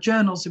 Our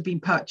journals have been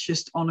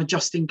purchased on a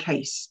just in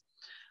case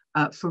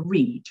for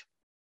read.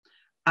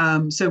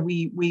 So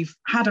we've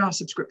had our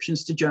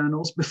subscriptions to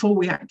journals before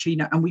we actually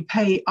know, and we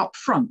pay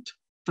upfront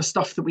for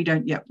stuff that we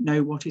don't yet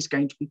know what is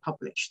going to be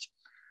published.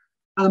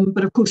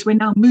 But of course, we're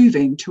now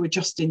moving to a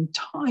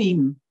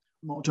just-in-time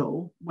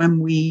model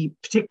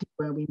particularly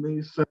where we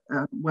move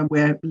when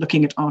we're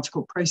looking at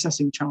article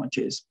processing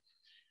charges.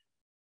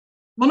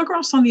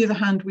 Monographs, on the other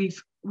hand,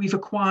 we've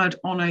acquired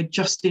on a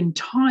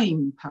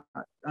just-in-time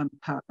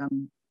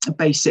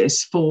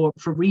basis for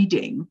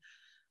reading,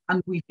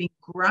 and we've been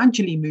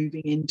gradually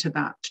moving into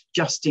that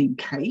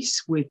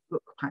just-in-case with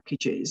book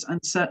packages, and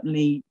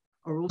certainly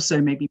are also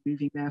maybe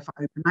moving there for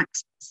open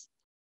access.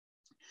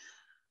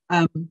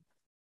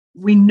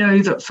 We know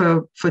that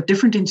for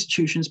different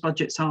institutions,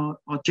 budgets are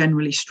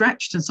generally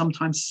stretched and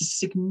sometimes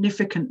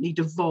significantly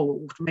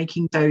devolved,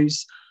 making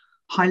those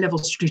high-level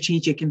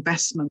strategic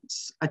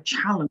investments a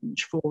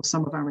challenge for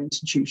some of our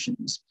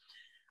institutions.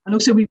 And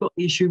also we've got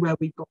the issue where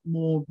we've got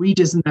more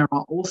readers than there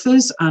are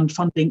authors, and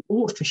funding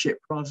authorship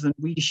rather than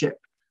readership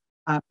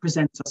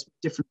presents us with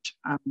different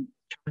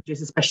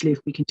challenges, especially if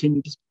we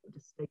continue to support the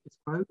status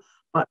quo.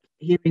 But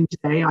hearing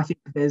today, I think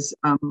there's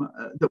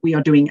that we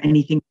are doing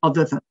anything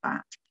other than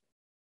that.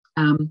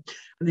 And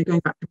then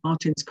going back to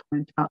Martin's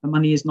comment about the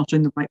money is not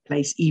in the right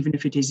place, even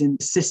if it is in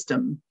the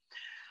system.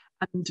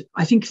 And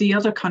I think the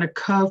other kind of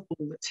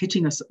curveball that's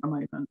hitting us at the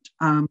moment,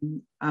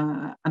 and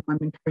I'm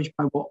encouraged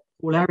by what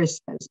Paul Ellis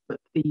says, but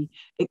the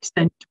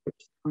extent to which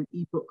the current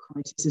e-book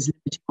crisis is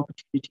limiting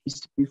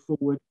opportunities to move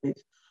forward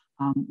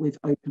with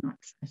open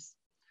access.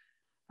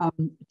 A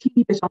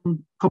teeny bit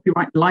on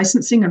copyright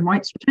licensing and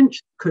rights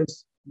retention,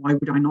 because why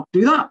would I not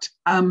do that?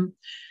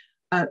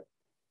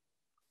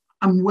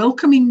 I'm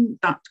welcoming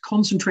that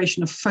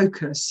concentration of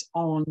focus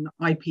on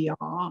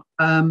IPR.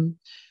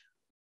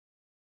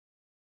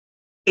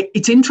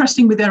 It's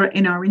interesting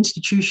in our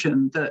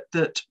institution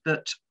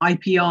that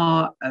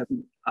IPR,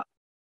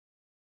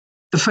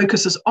 the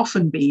focus has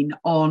often been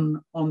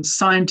on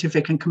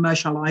scientific and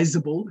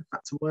commercializable, if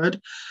that's a word,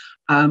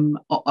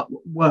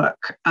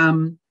 work.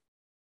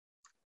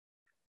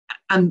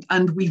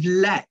 And we've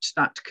let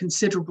that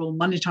considerable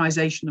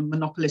monetization and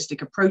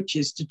monopolistic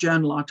approaches to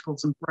journal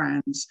articles and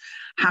brands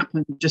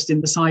happen just in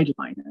the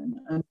sideline.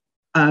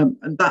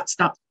 And that's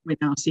we're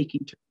now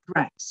seeking to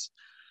address.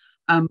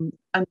 And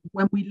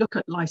when we look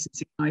at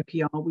licensing and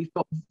IPR, we've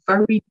got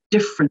very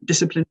different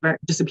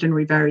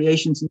disciplinary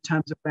variations in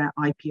terms of where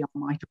IPR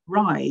might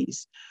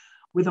arise,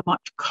 with a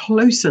much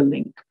closer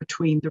link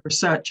between the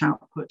research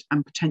output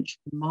and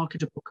potentially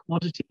marketable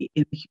commodity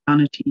in the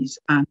humanities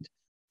and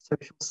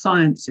social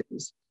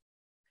sciences.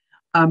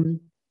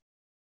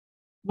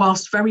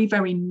 Whilst very,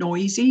 very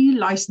noisy,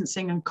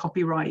 licensing and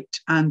copyright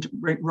and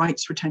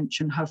rights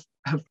retention have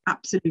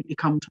absolutely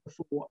come to the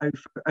fore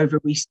over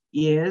recent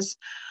years.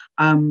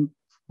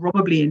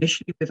 Probably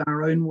initially with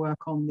our own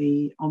work on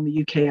the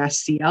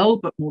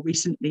UKSCL, but more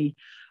recently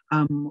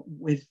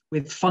with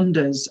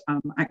funders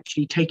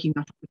actually taking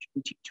that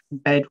opportunity to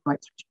embed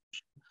rights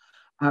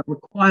retention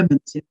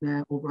requirements in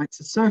there, or rights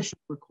assertion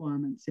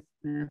requirements in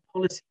their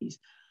policies.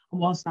 And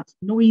whilst that's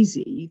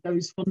noisy,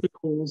 those funder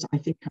calls, I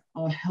think,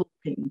 are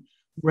helping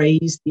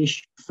raise the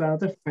issue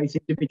further for both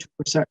individual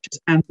researchers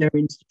and their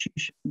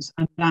institutions.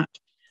 And that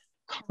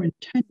current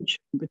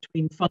tension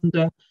between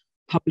funder,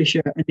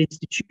 publisher and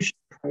institution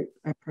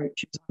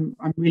approaches,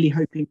 I'm really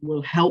hoping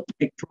will help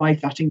it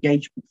drive that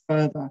engagement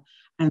further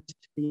and to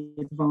the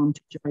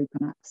advantage of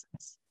open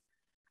access.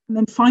 And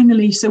then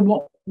finally, so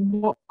what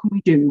can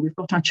we do? We've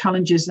got our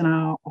challenges and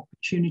our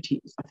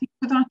opportunities. I think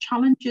with our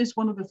challenges,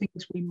 one of the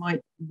things we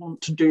might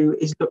want to do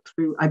is look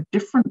through a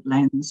different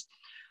lens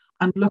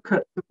and look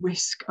at the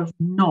risk of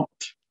not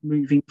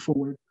moving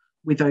forward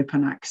with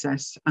open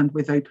access and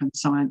with open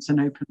science and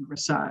open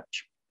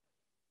research.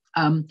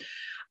 And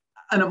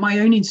at my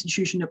own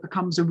institution, it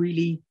becomes a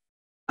really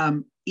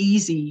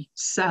easy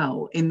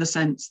sell in the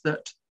sense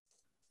that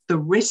the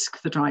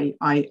risk that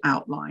I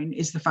outline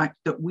is the fact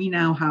that we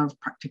now have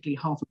practically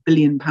 £500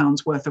 million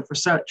worth of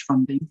research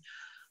funding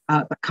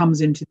that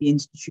comes into the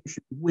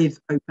institution with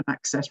open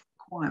access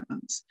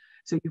requirements.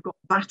 So you've got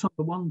that on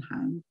the one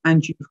hand,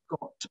 and you've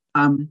got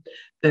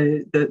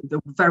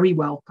the very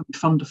welcome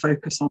funder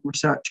focus on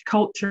research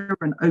culture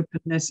and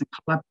openness and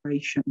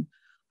collaboration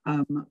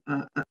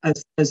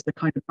as the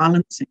kind of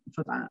balancing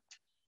for that.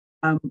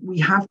 We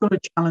have got a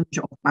challenge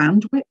of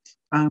bandwidth,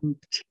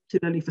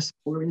 particularly for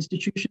smaller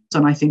institutions,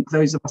 and I think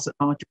those of us at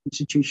larger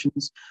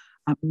institutions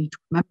need to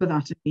remember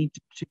that and need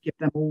to give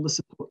them all the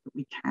support that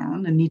we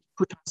can, and need to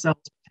put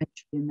ourselves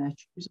potentially in their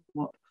shoes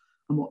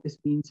and what this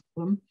means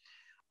for them.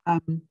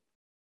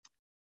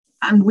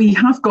 And we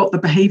have got the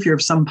behaviour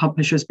of some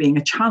publishers being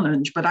a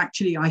challenge, but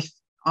actually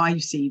I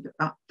see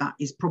that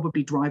is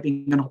probably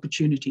driving an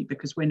opportunity,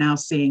 because we're now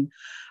seeing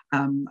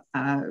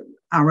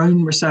our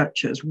own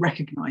researchers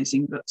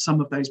recognising that some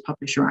of those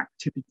publisher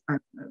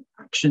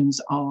actions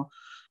are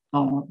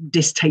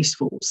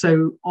distasteful.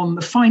 So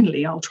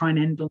finally, I'll try and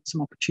end on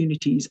some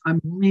opportunities. I'm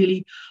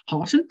really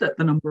heartened that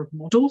the number of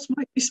models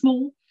might be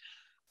small.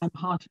 I'm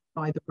heartened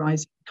by the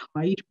rising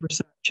tide of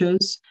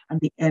researchers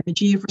and the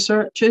energy of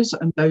researchers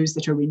and those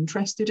that are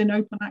interested in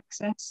open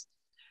access.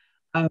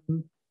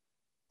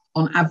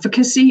 On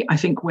advocacy, I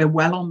think we're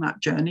well on that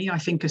journey. I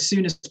think as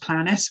soon as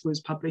Plan S was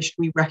published,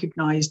 we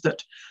recognised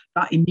that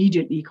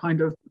immediately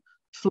kind of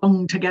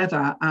flung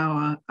together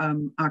our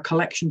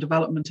collection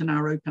development and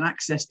our open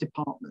access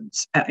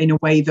departments in a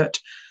way that,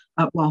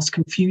 whilst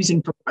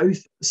confusing for both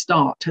at the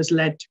start, has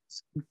led to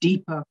some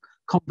deeper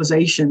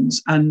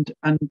conversations and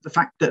the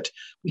fact that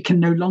we can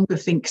no longer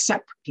think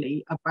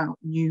separately about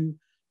new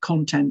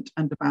content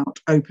and about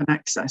open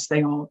access.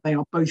 They are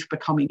both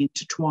becoming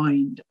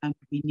intertwined, and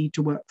we need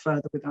to work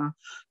further with our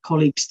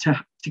colleagues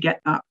to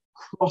get that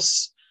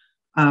cross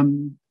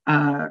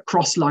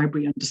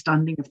library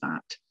understanding of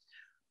that.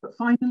 But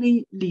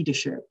finally,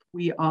 leadership.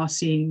 We are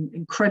seeing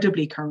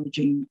incredibly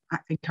encouraging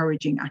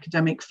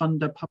academic,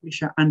 funder,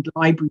 publisher and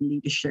library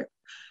leadership.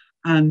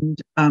 And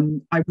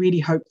I really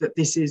hope that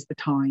this is the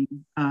time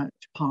to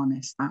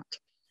harness that.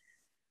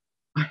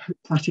 I hope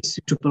that is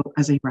suitable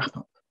as a wrap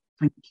up.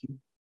 Thank you.